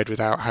Kian died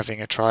without having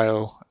a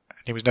trial,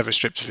 and he was never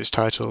stripped of his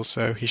title,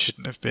 so he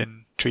shouldn't have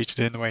been treated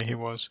in the way he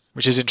was.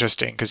 Which is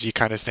interesting because you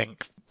kind of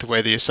think the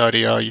way the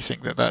Asadi are, you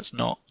think that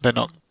they're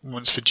not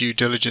ones for due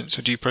diligence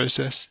or due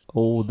process.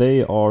 Oh,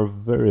 they are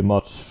very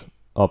much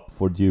up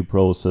for due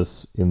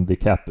process in the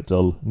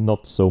capital,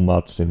 not so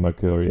much in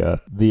Mercuria.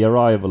 The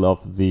arrival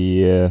of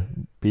the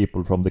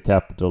people from the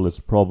capital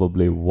is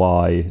probably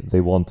why they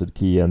wanted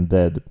Kian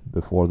dead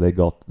before they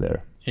got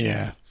there.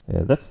 Yeah.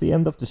 That's the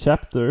end of the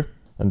chapter,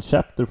 and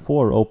chapter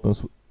 4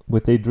 opens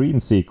with a dream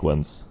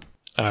sequence.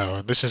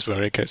 Oh, this is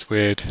where it gets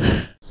weird.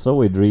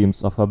 Zoe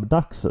dreams of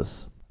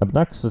Abnaxus.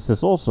 Abnaxus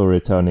is also a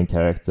returning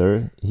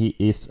character. He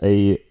is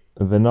a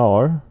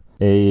Venar,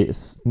 a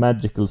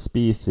magical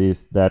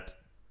species that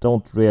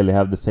don't really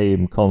have the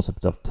same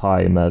concept of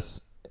time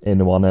as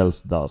anyone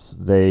else does.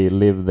 They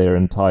live their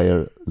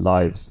entire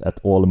lives at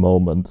all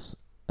moments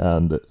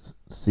and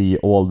see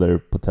all their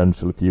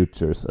potential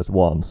futures at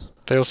once.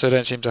 They also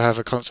don't seem to have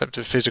a concept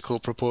of physical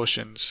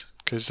proportions,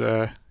 because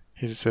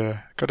he's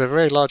got a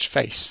very large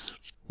face.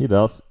 He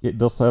does. He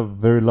does have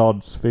very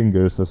large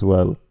fingers as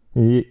well.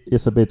 He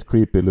is a bit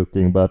creepy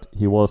looking, but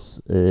he was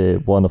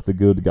one of the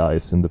good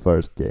guys in the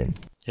first game.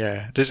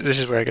 Yeah, this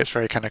is where it gets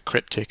very kind of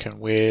cryptic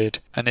and weird,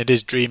 and it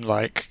is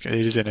dreamlike. It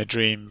is in a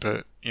dream,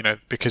 but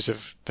because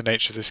of the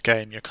nature of this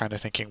game, you're kind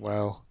of thinking,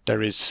 well,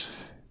 there's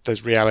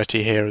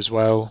reality here as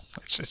well.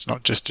 It's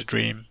not just a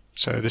dream.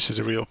 So this is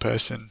a real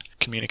person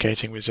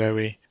communicating with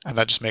Zoe, and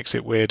that just makes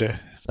it weirder.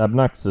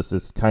 Abnaxus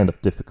is kind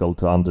of difficult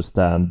to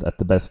understand at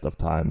the best of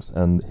times,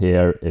 and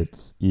here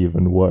it's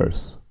even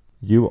worse.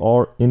 You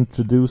are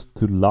introduced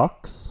to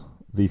Lux,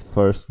 the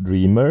first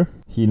dreamer.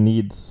 He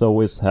needs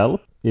Zoe's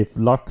help. If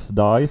Lux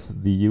dies,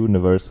 the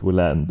universe will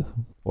end.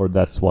 Or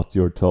that's what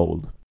you're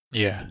told.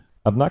 Yeah.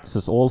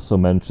 Abnaxus also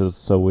mentions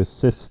Zoe's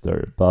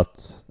sister,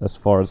 but as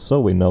far as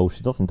Zoe knows,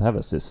 she doesn't have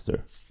a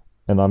sister.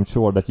 And I'm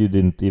sure that you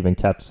didn't even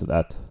catch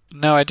that.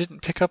 No, I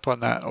didn't pick up on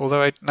that,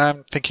 although now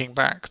I'm thinking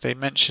back, they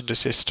mentioned a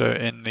sister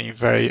in the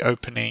very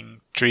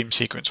opening dream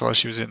sequence while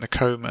she was in the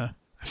coma,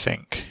 I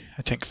think.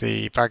 I think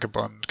the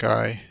vagabond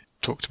guy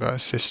talked about a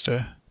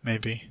sister,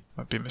 maybe.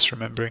 Might be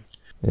misremembering.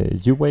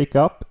 You wake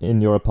up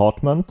in your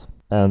apartment,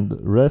 and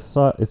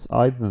Reza is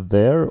either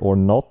there or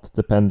not,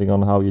 depending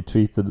on how you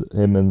treated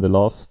him in the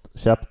last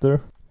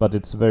chapter. But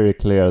it's very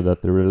clear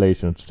that the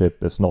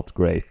relationship is not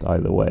great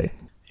either way.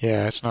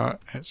 Yeah, it's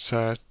not. It's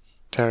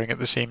tearing at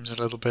the seams a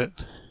little bit,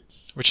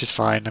 which is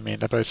fine. I mean,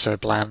 they're both so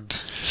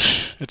bland.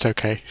 It's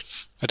okay.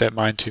 I don't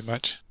mind too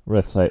much.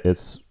 Reza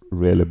is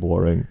really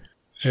boring.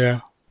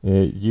 Yeah.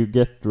 You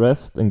get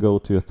dressed and go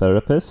to a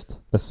therapist.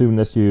 As soon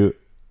as you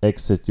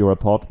exit your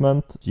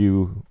apartment,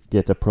 you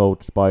get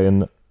approached by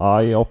an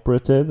Eye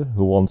operative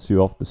who wants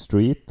you off the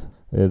street.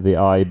 The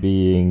Eye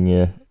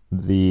being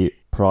the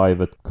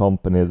private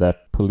company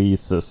that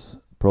polices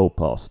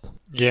Propast.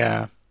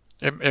 Yeah.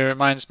 It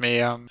reminds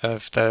me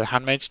of The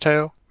Handmaid's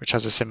Tale, which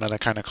has a similar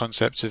kind of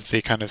concept of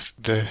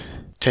the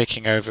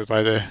taking over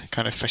by the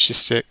kind of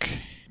fascistic,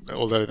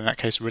 although in that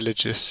case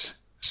religious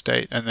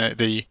state, and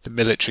the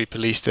military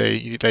police they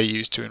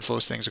use to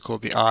enforce things are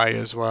called the Eye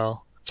as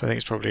well. So I think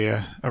it's probably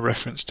a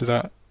reference to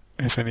that,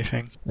 if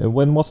anything.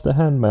 When was The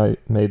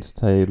Handmaid's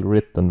Tale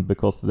written?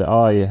 Because the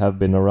Eye have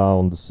been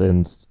around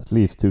since at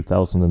least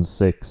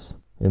 2006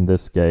 in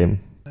this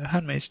game. The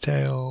Handmaid's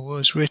Tale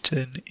was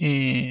written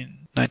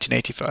in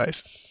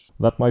 1985.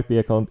 That might be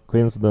a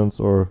coincidence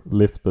or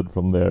lifted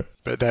from there.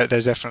 But they're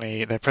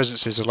definitely, their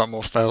presence is a lot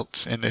more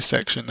felt in this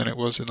section than it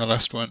was in the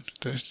last one.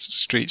 The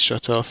streets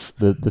shut off.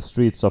 The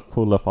streets are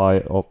full of Eye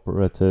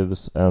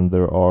operatives, and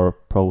there are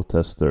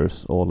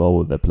protesters all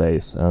over the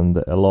place, and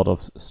a lot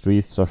of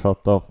streets are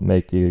shut off,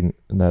 making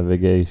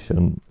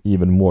navigation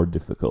even more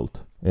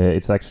difficult.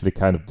 It's actually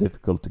kind of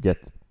difficult to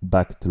get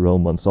back to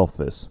Roman's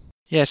office.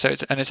 Yeah, so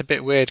it's a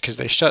bit weird because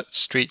they shut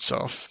streets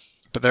off,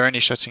 but they're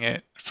only shutting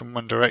it from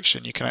one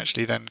direction. You can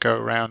actually then go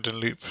around and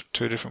loop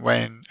to a different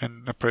way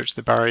and approach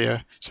the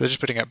barrier. So they're just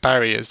putting up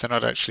barriers. They're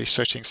not actually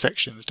shutting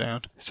sections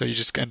down. So you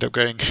just end up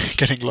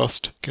getting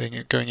lost, going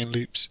in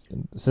loops.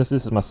 Since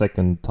this is my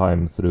second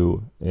time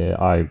through,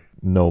 I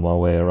know my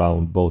way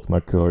around both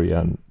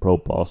Mercuria and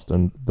Propast,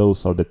 and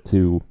those are the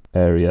two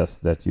areas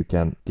that you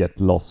can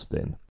get lost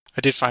in.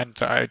 I did find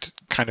that I'd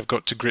kind of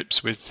got to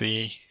grips with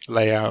the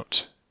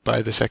layout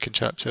by the second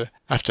chapter.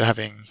 After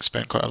having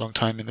spent quite a long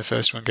time in the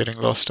first one getting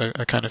lost, I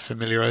kind of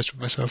familiarized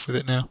myself with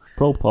it now.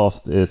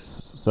 Propast is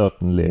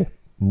certainly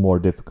more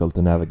difficult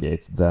to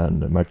navigate than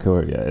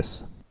Mercuria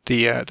is.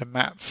 The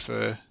map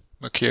for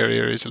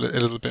Mercuria is a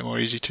little bit more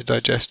easy to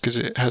digest because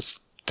it has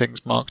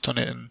things marked on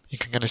it and you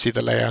can kind of see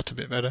the layout a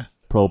bit better.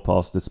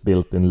 Propast is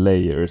built in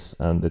layers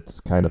and it's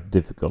kind of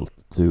difficult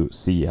to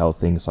see how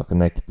things are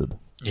connected.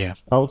 Yeah.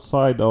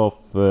 Outside of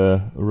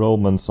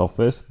Roman's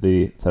office,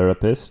 the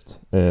therapist,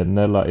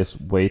 Nella is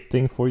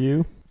waiting for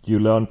you. You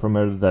learn from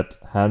her that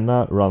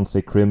Hannah runs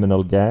a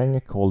criminal gang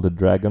called the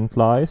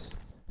Dragonflies.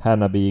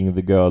 Hannah being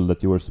the girl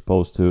that you were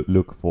supposed to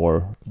look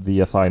for, the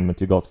assignment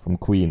you got from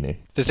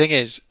Queenie. The thing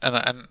is,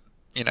 and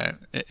you know,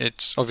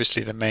 it's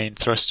obviously the main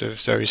thrust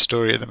of Zoe's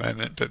story at the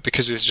moment, but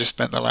because we've just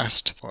spent the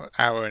last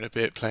hour and a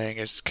bit playing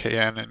as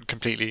Kian and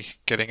completely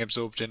getting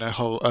absorbed in a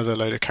whole other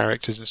load of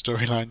characters and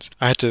storylines,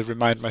 I had to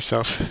remind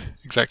myself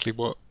exactly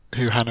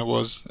who Hannah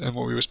was and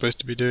what we were supposed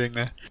to be doing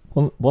there.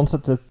 Once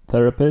at the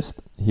therapist,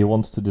 he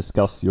wants to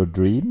discuss your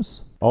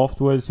dreams.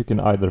 Afterwards, you can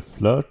either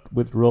flirt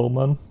with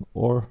Roman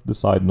or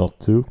decide not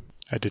to.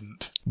 I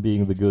didn't.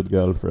 Being the good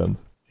girlfriend.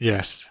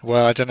 Yes.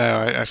 Well, I don't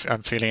know.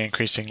 I'm feeling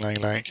increasingly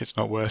like it's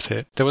not worth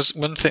it. There was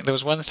one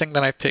thing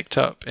that I picked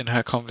up in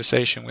her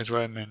conversation with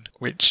Roman,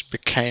 which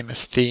became a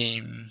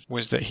theme,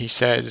 was that he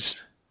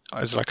says,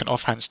 as like an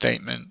offhand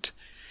statement,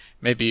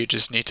 maybe you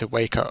just need to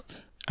wake up.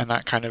 And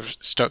that kind of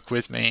stuck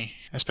with me,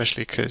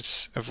 especially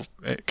because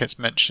it gets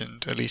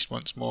mentioned at least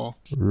once more.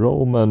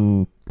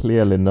 Roman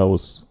clearly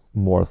knows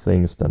more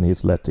things than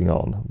he's letting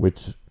on,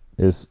 which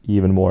is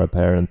even more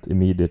apparent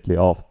immediately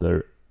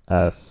after,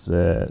 as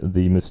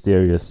the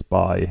mysterious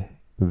spy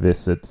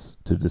visits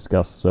to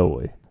discuss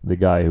Zoe. The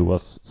guy who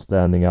was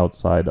standing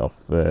outside of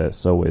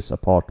Zoe's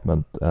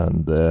apartment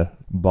and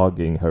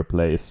bugging her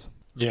place.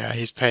 Yeah,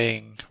 he's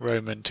paying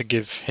Roman to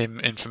give him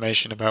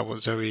information about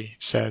what Zoe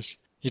says.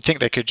 You'd think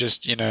they could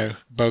just,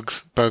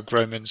 bug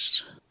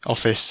Roman's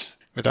office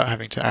without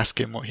having to ask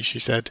him what she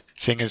said,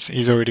 seeing as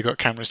he's already got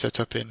cameras set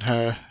up in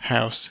her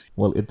house.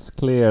 Well, it's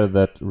clear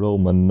that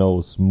Roman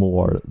knows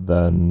more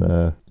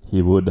than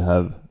he would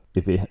have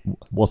if he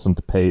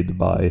wasn't paid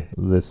by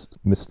this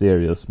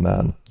mysterious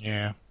man.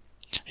 Yeah.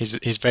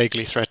 He's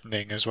vaguely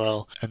threatening as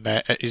well, and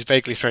he's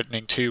vaguely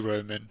threatening to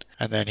Roman,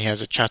 and then he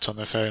has a chat on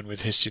the phone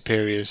with his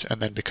superiors, and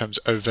then becomes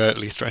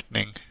overtly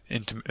threatening,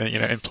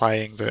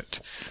 implying that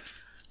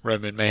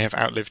Roman may have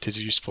outlived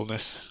his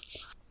usefulness.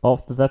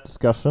 After that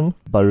discussion,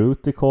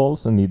 Baruti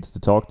calls and needs to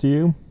talk to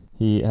you.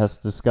 He has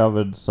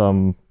discovered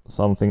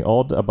something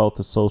odd about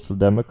the Social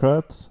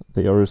Democrats.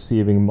 They are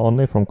receiving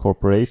money from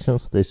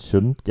corporations they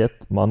shouldn't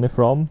get money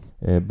from.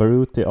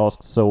 Baruti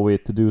asks Zoe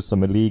to do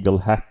some illegal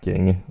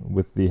hacking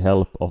with the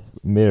help of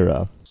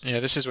Mira. Yeah,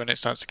 this is when it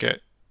starts to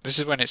get... This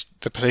is when it's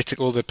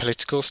all the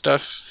political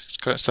stuff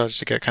starts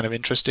to get kind of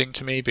interesting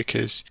to me,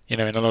 because, in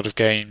a lot of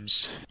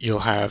games you'll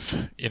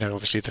have,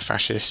 obviously the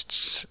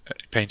fascists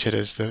painted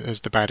as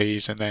the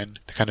baddies, and then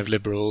the kind of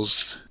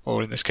liberals,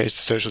 or in this case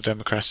the Social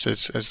Democrats,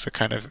 as the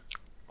kind of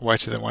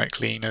whiter than white,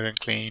 cleaner than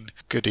clean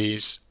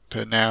goodies.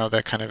 But now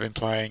they're kind of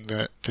implying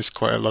that there's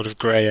quite a lot of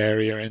grey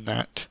area in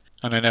that.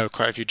 And I know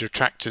quite a few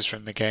detractors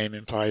from the game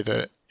imply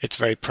that it's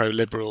very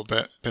pro-liberal,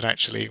 but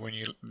actually when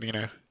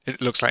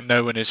it looks like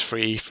no one is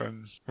free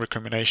from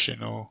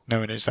recrimination, or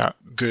no one is that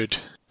good,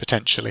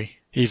 potentially,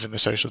 even the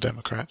Social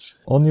Democrats.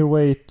 On your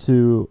way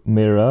to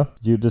Mira,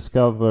 you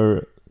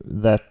discover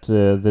that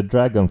the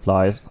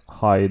dragonfly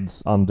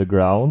hides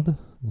underground,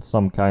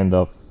 some kind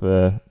of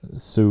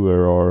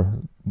sewer, or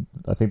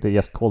I think they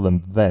just call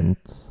them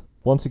vents.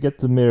 Once you get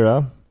to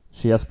Mira,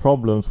 she has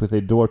problems with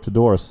a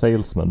door-to-door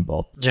salesman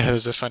bot. Yeah,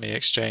 there's a funny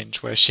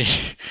exchange where she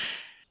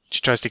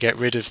tries to get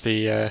rid of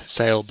the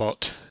sale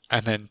bot,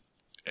 and then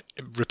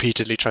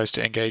repeatedly tries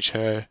to engage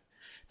her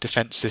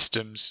defense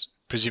systems,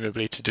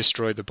 presumably to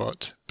destroy the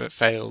bot, but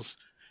fails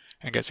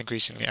and gets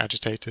increasingly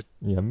agitated.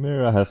 Yeah,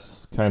 Mira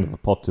has kind of a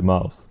potty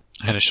mouth.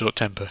 And a short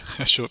temper,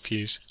 a short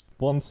fuse.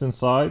 Once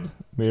inside,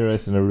 Mira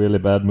is in a really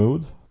bad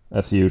mood,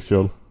 as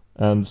usual,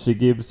 and she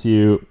gives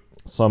you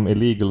some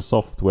illegal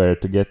software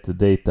to get the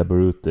data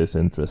Baruti is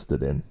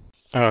interested in.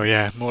 Oh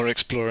yeah, more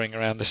exploring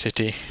around the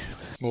city,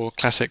 more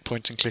classic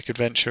point-and-click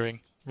adventuring.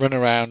 Run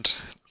around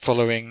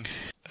following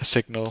a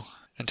signal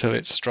until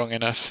it's strong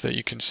enough that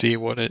you can see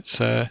what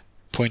it's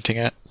pointing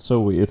at.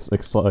 Zoe is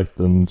excited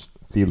and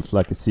feels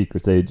like a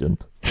secret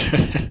agent.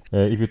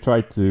 If you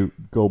try to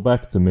go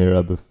back to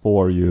Mira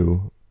before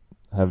you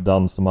have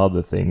done some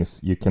other things,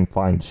 you can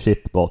find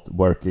Shitbot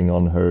working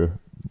on her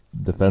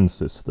defense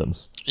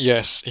systems.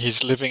 Yes,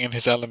 he's living in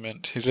his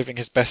element. He's living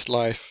his best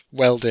life.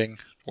 Welding.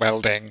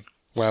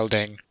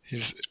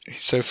 He's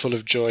so full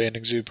of joy and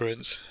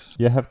exuberance.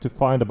 You have to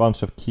find a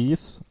bunch of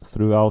keys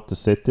throughout the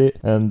city,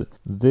 and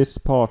this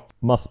part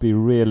must be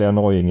really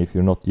annoying if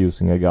you're not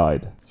using a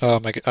guide. Oh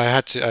my god! I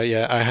had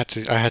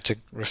to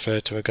refer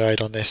to a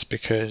guide on this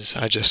because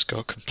I just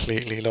got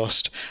completely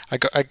lost.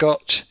 I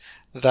got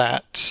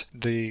that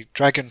the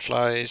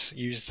dragonflies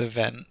use the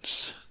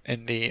vents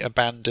in the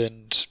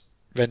abandoned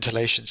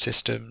ventilation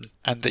system,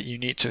 and that you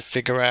need to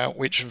figure out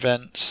which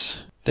vents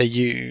they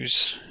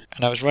use.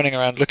 And I was running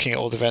around looking at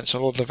all the vents,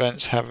 and all the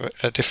vents have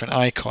a different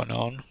icon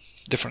on,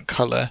 different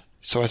colour.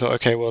 So I thought,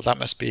 okay, well that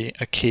must be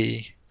a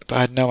key, but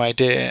I had no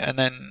idea. And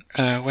then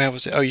where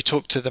was it? Oh, you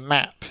talk to the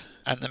map,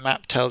 and the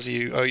map tells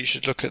you, oh, you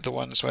should look at the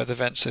ones where the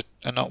vents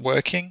are not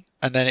working,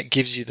 and then it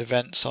gives you the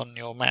vents on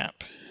your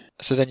map.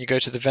 So then you go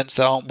to the vents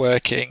that aren't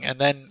working, and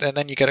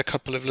then you get a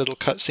couple of little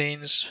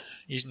cutscenes.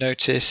 You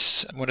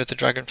notice one of the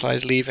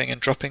dragonflies leaving and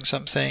dropping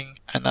something,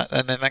 and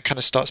then that kind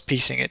of starts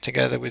piecing it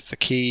together with the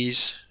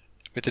keys,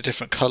 with the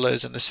different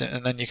colours, and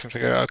then you can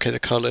figure out, okay, the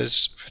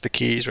colours for the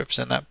keys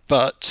represent that.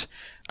 But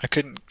I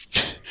couldn't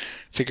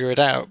figure it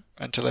out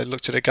until I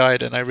looked at a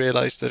guide, and I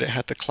realised that it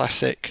had the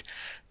classic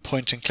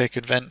point-and-click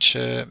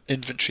adventure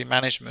inventory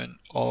management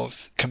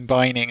of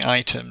combining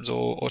items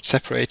or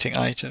separating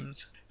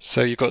items.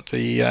 So you've got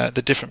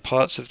the different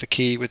parts of the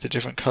key with the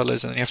different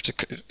colours, and then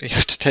you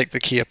have to take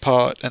the key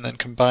apart and then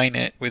combine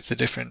it with the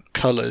different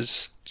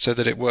colours so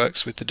that it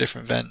works with the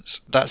different vents.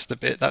 That's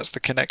the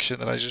connection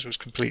that I just was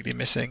completely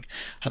missing,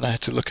 and I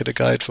had to look at a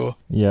guide for.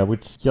 Yeah,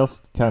 which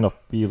just kind of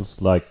feels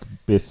like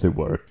busy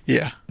work.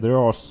 Yeah. There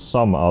are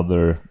some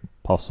other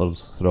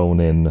puzzles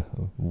thrown in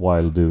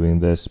while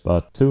doing this,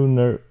 but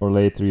sooner or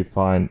later you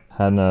find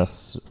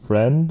Hannah's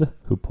friend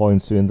who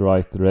points you in the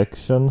right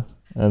direction.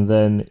 And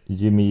then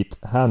you meet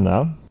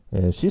Hannah.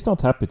 She's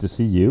not happy to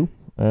see you,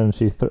 and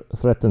she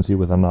threatens you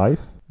with a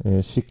knife.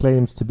 She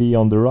claims to be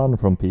on the run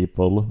from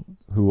people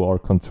who are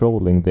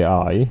controlling the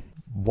eye.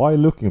 While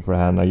looking for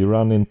Hannah, you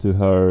run into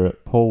her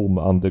home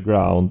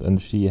underground,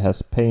 and she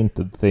has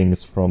painted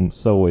things from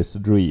Zoe's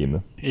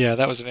dream. Yeah,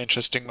 that was an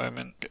interesting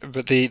moment.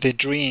 But the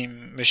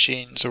dream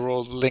machines are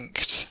all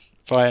linked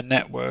via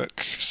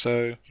network,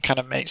 so it kind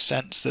of makes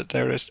sense that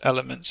there is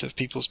elements of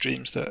people's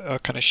dreams that are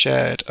kind of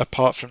shared,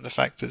 apart from the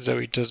fact that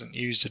Zoe doesn't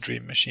use the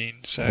dream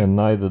machine. So And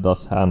neither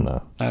does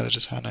Hannah. Neither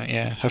does Hannah,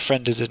 yeah. Her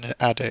friend is an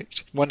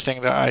addict. One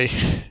thing that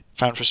I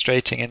found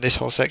frustrating in this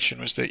whole section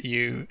was that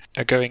you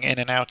are going in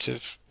and out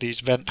of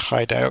these vent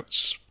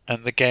hideouts,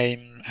 and the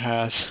game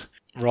has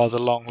rather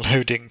long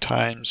loading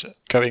times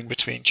going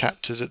between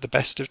chapters at the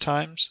best of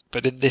times.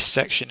 But in this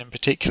section in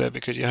particular,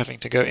 because you're having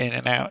to go in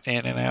and out,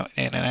 in and out,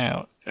 in and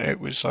out, it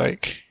was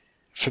like,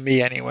 for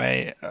me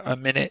anyway,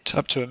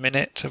 up to a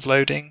minute of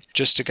loading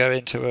just to go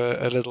into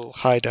a little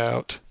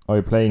hideout. Are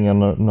you playing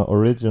on an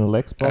original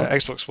Xbox?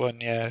 Xbox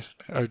One, yeah,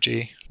 OG.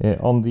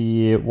 On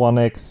the One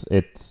X,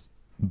 it's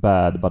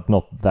bad, but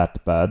not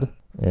that bad.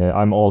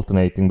 I'm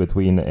alternating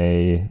between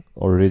a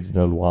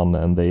original one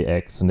and the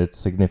X, and it's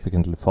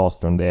significantly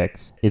faster on the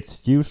X.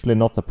 It's usually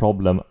not a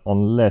problem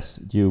unless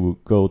you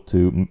go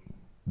to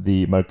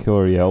the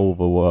Mercuria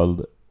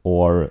Overworld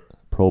or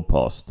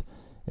ProPost.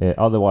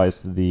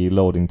 Otherwise, the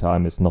loading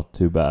time is not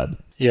too bad.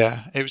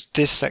 Yeah, it was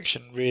this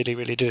section really,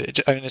 really did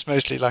it. I mean, it's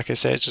mostly, like I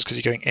said, it's just because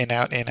you're going in,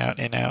 out, in, out,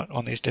 in, out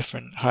on these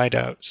different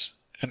hideouts.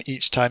 And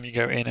each time you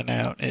go in and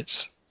out,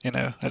 it's,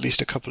 at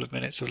least a couple of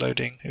minutes of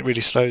loading. It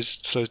really slows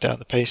down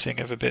the pacing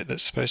of a bit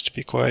that's supposed to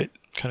be quite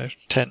kind of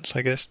tense,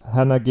 I guess.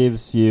 Hannah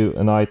gives you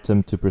an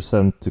item to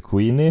present to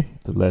Queenie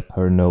to let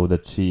her know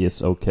that she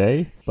is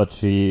okay, but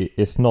she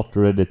is not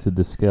ready to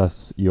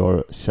discuss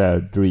your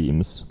shared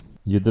dreams.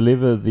 You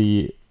deliver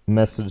the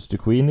message to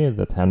Queenie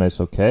that Hannah is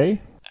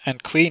okay.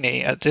 And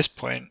Queenie, at this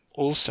point,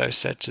 also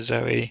said to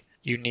Zoe,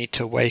 you need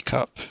to wake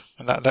up.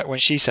 And that when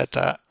she said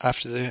that,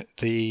 after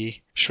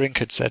the shrink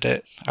had said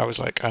it, I was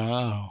like,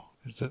 oh,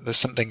 there's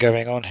something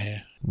going on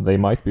here. They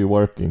might be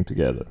working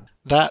together.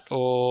 That,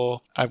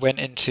 or I went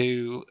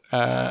into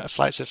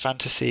Flights of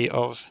Fantasy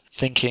of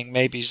thinking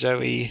maybe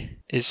Zoe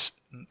is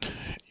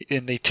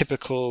in the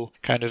typical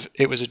kind of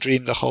it was a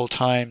dream the whole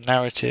time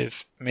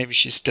narrative. Maybe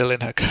she's still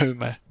in her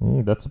coma.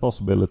 That's a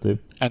possibility.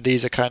 And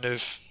these are kind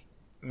of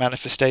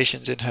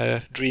manifestations in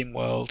her dream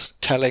world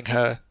telling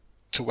her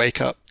to wake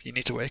up. You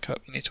need to wake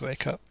up. You need to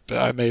wake up. But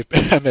I may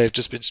have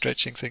just been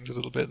stretching things a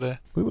little bit there.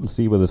 We will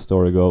see where the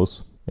story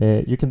goes.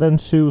 You can then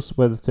choose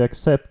whether to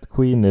accept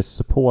Queenie's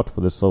support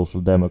for the Social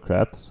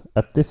Democrats.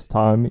 At this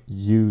time,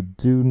 you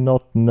do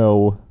not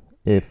know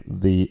if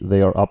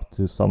they are up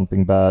to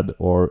something bad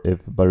or if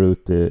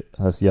Baruti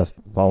has just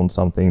found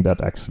something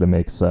that actually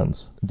makes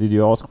sense. Did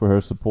you ask for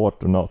her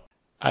support or not?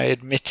 I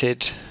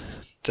admitted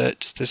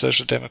that the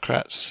Social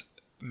Democrats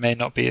may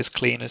not be as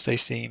clean as they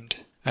seemed,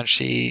 and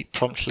she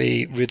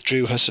promptly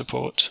withdrew her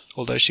support,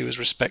 although she was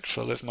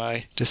respectful of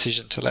my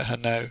decision to let her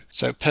know.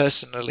 So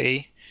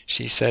personally,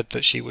 she said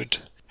that she would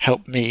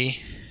help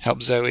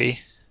Zoe,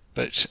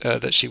 but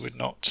that she would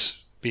not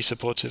be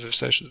supportive of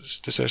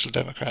the Social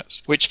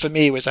Democrats, which for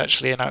me was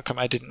actually an outcome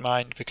I didn't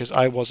mind because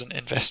I wasn't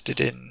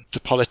invested in the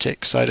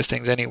politics side of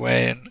things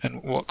anyway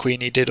and what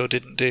Queenie did or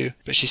didn't do,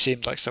 but she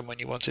seemed like someone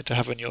you wanted to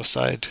have on your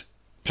side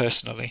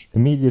personally.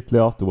 Immediately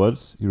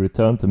afterwards, you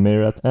return to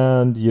Mirat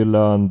and you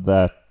learn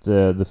that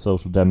the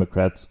Social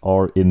Democrats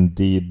are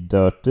indeed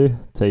dirty,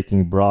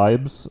 taking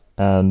bribes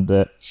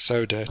and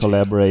so dirty.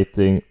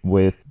 Collaborating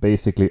with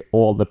basically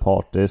all the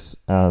parties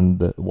and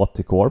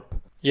Watticorp.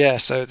 Yeah,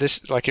 so this,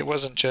 it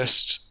wasn't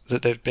just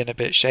that they've been a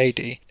bit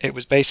shady. It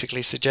was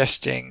basically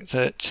suggesting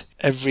that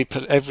every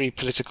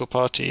political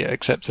party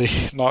except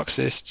the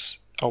Marxists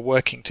are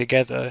working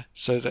together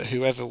so that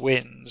whoever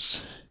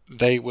wins,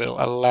 they will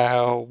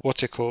allow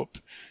Watticorp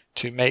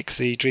to make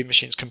the Dream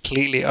Machines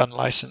completely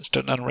unlicensed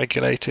and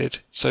unregulated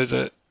so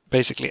that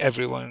basically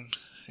everyone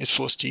is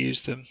forced to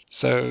use them.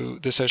 So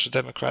the Social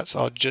Democrats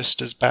are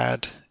just as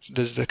bad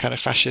as the kind of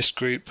fascist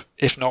group,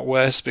 if not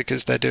worse,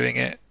 because they're doing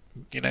it,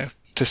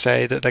 to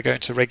say that they're going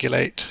to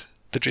regulate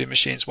the Dream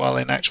Machines while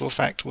in actual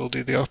fact will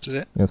do the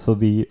opposite. Yeah, so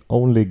the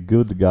only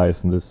good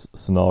guys in this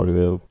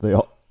scenario, they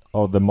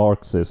are the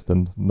Marxists,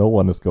 and no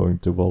one is going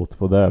to vote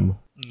for them.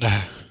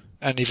 No.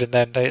 And even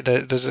then,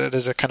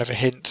 there's a kind of a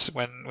hint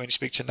when you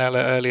speak to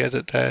Nella earlier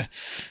that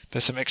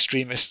there's some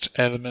extremist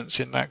elements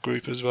in that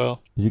group as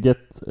well. You get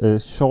a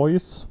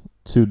choice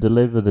to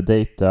deliver the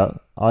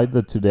data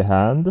either to the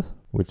Hand,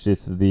 which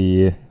is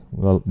the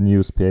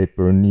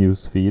newspaper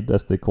news feed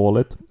as they call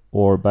it,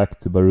 or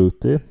back to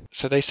Baruti.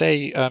 So they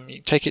say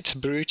take it to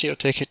Baruti or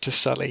take it to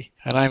Sully,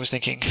 and I was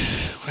thinking,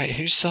 wait,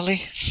 who's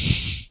Sully?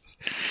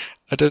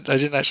 I've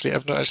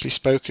not actually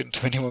spoken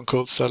to anyone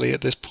called Sully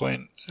at this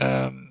point.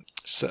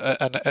 So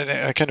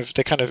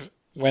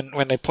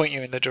when they point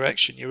you in the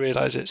direction, you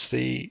realise it's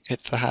the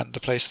Hand, the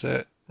place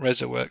that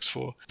Reza works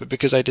for. But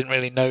because I didn't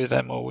really know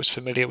them or was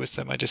familiar with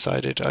them, I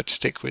decided I'd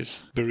stick with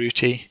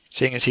Baruti,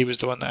 seeing as he was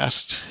the one that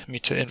asked me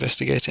to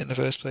investigate it in the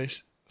first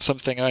place.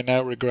 Something I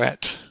now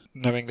regret,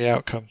 knowing the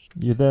outcome.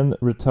 You then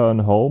return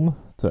home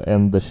to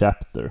end the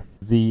chapter.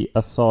 The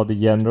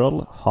Asadi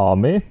general,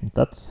 Hami,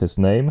 that's his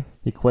name,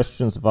 he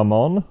questions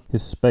Vamon. He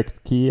suspects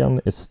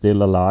Kian is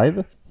still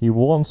alive. He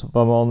warns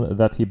Vamon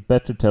that he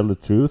better tell the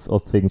truth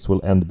or things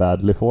will end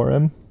badly for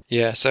him.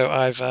 Yeah, so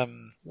I've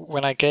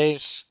when I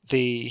gave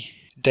the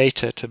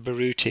data to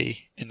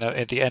Baruti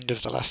at the end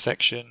of the last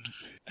section,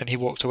 and he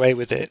walked away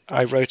with it,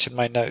 I wrote in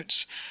my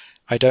notes,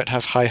 "I don't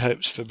have high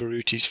hopes for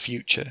Baruti's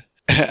future."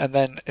 And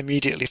then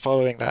immediately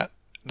following that,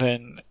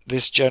 then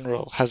this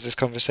general has this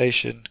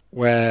conversation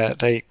where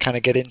they kind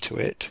of get into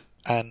it,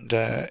 and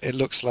it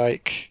looks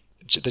like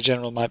the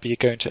general might be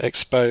going to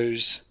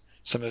expose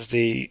some of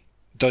the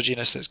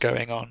dodginess that's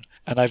going on.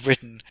 And I've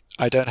written,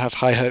 "I don't have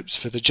high hopes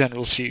for the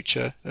general's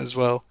future" as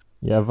well.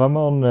 Yeah,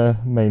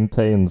 Vamon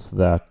maintains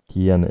that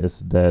Kian is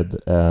dead,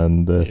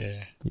 and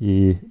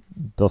he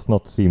does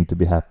not seem to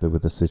be happy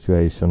with the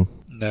situation.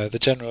 No, the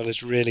general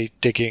is really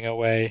digging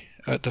away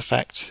at the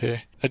facts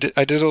here.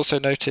 I did also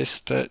notice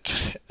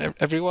that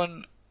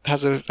everyone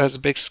has a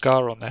big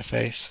scar on their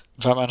face.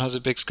 Vaman has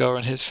a big scar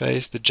on his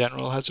face. The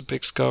general has a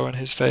big scar on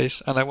his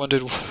face. And I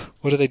wondered,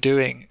 what are they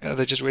doing? Are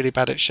they just really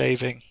bad at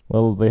shaving?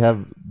 Well, they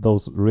have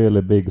those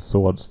really big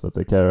swords that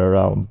they carry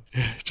around.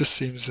 It just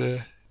seems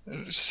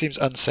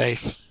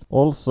unsafe.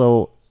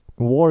 Also,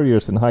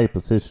 warriors in high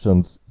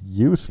positions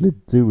usually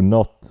do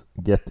not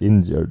get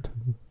injured.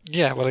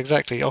 Yeah, well,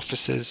 exactly.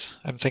 Officers,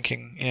 I'm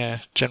thinking,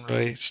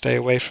 generally stay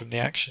away from the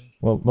action.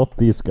 Well, not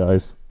these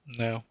guys.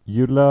 No.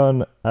 You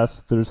learn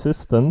as the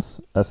resistance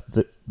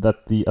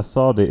that the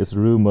Asadi is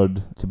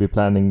rumored to be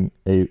planning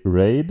a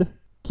raid.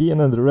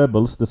 Kian and the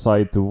rebels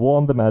decide to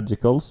warn the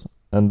Magicals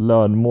and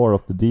learn more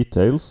of the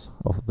details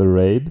of the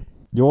raid.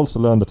 You also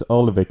learn that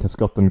Olvik has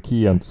gotten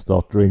Kian to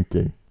start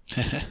drinking.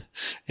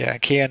 Yeah,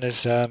 Kian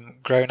has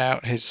grown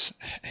out his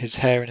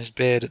hair and his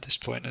beard at this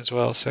point as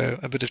well, so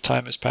a bit of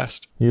time has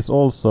passed. He's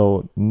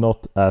also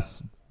not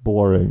as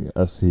boring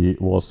as he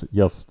was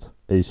just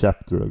a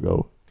chapter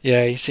ago.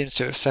 Yeah, he seems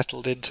to have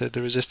settled into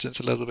the resistance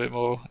a little bit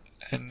more,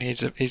 and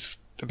he's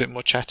a bit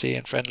more chatty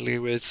and friendly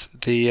with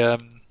the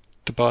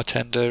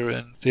bartender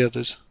and the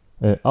others.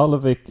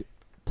 Olvik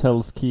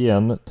tells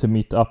Kian to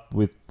meet up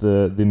with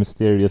the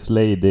mysterious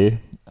lady,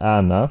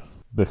 Anna,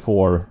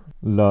 before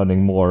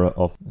learning more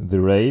of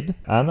the raid.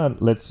 Anna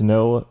lets you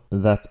know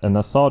that an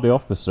Asadi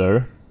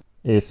officer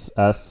is,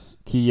 as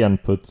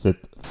Kian puts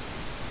it,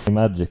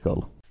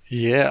 magical.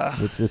 Yeah.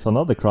 Which is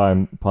another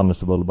crime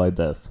punishable by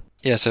death.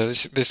 Yeah, so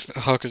this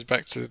harkens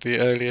back to the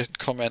earlier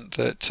comment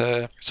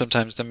that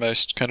sometimes the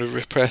most kind of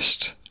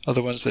repressed are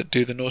the ones that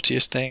do the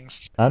naughtiest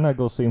things. Anna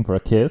goes in for a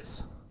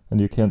kiss,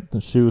 and you can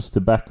choose to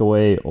back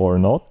away or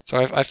not.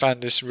 So I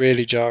find this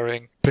really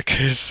jarring,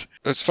 because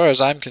as far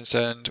as I'm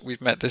concerned,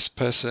 we've met this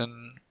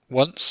person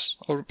once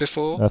or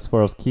before. As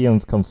far as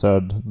Kian's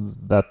concerned,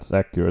 that's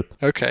accurate.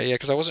 Okay, yeah,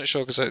 because I wasn't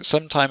sure, because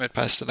some time had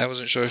passed and I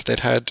wasn't sure if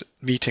they'd had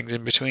meetings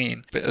in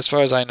between. But as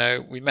far as I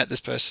know, we met this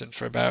person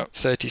for about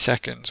 30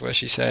 seconds where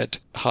she said,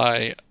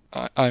 "Hi,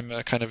 I'm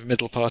a kind of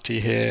middle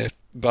party here,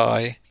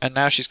 bye." And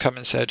now she's come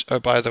and said, "Oh,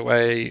 by the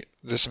way,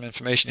 there's some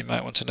information you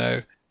might want to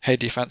know. Hey,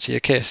 do you fancy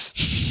a kiss?"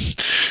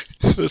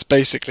 That's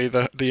basically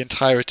the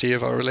entirety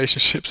of our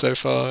relationship so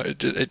far.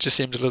 It just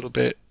seemed a little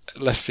bit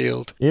left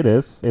field. It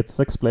is. It's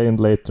explained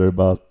later,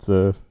 but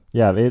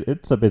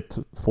it's a bit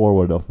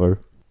forward of her.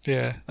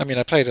 Yeah, I mean,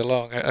 I played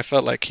along. I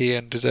felt like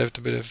Kian deserved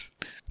a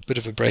bit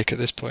of a break at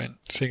this point,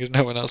 seeing as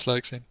no one else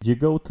likes him. You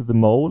go to the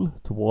mole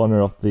to warn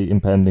her of the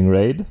impending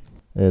raid.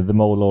 The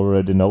mole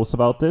already knows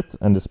about it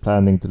and is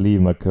planning to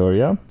leave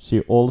Mercuria.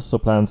 She also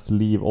plans to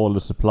leave all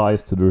the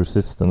supplies to the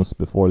Resistance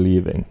before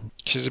leaving.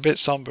 She's a bit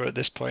somber at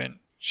this point.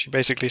 She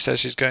basically says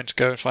she's going to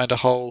go and find a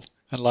hole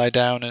and lie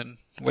down and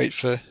wait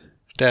for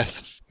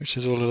death, which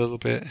is all a little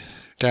bit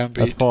downbeat.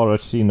 As far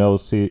as she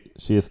knows, she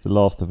is the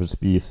last of her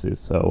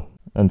species,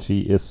 and she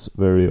is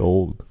very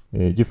old.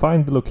 You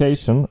find the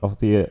location of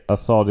the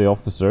Asadi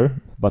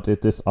officer, but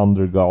it is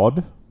under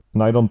guard.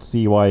 And I don't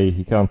see why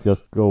he can't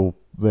just go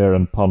there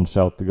and punch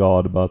out the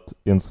guard, but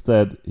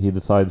instead he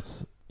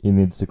decides he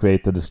needs to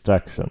create a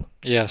distraction.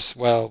 Yes,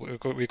 well,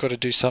 we've got to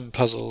do some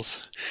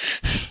puzzles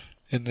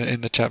in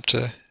the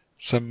chapter.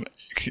 Some,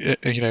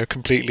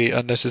 completely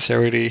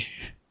unnecessarily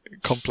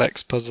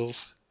complex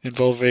puzzles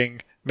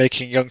involving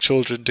making young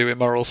children do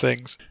immoral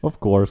things. Of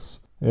course.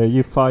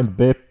 You find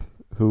Bip,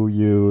 who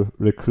you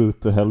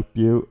recruit to help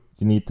you.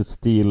 You need to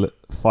steal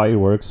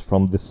fireworks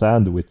from the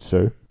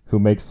Sandwicher, who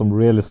makes some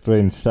really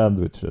strange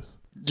sandwiches.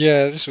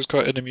 Yeah, this was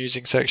quite an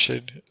amusing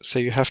section. So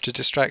you have to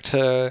distract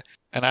her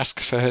and ask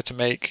for her to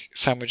make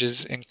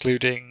sandwiches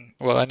including...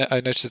 Well, I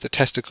noticed that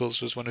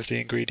testicles was one of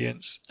the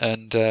ingredients.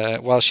 And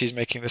while she's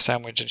making the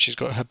sandwich and she's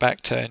got her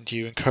back turned,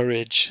 you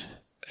encourage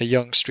a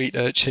young street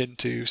urchin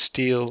to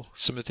steal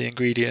some of the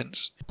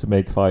ingredients. To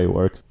make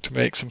fireworks. To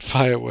make some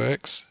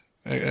fireworks.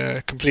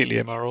 Completely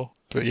immoral,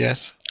 but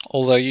yes.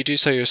 Although you do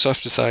so your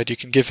softer side, you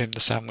can give him the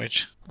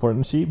sandwich. For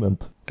an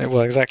achievement.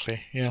 Well,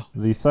 exactly, yeah.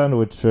 The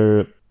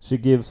Sandwicher, she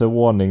gives a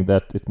warning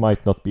that it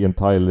might not be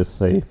entirely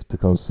safe to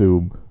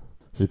consume.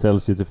 She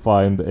tells you to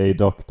find a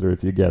doctor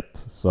if you get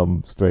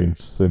some strange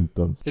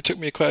symptoms. It took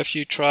me quite a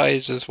few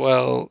tries as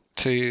well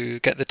to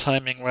get the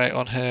timing right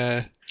on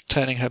her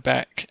turning her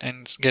back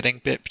and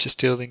getting Bip to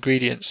steal the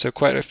ingredients. So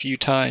quite a few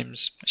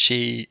times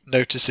she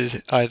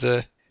notices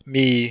either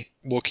me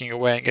walking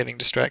away and getting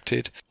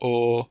distracted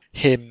or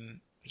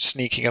him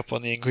sneaking up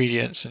on the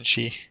ingredients and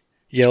she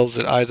yells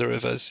at either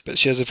of us. But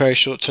she has a very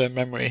short-term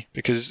memory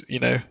because, you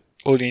know,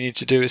 all you need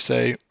to do is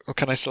say, "Oh,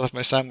 can I still have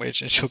my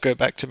sandwich?" and she'll go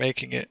back to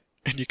making it.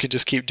 And you can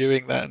just keep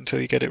doing that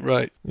until you get it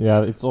right.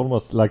 Yeah, it's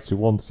almost like she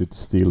wants you to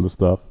steal the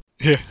stuff.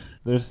 Yeah.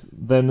 There's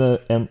then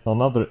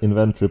another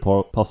inventory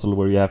puzzle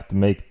where you have to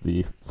make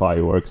the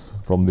fireworks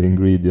from the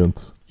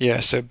ingredients. Yeah,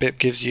 so Bip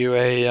gives you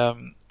a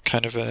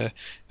kind of a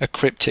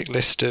cryptic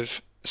list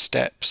of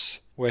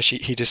steps where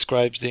he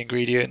describes the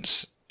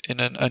ingredients in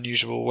an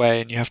unusual way,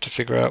 and you have to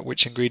figure out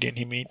which ingredient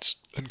he meets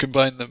and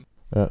combine them.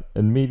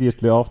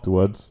 Immediately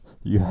afterwards,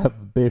 you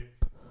have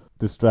Bip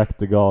distract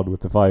the god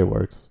with the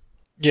fireworks.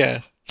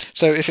 Yeah.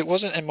 So if it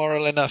wasn't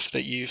immoral enough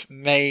that you've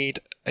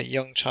made a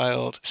young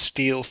child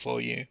steal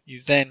for you,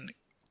 you then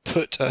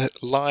put a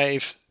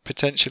live,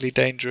 potentially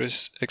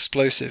dangerous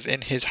explosive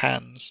in his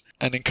hands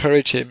and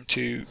encourage him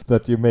to...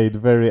 That you made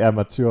very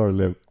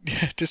amateurly.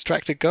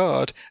 distract a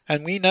guard.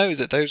 And we know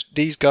that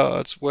these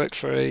guards work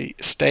for a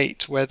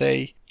state where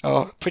they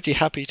are pretty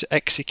happy to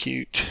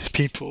execute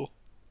people,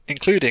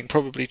 including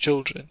probably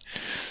children.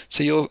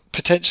 So you're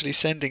potentially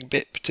sending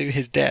Bip to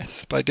his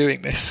death by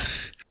doing this.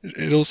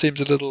 It all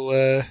seems a little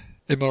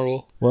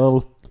immoral.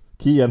 Well,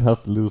 Kian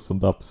has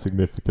loosened up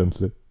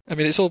significantly. I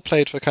mean, it's all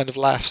played for kind of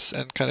laughs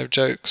and kind of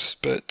jokes,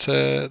 but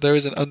there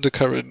is an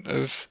undercurrent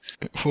of,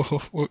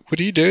 what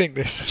are you doing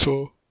this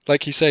for?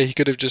 Like you say, he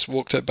could have just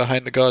walked up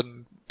behind the guard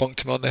and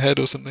bonked him on the head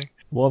or something.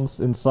 Once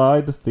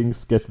inside,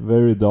 things get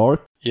very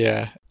dark.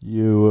 Yeah.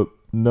 You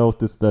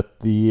notice that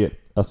the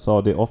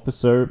Azadi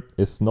officer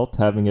is not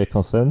having a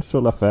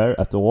consensual affair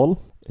at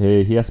all.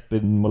 He has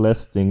been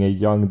molesting a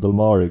young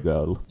Dalmari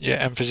girl. Yeah,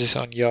 emphasis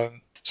on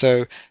young.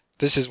 So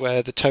this is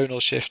where the tonal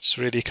shifts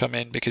really come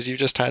in, because you've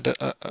just had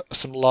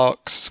some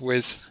larks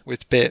with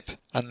Bip,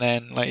 and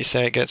then, like you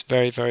say, it gets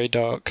very, very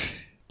dark.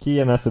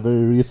 Kian has a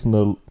very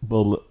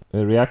reasonable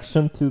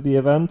reaction to the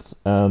events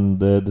and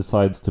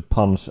decides to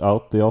punch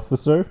out the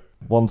officer.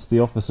 Once the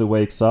officer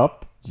wakes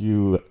up,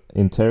 you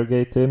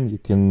interrogate him. You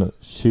can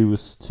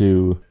choose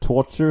to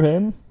torture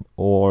him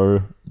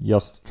or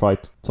just try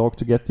to talk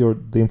to get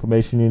the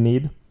information you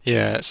need.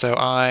 Yeah, so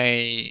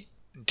I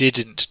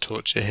didn't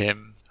torture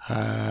him.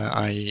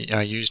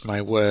 I used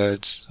my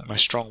words, my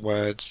strong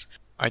words.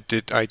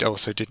 I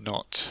also did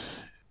not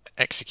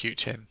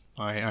execute him.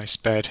 I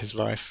spared his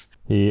life.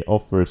 He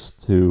offers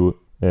to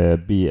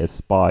be a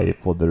spy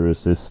for the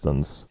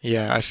resistance.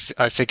 Yeah,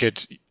 I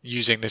figured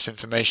using this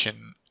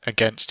information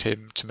against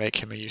him to make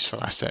him a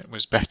useful asset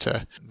was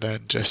better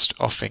than just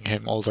offing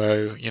him,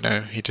 although, you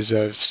know, he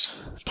deserves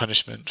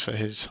punishment for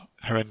his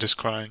horrendous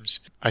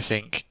crimes. I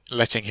think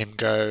letting him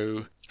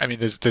go, I mean,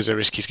 there's a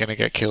risk he's going to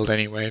get killed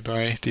anyway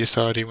by the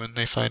Azadi when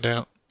they find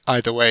out.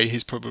 Either way,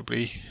 he's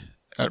probably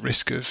at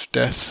risk of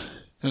death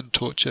and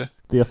torture.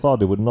 The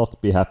Azadi would not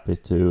be happy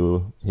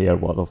to hear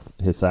one of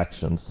his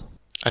actions.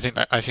 I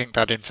think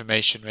that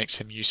information makes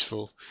him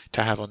useful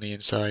to have on the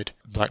inside,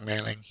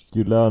 blackmailing.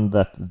 You learn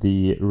that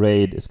the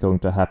raid is going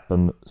to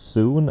happen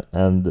soon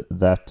and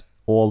that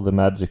all the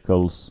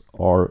magicals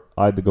are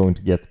either going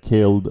to get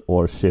killed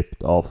or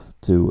shipped off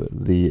to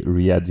the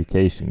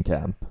re-education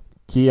camp.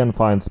 Kian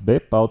finds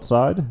Bip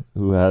outside,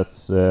 who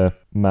has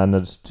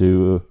managed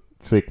to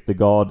trick the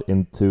guard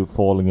into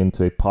falling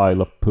into a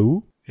pile of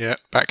poo. Yeah,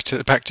 back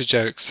to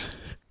jokes.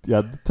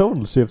 Yeah, the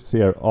tonal shifts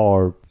here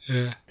are...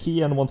 Yeah.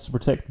 Kian wants to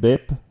protect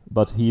Bip,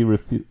 but he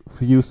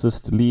refuses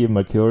to leave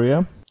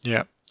Mercuria.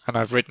 Yeah, and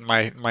I've written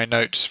my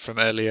note from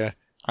earlier.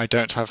 I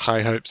don't have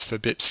high hopes for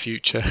Bip's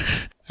future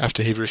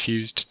after he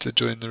refused to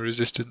join the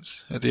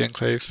resistance at the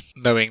Enclave,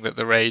 knowing that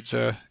the raids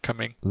are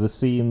coming. The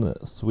scene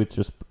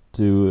switches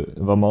to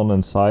Vamon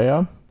and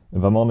Saya.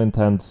 Vamon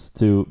intends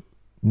to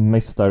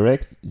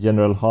misdirect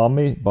General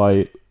Hami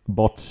by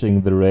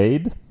botching the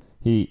raid.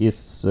 He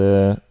is...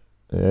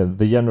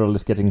 the general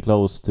is getting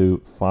close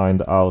to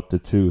find out the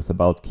truth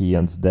about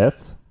Kian's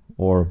death,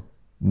 or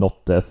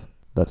not death,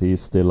 that he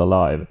is still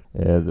alive.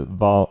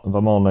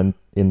 Vamon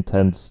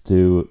intends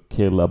to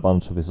kill a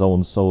bunch of his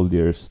own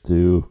soldiers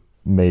to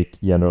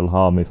make General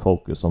Hami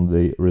focus on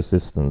the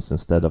resistance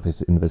instead of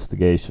his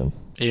investigation.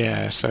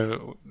 Yeah,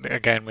 so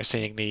again we're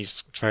seeing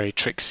these very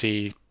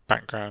tricksy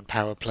background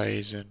power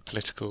plays and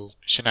political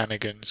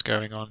shenanigans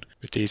going on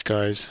with these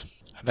guys.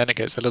 And then it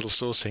gets a little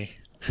saucy.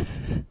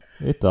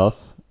 It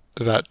does.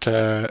 That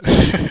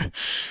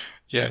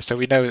yeah, so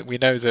we know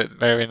that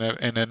they're in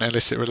an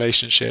illicit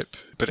relationship,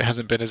 but it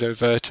hasn't been as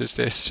overt as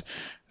this.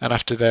 And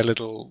after their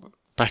little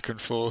back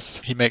and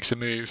forth, he makes a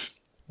move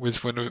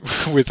with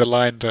a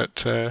line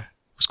that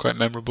was quite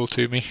memorable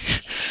to me.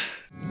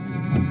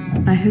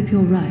 I hope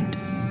you're right.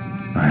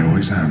 I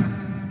always am.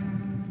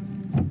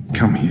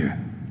 Come here.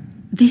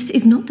 This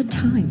is not the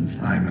time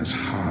for... I'm as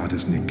hard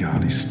as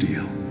Nigadi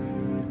steel.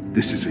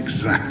 This is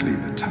exactly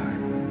the time.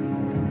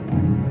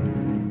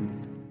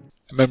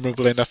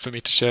 Memorable enough for me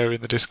to share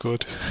in the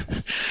Discord.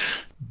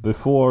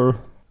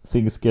 Before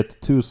things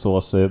get too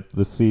saucy,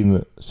 the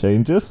scene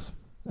changes,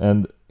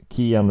 and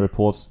Kian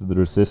reports to the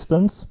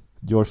resistance.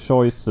 Your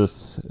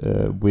choices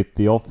with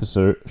the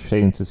officer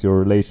changes your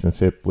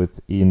relationship with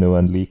Inu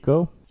and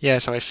Liko. Yeah,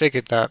 so I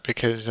figured that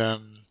because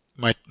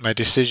my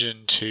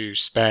decision to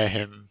spare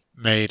him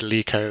made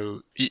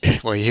Liko.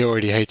 Well, he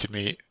already hated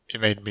me.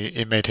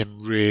 It made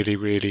him really,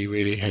 really,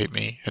 really hate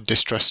me and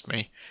distrust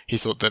me. He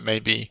thought that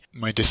maybe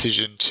my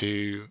decision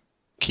to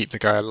keep the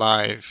guy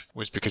alive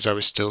was because I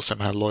was still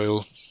somehow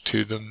loyal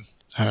to them,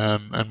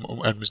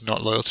 and was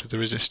not loyal to the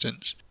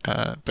Resistance.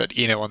 But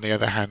Eno, on the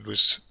other hand,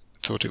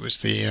 thought it was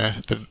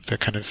the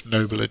kind of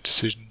nobler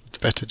decision, the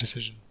better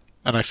decision.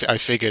 And I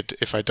figured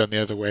if I'd done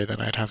the other way,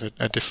 then I'd have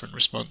a different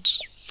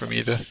response from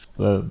either.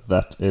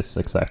 That is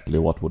exactly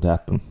what would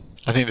happen.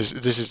 I think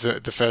this is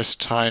the first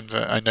time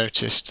that I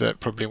noticed that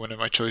probably one of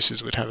my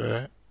choices would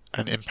have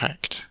an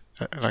impact,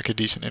 like a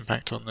decent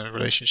impact on the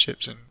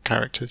relationships and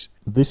characters.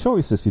 The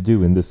choices you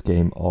do in this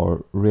game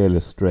are really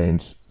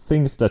strange.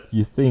 Things that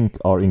you think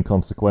are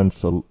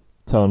inconsequential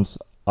turns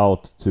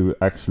out to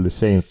actually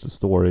change the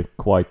story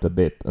quite a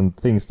bit, and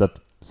things that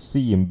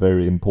seem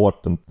very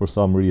important for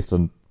some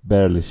reason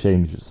barely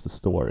changes the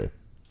story.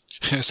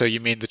 So you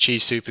mean the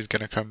cheese soup is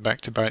going to come back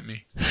to bite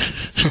me?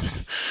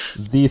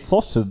 The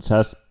sausage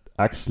has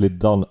actually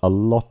done a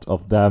lot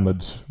of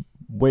damage,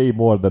 way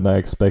more than I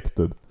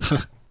expected.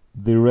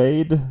 The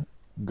raid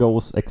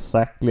goes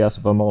exactly as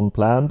Vamon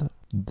planned.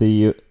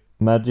 The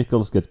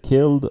magicals get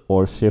killed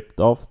or shipped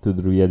off to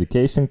the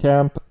re-education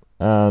camp,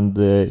 and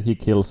he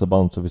kills a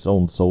bunch of his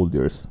own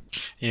soldiers.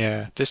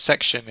 Yeah, this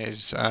section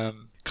is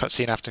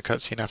cutscene after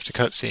cutscene after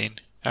cutscene.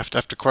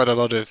 After quite a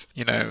lot of,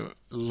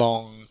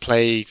 long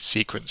play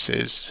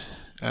sequences,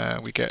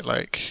 we get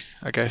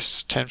I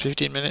guess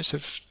 10-15 minutes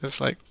of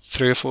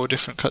 3 or 4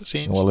 different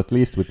cutscenes. Well, at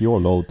least with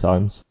your load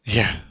times.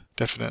 Yeah,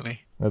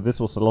 definitely. This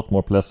was a lot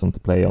more pleasant to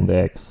play on the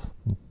X.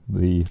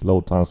 The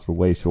load times were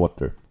way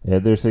shorter.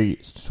 There's a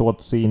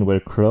short scene where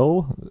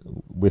Crow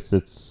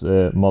visits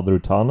Mother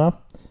Utana.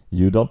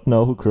 You don't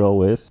know who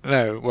Crow is.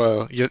 No,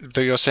 well,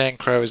 you're saying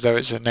Crow as though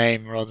it's a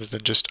name rather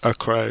than just a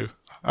crow.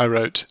 I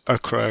wrote a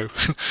crow,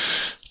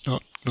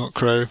 not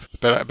crow.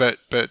 But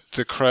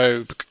the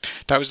crow,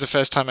 that was the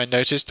first time I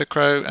noticed the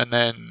crow, and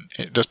then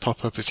it does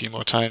pop up a few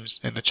more times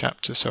in the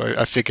chapter, so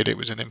I figured it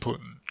was an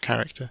important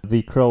character.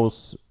 The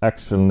crow's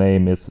actual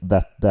name is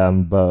That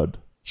Damn Bird.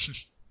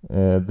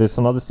 There's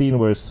another scene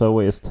where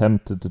Zoe is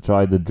tempted to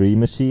try the Dream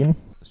Machine.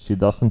 She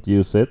doesn't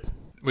use it.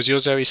 Was your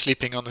Zoe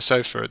sleeping on the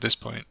sofa at this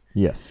point?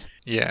 Yes.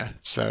 Yeah,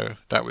 so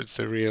that was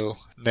the real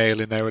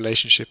nail in their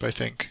relationship, I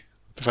think.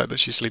 The fact that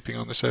she's sleeping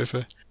on the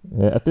sofa.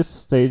 At this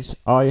stage,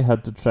 I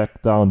had to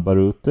track down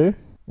Baruti,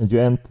 and you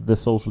enter the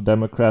Social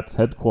Democrats'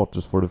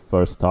 headquarters for the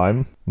first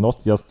time,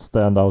 not just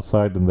stand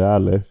outside in the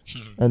alley,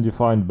 and you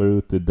find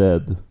Baruti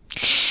dead.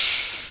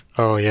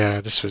 Oh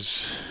yeah, this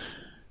was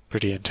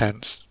pretty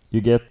intense.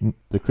 You get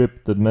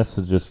decrypted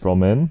messages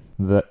from him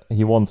that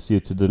he wants you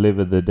to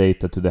deliver the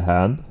data to the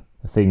Hand.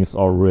 Things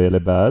are really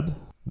bad,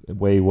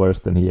 way worse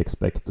than he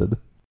expected.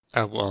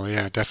 Oh well,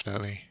 yeah,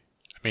 definitely.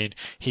 I mean,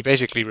 he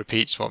basically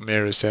repeats what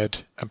Mira said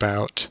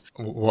about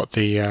what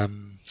the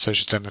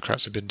Social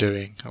Democrats have been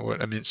doing, or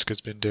what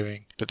Aminska's been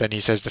doing. But then he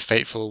says the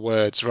fateful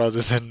words,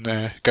 rather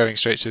than going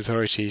straight to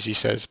authorities, he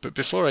says, but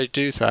before I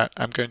do that,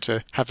 I'm going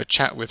to have a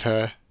chat with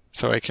her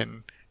so I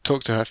can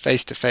talk to her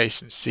face to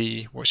face and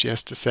see what she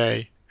has to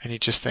say. And you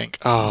just think,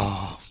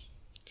 oh,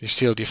 you've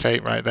sealed your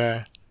fate right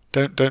there.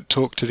 Don't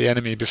talk to the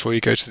enemy before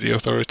you go to the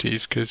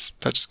authorities, because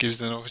that just gives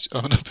them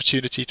an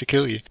opportunity to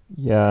kill you.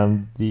 Yeah,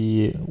 and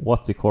the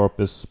Wati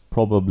Corp is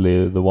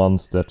probably the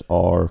ones that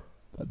are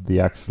the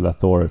actual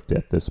authority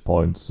at this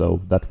point,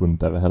 so that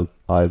wouldn't have helped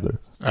either.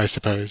 I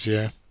suppose,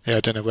 yeah. Yeah, I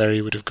don't know where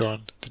he would have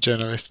gone. The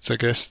journalists, I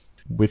guess.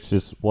 Which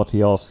is what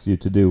he asks you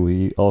to do.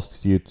 He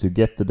asks you to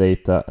get the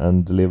data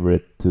and deliver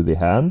it to the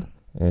Hand.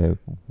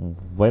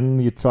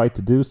 When you try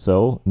to do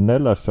so,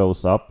 Nella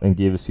shows up and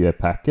gives you a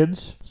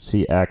package.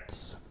 She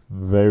acts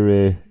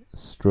very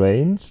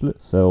strange,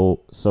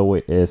 so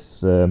Zoe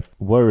is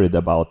worried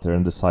about her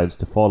and decides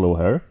to follow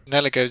her.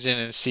 Nella goes in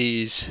and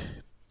sees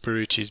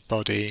Baruti's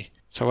body,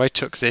 so I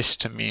took this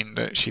to mean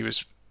that she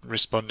was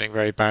responding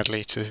very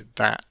badly to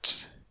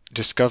that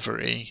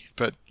discovery,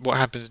 but what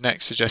happens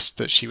next suggests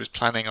that she was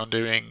planning on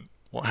doing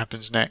what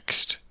happens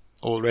next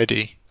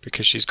already,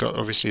 because she's got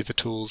obviously the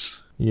tools.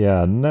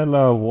 Yeah,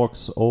 Nella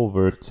walks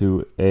over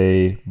to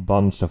a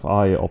bunch of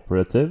eye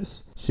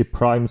operatives. She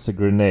primes a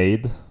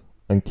grenade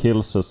and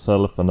kills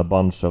herself and a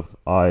bunch of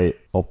eye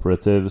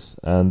operatives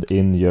and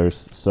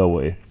injures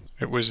Zoe.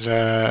 It was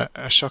a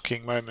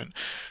shocking moment.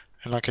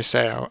 And like I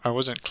say, I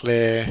wasn't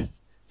clear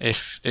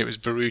if it was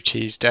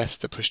Baruti's death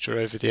that pushed her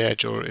over the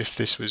edge or if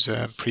this was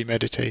a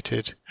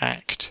premeditated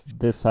act.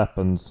 This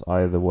happens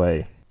either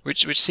way.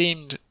 Which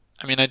seemed...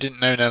 I mean, I didn't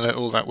know Nella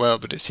all that well,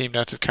 but it seemed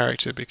out of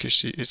character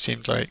because it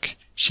seemed like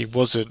she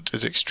wasn't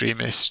as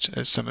extremist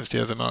as some of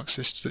the other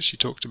Marxists that she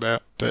talked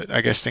about. But I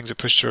guess things have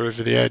pushed her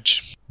over the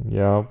edge.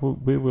 Yeah,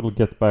 we will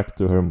get back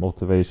to her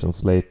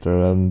motivations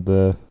later, and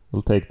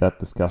we'll take that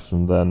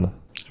discussion then.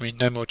 I mean,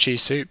 no more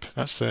cheese soup.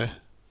 That's the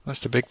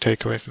big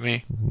takeaway for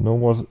me. No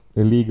more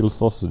illegal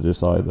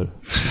sausages either.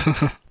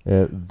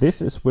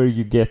 This is where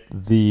you get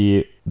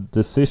the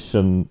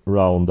decision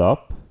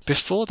roundup.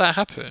 Before that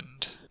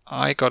happened,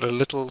 I got a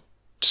little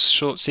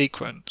short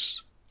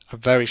sequence, a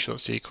very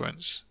short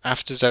sequence.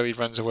 After Zoe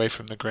runs away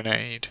from the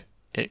grenade,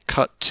 it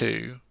cut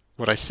to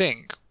what I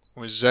think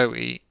was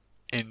Zoe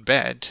in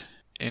bed,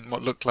 in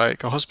what looked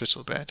like a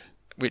hospital bed,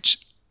 which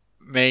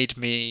made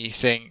me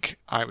think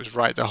I was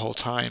right the whole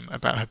time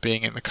about her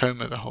being in the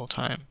coma the whole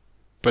time.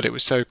 But it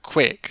was so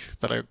quick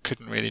that I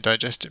couldn't really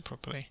digest it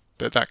properly.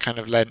 But that kind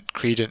of lent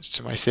credence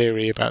to my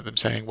theory about them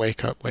saying,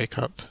 wake up, wake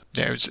up.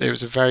 Yeah, it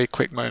was a very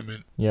quick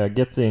moment. Yeah,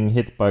 getting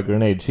hit by a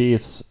grenade, she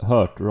is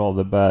hurt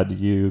rather bad.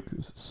 You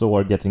saw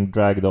her getting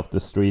dragged off the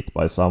street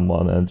by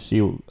someone, and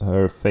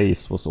her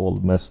face was all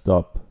messed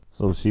up.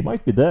 So she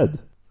might be dead.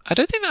 I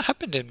don't think that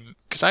happened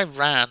because I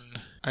ran.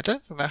 I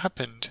don't think that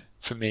happened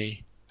for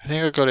me. I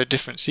think I got a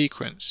different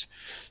sequence.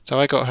 So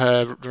I got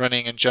her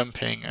running and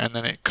jumping, and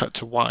then it cut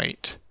to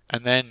white.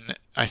 And then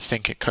I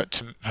think it cut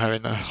to her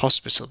in the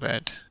hospital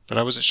bed. But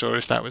I wasn't sure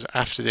if that was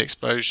after the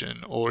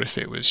explosion or if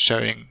it was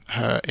showing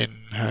her in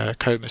her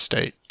coma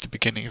state at the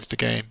beginning of the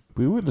game.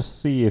 We will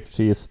see if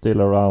she is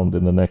still around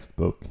in the next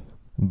book.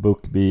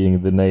 Book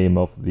being the name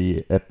of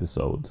the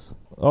episodes.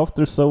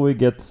 After Zoe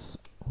gets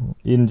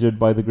injured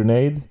by the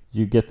grenade,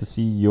 you get to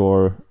see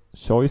your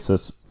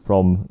choices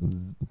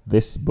from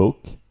this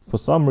book. For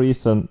some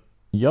reason,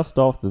 just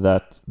after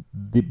that,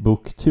 the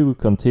book 2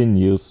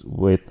 continues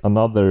with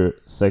another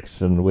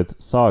section with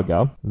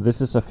Saga.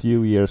 This is a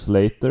few years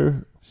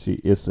later. She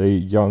is a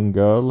young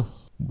girl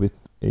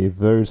with a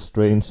very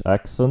strange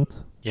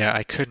accent. Yeah,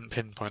 I couldn't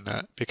pinpoint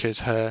that because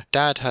her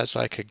dad has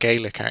like a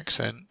Gaelic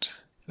accent,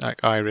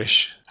 like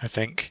Irish, I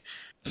think.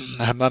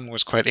 Her mum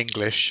was quite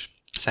English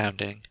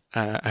sounding,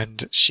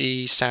 and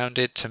she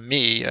sounded to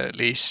me at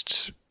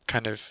least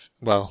kind of,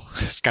 well,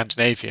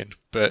 Scandinavian,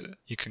 but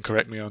you can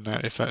correct me on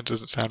that if that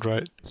doesn't sound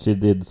right. She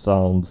did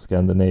sound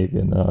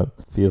Scandinavian.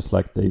 Feels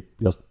like they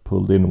just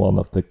pulled in one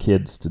of the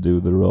kids to do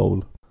the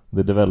role.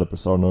 The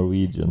developers are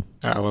Norwegian.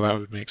 Ah, well, that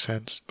would make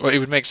sense. Well, it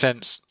would make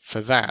sense for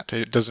that.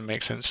 It doesn't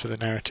make sense for the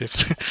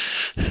narrative.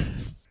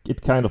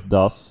 It kind of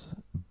does,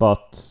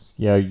 but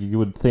yeah, you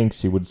would think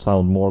she would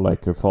sound more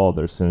like her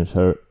father since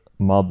her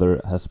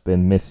mother has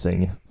been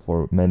missing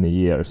for many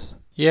years.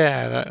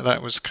 Yeah,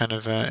 that was kind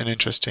of an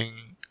interesting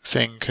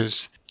thing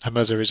because her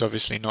mother is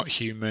obviously not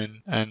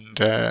human, and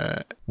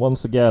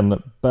once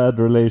again, bad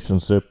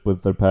relationship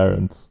with their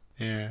parents.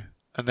 Yeah,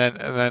 and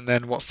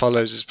then what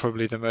follows is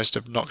probably the most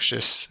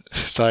obnoxious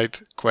side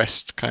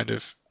quest kind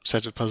of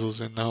set of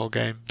puzzles in the whole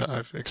game that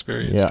I've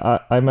experienced. Yeah,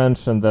 I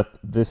mentioned that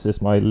this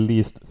is my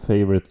least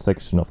favorite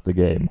section of the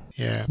game.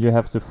 Yeah, you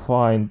have to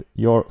find,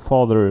 your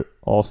father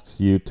asks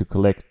you to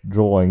collect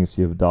drawings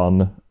you've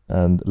done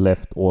and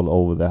left all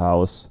over the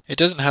house. It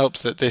doesn't help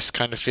that this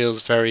kind of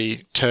feels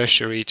very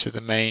tertiary to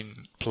the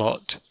main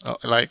plot.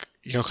 Like,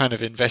 you're kind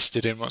of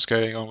invested in what's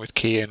going on with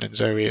Kian and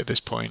Zoe at this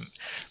point,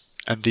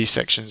 and these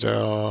sections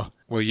are,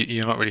 well,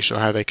 you're not really sure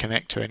how they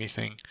connect to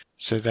anything.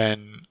 So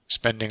then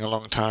spending a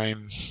long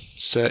time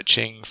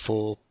searching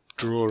for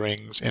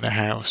drawings in a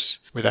house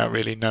without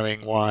really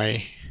knowing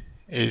why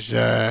is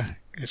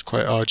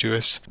quite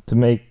arduous. To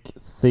make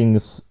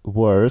things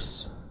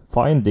worse,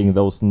 finding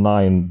those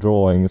 9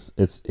 drawings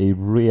is a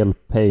real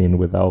pain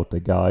without a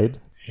guide.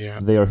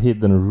 Yeah. They are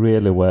hidden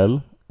really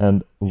well,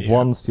 and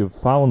once you've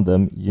found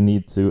them, you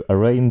need to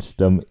arrange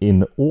them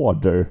in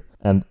order.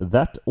 And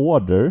that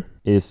order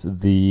is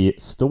the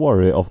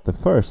story of the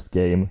first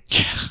game.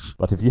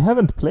 But if you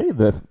haven't played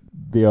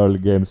the early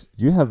games,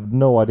 you have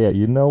no idea.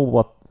 You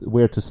know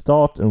where to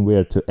start and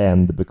where to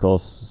end,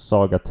 because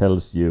Saga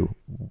tells you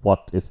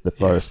what is the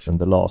first and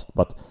the last.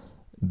 But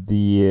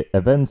the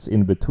events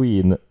in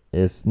between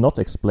is not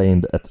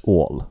explained at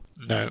all.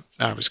 No,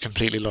 I was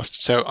completely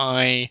lost. So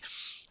I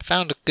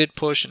found a good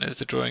portion of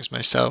the drawings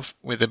myself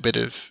with a bit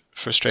of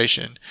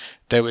frustration.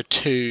 There were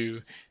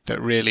 2 that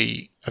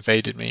really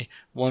evaded me.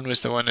 One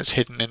was the one that's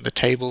hidden in the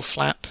table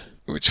flap,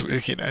 which,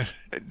 you know,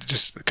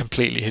 just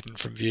completely hidden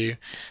from view.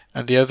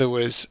 And the other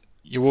was,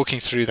 you're walking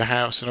through the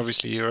house and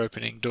obviously you're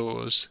opening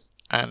doors,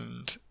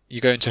 and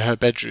you go into her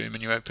bedroom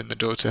and you open the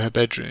door to her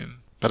bedroom.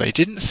 But I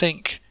didn't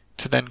think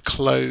to then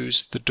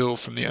close the door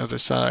from the other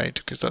side,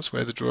 because that's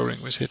where the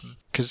drawing was hidden.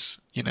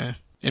 Because, you know,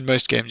 in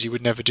most games you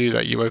would never do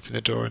that. You open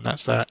the door and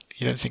that's that.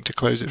 You don't think to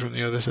close it from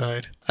the other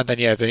side. And then,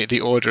 yeah,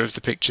 the order of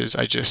the pictures,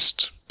 I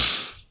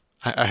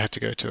had to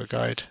go to a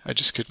guide. I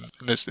just couldn't.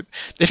 And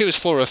if it was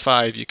 4 or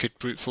 5, you could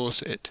brute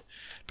force it.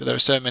 But there are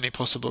so many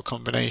possible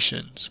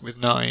combinations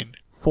with 9.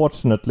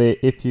 Fortunately,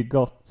 if you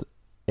got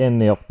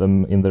any of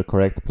them in the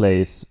correct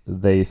place,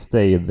 they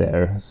stayed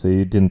there, so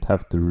you didn't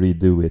have to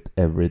redo it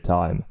every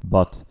time.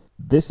 But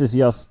this is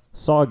just,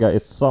 Saga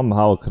is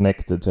somehow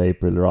connected to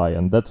April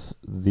Ryan. That's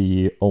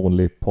the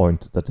only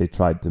point that they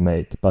tried to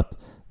make. But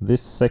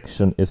this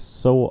section is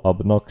so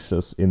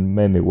obnoxious in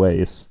many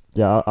ways.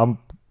 Yeah, I'm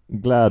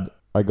glad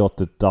I got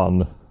it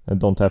done and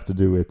don't have to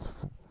do it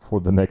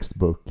for the next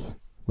book.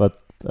 But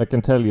I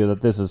can tell you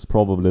that this is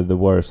probably the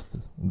worst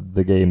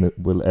the game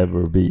will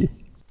ever be.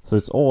 So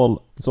it's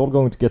all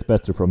going to get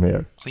better from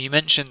here. Well, you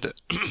mentioned that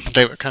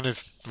they were kind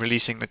of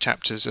releasing the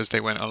chapters as they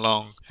went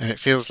along, and it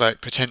feels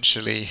like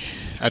potentially,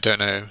 I don't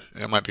know,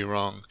 I might be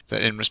wrong,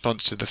 that in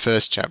response to the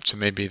first chapter,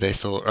 maybe they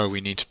thought, oh,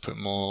 we need to put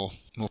more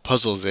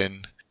puzzles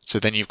in. So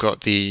then you've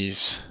got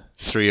these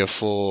 3 or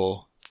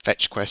 4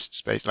 fetch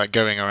quests, like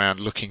going around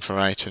looking for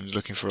items,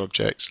 looking for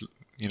objects,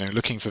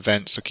 looking for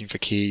vents, looking for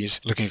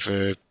keys, looking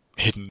for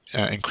hidden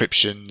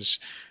encryptions,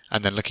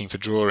 and then looking for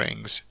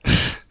drawings.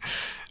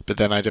 But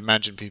then I'd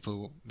imagine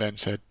people then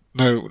said,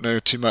 no,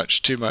 too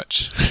much.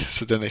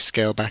 So then they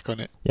scale back on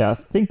it. Yeah, I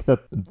think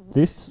that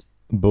this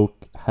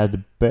book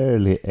had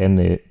barely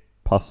any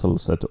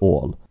puzzles at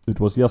all. It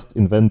was just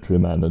inventory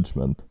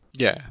management.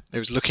 Yeah, it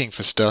was looking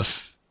for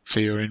stuff for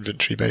your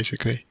inventory,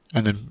 basically,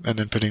 and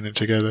then putting them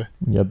together.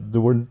 Yeah,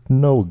 there were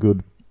no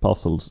good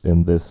puzzles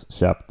in this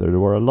chapter. There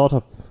were a lot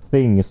of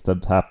things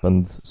that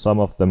happened, some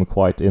of them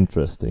quite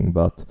interesting,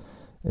 but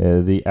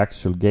the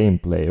actual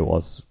gameplay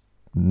was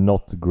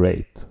not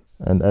great.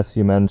 And as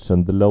you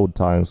mentioned, the load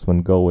times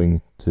when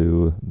going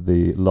to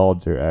the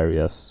larger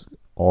areas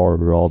are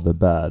rather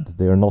bad.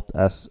 They are not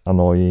as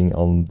annoying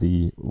on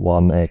the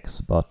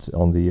 1X, but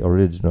on the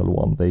original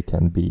one they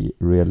can be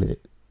really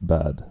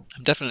bad.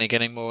 I'm definitely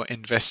getting more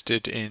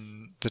invested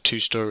in the 2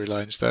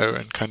 storylines though,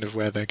 and kind of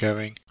where they're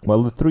going.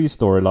 Well, the 3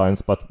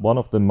 storylines, but one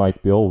of them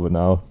might be over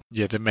now.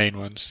 Yeah, the main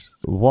ones.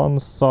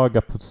 Once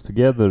Saga puts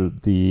together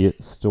the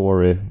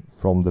story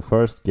from the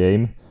first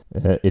game,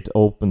 it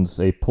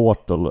opens a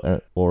portal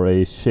or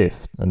a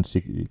shift, and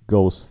she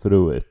goes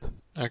through it.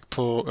 I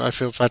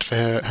feel bad for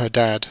her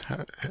dad.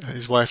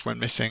 His wife went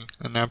missing,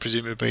 and now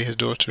presumably his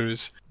daughter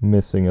is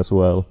missing as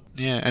well.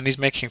 Yeah, and he's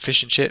making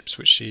fish and chips,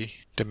 which she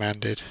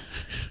demanded.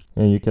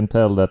 And you can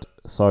tell that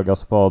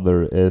Saga's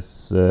father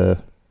is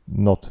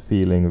not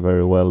feeling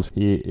very well.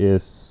 He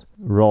is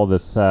rather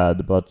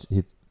sad, but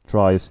he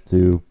tries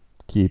to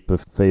keep a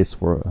face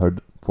for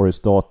his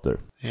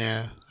daughter.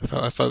 Yeah,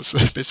 I felt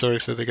a bit sorry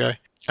for the guy.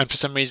 And for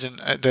some reason,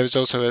 there was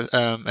also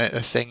a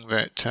thing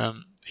that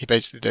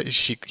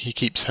he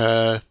keeps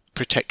her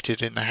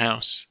protected in the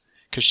house,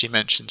 because she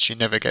mentions she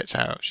never gets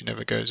out, she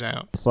never goes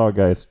out.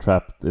 Saga is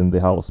trapped in the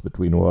house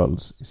between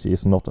worlds. She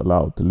is not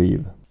allowed to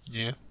leave.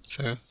 Yeah,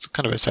 so it's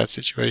kind of a sad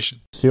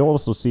situation. She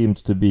also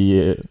seems to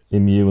be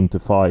immune to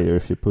fire.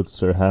 She puts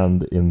her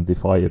hand in the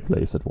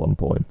fireplace at one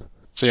point.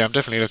 So yeah, I'm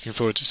definitely looking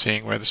forward to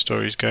seeing where the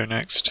stories go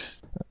next.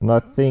 And I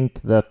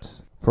think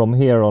that from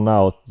here on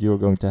out, you're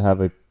going to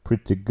have a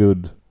pretty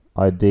good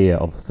idea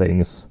of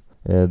things.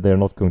 They're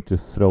not going to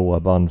throw a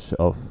bunch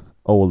of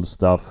old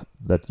stuff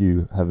that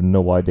you have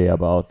no idea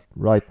about.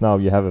 Right now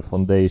you have a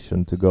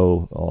foundation to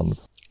go on.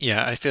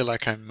 Yeah, I feel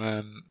like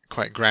I'm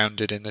quite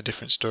grounded in the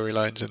different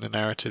storylines and the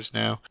narratives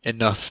now,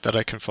 enough that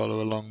I can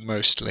follow along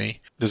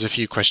mostly. There's a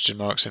few question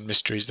marks and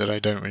mysteries that I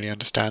don't really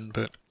understand,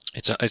 but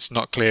it's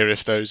not clear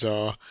if those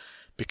are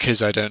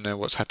because I don't know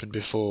what's happened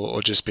before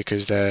or just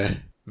because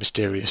they're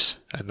mysterious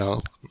and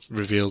they'll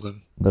reveal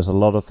them. There's a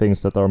lot of things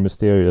that are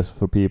mysterious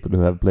for people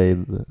who have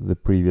played the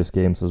previous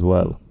games as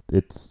well.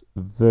 It's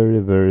very,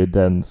 very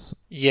dense.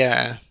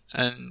 Yeah,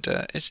 and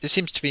it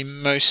seems to be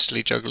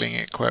mostly juggling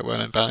it quite well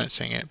and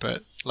balancing it,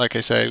 but like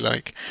I say,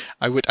 like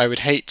I would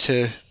hate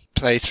to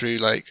play through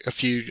like a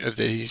few of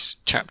these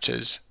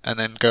chapters and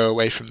then go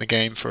away from the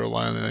game for a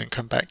while and then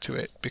come back to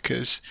it,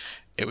 because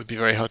it would be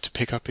very hard to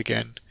pick up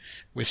again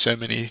with so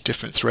many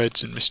different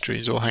threads and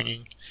mysteries all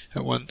hanging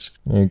at once.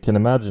 You can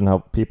imagine how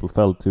people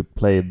felt who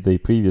played the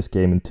previous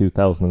game in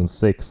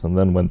 2006 and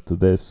then went to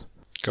this.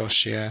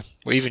 Gosh, yeah.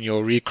 Well, even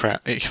your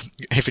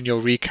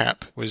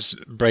recap was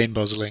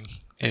brain-boggling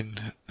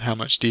in how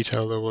much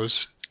detail there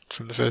was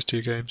from the first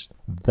 2 games.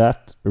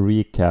 That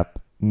recap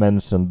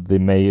mentioned the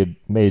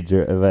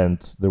major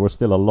events. There were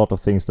still a lot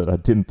of things that I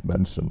didn't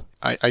mention.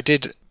 I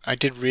did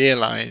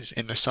realize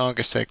in the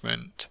Saga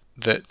segment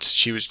that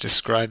she was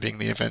describing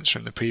the events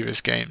from the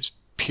previous games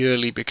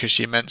purely because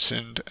she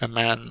mentioned a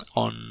man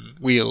on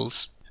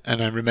wheels,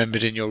 and I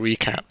remembered in your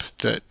recap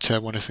that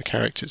one of the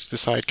characters, the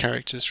side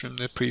characters from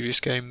the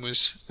previous game,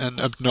 was an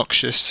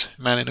obnoxious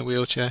man in a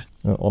wheelchair.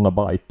 On a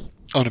bike.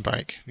 On a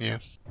bike, yeah.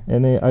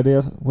 Any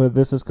ideas where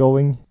this is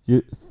going?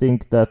 You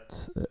think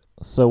that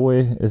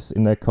Zoe is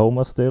in a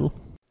coma still?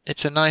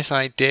 It's a nice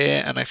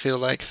idea, and I feel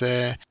like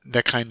they're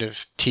kind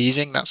of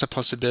teasing that's a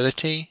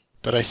possibility,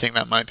 but I think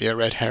that might be a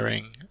red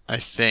herring. I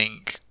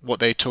think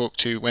what they talk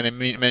to, when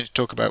they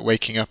talk about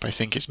waking up, I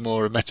think it's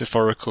more a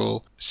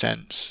metaphorical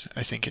sense.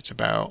 I think it's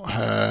about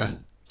her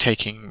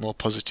taking more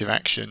positive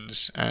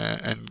actions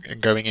and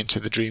going into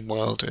the dream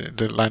world,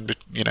 the land,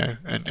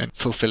 and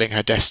fulfilling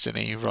her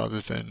destiny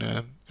rather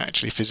than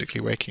actually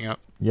physically waking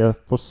up. Yeah,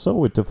 for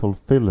Zoe to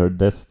fulfill her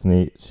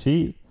destiny,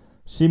 she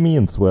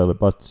means well,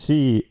 but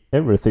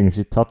everything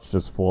she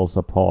touches falls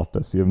apart,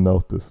 as you've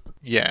noticed.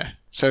 Yeah,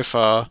 so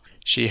far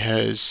she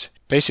has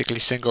basically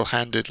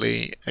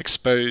single-handedly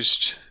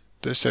exposed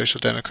the Social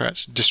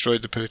Democrats,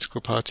 destroyed the political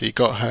party,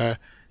 got her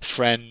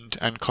friend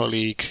and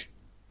colleague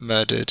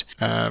murdered,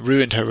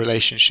 ruined her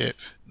relationship,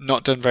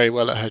 not done very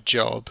well at her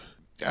job,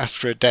 asked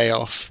for a day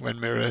off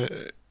when Mira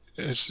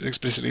has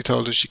explicitly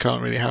told us she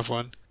can't really have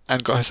one,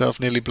 and got herself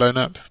nearly blown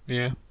up.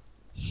 Yeah,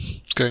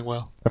 it's going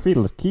well. I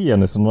feel that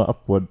Kian is on an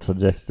upward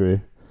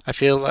trajectory. I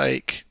feel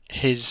like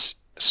his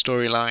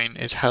storyline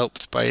is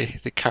helped by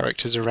the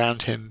characters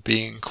around him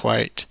being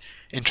quite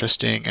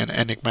interesting and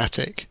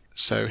enigmatic.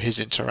 So his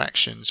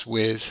interactions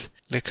with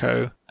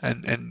Liko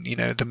and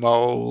the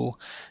mole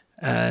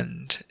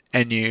and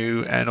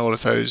Enu and all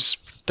of those,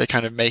 they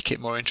kind of make it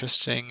more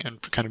interesting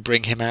and kind of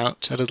bring him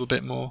out a little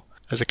bit more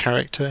as a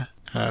character.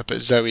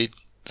 But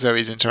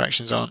Zoe's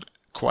interactions aren't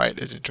quite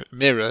as interesting.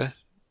 Mirror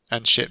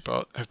and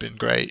Shitbot have been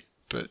great,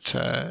 but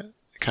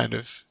kind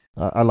of...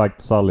 I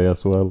liked Sully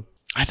as well.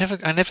 I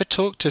never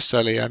talked to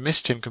Sully. I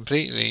missed him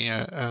completely.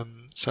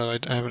 So I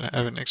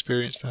haven't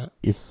experienced that.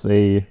 He's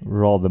a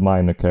rather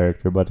minor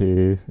character, but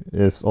he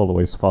is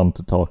always fun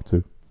to talk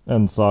to.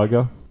 And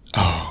Saga?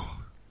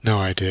 Oh, no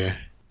idea.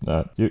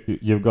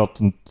 You've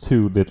gotten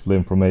too little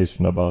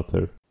information about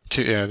her.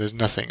 There's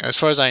nothing. As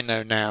far as I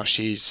know now,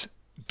 she's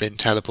been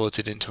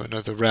teleported into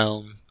another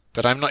realm,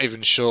 but I'm not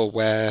even sure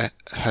where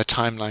her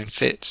timeline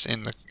fits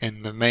in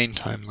the main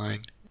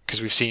timeline, because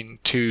we've seen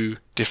 2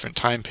 different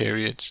time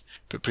periods,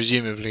 but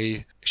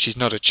presumably she's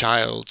not a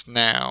child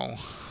now,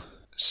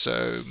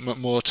 so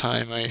more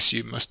time, I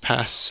assume, must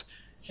pass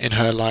in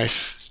her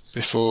life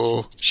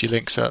before she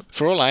links up.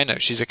 For all I know,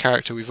 she's a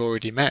character we've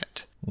already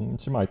met.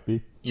 She might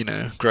be.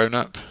 Grown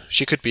up.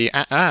 She could be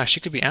she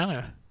could be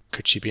Anna.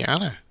 Could she be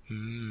Anna?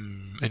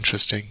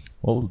 Interesting.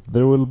 Well,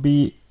 there will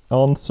be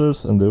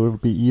answers, and there will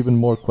be even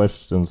more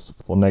questions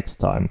for next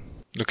time.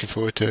 Looking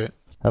forward to it.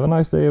 Have a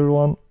nice day,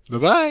 everyone.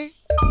 Bye-bye.